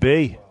line will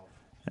be.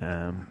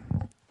 Some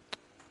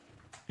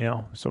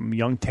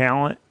young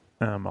talent,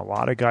 a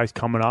lot of guys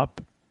coming up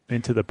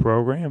into the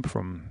program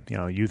from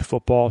youth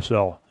football.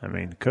 So I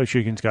mean, Coach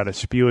Higgins got a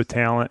spew of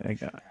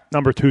talent.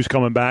 Number 2's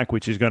coming back,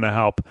 which is going to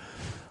help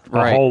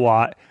a whole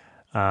lot.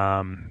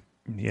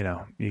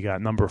 You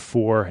got number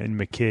 4 in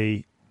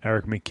McKee.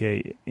 Eric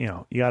McKay,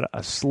 you got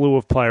a slew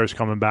of players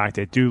coming back.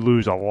 They do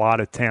lose a lot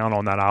of talent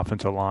on that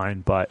offensive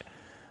line, but,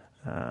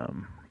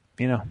 it's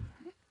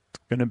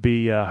going to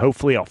be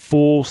hopefully a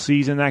full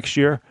season next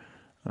year.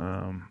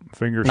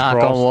 Fingers crossed.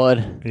 Knock on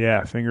wood.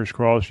 Yeah, fingers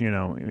crossed. You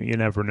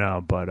never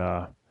know, but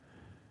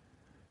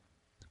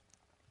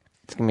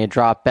it's going to be a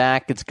drop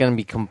back. It's going to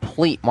be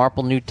complete.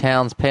 Marple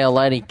Newtown's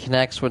Paoletti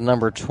connects with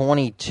number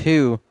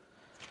 22.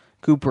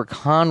 Cooper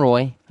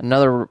Conroy,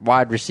 another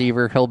wide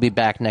receiver. He'll be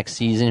back next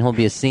season. He'll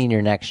be a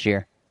senior next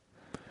year.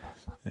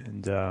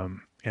 And, a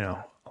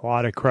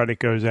lot of credit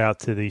goes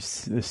out to the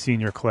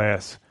senior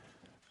class.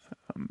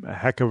 A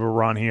heck of a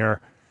run here.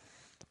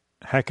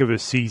 Heck of a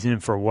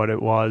season for what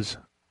it was.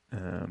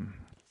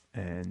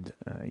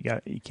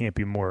 You can't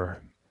be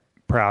more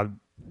proud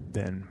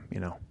than,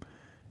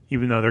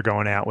 even though they're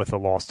going out with a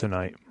loss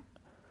tonight.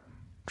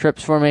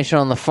 Trips formation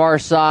on the far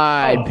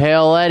side.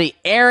 Paoletti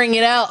airing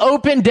it out.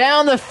 Open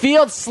down the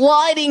field.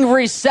 Sliding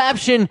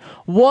reception.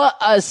 What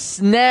a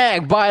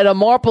snag by the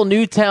Marple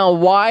Newtown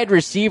wide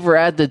receiver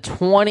at the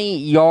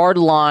 20-yard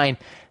line.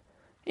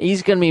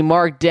 He's going to be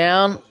marked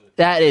down.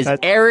 That is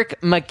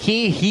Eric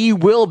McKee. He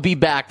will be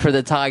back for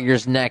the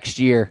Tigers next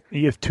year.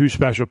 You have 2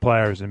 special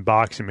players in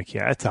Box and McKee.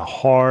 That's a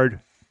hard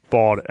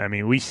ball.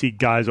 We see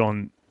guys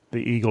on the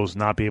Eagles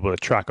not be able to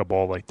track a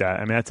ball like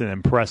that. That's an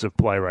impressive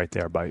play right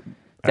there by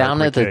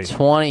down at the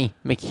 20,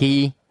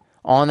 McKee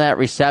on that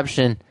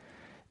reception.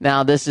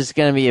 Now this is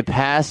going to be a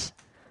pass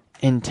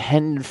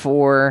intended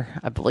for,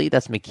 I believe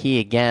that's McKee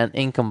again,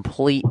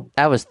 incomplete.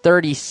 That was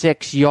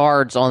 36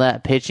 yards on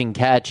that pitch and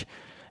catch,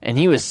 and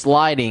he was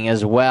sliding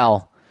as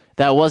well.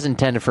 That was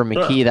intended for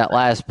McKee, that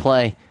last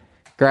play.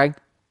 Greg?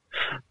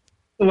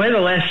 The way the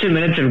last 2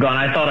 minutes have gone,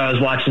 I thought I was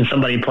watching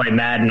somebody play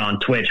Madden on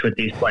Twitch with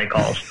these play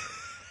calls.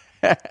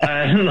 With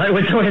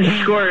the way the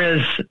score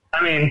is,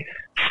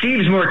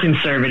 Steve's more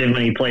conservative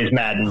when he plays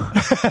Madden.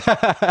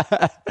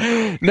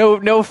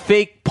 No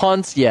fake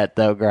punts yet,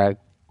 though, Greg.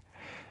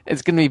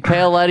 It's going to be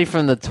Paoletti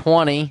from the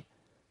 20.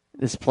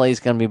 This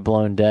play's going to be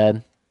blown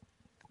dead.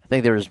 I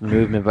think there was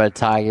movement by the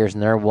Tigers,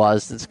 and there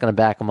was. It's going to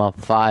back them up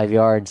 5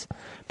 yards.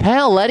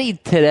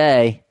 Paoletti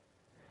today,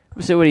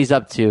 we'll see what he's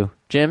up to.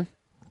 Jim?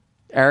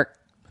 Eric?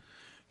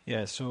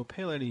 Yeah, so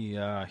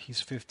Paoletti,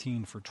 he's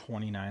 15 for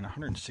 29,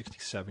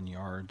 167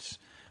 yards.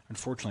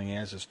 Unfortunately, he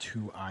has his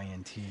 2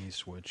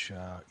 INTs, which,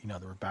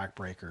 they were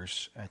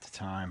backbreakers at the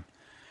time.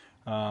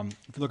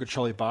 If you look at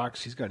Charlie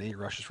Box, he's got 8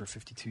 rushes for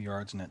 52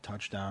 yards and that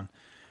touchdown.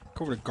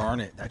 Go over to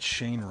Garnet, that's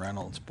Shane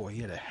Reynolds. Boy,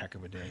 he had a heck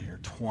of a day here.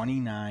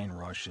 29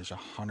 rushes,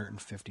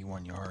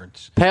 151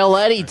 yards.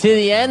 Paoletti to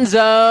the end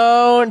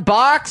zone.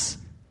 Box.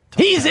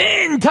 Touchdown. He's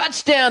in.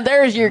 Touchdown.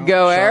 There's your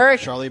go, Eric.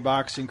 Charlie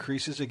Box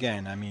increases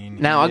again.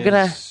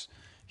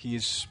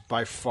 He's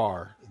by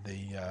far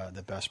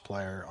the best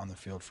player on the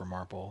field for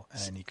Marple,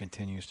 and he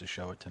continues to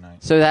show it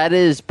tonight. So that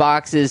is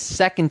Box's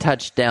second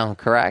touchdown,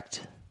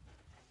 correct?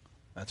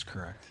 That's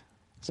correct.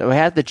 So we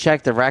have to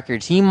check the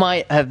records. He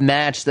might have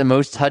matched the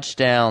most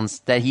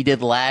touchdowns that he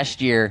did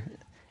last year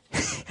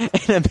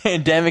in a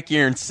pandemic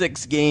year in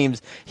 6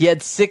 games. He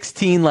had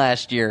 16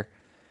 last year.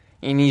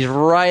 and he's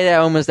right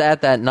almost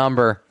at that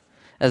number,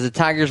 as the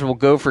Tigers will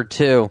go for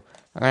 2.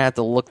 I'm going to have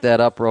to look that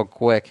up real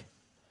quick.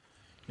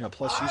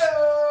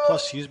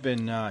 Plus he's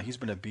been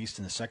a beast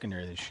in the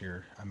secondary this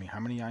year. I mean, how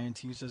many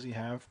INTs does he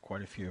have?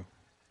 Quite a few.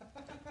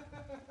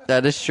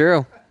 That is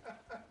true.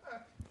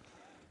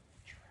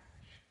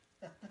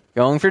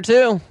 Going for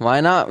 2.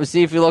 Why not? We'll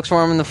see if he looks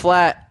for him in the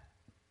flat.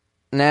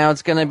 Now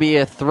it's going to be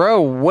a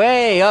throw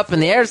way up in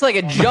the air. It's like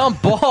a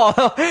jump ball.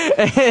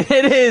 And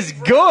it is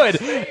good.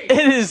 It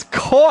is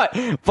caught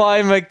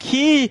by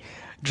McKee.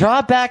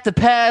 Drop back to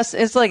pass.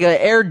 It's like an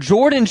Air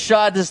Jordan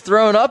shot that's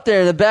thrown up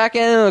there in the back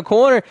end of the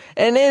corner.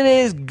 And it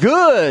is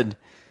good.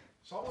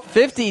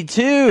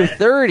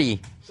 52-30.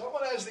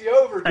 Someone has the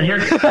over.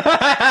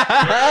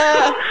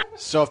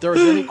 So if there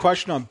was any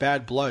question on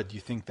bad blood,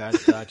 you think that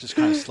just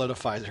kind of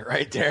solidifies it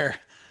right there.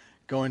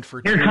 Going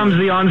for Here comes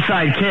the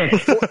onside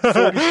kick. 46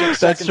 That's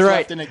seconds right.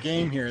 left in a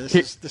game here.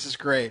 This is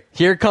great.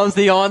 Here comes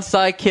the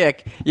onside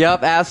kick.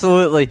 Yep,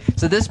 absolutely.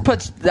 So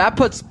that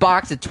puts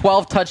Box at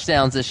 12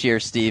 touchdowns this year,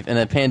 Steve, in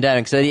the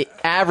pandemic. So he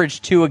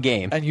averaged 2 a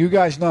game. And you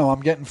guys know I'm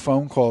getting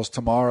phone calls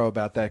tomorrow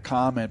about that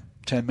comment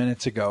 10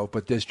 minutes ago,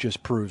 but this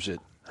just proves it.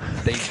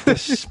 They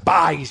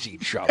despise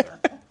each other.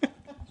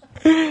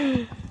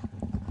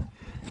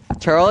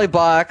 Charlie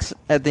Box,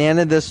 at the end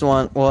of this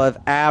one, will have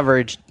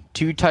averaged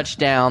 2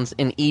 touchdowns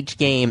in each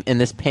game in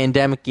this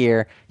pandemic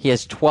year. He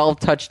has 12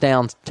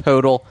 touchdowns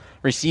total,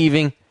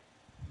 receiving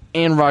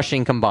and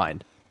rushing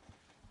combined.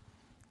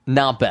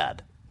 Not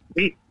bad.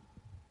 We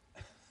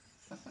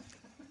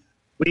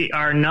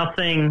are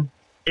nothing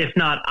if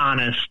not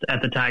honest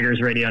at the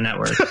Tigers Radio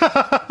Network.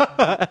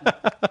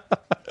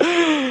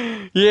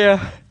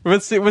 Yeah.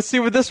 Let's see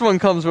what this one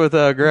comes with,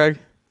 Greg.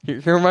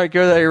 Here might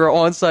go that your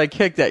onside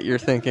kick that you're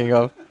thinking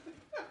of.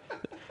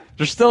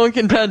 They're still in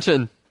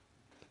contention.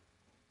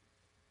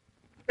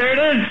 There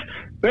it is.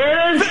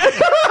 There it is.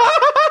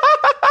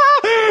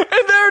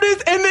 And there it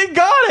is. And they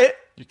got it.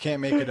 You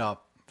can't make it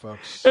up,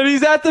 folks. And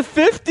he's at the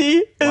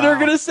 50, and they're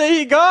going to say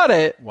he got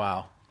it.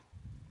 Wow.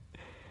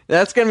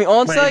 That's going to be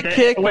onside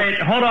kick. Wait,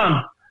 hold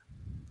on.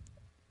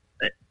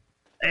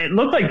 It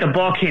looked like the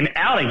ball came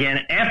out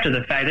again after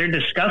the fact. They're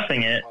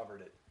discussing it.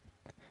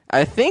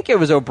 I think it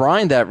was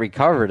O'Brien that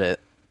recovered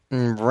it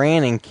and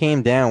ran and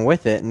came down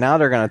with it. Now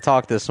they're going to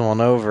talk this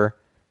one over.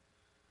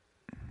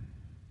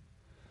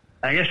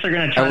 I guess they're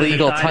going to try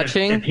illegal to decide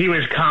touching. if he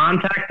was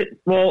contacted.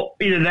 Well,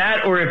 either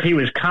that or if he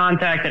was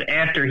contacted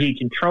after he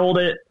controlled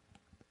it.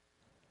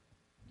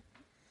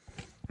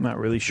 Not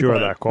really sure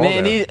of that call.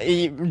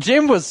 Man,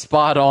 Jim was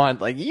spot on.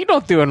 Like, you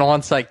don't do an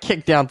onside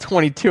kick down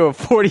 22 of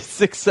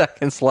 46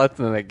 seconds left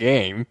in the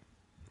game.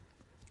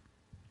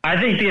 I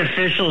think the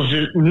officials,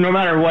 no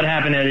matter what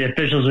happened to the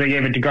officials, they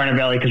gave it to Garnet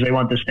Valley because they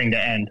want this thing to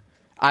end.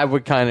 I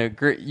would kind of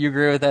agree. You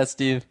agree with that,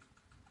 Steve?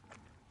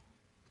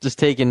 Just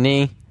take a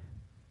knee.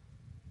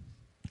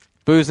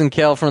 Booze and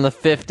kill from the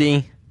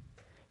 50.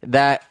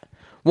 That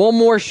one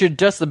more should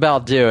just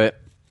about do it.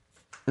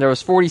 There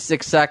was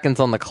 46 seconds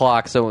on the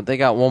clock, so they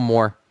got one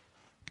more.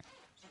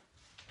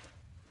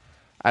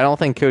 I don't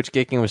think Coach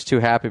Gicking was too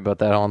happy about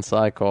that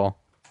onside call.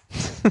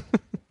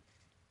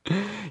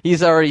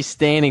 He's already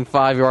standing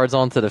 5 yards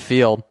onto the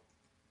field.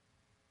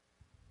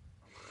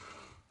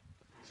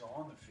 He's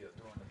on the field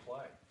during the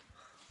play.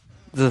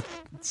 The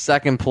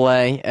second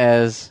play,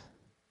 as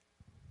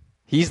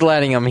he's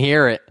letting him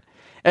hear it.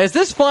 As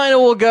this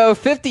final will go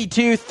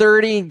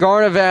 52-30,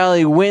 Garnet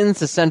Valley wins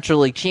the Central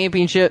League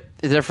Championship.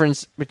 The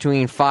difference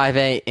between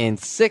 5A and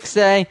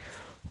 6A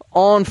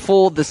on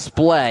full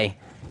display.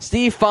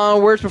 Steve,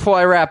 final words before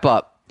I wrap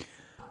up.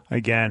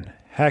 Again,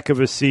 heck of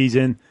a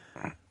season.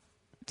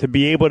 To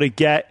be able to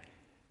get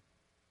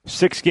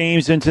 6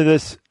 games into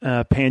this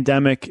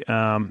pandemic,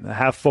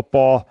 have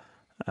football,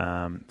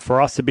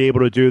 for us to be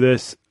able to do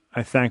this,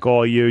 I thank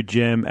all you,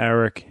 Jim,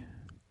 Eric,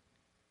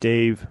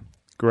 Dave,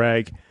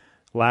 Greg,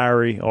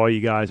 Larry, all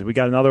you guys. We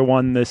got another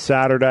one this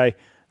Saturday,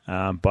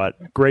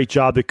 but great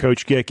job to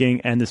Coach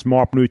Gicking and this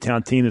Marple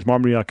Newtown team, this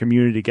Marple Newtown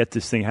community to get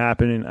this thing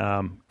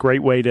happening.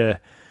 Great way to,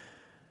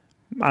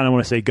 I don't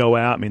want to say go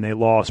out. I mean, they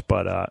lost,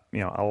 but a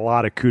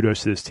lot of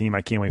kudos to this team.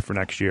 I can't wait for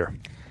next year.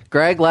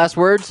 Greg, last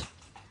words?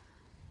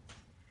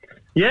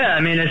 Yeah,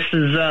 I mean, this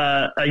is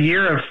a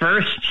year of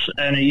firsts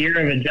and a year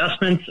of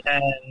adjustments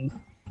and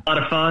a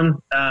lot of fun.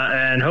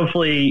 And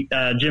hopefully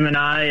Jim and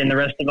I and the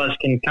rest of us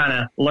can kind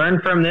of learn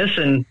from this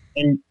and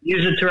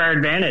use it to our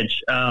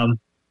advantage.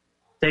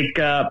 Take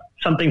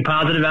something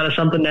positive out of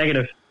something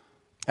negative.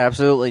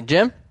 Absolutely.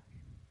 Jim?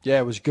 Yeah,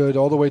 it was good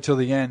all the way till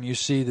the end. You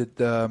see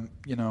that,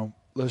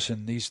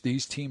 listen, these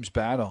teams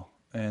battle.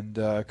 And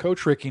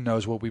Coach Ricky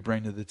knows what we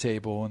bring to the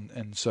table,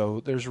 and so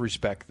there's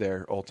respect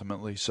there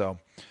ultimately. So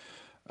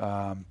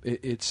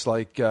it's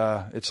like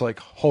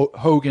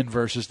Hogan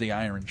versus the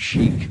Iron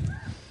Sheik.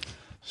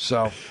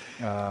 So,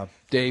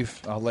 Dave,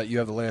 I'll let you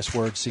have the last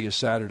word. See you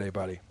Saturday,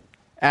 buddy.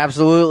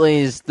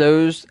 Absolutely.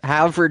 Those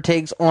Haverford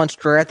takes on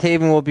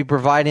Strathaven will be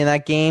providing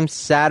that game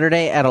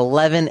Saturday at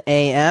 11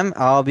 a.m.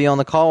 I'll be on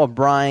the call with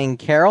Brian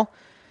Carroll.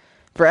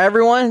 For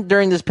everyone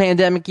during this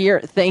pandemic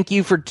year, thank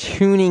you for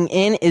tuning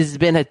in. It's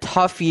been a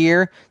tough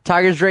year.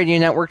 Tigers Radio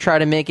Network tried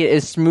to make it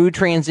as smooth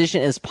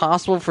transition as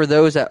possible for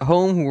those at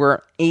home who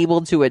were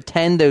able to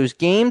attend those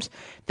games.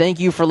 Thank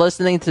you for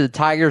listening to the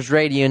Tigers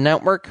Radio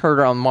Network, heard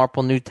on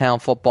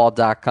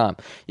MarpleNewtownFootball.com.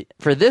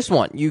 For this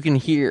one, you can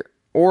hear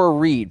or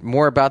read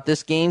more about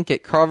this game,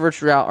 get coverage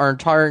throughout our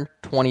entire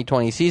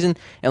 2020 season,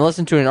 and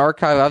listen to an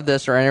archive of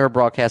this or any of our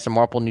broadcasts at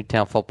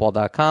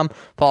MarpleNewtownFootball.com.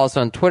 Follow us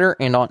on Twitter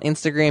and on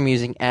Instagram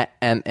using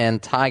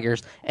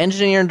 @MNTigers.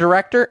 Engineer and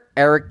Director,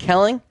 Eric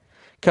Kelling.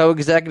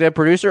 Co-executive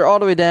producer all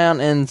the way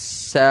down in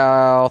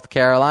South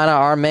Carolina,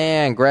 our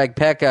man, Greg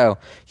Pecco.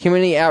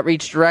 Community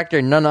Outreach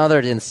Director, none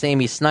other than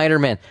Sammy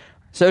Snyderman.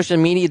 Social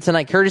media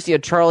tonight, courtesy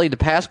of Charlie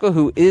DePasqua,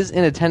 who is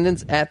in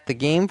attendance at the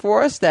game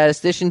for us.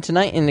 Statistician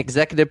tonight and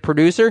executive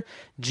producer,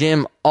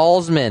 Jim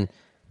Alsman.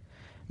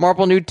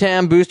 Marple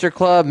Newtown Booster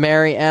Club,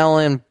 Mary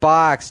Ellen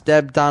Box,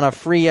 Deb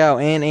Donofrio,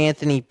 and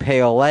Anthony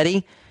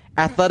Paoletti.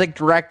 Athletic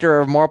Director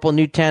of Marple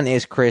Newtown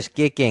is Chris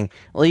Gicking.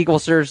 Legal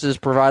services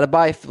provided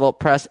by Philip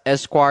Press,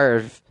 Esquire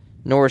of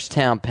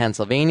Norristown,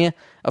 Pennsylvania.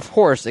 Of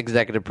course,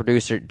 executive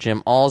producer,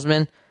 Jim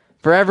Alsman.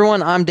 For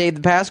everyone, I'm Dave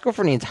DePasqua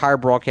for the entire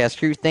broadcast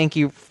crew. Thank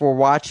you for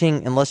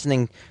watching and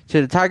listening to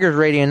the Tigers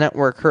Radio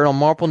Network, heard on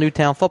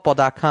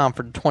MarpleNewtownFootball.com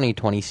for the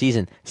 2020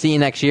 season. See you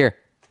next year.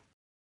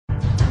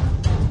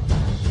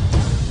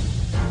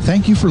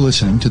 Thank you for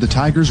listening to the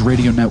Tigers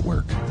Radio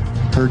Network,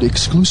 heard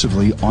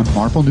exclusively on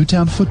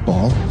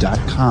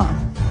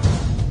MarpleNewtownFootball.com.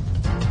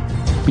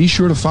 Be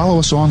sure to follow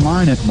us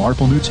online at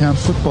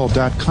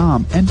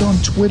MarpleNewtownFootball.com and on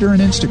Twitter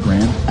and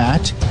Instagram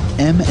at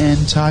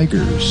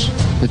MNTigers.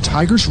 The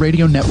Tigers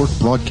Radio Network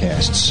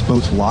broadcasts,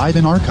 both live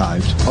and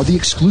archived, are the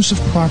exclusive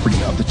property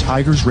of the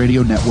Tigers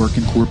Radio Network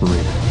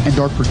Incorporated and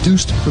are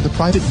produced for the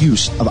private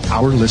use of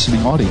our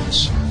listening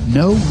audience.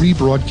 No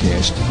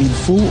rebroadcast, in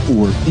full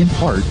or in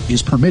part,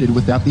 is permitted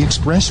without the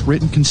express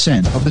written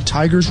consent of the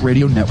Tigers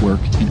Radio Network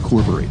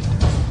Incorporated.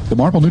 The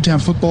Marple Newtown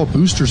Football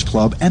Boosters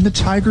Club and the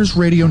Tigers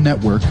Radio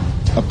Network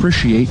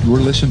appreciate your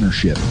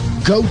listenership.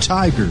 Go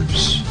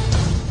Tigers!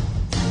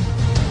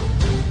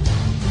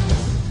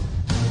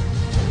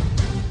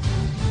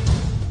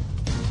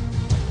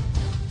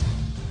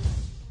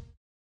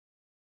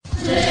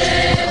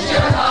 Lift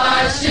your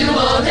hearts to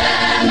old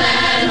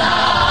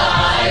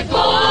MNI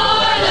for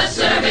the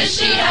service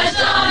she has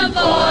done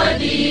for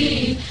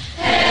thee.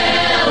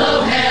 Hail,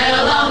 oh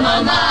hail,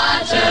 alma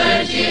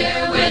mater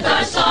dear, with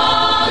our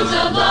songs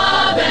of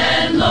love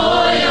and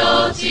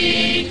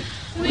loyalty.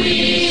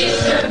 We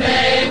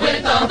survey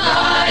with all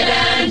pride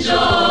and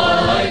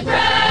joy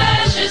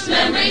precious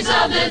memories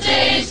of the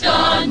days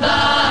gone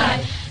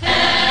by,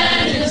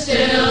 and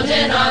instilled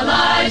in our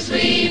lives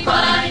we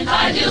find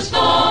ideals for